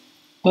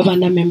va va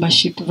na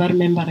membership, va ri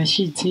membera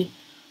xidzi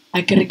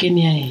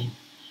ekerekeni ya hina.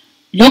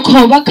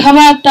 Loko va kha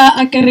va ta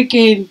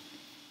ekerekeni,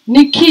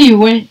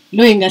 Nyikiwe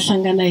loyi hi nga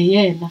hlangana hi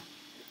yena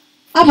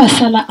a va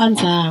sala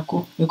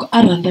endzhaku hi ku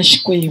a rhandza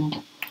Xikwembu.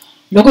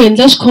 Loko hi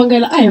endla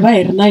swikhongelo a hi va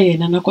hi ri na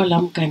yena na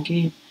kwala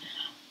mugangeni.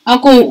 A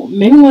ku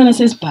me ni n'wana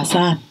Sesi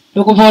Basani,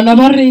 loko vona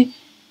va ri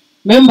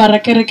membara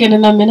kerekeni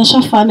na mina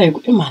swa fana hi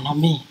ku i mhana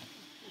mina.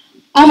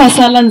 A va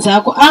sala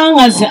ndzhaku, a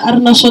nga ze a ri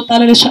na swo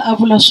tala leswi a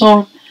vula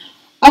swona.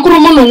 A ku ri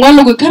munhu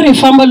un'wana loko hi karhi hi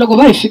famba, loko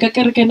va hi fika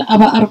kerekeni a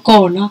va a ri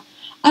kona,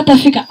 a ta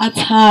fika a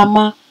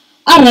tshama,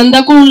 a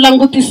rhandza ku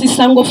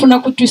langutisisa ngopfu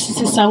na ku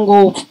twisisisa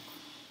ngopfu.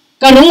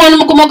 Nkarhi wun'wana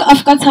mi kuma ku a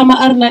fika a tshama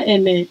a ri na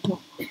eneto.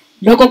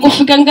 Loko ku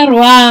fika nkarhi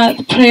wa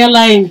prayer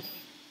line,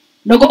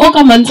 loko o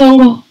ka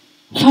mantsongo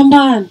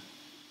fambani,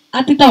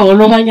 a ti ta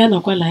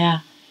holovanyana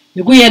kwalaya.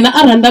 Hi ku yena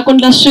a rhandza ku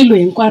endla swilo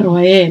hi nkarhi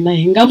wa yena.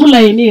 Hi nga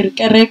vula yini hi ri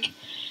kereke,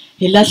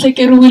 hi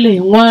lahlekeriwile hi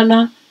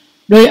n'wana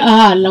loyi a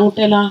ha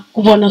langutela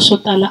ku vona swo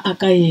tala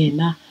aka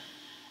yena.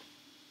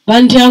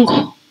 Va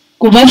ndyangu,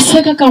 ku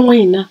vaviseka ka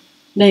n'wina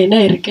na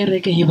hina hi ri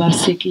kereke hi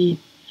vavisekile.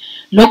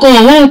 Loko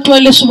ho twa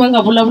leswi va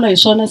nga vulavula hi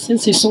swona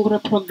since hi sungula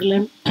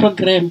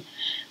program,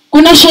 ku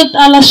na swo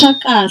tala swa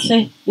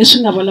kahle leswi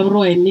nga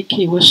vulavuriwa hi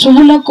Nyikiwe. Swi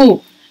vula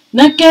ku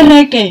na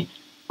kereke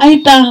a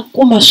yi ta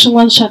kuma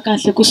swin'wana swa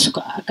kahle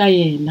kusuka aka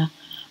yena,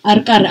 a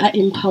ri karhi a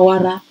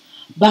empowera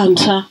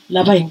vantshwa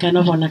lava hi nga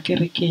na vona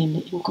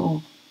kerekeni.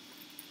 Inkomu.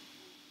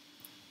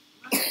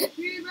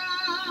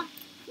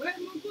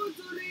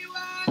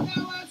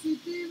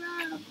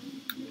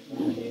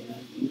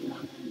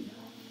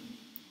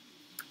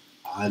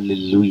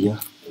 Haleluya.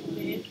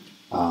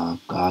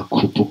 Ka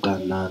khupuka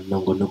na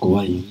nongonoko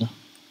wa hina,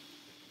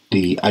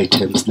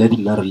 ti-items leti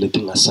nharhu leti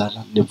nga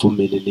sala ni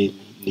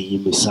pfumeleleni ni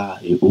yimisa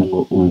hi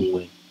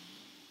un'we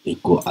hi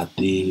ku a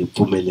ti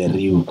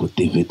pfumeleriwi ku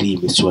ti vhe ti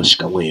yimisiwa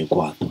xikan'we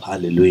hinkwato.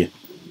 Haleluya.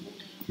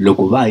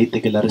 Loko va hi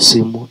tekela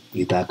risimu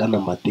hi ta ka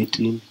number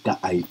 13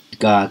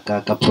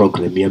 ka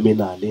program ya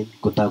mina haleni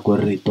ku ta ku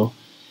rito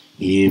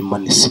hi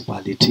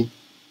municipality.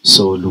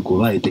 So loko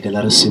va hi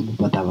tekela risimu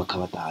va ta va kha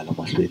va ta hala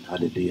mahlweni.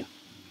 Haleluya.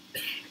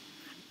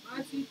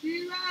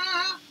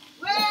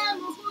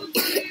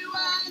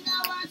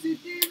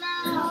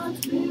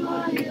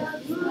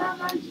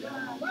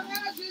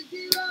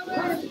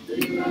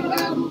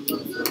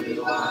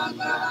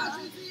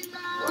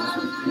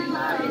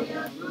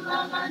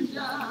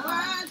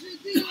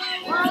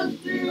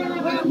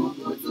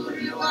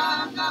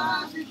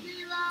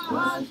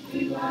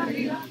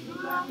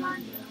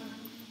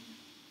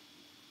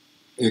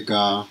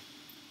 Eka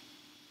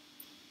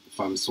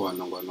mfambisi wa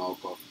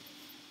nongonoko,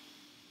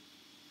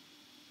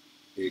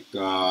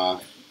 eka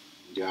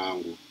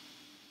ndyangu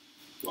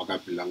wa ka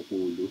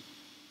Bilankulu,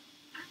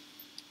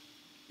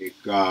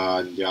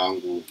 eka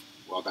ndyangu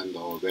wa ka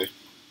Ndove,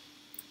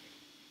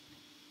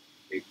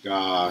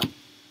 eka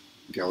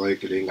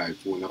kereke leyi nga hi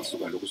pfuna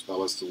kusuka loko swi ta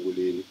va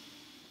sunguleni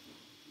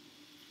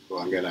ku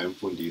rhangela hi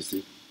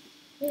mfundhisi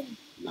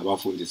na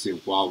vafundhisi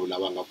hinkwavo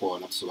lava nga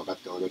kona kusuka ka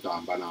tikereke to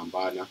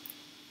hambanahambana,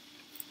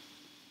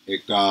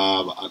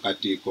 eka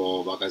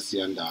vaakatiko va ka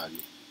Siyandhani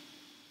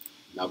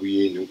na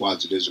vuyeni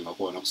hinkwabyo lebyi nga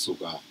kona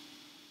kusuka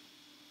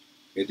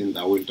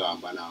etindhawini to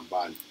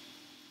hambanahambana.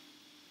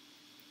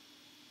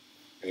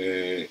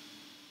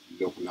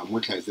 Loko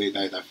namuntlha hi se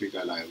hi ta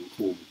fika laha hi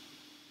mfumo,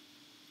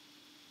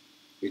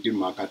 i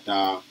timhaka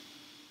ta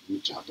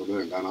mucato lowu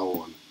hi nga na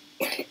wona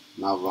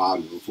na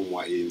vanhu hi mfumo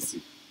wa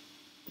ANC.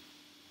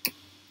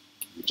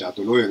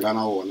 Mucato lowu hi nga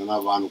na wona na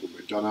vanhu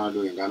kumbe ntwanano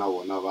lowu hi nga na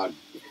wona vanhu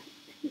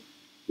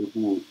i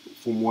ku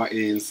mfumo wa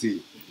ANC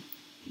hi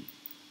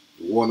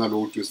wona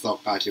lowu twisisaka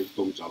kahle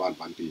vutomi bya vanhu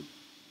vantima.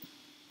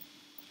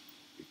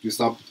 Hi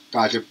twisa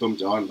kahle vutomi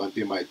bya vanhu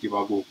vantima hi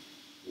tiva ku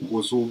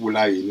nkosi wu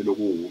vula yini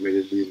loko wu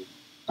humelelini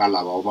ka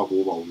lava va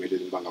ku va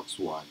humelelini va nga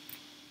kusuhani.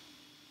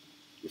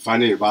 Hi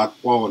fanele hi va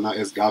kona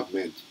as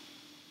government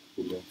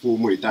kumbe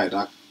mfumo hi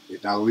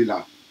ta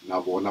wila na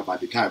vona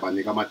but hi kha hi va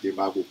nyika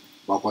matimba ya ku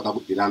va kota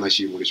ku dilana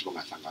xiyimo lexi va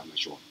nga hlangana na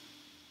xona.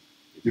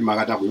 Hi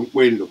timhaka ta ku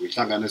hinkwenu loko hi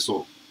hlangane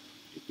so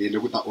hi tele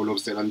ku ta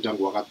olovisela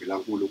ndyangu wa ka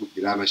Bilankulu ku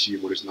dilana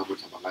xiyimo lexi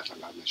namuntlha va nga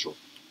hlangana na xona.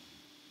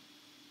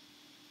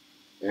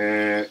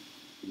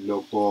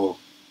 Loko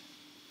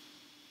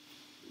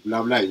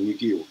vulavula hi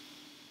Nyikiwe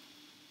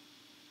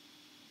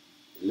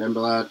hi lembe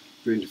ra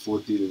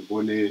 2014 ni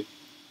vone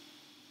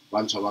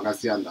vantshwa va ka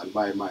Siyandhani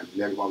va yima hi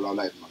milenge va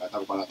vulavula hi timhaka ta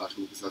ku va la ta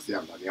hluvukisa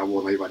Siyandhani ya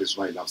vona yi va leswi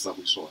va hi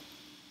lavisaka hi swona.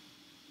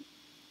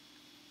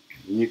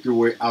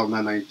 Nyikiwe a ri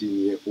na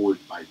 19 year old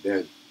by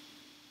then,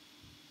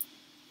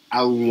 a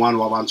ri un'wana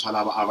wa vantshwa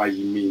lava a va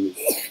yimini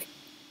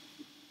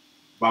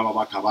va va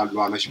va kha va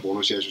lwa na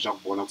xibono xexo xa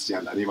ku vona ku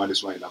Siyandhani yi va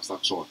leswi va hi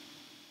lavisaka swona.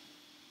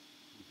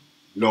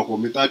 Loko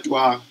mi ta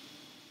twa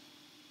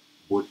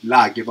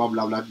Botlaki va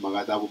vulavula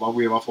timhaka ta ku va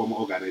vuye va forma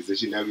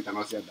organization leyi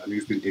vitaniwa Siyandhani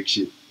Youth in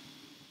Action,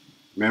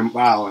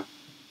 member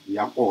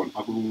ya kona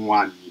a ku ri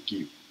un'wana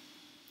Nyikiwe.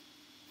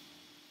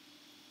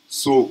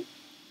 So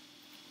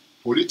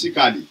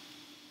politically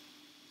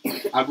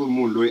a ku ri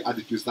munhu loyi a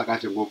ti twisisa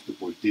kahle ngopfu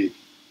tipolitiki.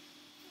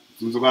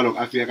 Tsundzuka loko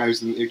a fika ka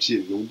Youth in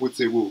Action ni n'wi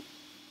vutise ku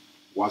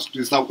wa swi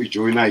twisisa ku i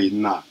joyina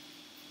yini na,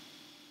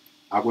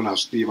 a ku na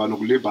swi tiva ni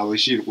ku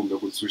liberation kumbe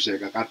ku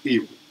tshunxeka ka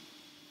tiko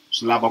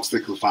swi lava ku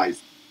sacrifice.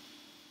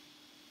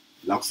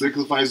 La ku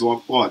sacrifice wa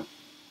kona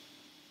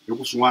i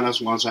ku swin'wana na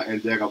swin'wana swa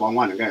endleka,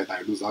 van'wana hi nga heta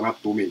hi luzana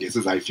vutomi hi nge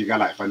se za hi fika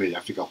laha hi fanele hi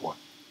ya fika kona.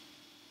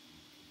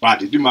 But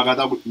hi timhaka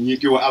ta ku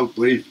Nyikiwe a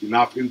brave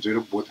enough i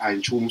byele ku both a hi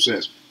nchumu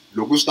sweswo.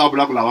 Loko swi ta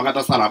vula ku lava nga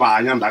ta sala va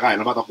hanya ndzhaka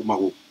hina va ta kuma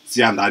ku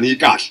Siyandhani yi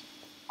kahle,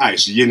 a hi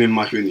swi yeneni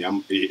mahlweni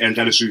hi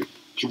endla leswi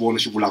xivono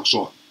xi vulaka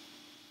swona.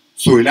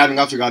 So hi laha ni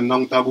nga fika ni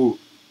languta ku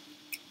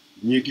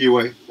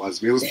Nyikiwe was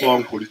very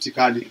strong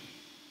politically.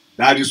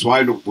 That is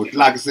why loko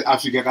Botlaki se a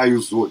fika ka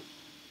youth zone,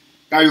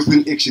 ka Youth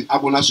in Action a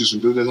ku na swilo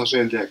swimbirhi leswi swi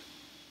endleka.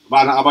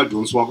 Vana a va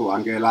dyondzisiwa ku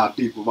rhangela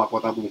tiko va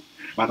kota ku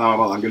va ta va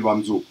varhangeli va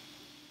mundzuku.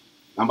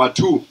 Number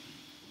 2,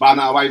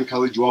 vana a va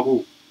encouragewa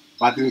ku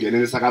va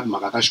tinghenelerisa ka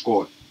timhaka ta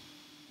xikolo.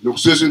 Loko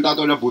sweswi ni ta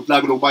twa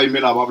Botlaki loko va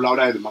yimela va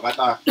vulavula hi timhaka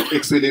ta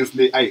excellence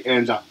leyi a yi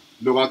endla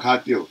loko a kha a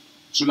tirha,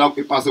 swi lava ku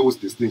i pase with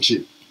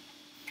distinction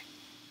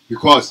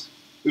because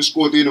i swi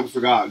kotile ku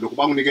fika loko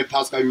va n'wi nyike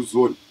task ka youth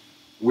zone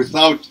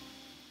without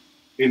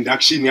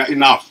induction ya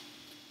enough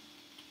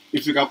i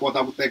fika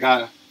kota ku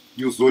teka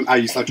youth zone a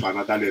yisa to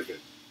another level.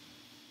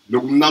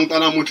 Loko mi languta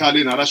namuntlha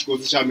leni hala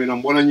xikosi xa mina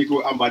mi vona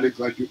Nyikiwe ambale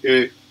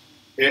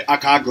a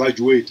kha a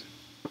graduate,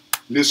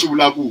 leswi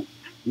vulaka ku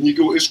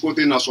Nyikiwe i swi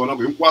kotile naswona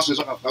ku hinkwaswo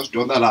leswi a fika swi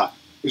dyondza laha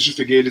i swi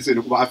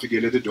fikeleriseni hikuva a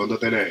fikelele tidyondzo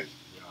ta le henhla.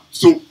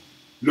 So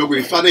loko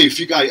hi fanele hi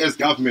fika hi as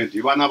government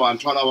hi va na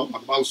vantshwa lava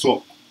va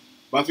so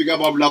va fika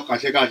va vulaka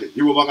kahle kahle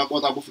hi vo va nga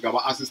kota ku fika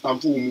va assista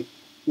mfumo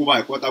ku va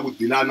hi kota ku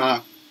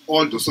dilana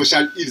all the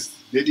social ills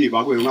leti hi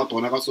va ku hi nga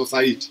tona ka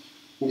society,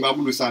 ku nga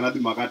ku lwisana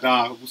timhaka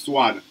ta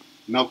vusiwana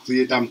na ku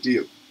create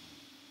mintirho.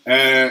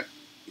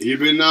 Hi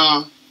ve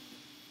na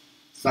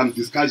some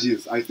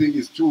discussions, I think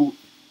it's 2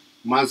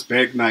 months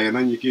back na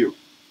yena Nyikiwe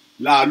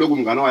laha loko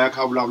munghana wa ya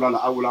kha vulavula la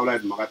a vulavula hi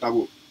timhaka ta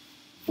ku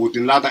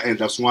Putin la ta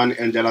endla swin'wana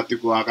endlela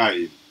tiko ra ka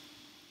hina.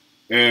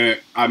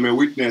 I'm a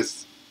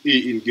witness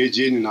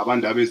engaging na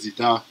vanhu lava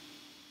zita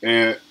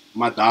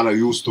Madala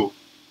Yusto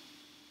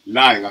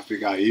laha hi nga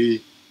fika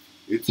hi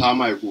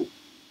tshama hi ku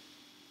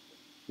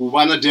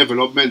va na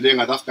development leyi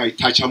nga ta fika yi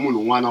toucha munhu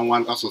un'wana na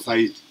un'wana ka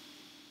society.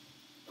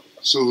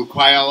 So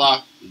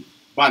require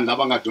vanhu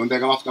lava nga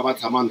dyondzeka va fika va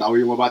tshama ndhawu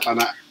yin'we va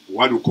tlana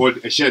what we call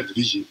a shared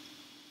vision.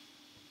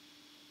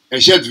 A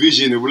shared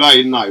vision hi vula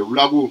yini na, hi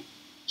vula ku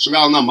swi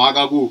nga ri na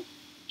mhaka ku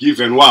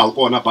given wa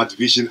kona but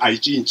vision a yi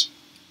cinci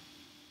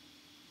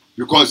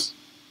because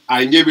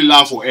a yi nge vi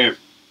laha forever.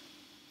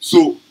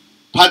 So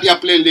part ya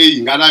plan leyi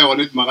hi nga na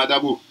yona timhaka ta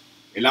ku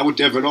hi lava ku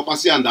developa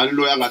Siyandhani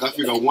loyi a nga ta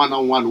fika un'wana na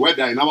un'wana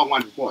whether hina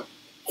van'wana hi kona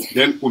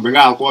then kumbe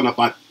nga ha kona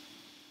but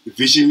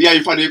vision liya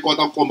yi fanele yi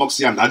kota ku komba ku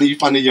Siyandhani yi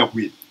fanele yi ya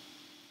kwini.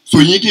 So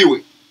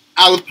Nyikiwe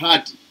a ri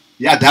part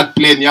ya that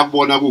plan ya ku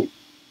vona ku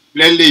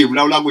plan leyi hi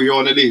vulavulaka hi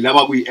yona leyi hi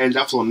lavaka ku yi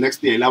endla from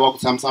next year hi lavaka ku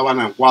tshamisa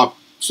vana hinkwavo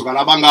kusuka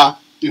lava nga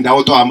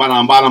tindhawu to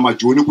hambanahambana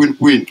majoni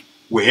kwini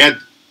we had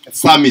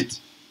summit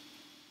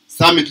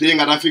leyi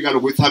nga ta fika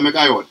loko hi tshame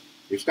ka yona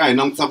hi fika hi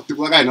langutisa ku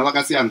tiko ra ka hina ra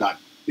ka Siyandhani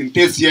in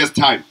 30 years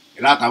time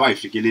hi laha ta va hi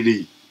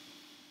fikelelile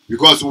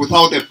because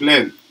without a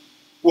plan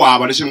ku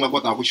hava lexi nga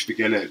kotaka ku xi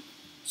fikelela.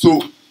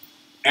 So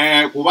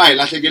ku va hi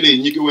lahlekele hi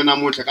Nyikiwe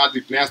namuntlha ka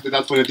ti-players leti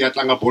a ti fanele ti ya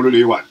tlanga bolo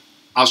leyiwani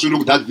a swi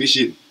loko that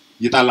vision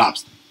yi ta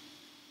lapse.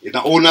 Hi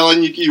ta owner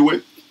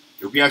Nyikiwe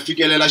hi ku ya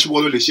fikelela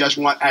xivono lexiya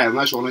xin'wana a hi ri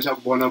na xona xa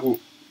ku vona ku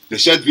the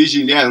shared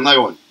vision leyi a hi ri na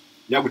yona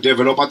ya ku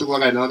developa tiko ra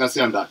ka hina ra ka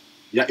Siyandhani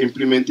ya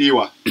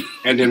implementiwa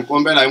and then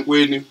kombela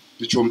hinkwenu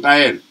tichomi ta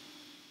yena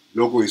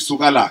loko hi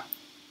suka laha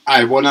a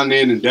hi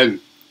vonaneni then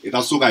hi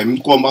ta suka hi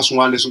mi komba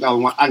swin'wana leswi nkarhi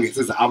wun'wana a nge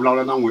se za a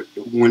vulavula na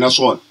n'wina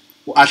swona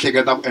ku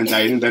ahleketa ku endla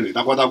yini then hi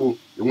ta kota ku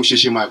hi n'wi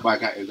xixima hi ku va hi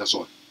kha hi endla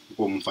swona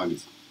inkomu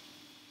mufambisi.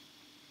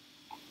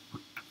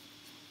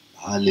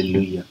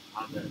 Hallelujah.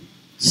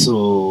 So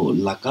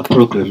la ka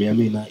program ya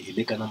mina hi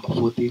le ka number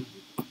 14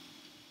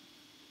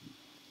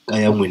 ka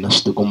ya n'wina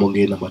swi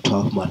tikomonge number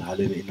 12 mara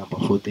haleni i number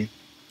 14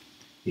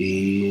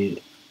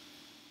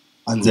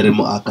 a ndzi ri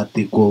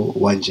muakatiko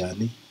wa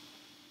njhani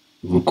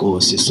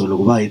vukosi. So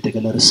loko va hi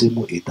tekela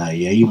risimu hi ta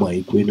hi ya yima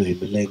hinkwenu hi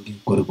milenge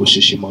ku ri ku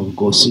xixima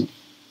vukosi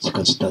swi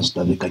kha swi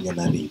ta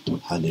vekanyana rito.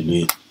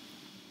 Hallelujah.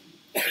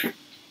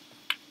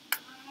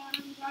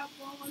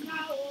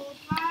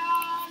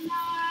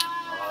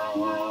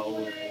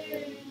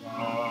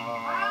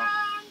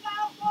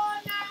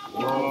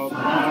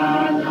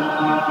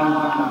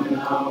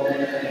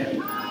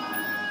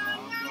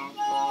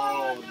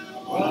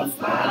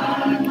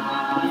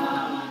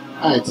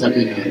 Alright,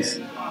 Sabinas.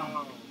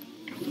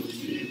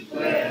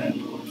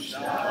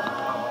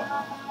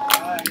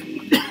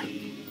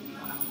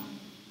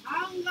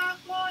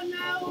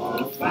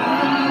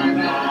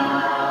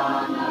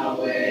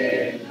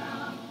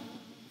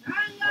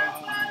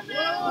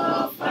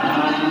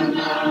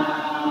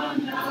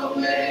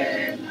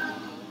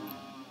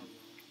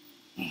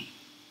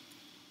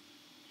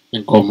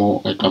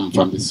 Inkomo eka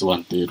mufambisi wa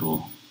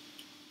ntirho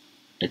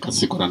eka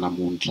siku ra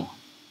namuntlha,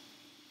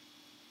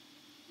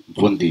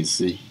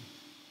 mfundhisi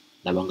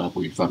lava nga ku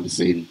hi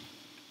fambiseni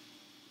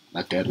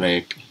na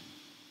kereke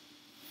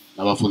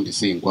na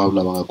vafundhisi hinkwavo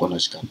lava nga kona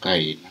xikarhi ka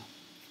hina.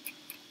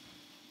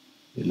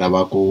 Hi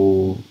lava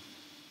ku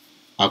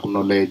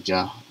acknowledge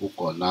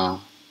vukona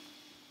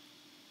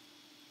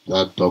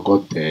bya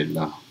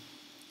dokodela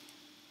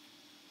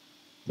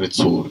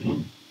Ritshuri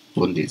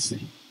mfundhisi.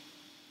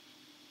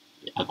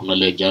 Hi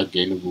acknowledge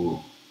again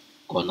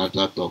vukona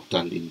bya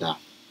Dr. Ndindana.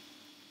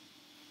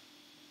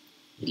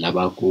 Hi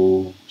lava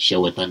ku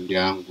xeweta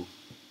ndyangu,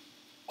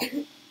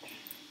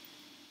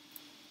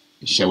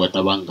 hi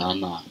xeweta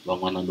vanghana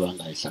van'wana loyi a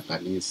nga hi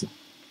hlanganisa,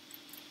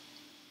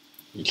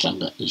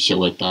 hi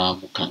xeweta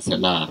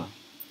mukhanselara,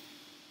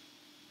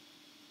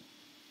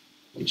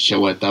 hi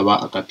xeweta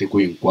vaakatiko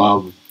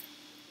hinkwavo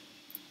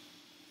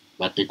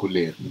va tiko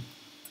leri,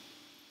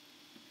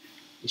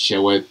 hi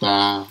xeweta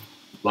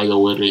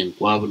vayoweri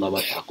hinkwavo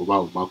lava taku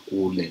va huma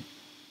kule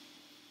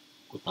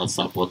ku ta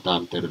sapota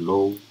ntirho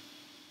lowu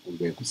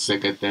kumbe ku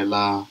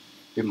seketela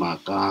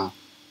timhaka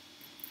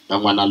ta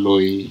n'wana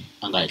loyi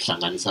a nga hi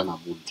hlanganisa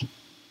namuntlha.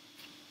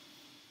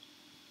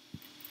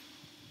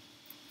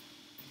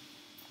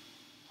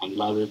 A ni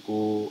lavi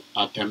ku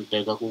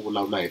attempteka ku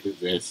vulavula hi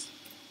tivhesi.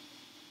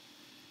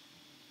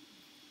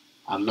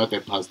 I'm not a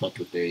pastor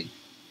today.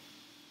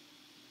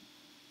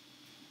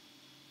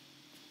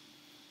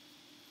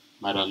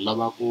 Mara ni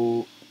lava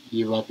ku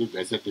yiva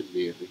tivhese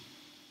timbirhi.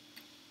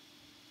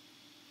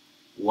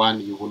 One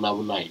yi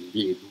vulavula hi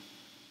mbilu,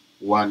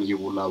 one yi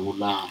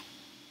vulavula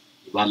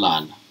hi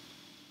valala.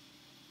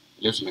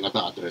 Leswi ni nga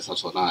ta addressa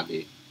swona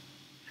haleni.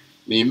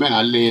 Ni yime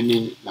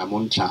haleni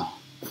namuntlha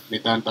ni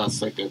ta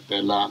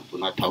seketela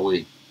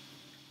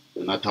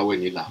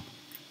Donathawini lava.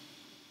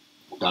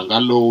 Muganga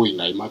lowu hi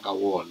nga yimaka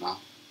wona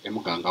i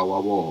muganga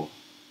wa vona.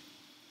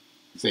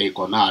 Se hi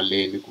kona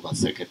haleni ku va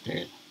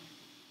seketela.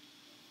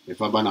 Ni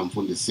famba na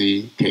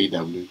mfundhisi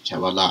KW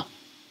Chavalala,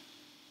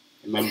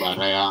 i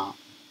membara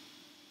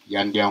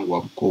ya ndyangu wa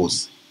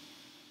vukosi.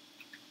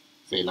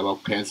 Se hi lava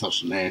ku khensa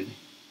swinene,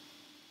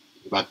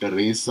 hi va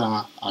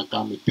tirhisa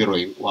aka mitirho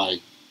hinkwayo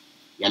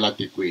ya la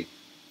tikweni.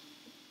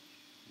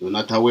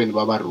 Donathawini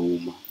va va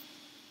rhuma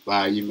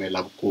va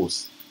yimela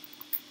vukosi,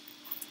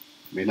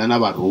 mina na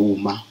va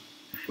rhuma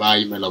va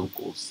yimela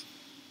vukosi.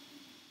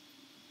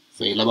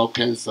 Se hi lava ku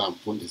khensa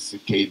mfundhisi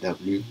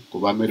KW ku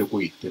va mi ri ku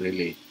hi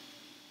tirheleni.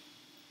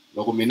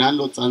 Loko mina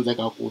lo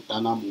tsandzeka ku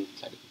ta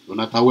namuntlha,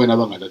 Donathawini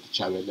va nga ta ti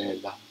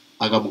chavelela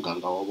aka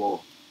muganga wa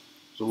vona,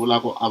 swi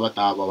vula ku a va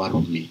ta va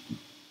rhumile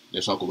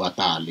leswaku va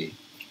ta haleni.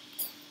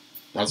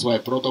 That's why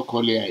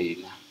protocol ya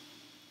hina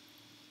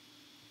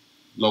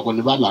loko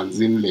ni va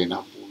landzini le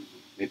nampundzu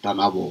ni ta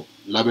na vona,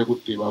 ni lave ku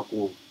tiva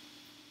ku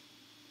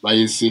va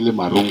yisile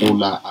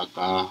marungula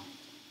aka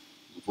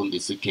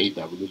mfundhisi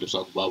KW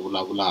leswaku va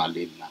vulavula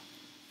haleni na.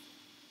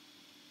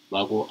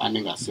 Va ku a ni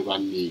nga se va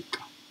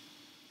nyika.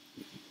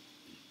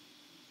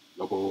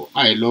 Loko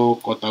a hi lo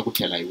kota ku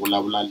tlhela hi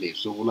vulavula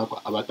leswi vula ku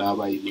a va ta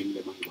va yimile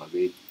le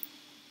mangcwaveni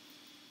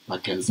va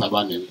khensa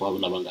vanhu hinkwavo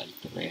lava nga hi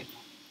tirhela.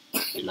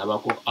 Hi lava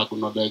ku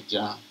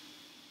acknowledge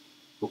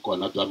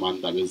vukona bya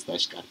Mandavezi ta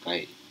xikarhi ka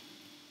hina.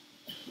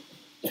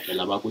 Hi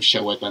lava ku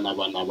xeweta na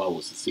vana va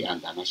hosi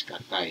Siyandhana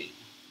xikarhi ka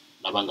hina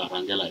lava nga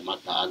rhangela hi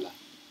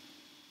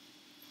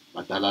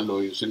Madala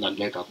loyi swi nga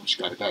endleka ku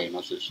xikarhi ka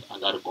hina sweswi a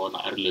nga ri kona,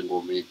 a ri le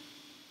ngomeni.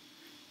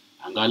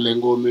 A nga le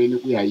ngomeni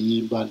ku ya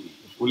yimba ni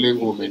u le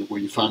ngomeni ku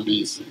yi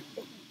fambisa.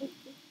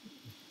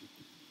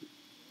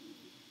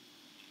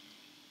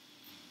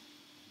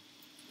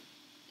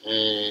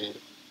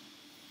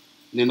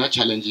 Ni na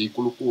challenge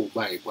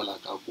yikulukumba hikwalaho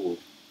ka ku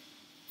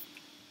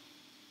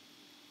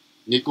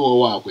Nyikiwe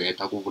wa ha ku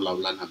heta ku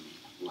vulavula na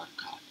mina ku nga ri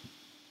khale.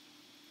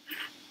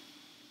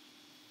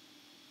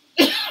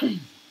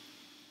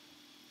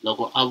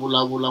 loko a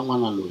vulavula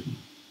n'wana loyi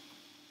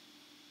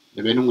ni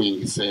ve ni n'wi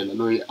yingisela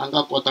loyi a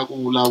nga kota ku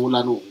vulavula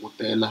ni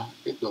hungutela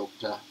i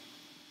Dr.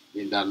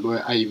 Lindani loyi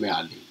a yime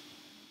haleni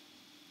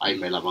a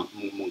yimela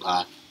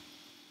munghana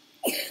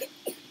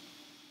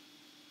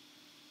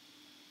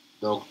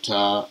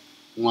Dr.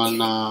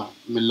 N'wana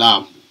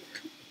Milambu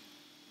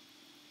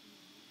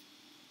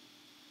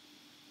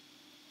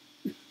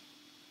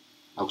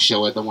a ku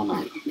xeweta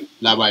n'wananga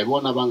lava hi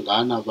vona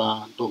vanghana va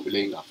ntombi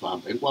leyi nga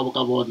famba hinkwavo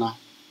ka vona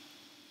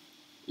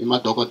i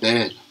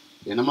madokodela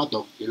hi na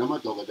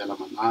madokodela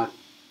manharhu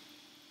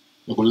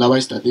loko ni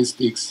lava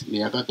statistics ni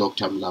ya ka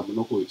Dr. Milambu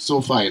no ku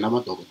so far hi na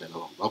madokodela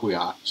va ku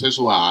ya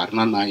sweswi wa ha ri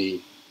na 9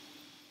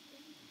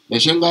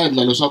 lexi nga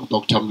endla leswaku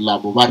Dr.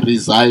 Milambu va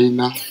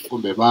resigna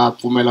kumbe va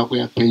pfumela ku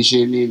ya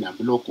pensionini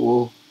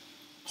hambiloko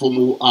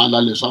mfumo wu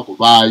ala leswaku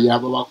va ya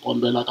va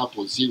kombela ka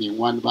position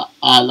yin'wana va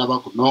ala va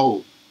ku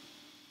no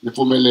ni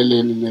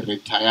pfumeleleni ni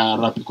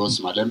retire because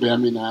malembe ya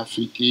mina ya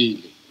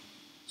fikile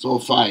so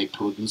far hi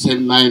produce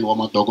 9 wa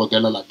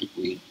madokodela la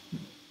tikweni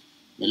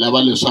ni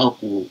lava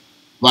leswaku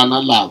vana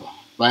lava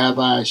va ya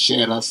va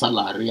share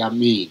salary ya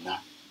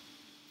mina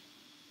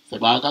se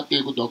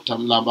vaakatiko Dr.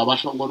 Milambu va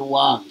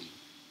hlongoriwangi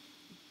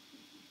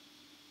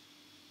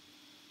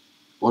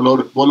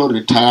volo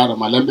retire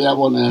malembe ya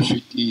vona ya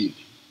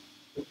fikile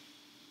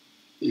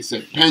is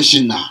a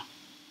pensioner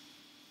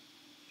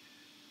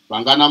va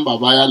nga namba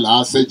va ya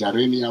laha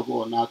sejarini ya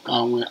vona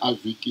kan'we a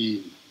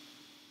vikini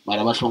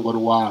mara va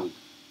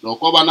hlongoriwanga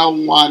loko va na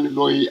un'wana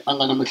loyi a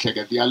nga na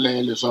mihleketo ya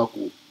leyo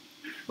leswaku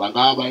va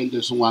nga va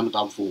endle swin'wana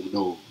ka mfumo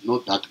no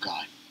not that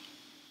guy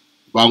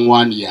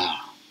van'wani ya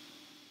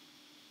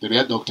ntirho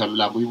ya Dr.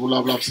 Milambu yi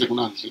vulavula vusiku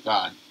na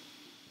nhlikani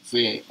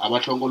se a va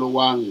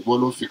hlongoriwangi vo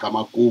lo fika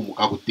makumu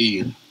ka ku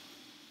tirha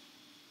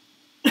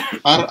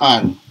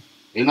RR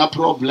hi na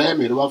problem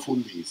hi ri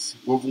vafundhisi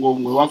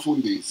ngopfungopfu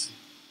vafundhisi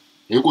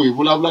hi ku hi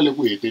vulavula le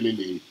ku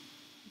heteleleni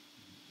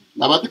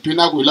lava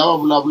tiphinaka hi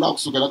lava vulavulaka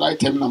kusukela ka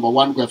item number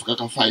 1 ku ya fika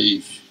ka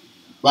 5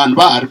 vanhu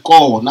va ha ri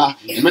kona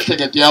hi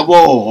mihleketo ya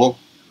voho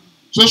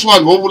sweswi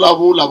vanhu vo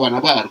vulavula vana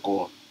va ha ri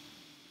kona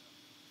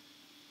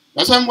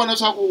leswi mi vona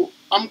leswaku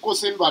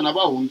amukosini vana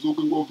va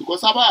hundzuki ngopfu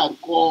because a va ha ri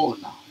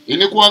kona hi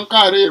nyikiwa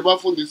nkarhi hi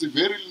vafundhisi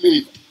very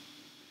late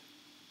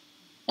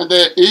ende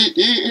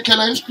hi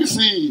tlhela hi swi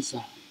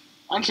twisisa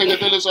a ni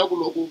hleketa leswaku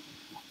loko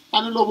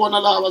a ni lo vona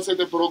laha va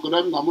sete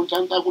program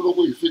namuntlha ni ta ku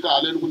loko hi fika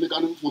haleni ku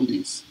nyikani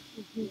mfundhisi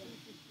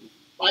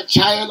va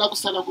chayela ku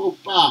sala ku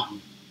pa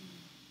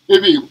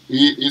ivi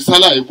hi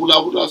sala hi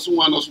vulavula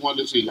swin'wana na swin'wana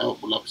leswi hi lava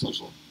ku vulavurisa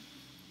swona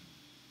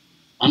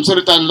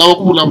hambiswiritano lava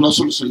ku vulavula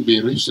swilo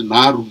swimbirhi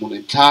swinharhu mune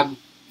ntlhanu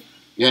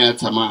ya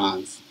tshama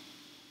hansi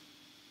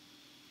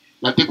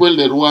la tikweni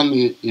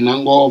leriwani hi na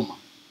ngoma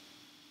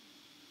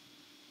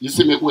yi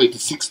simekiwe hi ti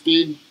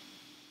 16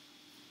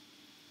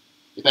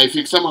 hi ta yi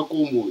fikisa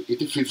makumu hi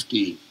ti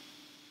 15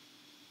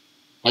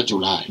 ka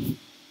July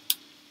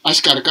a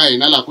xikarhi ka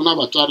hina laha ku na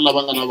vatswari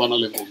lava nga na vana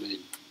le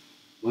ngomeni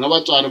n'wina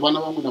vatswari vana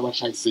va n'wina va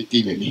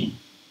hlayisekile leyi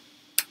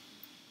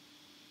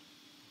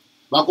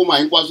va kuma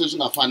hinkwaswo leswi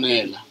nga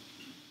fanela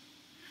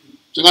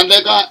swi nga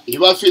endleka hi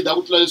va fida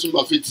ku tlula leswi mi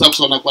va fidisaka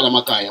swona kwala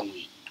makaya ya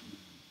n'wina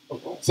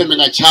se mi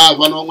nga chavi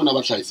vana va n'wina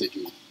va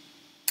hlayisekile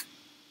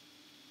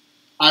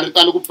a ri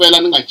tali ku pela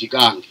ni nga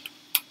jikangi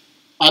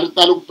a ri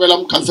tali ku pela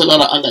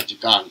mukhanselara a nga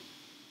jikangi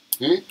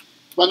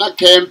va na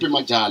camp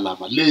majaha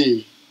lama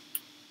leyi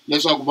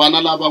leswaku vana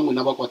lava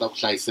n'wina va kota ku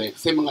hlayiseka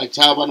se mi nga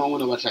chavi vana va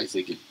n'wina va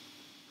hlayisekile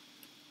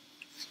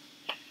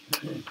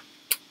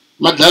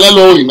madlala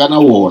lowu hi nga na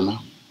wona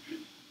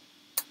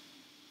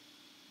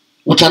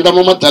u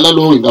tlhandlama madlala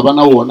lowu hi nga va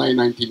na wona hi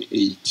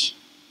 1980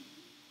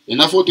 hi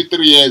na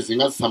 43 years hi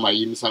nga si tshama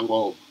yimisa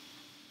ngoma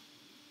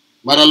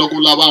mara loko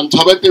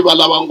lavantshwa va tiva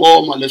lava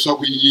ngoma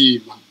leswaku yi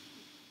yima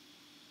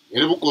hi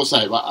ri vukosi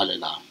hi va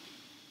alelanga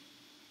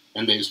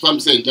ende hi swi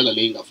fambise hi ndlela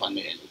leyi nga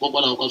fanela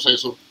hikokwalaho ka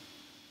sweswo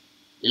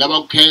hi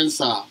lava ku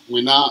khensa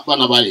n'wina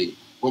vana va hina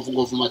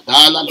ngopfungopfu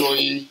madala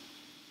loyi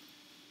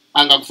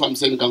a nga ku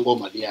fambiseni ka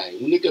ngoma liya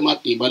hi n'wi nyike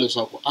matimba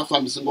leswaku a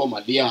fambisi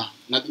ngoma liya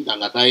na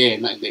tintangha ta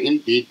yena ende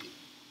indeed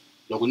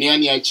loko ni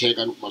ya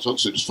cheka ni kuma swa ku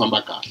swilo swi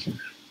famba kahle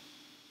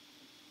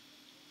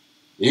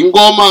hi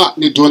ngoma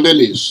ni dyondze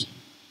leswi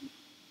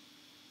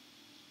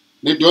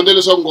ni dyondze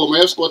leswaku ngoma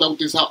ya swi kota ku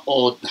tisa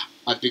order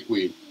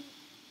atikweni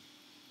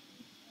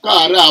ka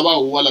ha ri hava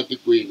huwa la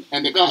tikweni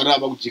ende ka ha ri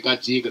hava ku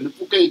jikajika ni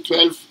pfuke hi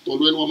 12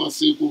 tolweni wa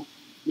masiku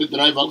ni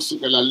driver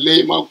kusukela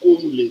le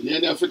makumu leyi ni ya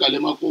ni ya fika le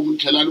makumu ni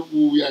tlhela ni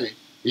vuya hi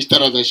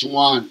xitarata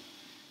xin'wana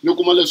ni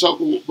kuma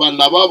leswaku vanhu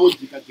lava vo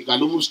jikajika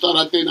lomu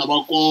switarateni a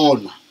va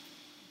kona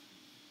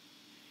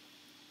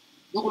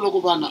loko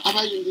vanhu a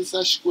va yingisa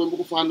xikwembu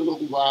ku fana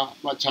loko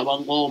va chava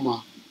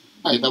ngoma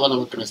a hi ta va na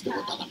vakreste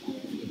vo tala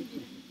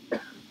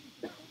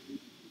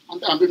a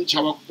ni hambi mi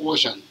chava ku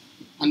koxa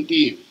a ni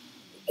tivi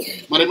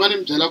mara mani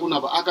mi byela ku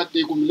na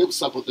vaakatiko mi le ku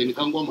sapoteni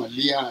ka ngoma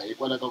liya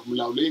hikwalaho ka ku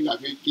milawu leyi nga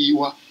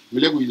vekiwa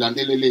mi le ku yi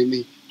landzeleleni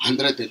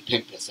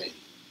 110%.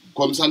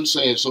 Khomisani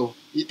sweswo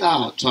yi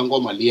ta tshwa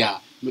ngoma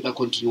liya mi ta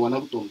continue na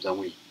vutomi bya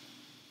n'wina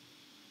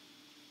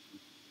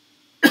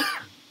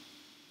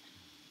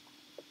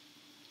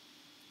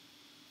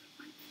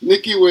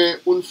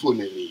Nyikiwe u ni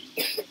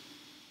fonerile.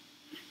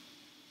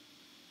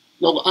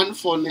 Loko a ni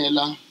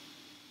fonela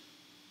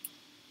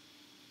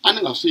a ni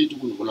nga swi twi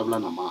ku ni vulavula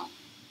na mani.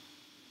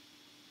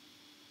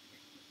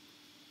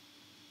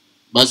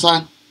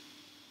 Basana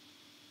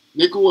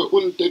Nyikiwe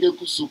u ni teke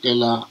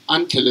kusukela a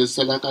ni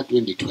tlhelisela ka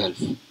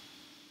 2012.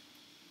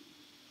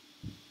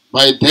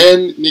 By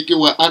then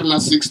Nyikiwe a ri na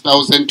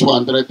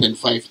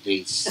 6,205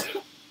 days.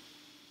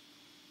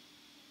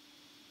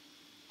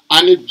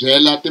 A ni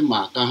byela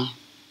timhaka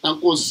ta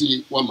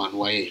nkosi wa mhani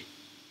wa yena.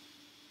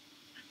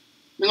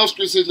 Ni nga swi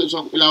twisisi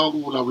leswaku i lava ku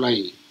vulavula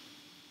yini.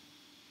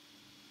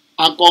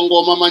 A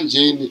kongoma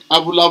manjheni a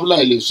vulavula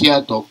hi leswi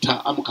ya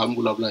doctor a mi kha mi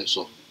vulavula hi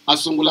swona. A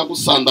sungula ku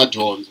sandza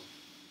dyondzo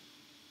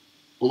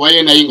ku va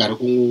yena yi nga ri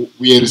ku n'wi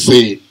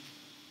vuyeriseni.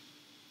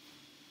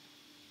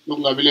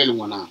 Loko nga vileli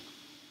n'wananga.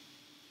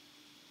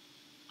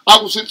 A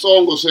ku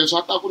switsongo sweswo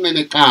a ta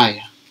kunene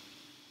kaya.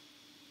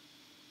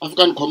 A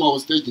fika ni khoma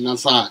hostage na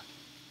nsati.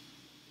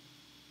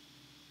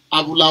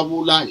 A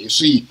vulavula hi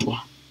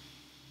switwa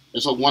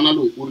leswaku n'wana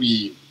loyi u ri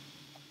yini.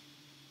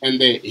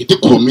 Ende hi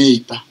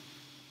tikhomita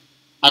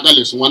aka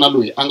leswi n'wana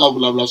loyi a nga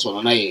vulavula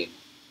swona na yena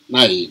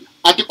na hina.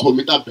 A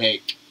tikhomita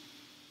back.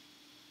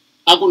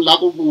 A ku ni la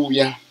ku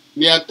vuya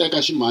ni ya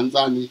teka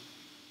ximhandzani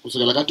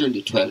kusukela ka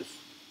 2012.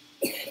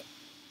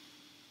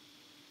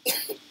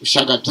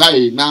 Vuxaka bya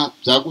hina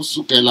bya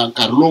kusukela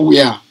nkarhi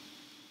lowuya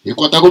hi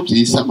kota ku byi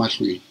yisa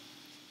mahlweni.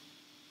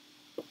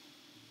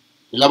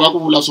 Hi lava ku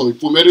vula swo hi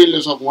pfumerile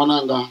leswaku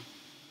n'wananga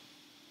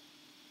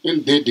i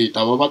ndede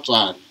ta va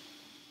vatswari.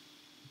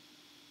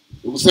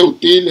 Loko se u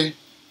tile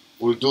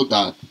will do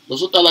that.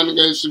 Leswo tala ni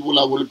nge swi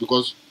vulavuli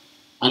because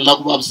a ni la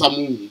ku vavisa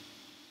munhu.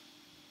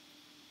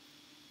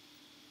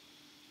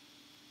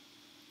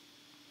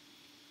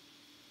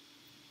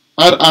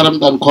 Mi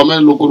ta ni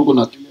khomela loko ri ku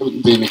na tile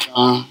ndzeni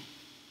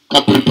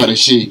ka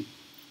preparation.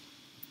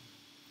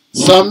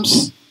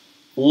 Psalms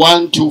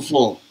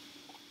 124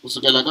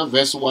 kusukela ka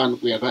verse 1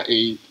 ku ya ka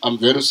 8. I'm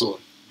very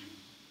sorry.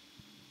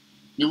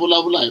 Ni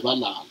vulavula hi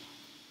valala.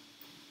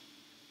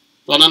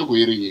 Twanani ku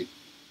yi ri yini.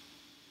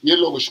 Yi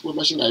loko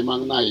Xikwembu xi nga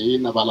yimangi na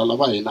hina valala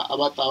va hina a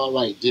va ta va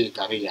va hi dye hi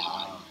karhi hi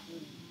hanya.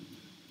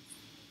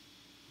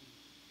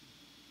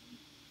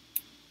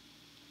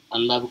 A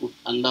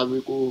ni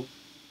lavi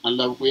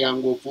ku ya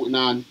ngopfu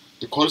inani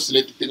ti-calls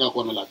leti ti nga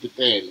kona laha ti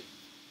tele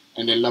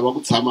ende ni lava ku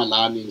tshama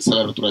laha ni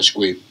yingisela rito ra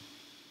Xikwembu.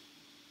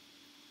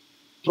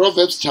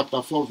 Proverbs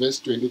chapter 4 verse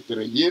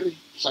 23 yi ri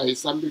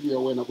hlayisa mbilu ya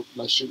wena ku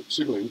tlula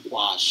swilo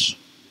hinkwaswo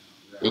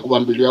hikuva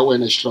mbilu ya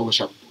wena i xihlovo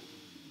xa vutomi.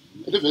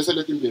 I tivhese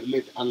letimbirhi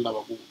leti a ni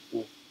lava ku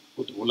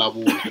ti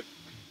vulavula.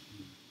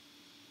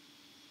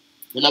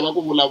 Ni lava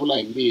ku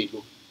vulavula hi mbilu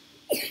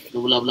ni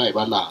vulavula hi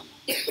valala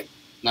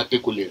na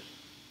tiko leri.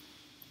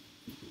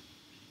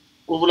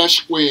 Ku vula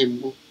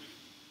Xikwembu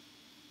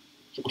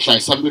ku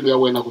hlayisa mbilu ya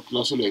wena ku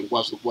tlula swilo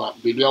hinkwaswo hikuva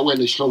mbilu ya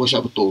wena i xihlovo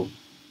xa vutomi.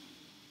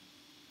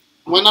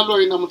 N'wana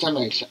loyi namuntlha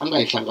a nga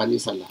hi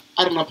hlanganisa laha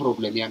a ri na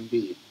problem ya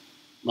mbilu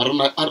mara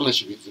a ri na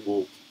xivindzi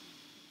ngopfu.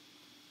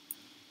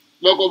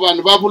 Loko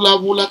vanhu va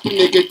vulavula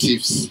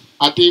ti-negatives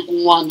a ti yi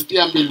kun'wana ti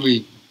ya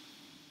mbilwini.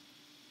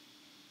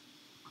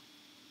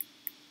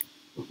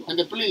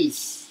 And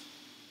please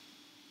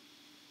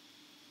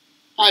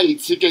a hi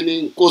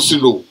tshikeni nkosi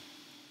lowu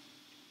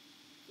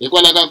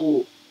hikwalaho ka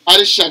ku a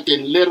ri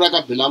xakeni leri ra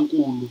ka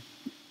Bilankulu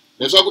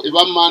leswaku i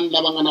va mani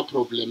lava nga na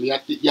problem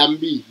ya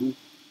mbilu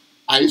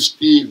a hi swi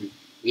tivi.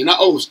 Hina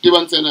a wu swi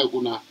tiva ntsena hi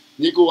ku na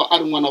Nyikiwe a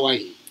ri n'wana wa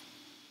hina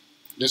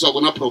leswaku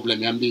u na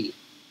problem ya mbilu.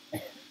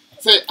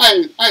 Se a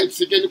hi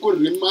tshikeni ku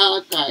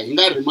rimaka hi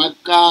nga rima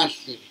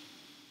kahle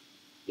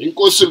hi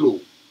nkosi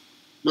lowu.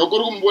 Loko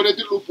ri ku mi vone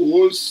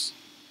ti-loopholes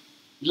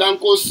la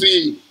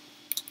nkosini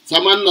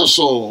tshamani na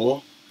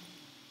swoho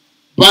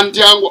va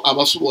ndyangu a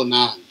va swi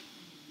vonangi.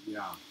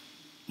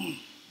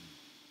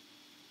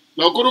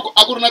 Loko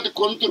a ku ri na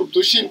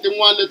ti-contribution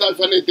tin'wana leti a hi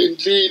fanele hi ti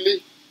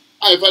endlile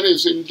a hi fanele hi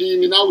swi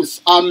endlini now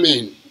is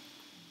amen.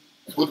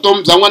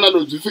 Vutomi bya n'wana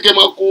loyi byi fike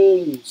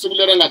makumu siku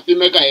leri a nga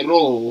timeka hi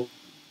roho.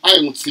 A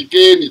hi n'wi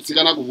tshikeni hi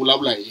tshika na ku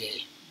vulavula hi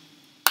yena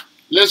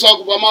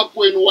leswaku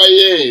vamakwenu wa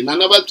yena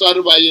na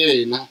vatswari va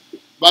yena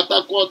va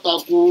ta kota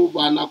ku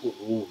va na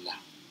kurhula.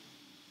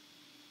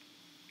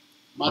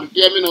 Marito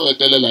ya mina u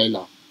hetelela hi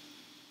laha.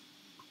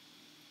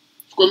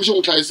 Xikwembu xi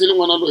n'wi hlayisile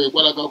n'wana loyi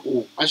hikwalaho ka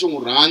ku a xi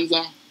n'wi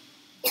rhandza.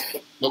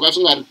 Loko a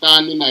swi nga ri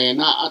tani na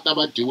yena a ta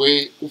va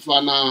dyiwe ku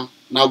fana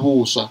na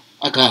vuswa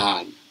a kha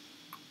hanya.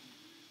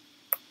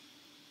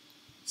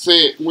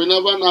 Se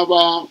n'wina vana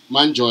va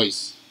Man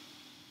Joyce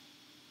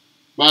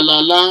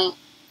valala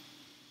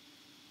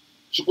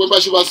Xikwembu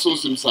xi va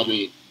susi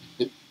misaveni.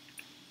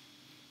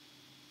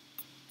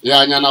 Hi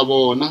hanya na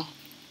vona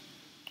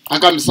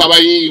aka misava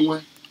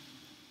yin'we.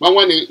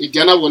 Van'wani hi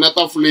dya na vona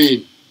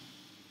tafuleni.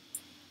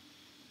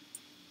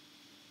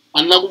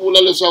 A ni la ku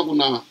vula leswaku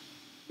na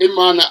i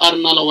mani a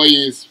ri nala wa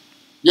Yesu.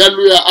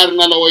 Yaluya a ri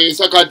nala wa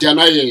Yesu a kha dya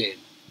na yena.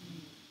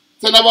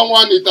 Se na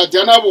van'wani hi ta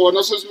dya na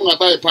vona sweswi mi nga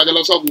ta hi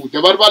phakela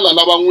swakudya va ri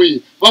valala va n'wina.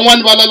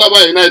 Van'wani valala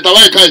va hina hi ta va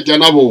hi kha hi dya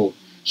na vona.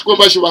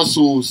 Xikwembu xi va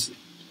susi.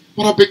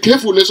 Mara be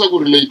careful leswaku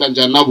relate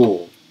njhani na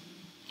vona.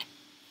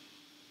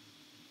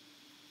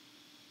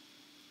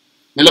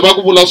 ni lava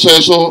ku vula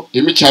sweswo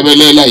hi mi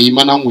chavelela hi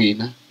yima na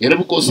n'wina hi ri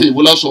vukosi hi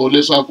vula swona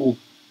leswaku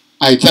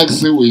a hi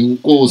tsakisiwi hi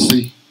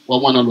nkosi wa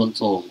n'wana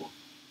lontsongo.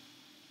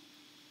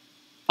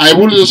 A hi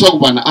vuli leswaku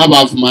vanhu a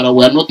vafi mara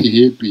we are not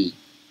happy.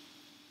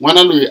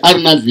 N'wana loyi a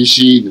ri na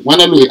vision,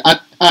 n'wana loyi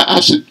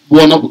a swi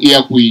vona ku i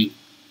ya kwihi.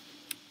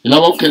 Hi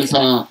lava ku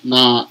khensa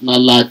na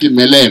Lucky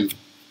Melembe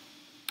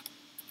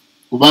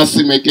ku va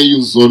simeke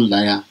youth zone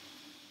laya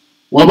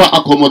wa va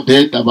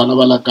accommodate vana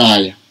va la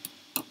kaya,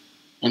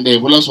 ende hi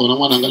vula swona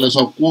n'wananga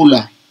leswaku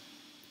kula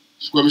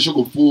Xikwembu xi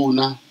ku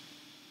pfuna.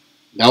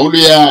 Ndhawu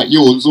liya yi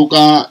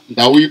hundzuka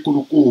ndhawu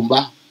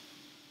yikulukumba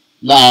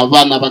laha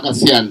vana va ka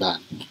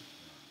Siyandhani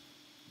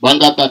va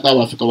nga tata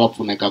va fika va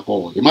pfuneka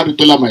kona. Hi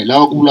marito lama hi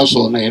lava ku vula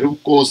swona hi ri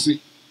vukosi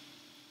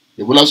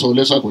hi vula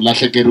swona leswaku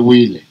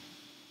lahlekeriwile.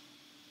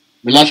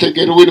 Mi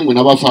lahlekeriwile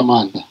n'wina va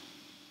Famanda,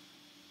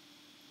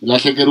 mi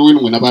lahlekeriwile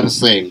n'wina va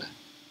Risenga.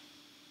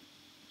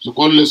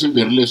 Swikolo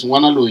leswimbirhi leswi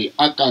n'wana loyi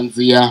a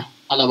kandziya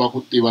a lava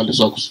ku tiva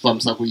leswaku swi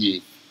fambisa ku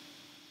yini,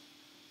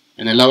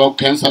 ene lava ku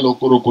khensa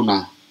loko ri ku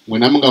na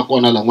n'wina mi nga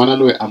kona laha n'wana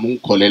loyi a mi n'wi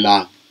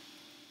kholelangi.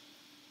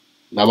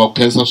 Lava ku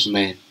khensa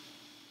swinene.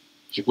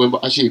 Xikwembu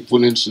a xi hi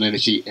pfuneni swinene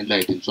xi hi endla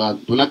hi tintswalo.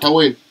 Ndhuna ta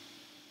wena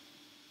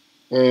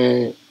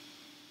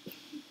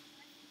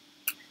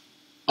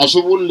a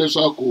swi vuli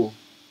leswaku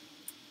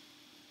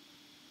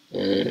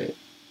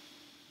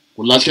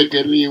ku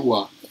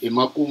lahlekeriwa hi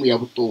makumu ya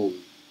vutomi.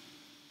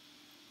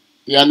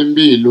 Yani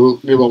mbilu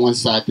mi va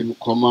n'wansati mi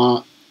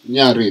khoma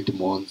nyari hi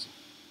timhondzo.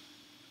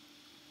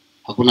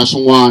 A ku na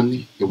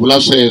swin'wani hi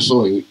vula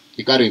sweswo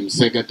hi karhi hi mi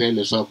seketela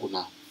leswaku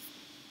na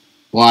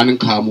wani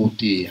nkhamu wu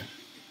tiya.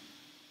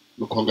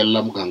 Mi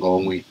khongelela muganga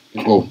wa n'wina.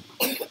 Inkomu.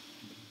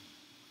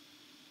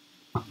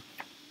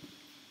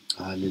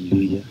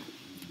 Hallelujah.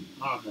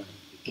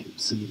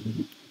 Khensile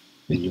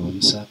vinyo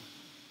misava.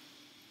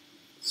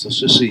 So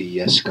sweswi hi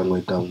ya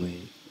xikan'wekan'we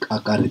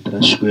ka rito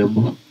ra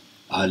Xikwembu.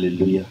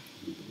 Hallelujah.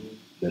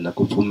 Na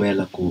ku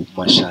pfumela ku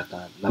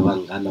maxaka na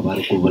vanghana va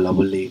ri ku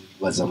vulavuleni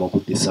va zama ku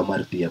tisa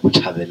marito ya ku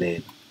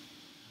chavelela,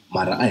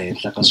 mara a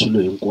henhla ka swilo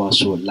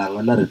hinkwaswo laha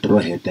nga na rito ro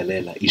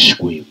hetelela i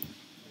Xikwembu.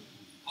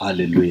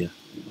 Hallelujah.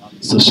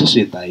 So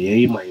sweswi hi ta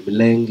yima hi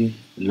milenge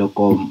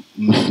loko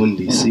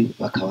mufundhisi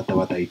va kha va ta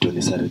va ta hi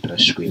dyondzisa rito ra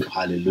Xikwembu.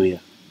 Hallelujah.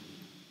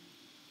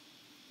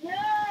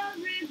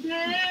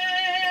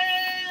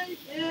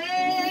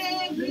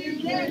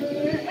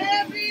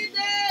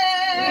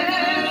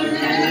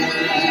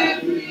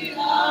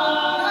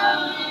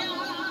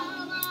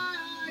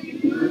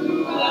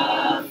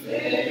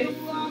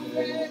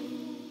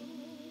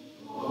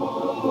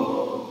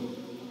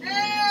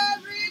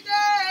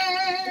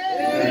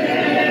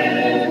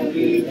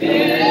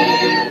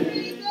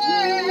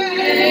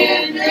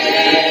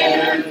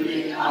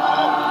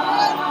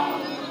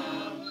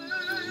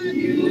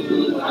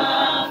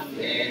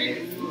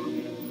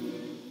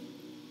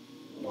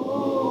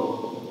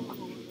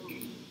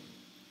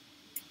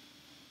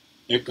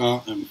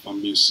 Eka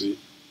mufambisi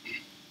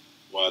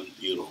wa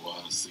ntirho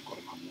wa siku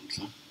ra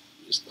namuntlha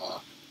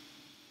Mr.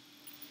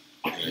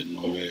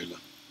 Novela,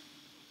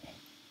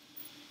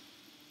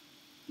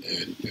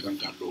 ni teka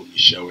nkarhi lowu ni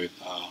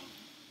xeweta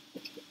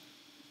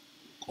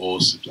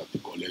vukosi bya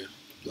tiko leri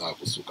bya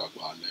kusuka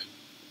kwalelo.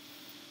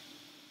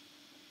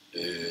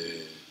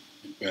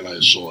 Impela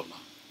hi swona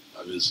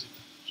la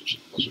visita sweswi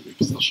ni nga swi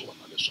vekisa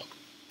swona leswaku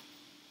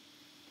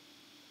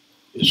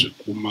hi swi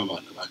kuma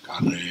vanhu va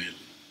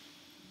karhele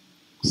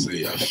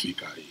se ya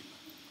fika hina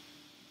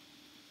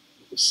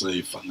se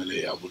hi fanele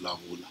hi ya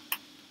vulavula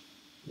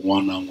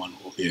n'wana na n'wana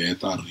hi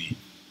heta rini,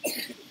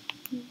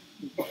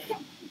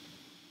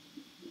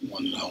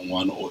 n'wana na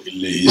n'wana i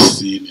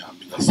lehisini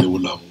hambi nga se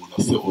vulavula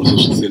se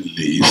sweswi se ni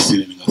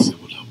lehisini ni nga se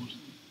vulavula.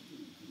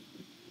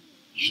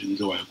 Swi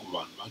endliwa hi ku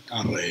vanhu va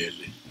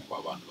karhele,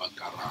 hikuva vanhu va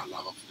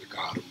karhala va fike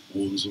ka ha ri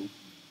mpundzu,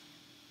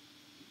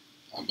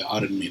 hambi a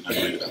ri mina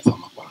loyi nga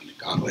tshama kwala ni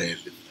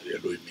karhele mina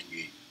loyi mi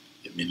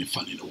nge ni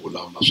fanele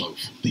vulavula swa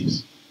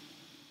vufundhisi.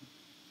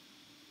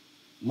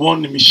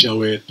 Moni mi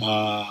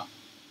xeweta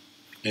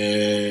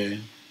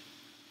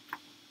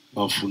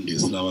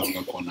vafundhisi lava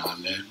nga kona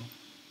haleno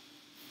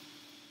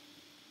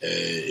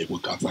hi ku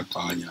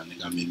katsakanya ni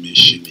nga mi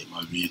mention hi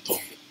mavito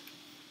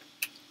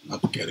na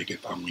tikereke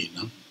ta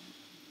n'wina.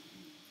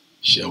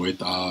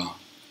 Xeweta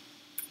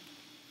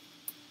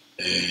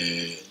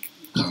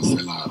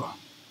khanselara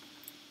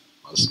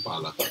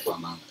masipala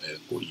tatana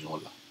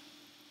Ngonyola.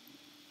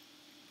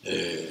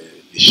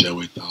 Ni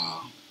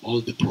xeweta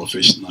all the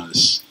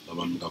professionals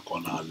lava mi nga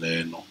kona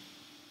haleno.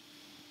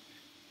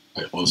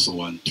 I also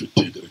want to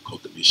take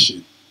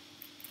recognition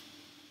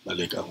na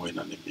le ka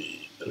n'wina ni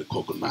mi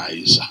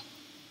recognize.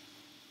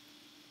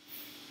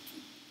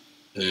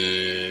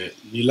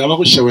 Ni lava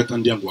ku xeweta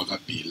ndyangu wa ka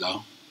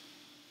Bila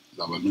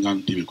lava mi nga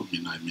ni tivi ku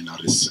mina hi mina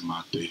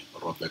Risimate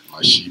Robert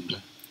Mashimbe.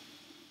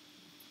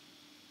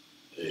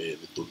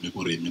 Ni tume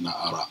ku ri mina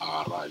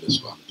ara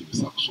leswi va ni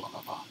tivisaka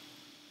swona vanhu.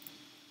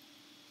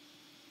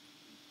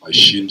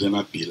 Mashimbe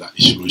na Bila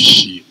i xilo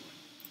xin'we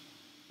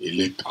hi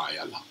le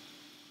kaya la.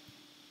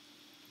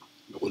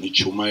 Loko ni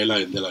chumayela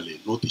hi ndlela leyi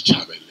no ti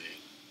chavelela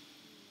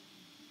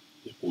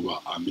kuba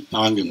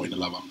amitange n'wina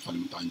lava mi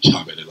fanele mi ta ni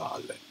chavelela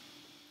ale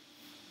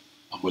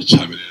a mo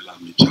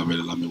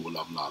chavelela mi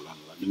vulavula la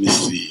mi ni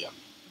siya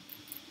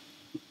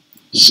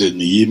se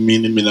ni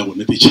yimini mina ku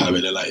ni ti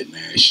chavelela hi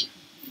nexe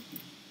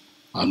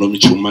a no mi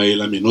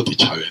chumayela mi no ti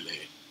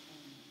chavelela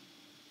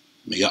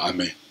mi ya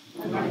amen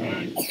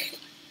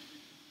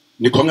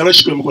ni khongela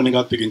xikwembu ku ni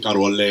nga teki nkarhi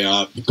wo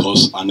leha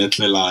because a ni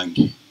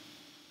tlelangi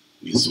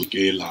ni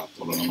sukela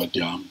tolo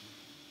namadyambu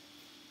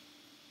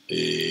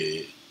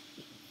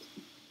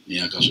ni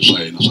ya ka swilo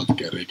swa hina swa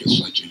tikereke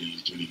swa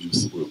celile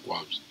vusiku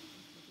hinkwabyo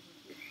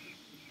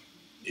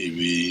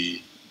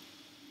ivi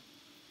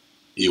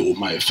hi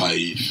huma hi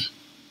 5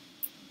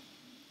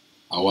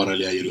 awara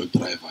leyi yo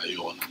driver hi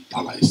yona ni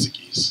tala hi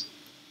 6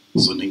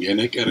 so ni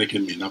nghene kereke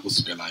mina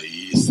kusukela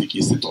hi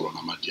 6 tolo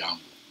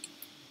namadyambu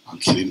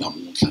until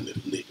namuntlha ni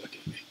ri le ka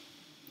kereke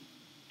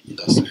yi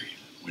nga se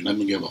hela n'wina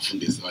mi nge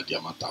vafundhisi va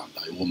dya matandza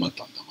hi wo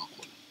matandza ma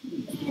kona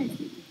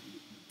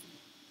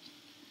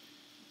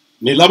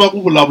ni lava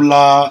ku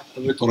vulavula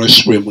rito ra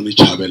Xikwembu ni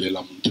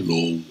chavelela muti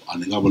lowu a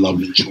ni nga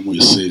vulavuli nchumu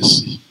hi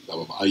sesi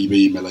lava a yi ve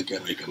yimela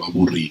kereke va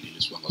vurile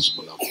leswi va nga swi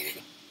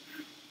vulavula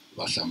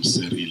va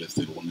hlamuserile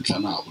se loko ni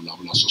tlhela na ha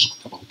vulavula sweswi ku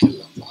ta va ku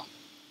tlhelela ndzhaku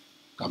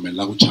kambe ni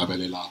lava ku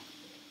chavelela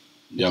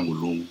ndyangu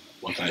lowu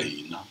wa ka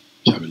hina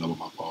chavelela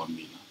vamakwa wa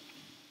mina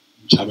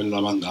ni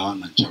chavelela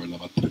vanghana ni chavelela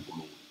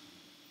vatirhikuloni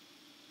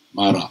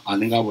mara a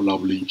ni nga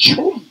vulavuli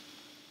nchumu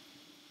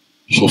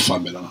swo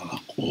fambelana na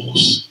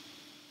nkosi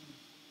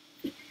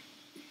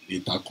ni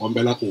ta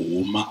kombela ku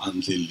huma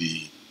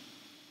endleleni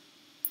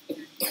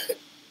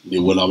ni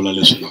vulavula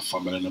leswi nga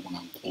fambelanaka na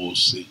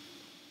nkosi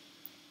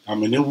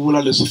kambe ni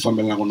vula leswi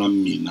fambelanaka na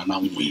mina na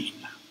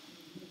n'wina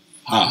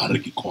ha ha ri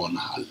ki kona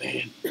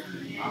haleno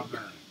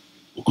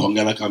ku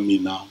khongela ka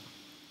mina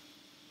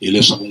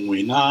hileswaku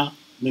n'wina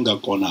mi nga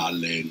kona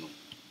haleno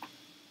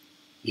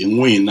hi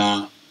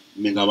n'wina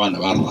mi nga vanhu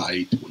va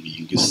right ku ni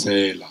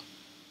yingisela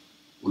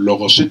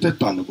loko swi te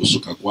tani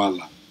kusuka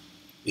kwala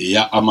hi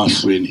ya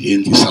amahlweni hi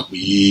endlisa ku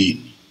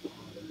yini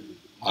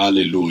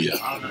haleluya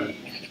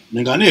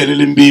mi nga ni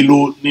heleli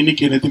mbilu ni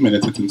nyikeni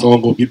timinete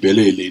titsongo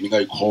bibele leyi ni nga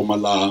yi khoma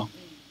laha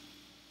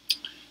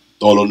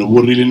tolo ni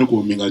vurile ni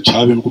ku mi nga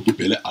chavi ni ku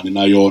bibele a ni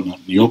na yona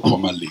ni yo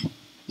khoma leyi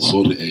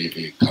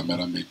sorry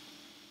camera man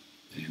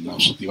na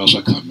swi tiva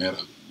swa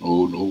camera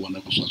no vona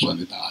ku swa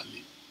ni tali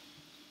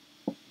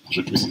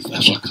swi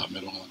twisisa swa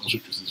camera u nga swi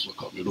twisisa swa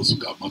camera u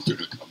suka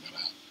mahlweni ka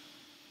camera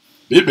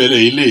bibele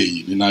hi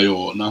leyi ni na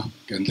yona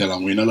ku endlela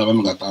n'wina lava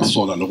mi nga ta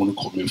sola loko ni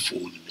khome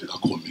foni mi nga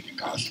khomeki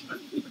kahle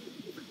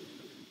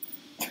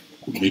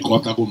mi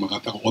kota ku mi nga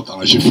ta ku ota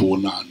na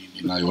xifonani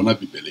ni na yona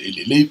bibele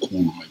leyi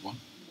leyikulu ma yi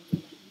vona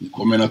ni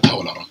khome na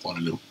thawula ra kona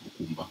leri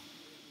kulukumba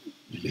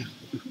hi leri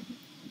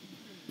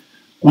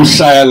ku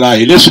hlayela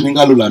hi leswi ni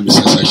nga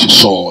lulamisisa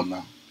xiswona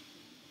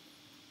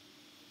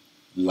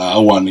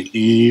lahawani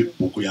i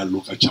buku ya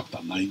Luka chapter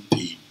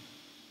 19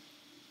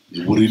 ni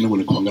vurile ku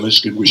ni khongela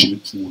Xikwembu xi ni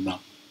pfuna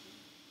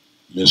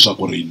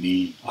leswaku ri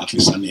ni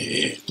hatlisa ni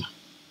heta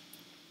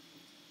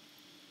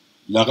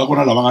laha ka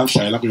kuna lava nga ni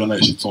hlayelaka yona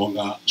hi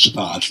Xitsonga swi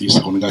ta hatlisa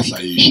ku ni nga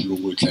hlayi hi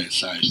Xilungu hi tlhela hi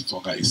hlaya hi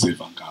Xitsonga hi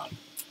save nkarhi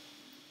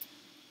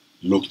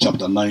Luke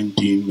chapter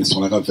 19 mi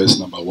sungula ka verse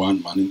number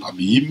 1 mani ni ta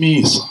mi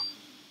yimisa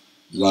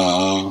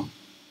laha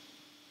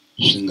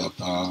swi nga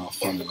ta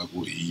fanela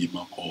ku hi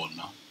yima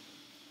kona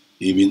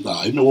ivi ni ta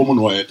hi mi wo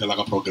munhu wa hetela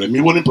ka program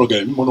mi voni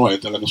program mi munhu wa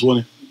hetela mi swi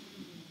voni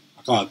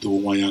a ka ha ti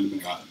wun'wanyana mi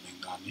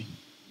ngani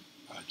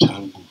a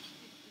chavi ngopfu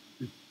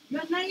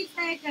yona yi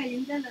teka hi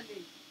ndlela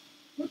leyi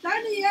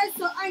kutani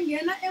Yesu a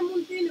nghena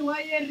emutini wa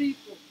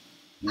Yeriko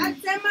a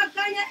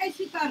tsemakanya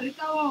exikarhi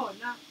ka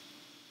wona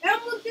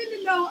emutini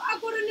lowu a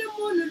ku ri ni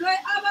munhu loyi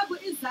a va ku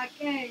i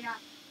Zakeya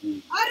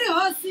a ri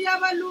hosi ya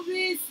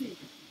valuvisi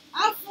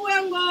a fuwe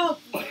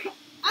ngopfu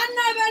a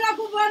navela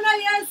ku vona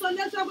Yesu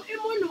leswaku i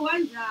munhu wa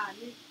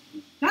njhani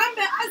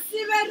kambe a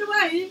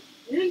siveriwa hi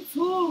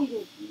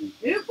ntshungu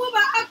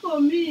hikuva a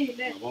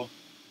komile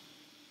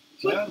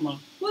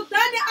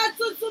kutani a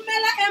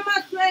tsutsumela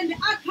emahlweni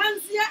a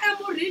khandziya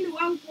emurhini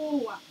wa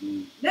nkuwa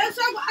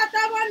leswaku a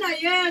ta vona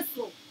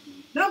Yesu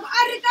loko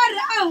a ri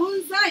karhi a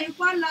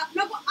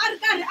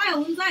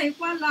hundza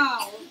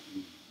hikwalaho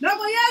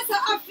loko Yesu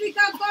a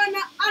fika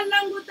kona a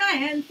languta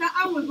henhla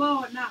a n'wi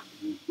vona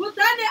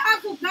kutani a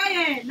ku ka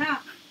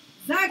yena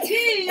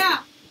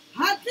Zakiya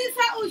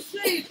hatlisa u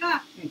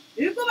xika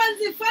hikuva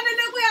ndzi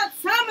fanele ku ya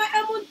tshama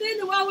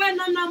emutini wa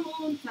wena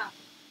namuntlha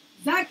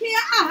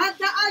Zakiya a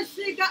hatla a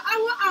xika a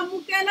n'wi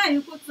amukela hi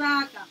ku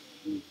tsaka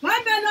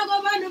kambe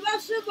loko vanhu va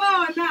swi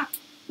vona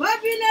va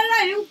vilela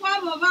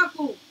hinkwavo va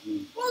ku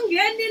u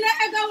nghenile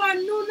eka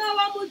wanuna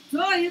wa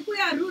mudyohi ku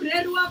ya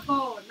rhurheriwa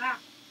kona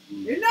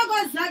hi loko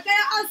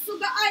Zakeya a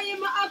suka a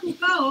yima a ku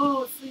ka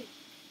hosi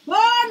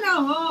bona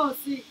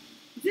hosi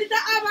ndzi ta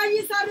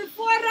avanyisa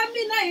rifuwo ra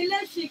mina hi le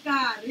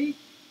xikarhi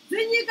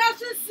ndzi nyika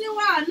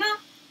swisiwana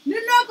ni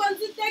loko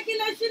ndzi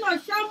tekile xilo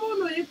xa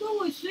munhu hi ku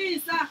n'wi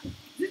xisa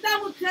ndzi ta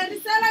n'wi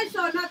tlherisela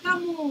xona ka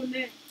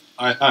mune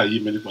a hi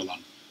yimeli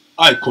kwalano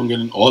a hi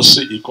khongeleni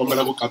hosi hi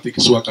kombela ku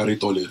katekisiwa ka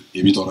rito leri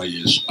hi vito ra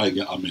Yesu a hi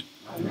nge amen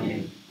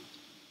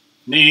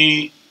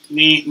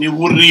ni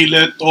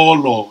vurile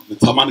tolo ni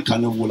tshama ni kha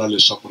ni vula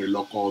leswaku ri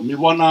loko mi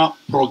vona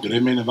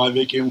programmeni va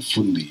veke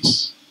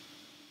mfundhisi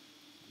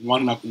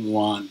kun'wana na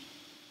kun'wana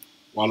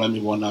wala mi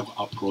vonaka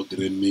a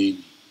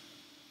programmeni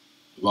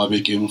va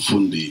veke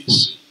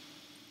mfundhisi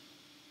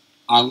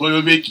a ngo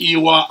yo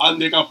vekiwa a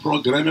ndeka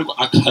program ku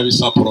a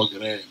khavisa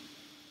program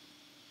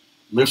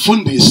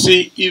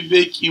mufundhisi i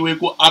vekiwe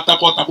ku a ta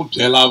kota ku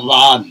byela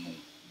vanhu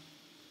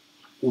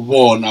ku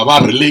vona va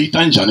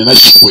relate njhani na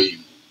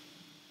Xikwembu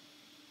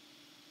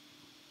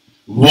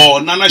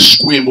vona na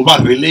Xikwembu va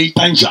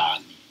relate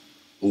njhani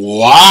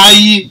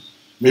why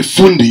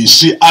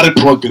mufundhisi a ri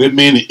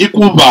programmeni i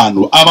ku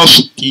vanhu a va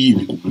swi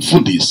tivi ku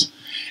mufundhisi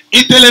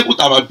i tele ku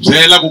ta va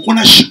byela ku ku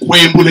na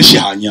Xikwembu lexi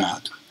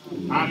hanyaka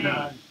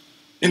amen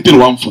i ntirho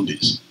wa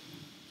mfundhisi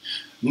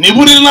ni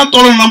vurile na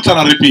tolo namuntlha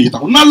na repeat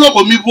ku na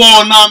loko mi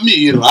vona mi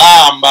hi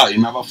rhamba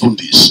hina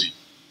vafundhisi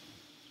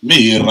mi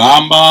hi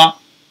rhamba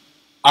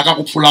aka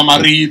ku pfula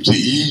maribye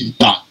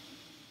hita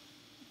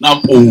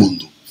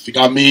nampundzu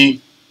fika mi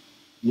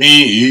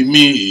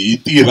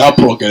tirha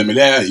program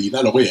leya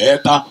hina loko hi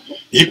heta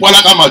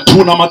hikwalaho ka ma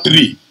 2 na ma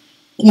 3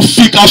 ku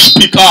fika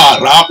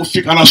swipikara ku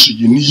fika na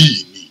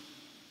swiyiniyini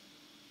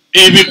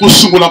ivi ku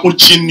sungula ku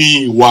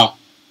ciniwa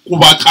ku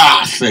va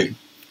kahle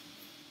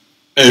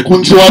ku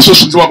ndliwa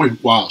sweswi ndliwaka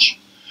hinkwaswo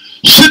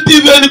swi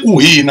tiveni ku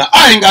hina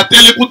a hi nga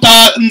tele ku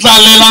ta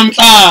ndzalela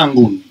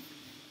ntlangu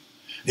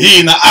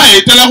hina a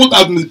hi tela ku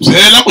ta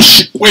byela ku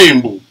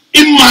Xikwembu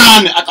i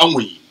mani aka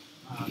n'wina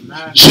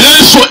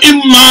Jesu i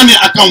mani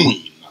aka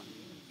n'wina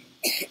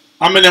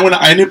amen n'wina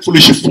a hi ni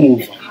pfuli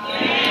xifuva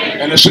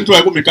ene swi endliwa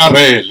hi ku mi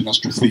karhele na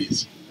swi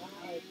twisisa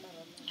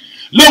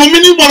loko mi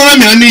ni vona na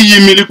mina ni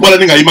yimile kwala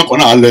ni nga yima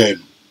kona haleno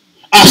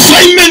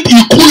assignment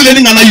yikulu leyi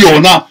ni nga na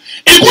yona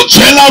i ku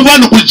byela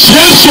vanhu ku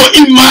Jesu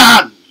i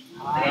mani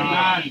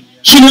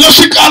swilo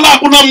leswi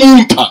kalaka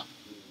namuntlha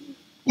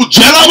ku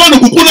byela vanhu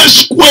ku ku na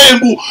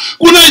Xikwembu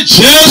ku na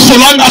Jesu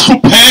la nga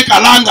hlupheka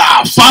la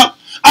nga fa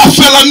a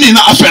fela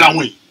mina a fela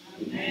n'wina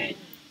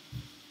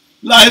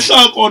laha hi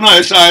hlaya kona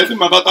hi hlaya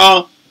timhaka ta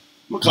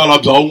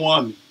mukhalabye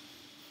wun'wana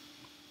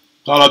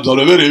mukhalabye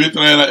loyi ri vito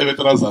ra yena i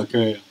vito ra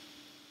Zakeya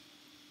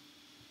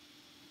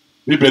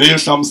Bibele yi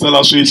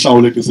hlamusela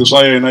swihlawulekisi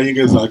swa yena yi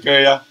nge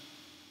Zakeya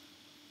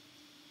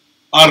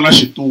a ri na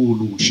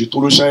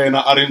xitulu xa yena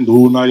a ri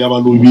ndhuna ya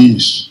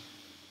valovisi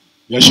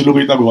ya xilungu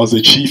yi ta ku was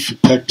a chief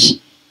tax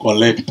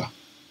collector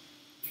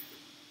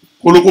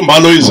kulukumba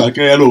loyi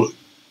Zakeya lo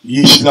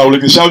yi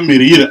xihlawulekisi xa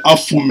vumbirhi yi ri a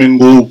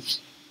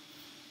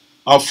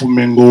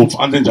fume ngopfu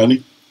a ndle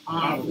njhani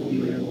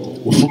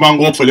ku fuma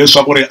ngopfu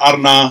leswaku ri a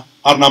ri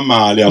na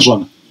mali ya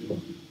swona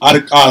a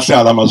ri kahle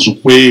hala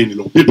mazukweni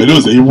loko Bibele yo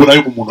ze yi vula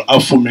yi ku munhu a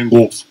fume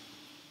ngopfu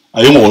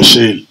a yi n'wi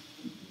hoxeli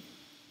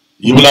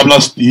yi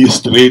vulavula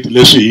straight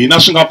leswi hina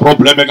swi nga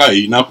problem eka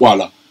hina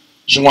kwala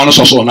swin'wana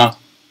swa swona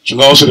swi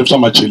nga va swi ri swa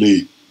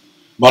macheleni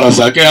mara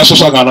Zakeya swi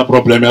swa nga na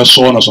problem ya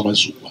swona swa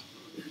mazukwa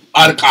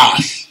a ri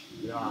kahle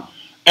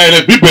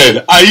ene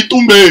Bibele a yi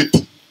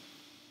tumbeti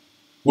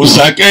ku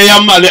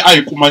Zakeya mali a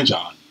yi kuma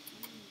njhani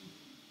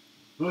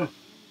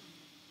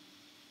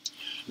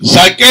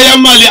Zakeya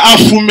mali a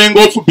fume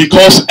ngopfu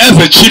because as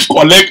a chief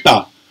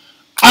collector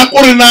a ku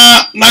ri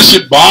na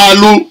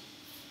xibalo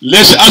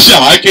lexi a xi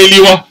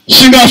hakeliwa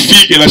xi nga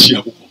fiki la xi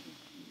yaku kona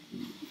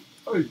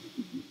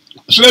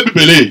swi le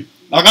Bibeleni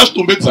a nga swi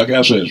tumbeti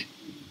Zakeya sweswo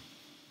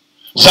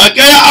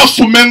Zakeya a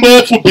fume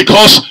ngopfu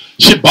because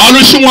xibalo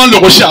xin'wana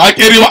loko xi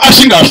hakeriwa a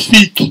xi nga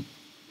fiki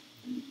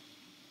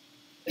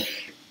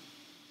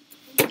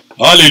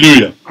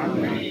hallelujah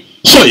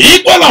so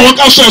hikwalaho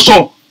ka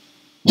sweswo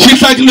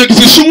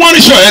xihlawulekisi xin'wana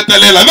xo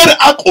hetelela va ri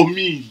a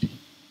komile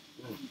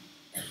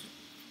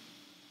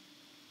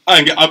a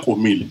hi nge a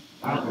komile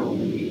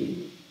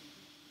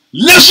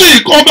leswi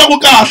hi kombaka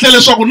kahle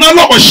leswaku na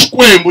loko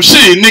Xikwembu xi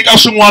hi nyika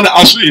swin'wana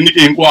a swi hi nyiki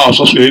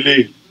hinkwaswo swi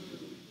heleli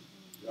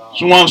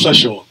swin'wana swa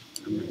xona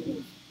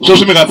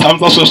sweswi mi nga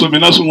tshamisa sweswo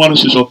mina swin'wana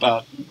swi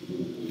xotana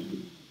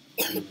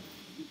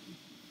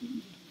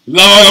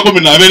lava nga ku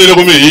mi navelele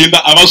ku mi hindza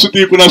a va swi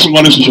tivi ku na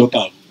swin'wana swi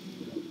xotaka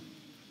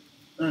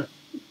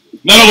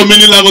na loko mi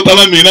ni languta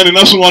na mina ni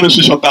na swin'wana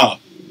swi xotaka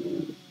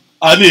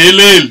a ni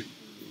heleli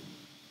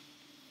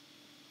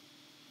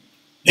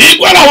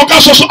hikwalaho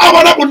ka sweswo a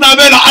va na ku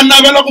navela a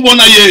navela ku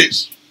vona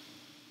Yesu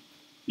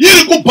yi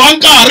ri ku ba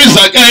nkarhi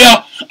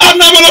Zakeya a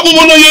navela ku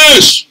vona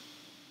Yesu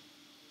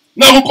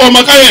na ku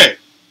koma ka yena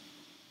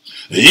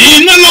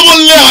hina loko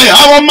leha hi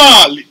hava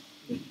mali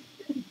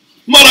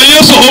mara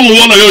Yesu ho n'wi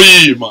vona yo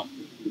yima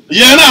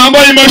yena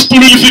hamba yima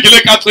xitulwini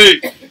fikile katleni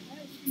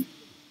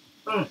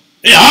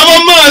hi hava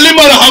mali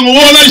mara ha n'wi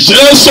vona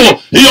Jesu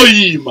hi yo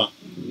yima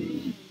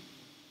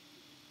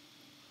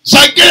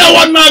Zakeya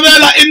wa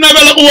navela i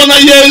navela ku vona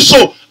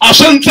Yesu a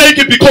swi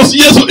endleki because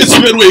Yesu i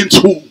siveriwe hi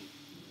nchumu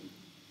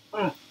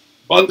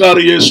va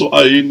nkarhi Yesu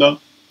a hina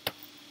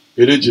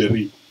hi le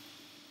Jeriko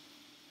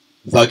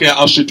Zakeya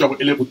a swi twa ku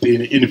i le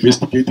kuteni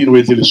investigatini wo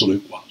endlile swilo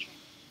hinkwaswo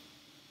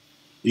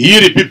yi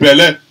ri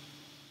Bibele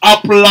a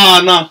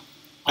pulana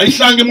a yi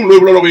hlangi munhu loyi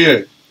vulavulaka yena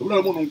i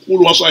vulavula munhu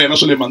nkulu wa swa yena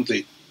swa le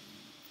mandleni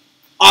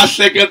a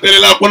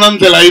hleketelela ku na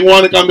ndlela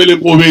yin'wana kambe le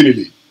nkoveni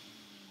leyi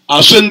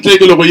a swi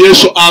endleki loko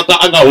Yesu a ta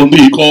a nga hundzi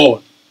hi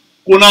kona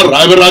ku na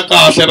rhavi ra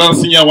kahle ra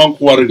nsinya wa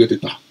nkuwa ri ngeti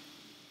tani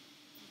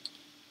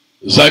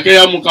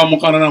Zakeya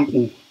mukamukana na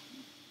nkuwa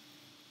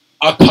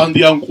a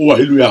khandziya nkuwa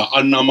hi luya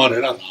a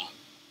namarhela rhavi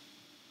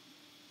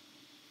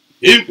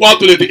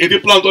hinkwato leti i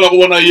tipulani to lava ku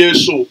vona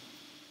Yesu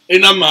i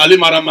na mali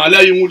mara mali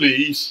a yi n'wi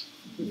lehisi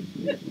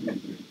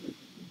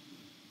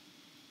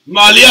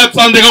mali ya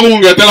tsandzeka ku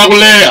ngetela ku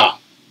leha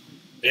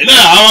hina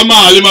hi hava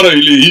mali mara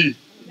hi lehi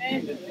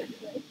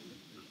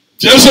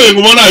Jesu hi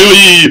n'wi vona hi yo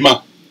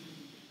yima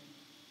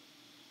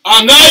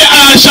a nga yi a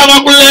ya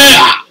xava ku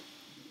leha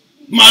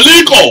mali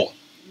yi kona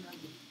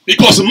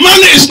because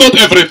money is not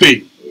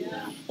everything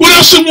ku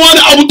na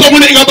swin'wana a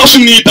vuton'wini i nga ta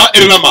swi nita i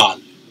ri na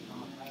mali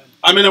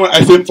amen when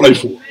I say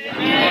mfulayifuwa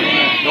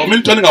loko mi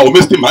ni twa ni nga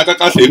humesi timhaka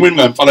kahle hi n'wini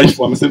nga mi pfala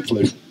xifuwa mi se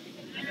mfulayifuwa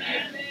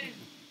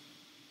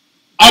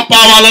a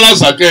pavalala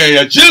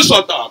Zakeya Jesu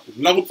a taku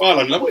ni la ku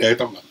pfala ni la ku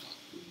heta mhaka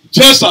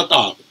Jesu a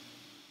taku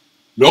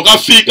loko a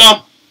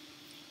fika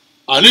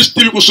a ni swi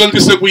tivi ku swi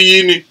endlise ku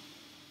yini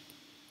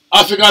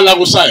a fika a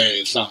langusa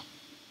henhla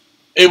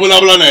i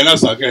vulavula na yena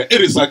Zakeya i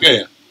ri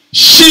Zakeya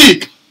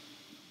xika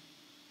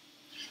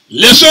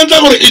leswi endla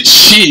ku ri i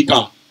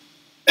chika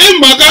i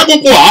mhaka ya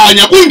ku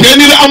hanya ku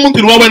nghenile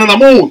emutini wa wena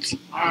namuntlha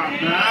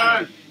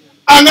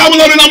a nga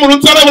vulavuli na munhu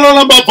ntsena vulavula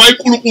na mbabva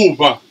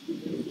yikulukumba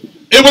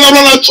i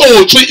vulavula na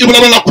tsotsi i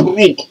vulavula na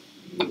khuruku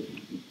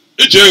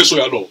i Jesu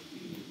yalowo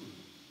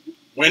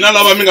n'wina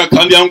lava mi nga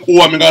khandziya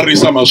nkuwa mi nga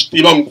risa ma swi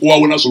tiva nkuwa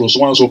wu na swilo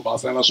swin'wana swo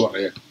basa na swo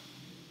rheta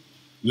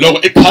loko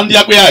i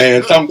khandziya ku ya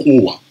henhla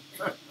nkuwa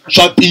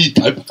swa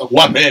tika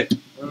wa rheta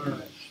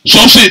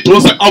swo swi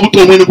dyondza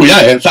evuton'wini ku ya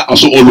henhla a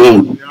swi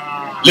olovi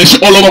leswi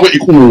olovaka i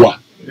kuwa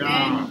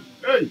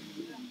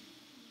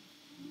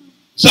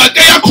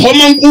Zakeya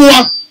khoma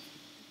nkuwa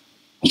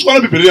swi vona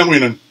bibele ya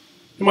n'wina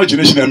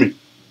imagination ya mina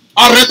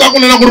a rheta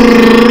kunene ku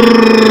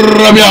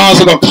ravi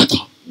hansi ka khata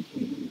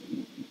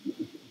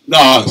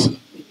laha hansi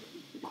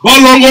va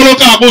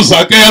longolokaku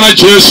Zakeya na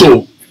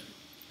Jesu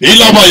hi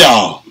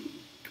lavaya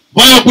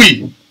va ya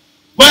kwihi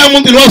va ya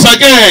mutini wa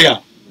Zakeya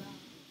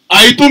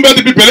a yi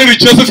tumbeti bibele ri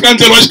Jesu fika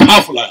endleriwa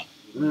xikhafu laya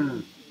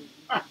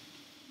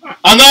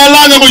a nga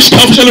langa ku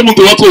xikhafu xa le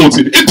mutini wa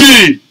tsotsi i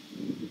dini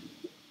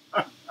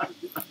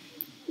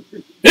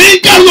hi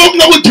nkarhi lowu ku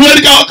nga ku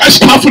dyiweni ka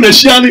xikhafu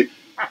lexiyani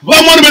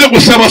van'wani va le ku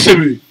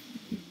hlevahleveni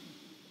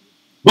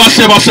va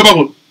hlevahleva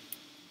ku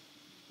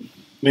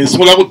ni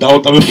sungula ku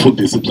dawuta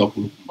vufundhisi bya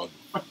kulukumba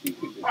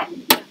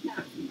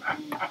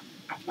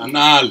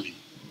anali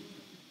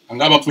a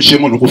nga va pfuxe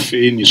munhu ku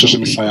feni sweswi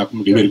mi hlayaku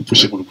mi nge ve ri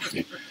pfuxe munhu ku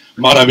feni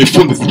mara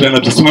vufundhisi bya yena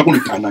byi sungula ku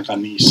ni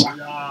kanakanisa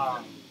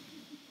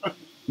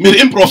mi ri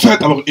i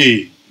mprofeta va ku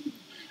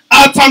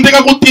a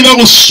tsandzeka ku tiva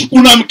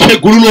ku na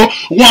mukhegululo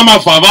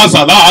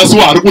n'wamavhavaza laha hansi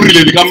wa ha ri ku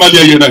rileni ka mali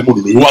ya yena hi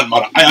munhu loyiwani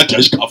mara a ya dya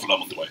xikhafu la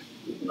muti wa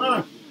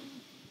yena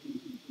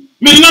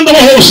mi ri na ndza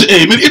va hosi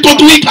mi ri i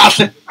totiwi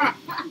kahle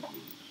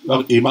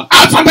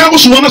a tsandzeka ku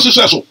swi vona swi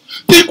sweswo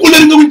tiko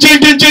leri nga ku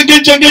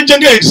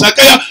ncengecenge hi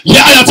Zakeya ye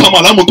a ya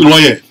tshama laha mutini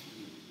wa yena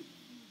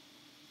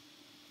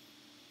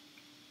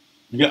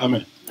mi nge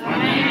amen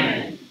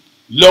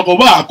loko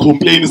va ha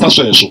complainisa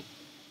sweswo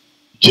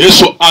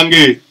Jesu a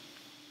nge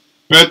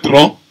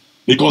Petro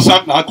because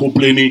a nga ha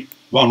complaini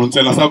vanhu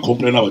ntsena sa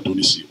complaina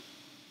vadyondzisiwa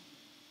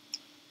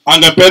a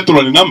nge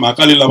Petro ni na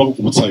mhaka leyi lavaka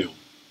ku vutisa yona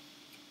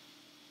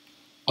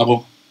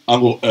a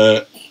ngo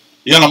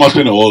yana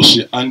mahlweni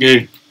hosi a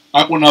nge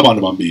a ku na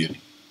vanhu vambirhi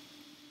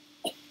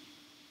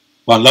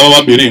vanhu lava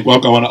vambirhi hinkwavo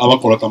ka vona a va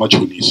kolota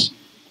machonisi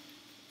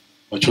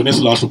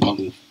laha hlupha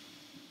ngopfu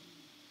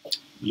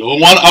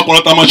lowun'wana a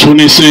kolota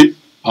machonisi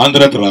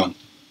 100 rand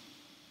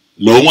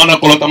lowun'wana a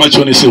kolota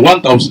machonisi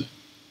 1000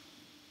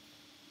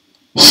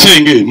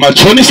 se nge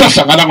machonisi a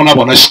hlanganaka na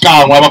vona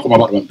xikan'we a va kuma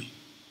va ri vambirhi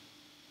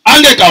a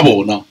nge ka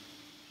vona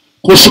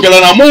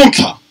kusukela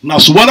namuntlha na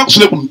swi vona ku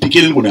swi le ku mi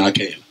tikeleni ku ni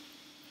hakela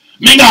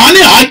mi nga ha ni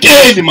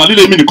hakeli mali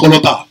leyi mi ni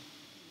kolotaka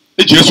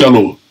i Jesu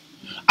yalowo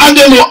a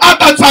nge lowu a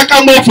ta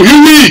tsaka ngopfu hi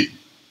wihi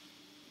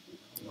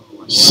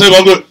se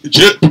va ngo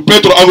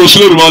Petro a ngo swi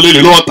le rivaleni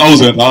hi lowa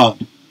 1000 rand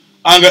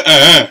a nge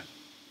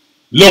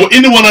loko i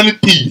ni vona ni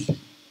tile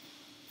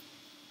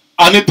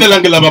a ni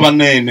telangi lava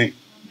vanene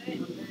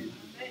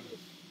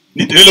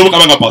ni tele lavo ka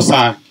va nga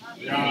basangi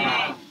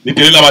ni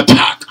tele lava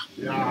thyaka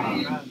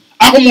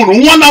a ku munhu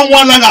un'wana na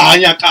un'wana la nga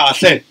hanya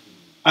kahle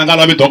a nga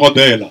lavi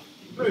dokodela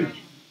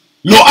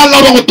lowu a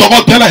lava ku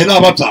dokodela hi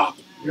lava vabyaka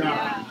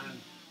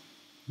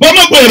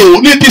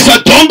vamakwerhu ni tisa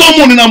dyondzo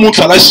muni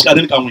namuntlha la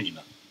xikarhini ka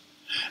n'wina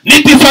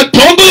ni tisa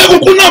dyondzo ya ku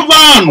ku na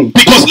vanhu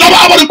because lava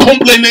a va ri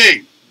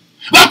complaining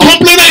va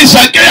complaina hi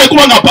Zakeya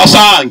hikuva nga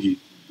basangi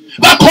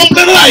va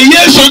complainela hi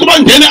Yesu hikuva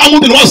nghene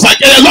emutini wa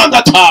Zakeya loyi a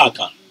nga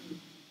thyaka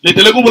ni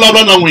tele ku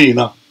vulavula na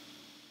n'wina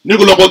ni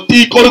ku loko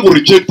tiko ri ku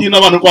rejectini na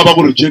vanhu hinkwavo va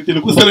ku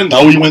rejectini ku sele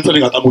ndhawu yin'we ntsena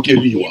yi nga ta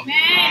amukeriwa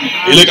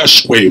hi le ka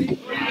Xikwembu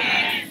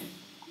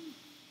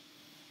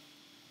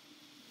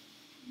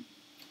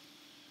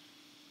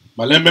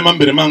malembe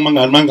mambirhi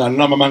mangani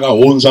lama ma nga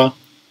hundza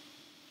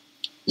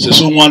se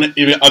swin'wana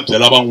ivi a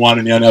byela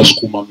van'wana ni yani a swi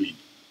kuma mina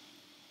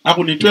a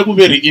ku ni twe ku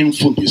veri i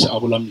mfundhisi a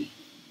vula mina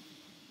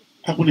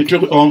a ku ni twe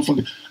ku i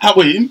mfundhisi a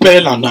ku hi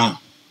impela na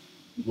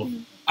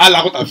a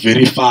lava ku ta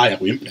verify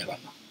ku hi impela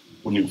na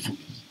ku ni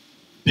mfundhisi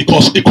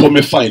because i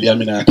khome file ya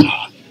mina ya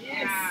khale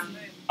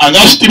a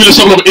nga swi tivi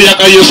leswaku loko i ya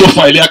ka Yesu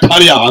file ya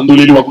khale ya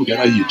handuleliwa ku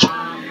nghena yintshwa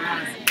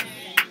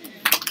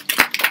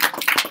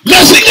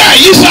leswi nga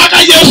yisaka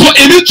Yesu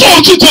i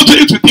mitsotsi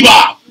i byi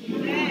tivaka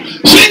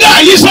swi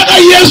nga yisaka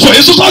Yesu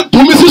hi swo swa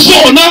dumisi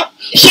swona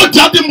swo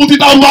dya timbuti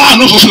ta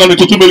vanhu swo swi nga ni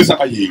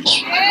tsutsumerisaka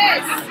Yesu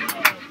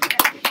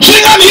swi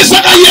nga ni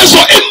yisaka Yesu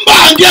i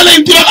mbangi ya leyi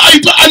ni tivaka a yi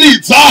twa a ni yi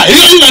dzaha hi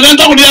leyi nga ni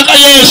endla ku ni ya ka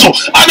Yesu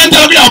a ni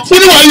endlela ku ya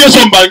pfuniwa hi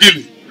Yesu mbangi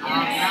leyi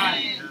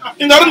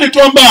i nga ri ni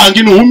twa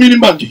mbangi ni humile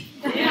mbangini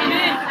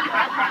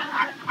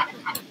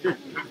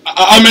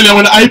amen ya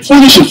wena a yi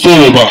pfuni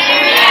xifuva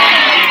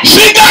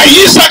swi nga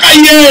yisaka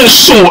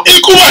Yesu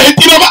i ku va hi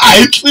tiva va a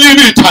hi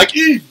tlili hi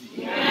thyakile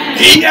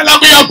hi yela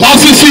ku ya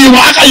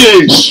basisiwa aka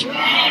Yesu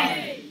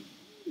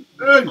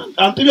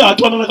kanti vi ha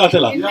twanana kahle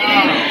laha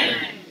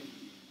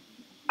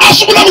a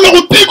swi vula ku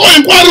loko tiko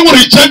hinkwaro n'wi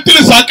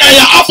rejectile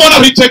Zakaya a fona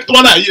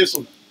rejectiwa na hi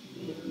Yesu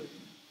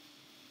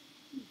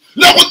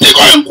loko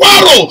tiko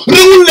hinkwaro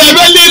ri n'wi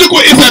levelile ku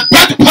is a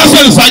bad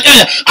person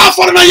Zakaya a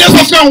fona na Yesu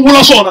a fika n'wi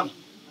vula swona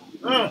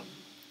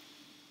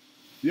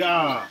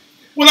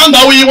ku na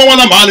ndhawu yin'we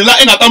n'wana mhani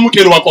laha i nga ta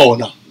amukeriwa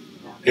kona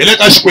hi le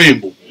ka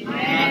Xikwembu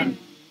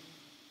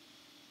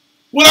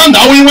ku na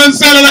ndhawu yin'we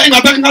ntsena laha i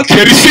nga ta nga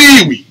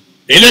tlherisiwi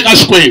hi le ka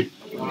Xikwembu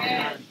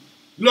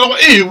loko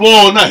i hi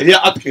vona hi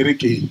ya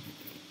atikerekeni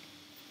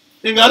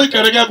i nga ri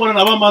kereke ya kona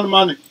na va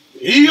mani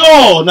hi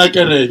yona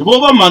kereke vo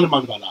va mani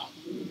valava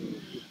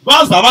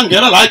va za va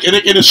nghena laha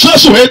kerekeni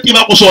sweswi hi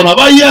tivaka swona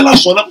va yela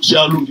swona ku swi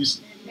ya lunghisa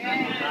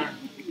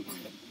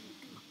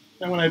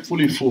n'wana yi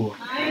pfuli hi fuwa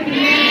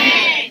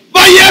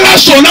va yela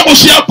swona ku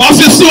swi ya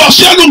basisiwa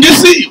swi ya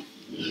lunghisiwa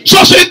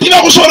sweswi hi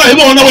tivaka swona hi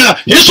vona wena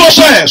hi swo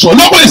sweswo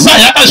loko hi sa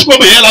ya ka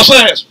Xikwembu hi yela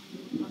sweswo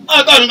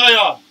a ta hi nga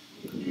ya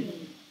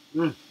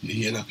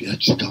hi yela ku ya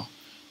chika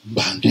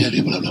mbangi ya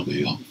leyi vulavulaka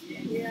hi yona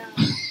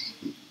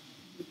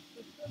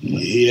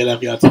hi yela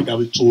ku ya tshika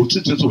vutsotsi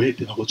byebyo hi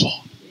tivaka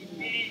byona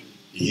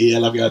hi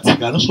yela ku ya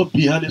tshika na swo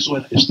biha leswi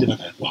wena i swi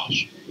tivaka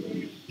hinkwaswo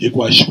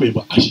hikuva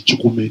Xikwembu a xi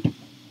cukumeti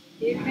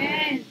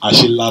a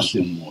xi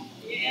lahli munhu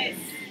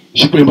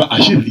Xikwembu a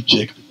xi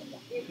reject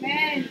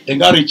i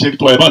nga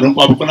rejectiwa hi vanhu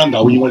hinkwavo ku na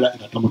ndhawu yin'we laha i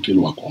nga ta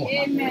amukeriwa kona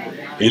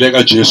hi le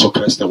ka Jesu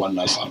Kreste wa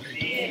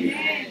Nazareta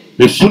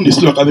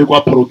mifundhisi loko a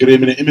vekiwa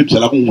programini i mi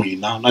byela ku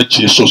n'wina na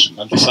Jesu swi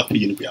nga endlisa ku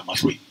yini ku ya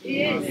mahlweni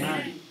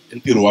i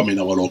ntirho wa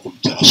mina walowo ku mi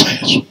byela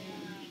sweswo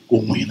ku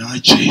n'wina na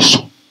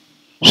Jesu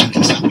swi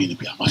endlisa ku yini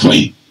ku ya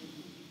mahlweni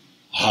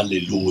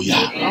haleluya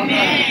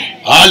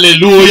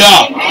haleluya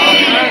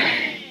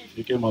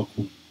fike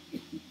makumu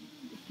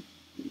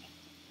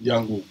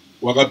ndyangu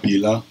wa ka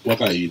Bila wa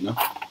ka hina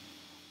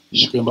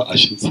Xikwembu a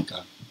xi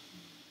tshikanga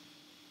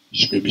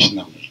Xikwembu xi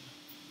na n'wina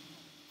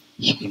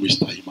Xikwembu xi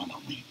ta yima na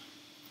n'wina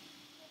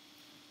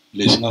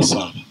lexi nga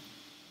sala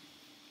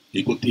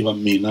hi ku tiva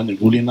mina ni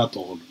vuli na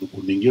tolo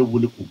loko ni nge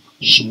vuli ku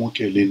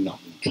swimukeleni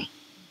namuntlha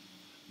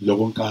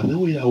loko nkarhi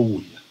wu ya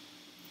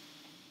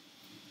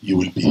you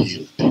will be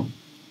healed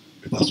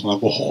mi ta sungula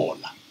ku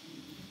hola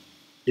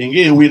i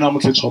nge wi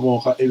namuntlha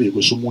tshomoka ivi hi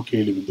ku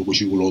swimukeli mundzuku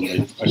xi vulonga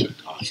yi pfuka xi ri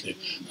kahle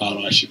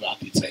nkarhi wa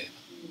xivati ntsena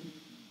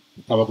ku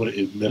ta va ku ri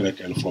a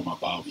miracle from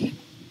above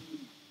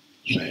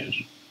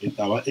sweswo i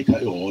ta va i kha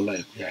i hola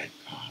hi ku ya hi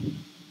nkarhi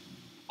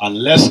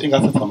unless i nga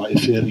se tshama i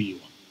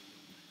feriwa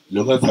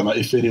loko i tshama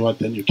i feriwa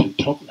then you can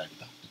talk like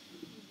that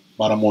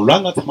mara munhu loyi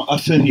a nga tshama a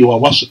feriwa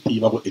wa swi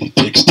tiva ku it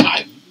takes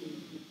time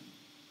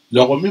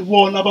loko mi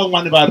vona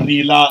van'wani va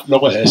rila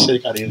loko hese yi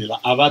karhi yi rila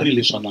a va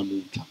rili swa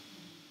namuntlha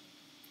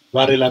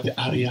va rila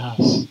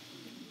ti-arias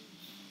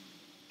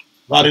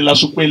va rila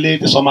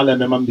swikweleti swa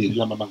malembe mambirhi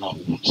lama ma nga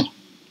hundza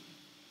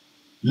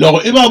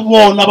loko i va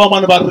vona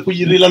van'wani va ri ku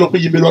yirila loko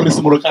yimbeliwa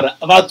risimu ro karhi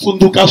va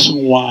tsundzuka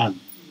swin'wana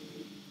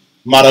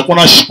mara ku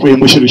na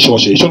Xikwembu xi ri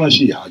xoxe hi xona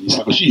xi hi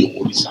hanyisaka xi hi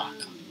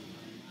horisaka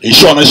hi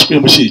xona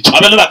Xikwembu xi hi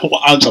chavelelaka ku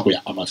antswa ku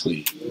ya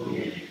emahlweni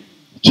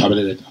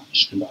chaveleleka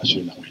Xikwembu a xi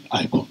ri na wena a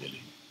hi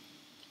khongeleni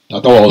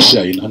tata wa hosi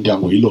ya hina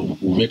ndyangu hi lowu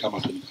wu veka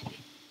mahlweni ka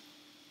wena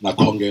na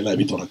khongela hi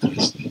vito ra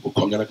Kreste ku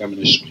khongela ka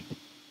mina Xikwembu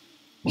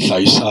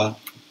hlayisa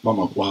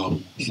vamakwavo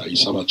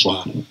hlayisa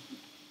vatswari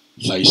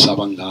hlayisa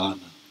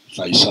vanghana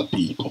hlayisa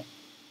tiko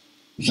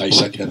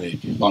hlayisa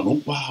kereke vanhu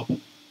hinkwavo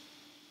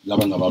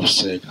lava nga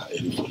vaviseka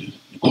erifu leri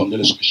ni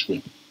khongela leswaku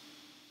Xikwembu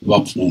va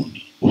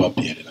pfuni u va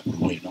biyelela ku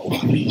ri wena u va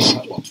risa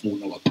u va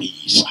pfuna u va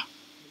tiyisa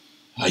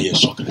ha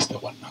Yesu Kreste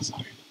wa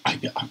Nazareta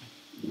amen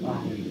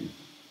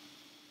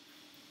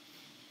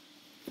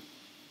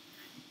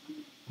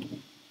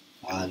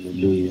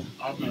haleluya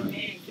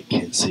hi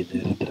khensile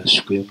rito ra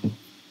Xikwembu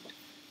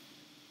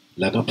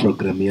laha ka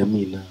program ya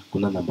mina ku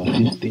na number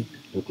 15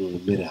 loko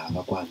mi ri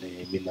hava kwale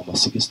mi number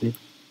 16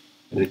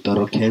 rito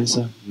ro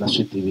khensa na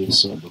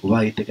switiviso loko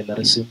va yi tekela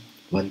risimu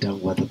va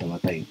ndyangu va tata va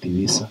ta yi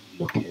tivisa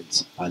no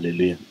khensa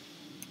haleluya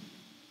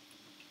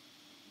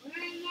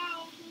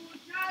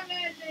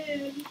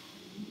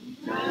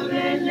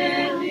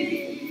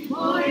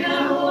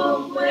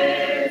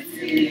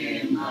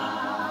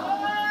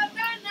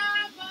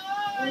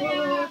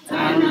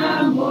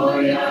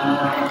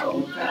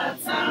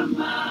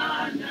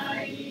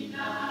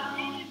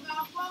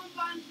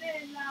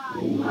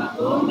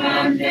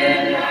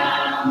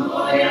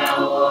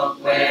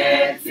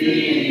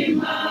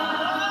wokwetima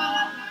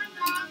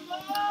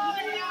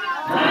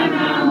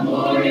kana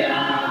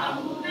moya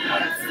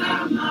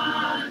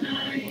unatamana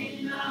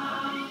ina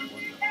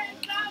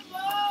eza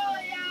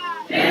moya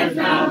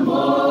eza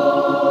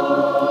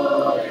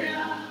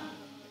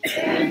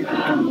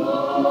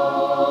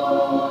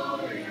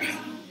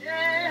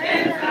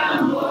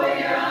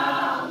moya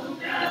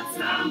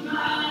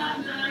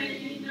unatamana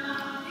ina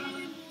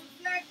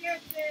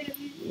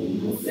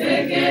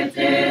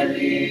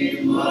seketeri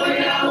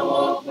moya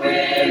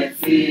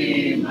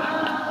wokwetima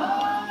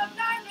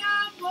kana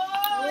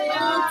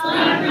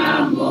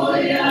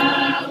moya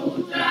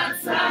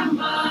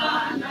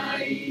unatamana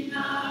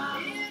ina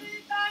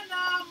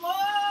kana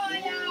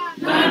moya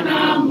kana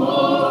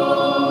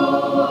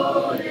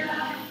moya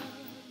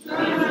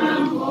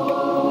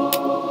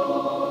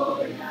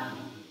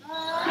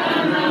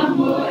kana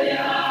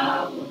moya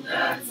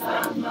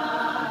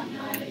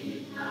unatamana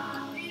ina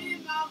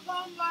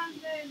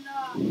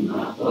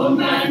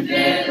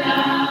makombandela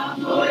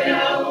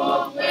moya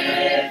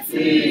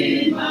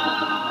wokwetima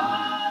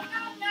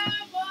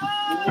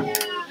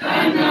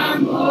kana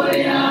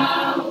moya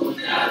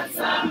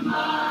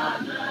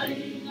unatamana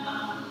ina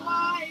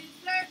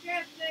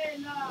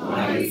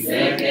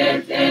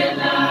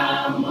waiseketela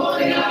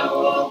moya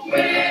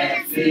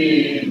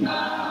wokwetima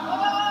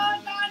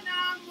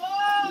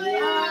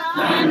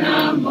kana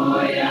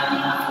moya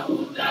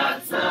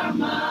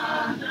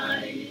unatamana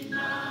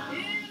ina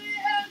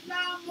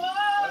eza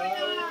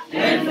moya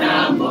eza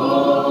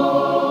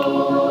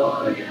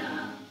moya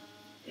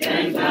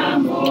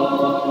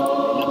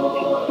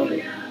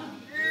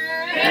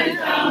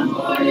eza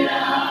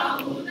moya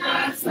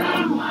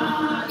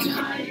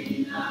unatamana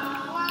ina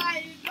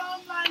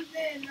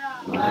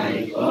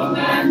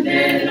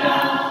waikongandela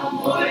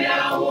moya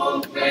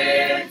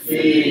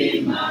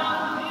wokwetima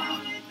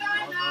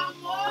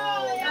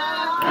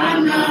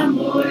kana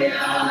moya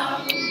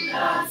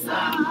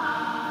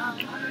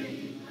unatamana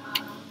ina.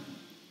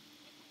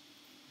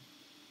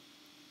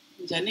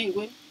 Njhani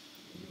hinkwenu?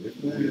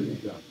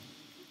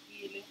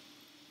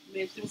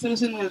 Leswi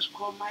leswi ni nga swi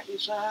khoma I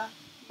swa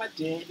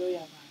madyelo ya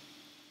vanhu.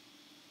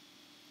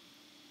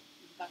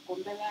 Ndzi ta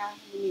kombela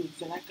mi ni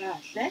yingisela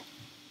kahle.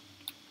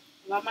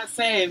 Va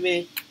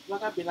maseve va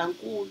ka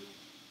Bilankulu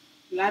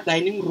la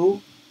dining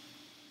room,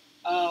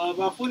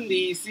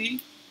 vafundhisi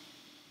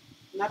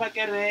na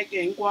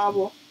vakereke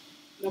hinkwavo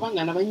na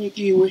vanghana va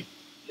Nyikiwe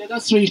le ka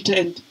straight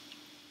end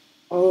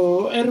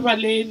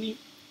erivaleni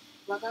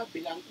va ka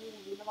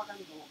Bilankulu na va ka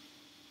Ndhovo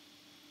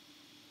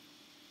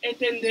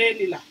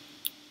etendeni la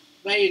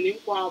va yini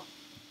hinkwavo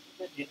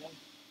va dyela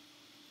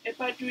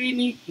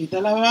epatwini hi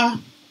ta lava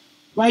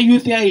va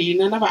youth ya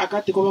hina na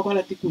vaakatiko va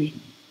kwala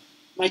tikweni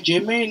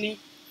Majemeni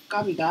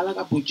ka Mdala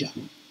ka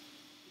Bojana.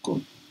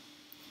 Cool.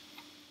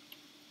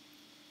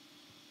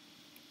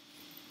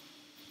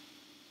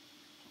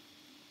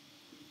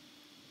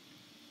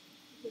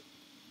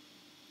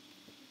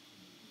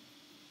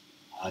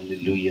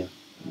 Hallelujah.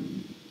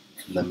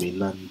 Na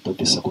mina ni to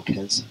tisa ku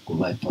khensa ku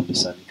va hi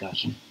fambisani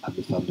kahle a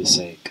mi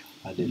fambiseka.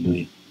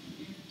 Hallelujah.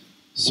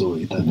 So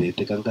hi ta ve hi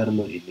teka nkarhi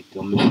lowu hi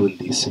nyika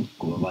mufundhisi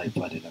ku va hi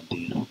pfalela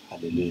ntirho.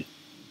 Hallelujah.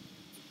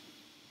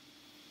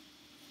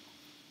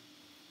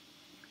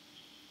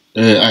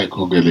 A hi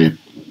khongeleni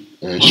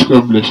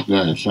xikwembu lexi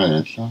nga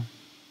henhla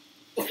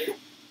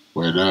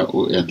wena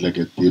u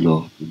endleke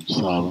tilo hi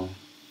misava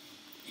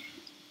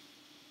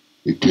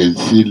hi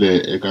khensile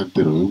eka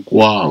ntirho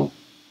hinkwawo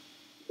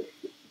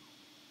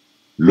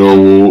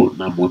lowu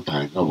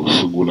namuntlha hi nga wu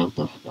sungula ku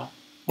ta fika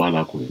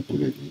kwala ku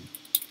heteleleni.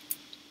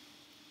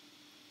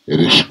 Hi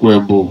ri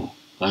Xikwembu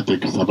ka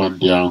tekisa va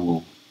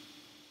ndyangu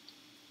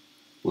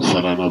u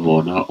sala na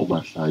vona u va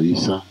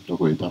hlayisa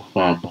loko hi ta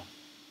famba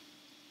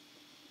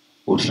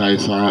u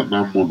hlayisa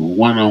na munhu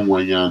un'wana na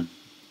un'wanyana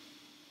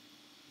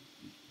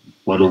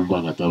kwalomu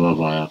va nga ta va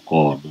va ya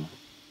kona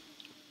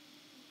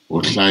u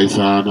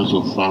hlayisa na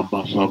swo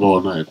famba swa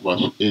vona hikuva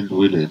swi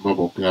endliwile hi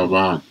mavoko ya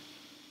vanhu.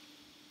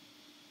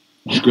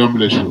 Xikwembu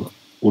lexi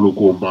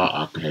kulukumba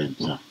a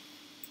khensa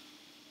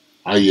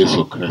a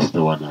Yesu Kreste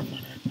wa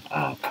Nazareta.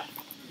 Amen.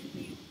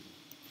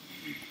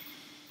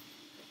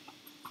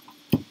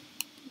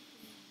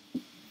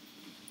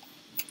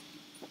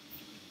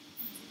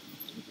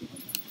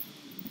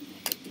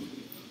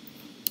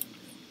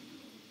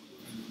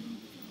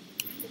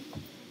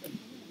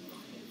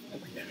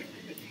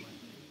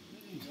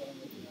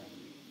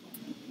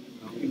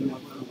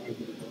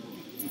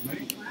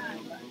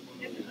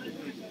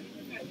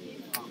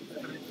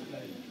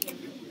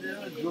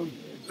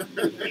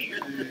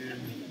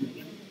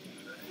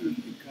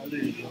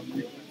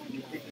 Hallelujah.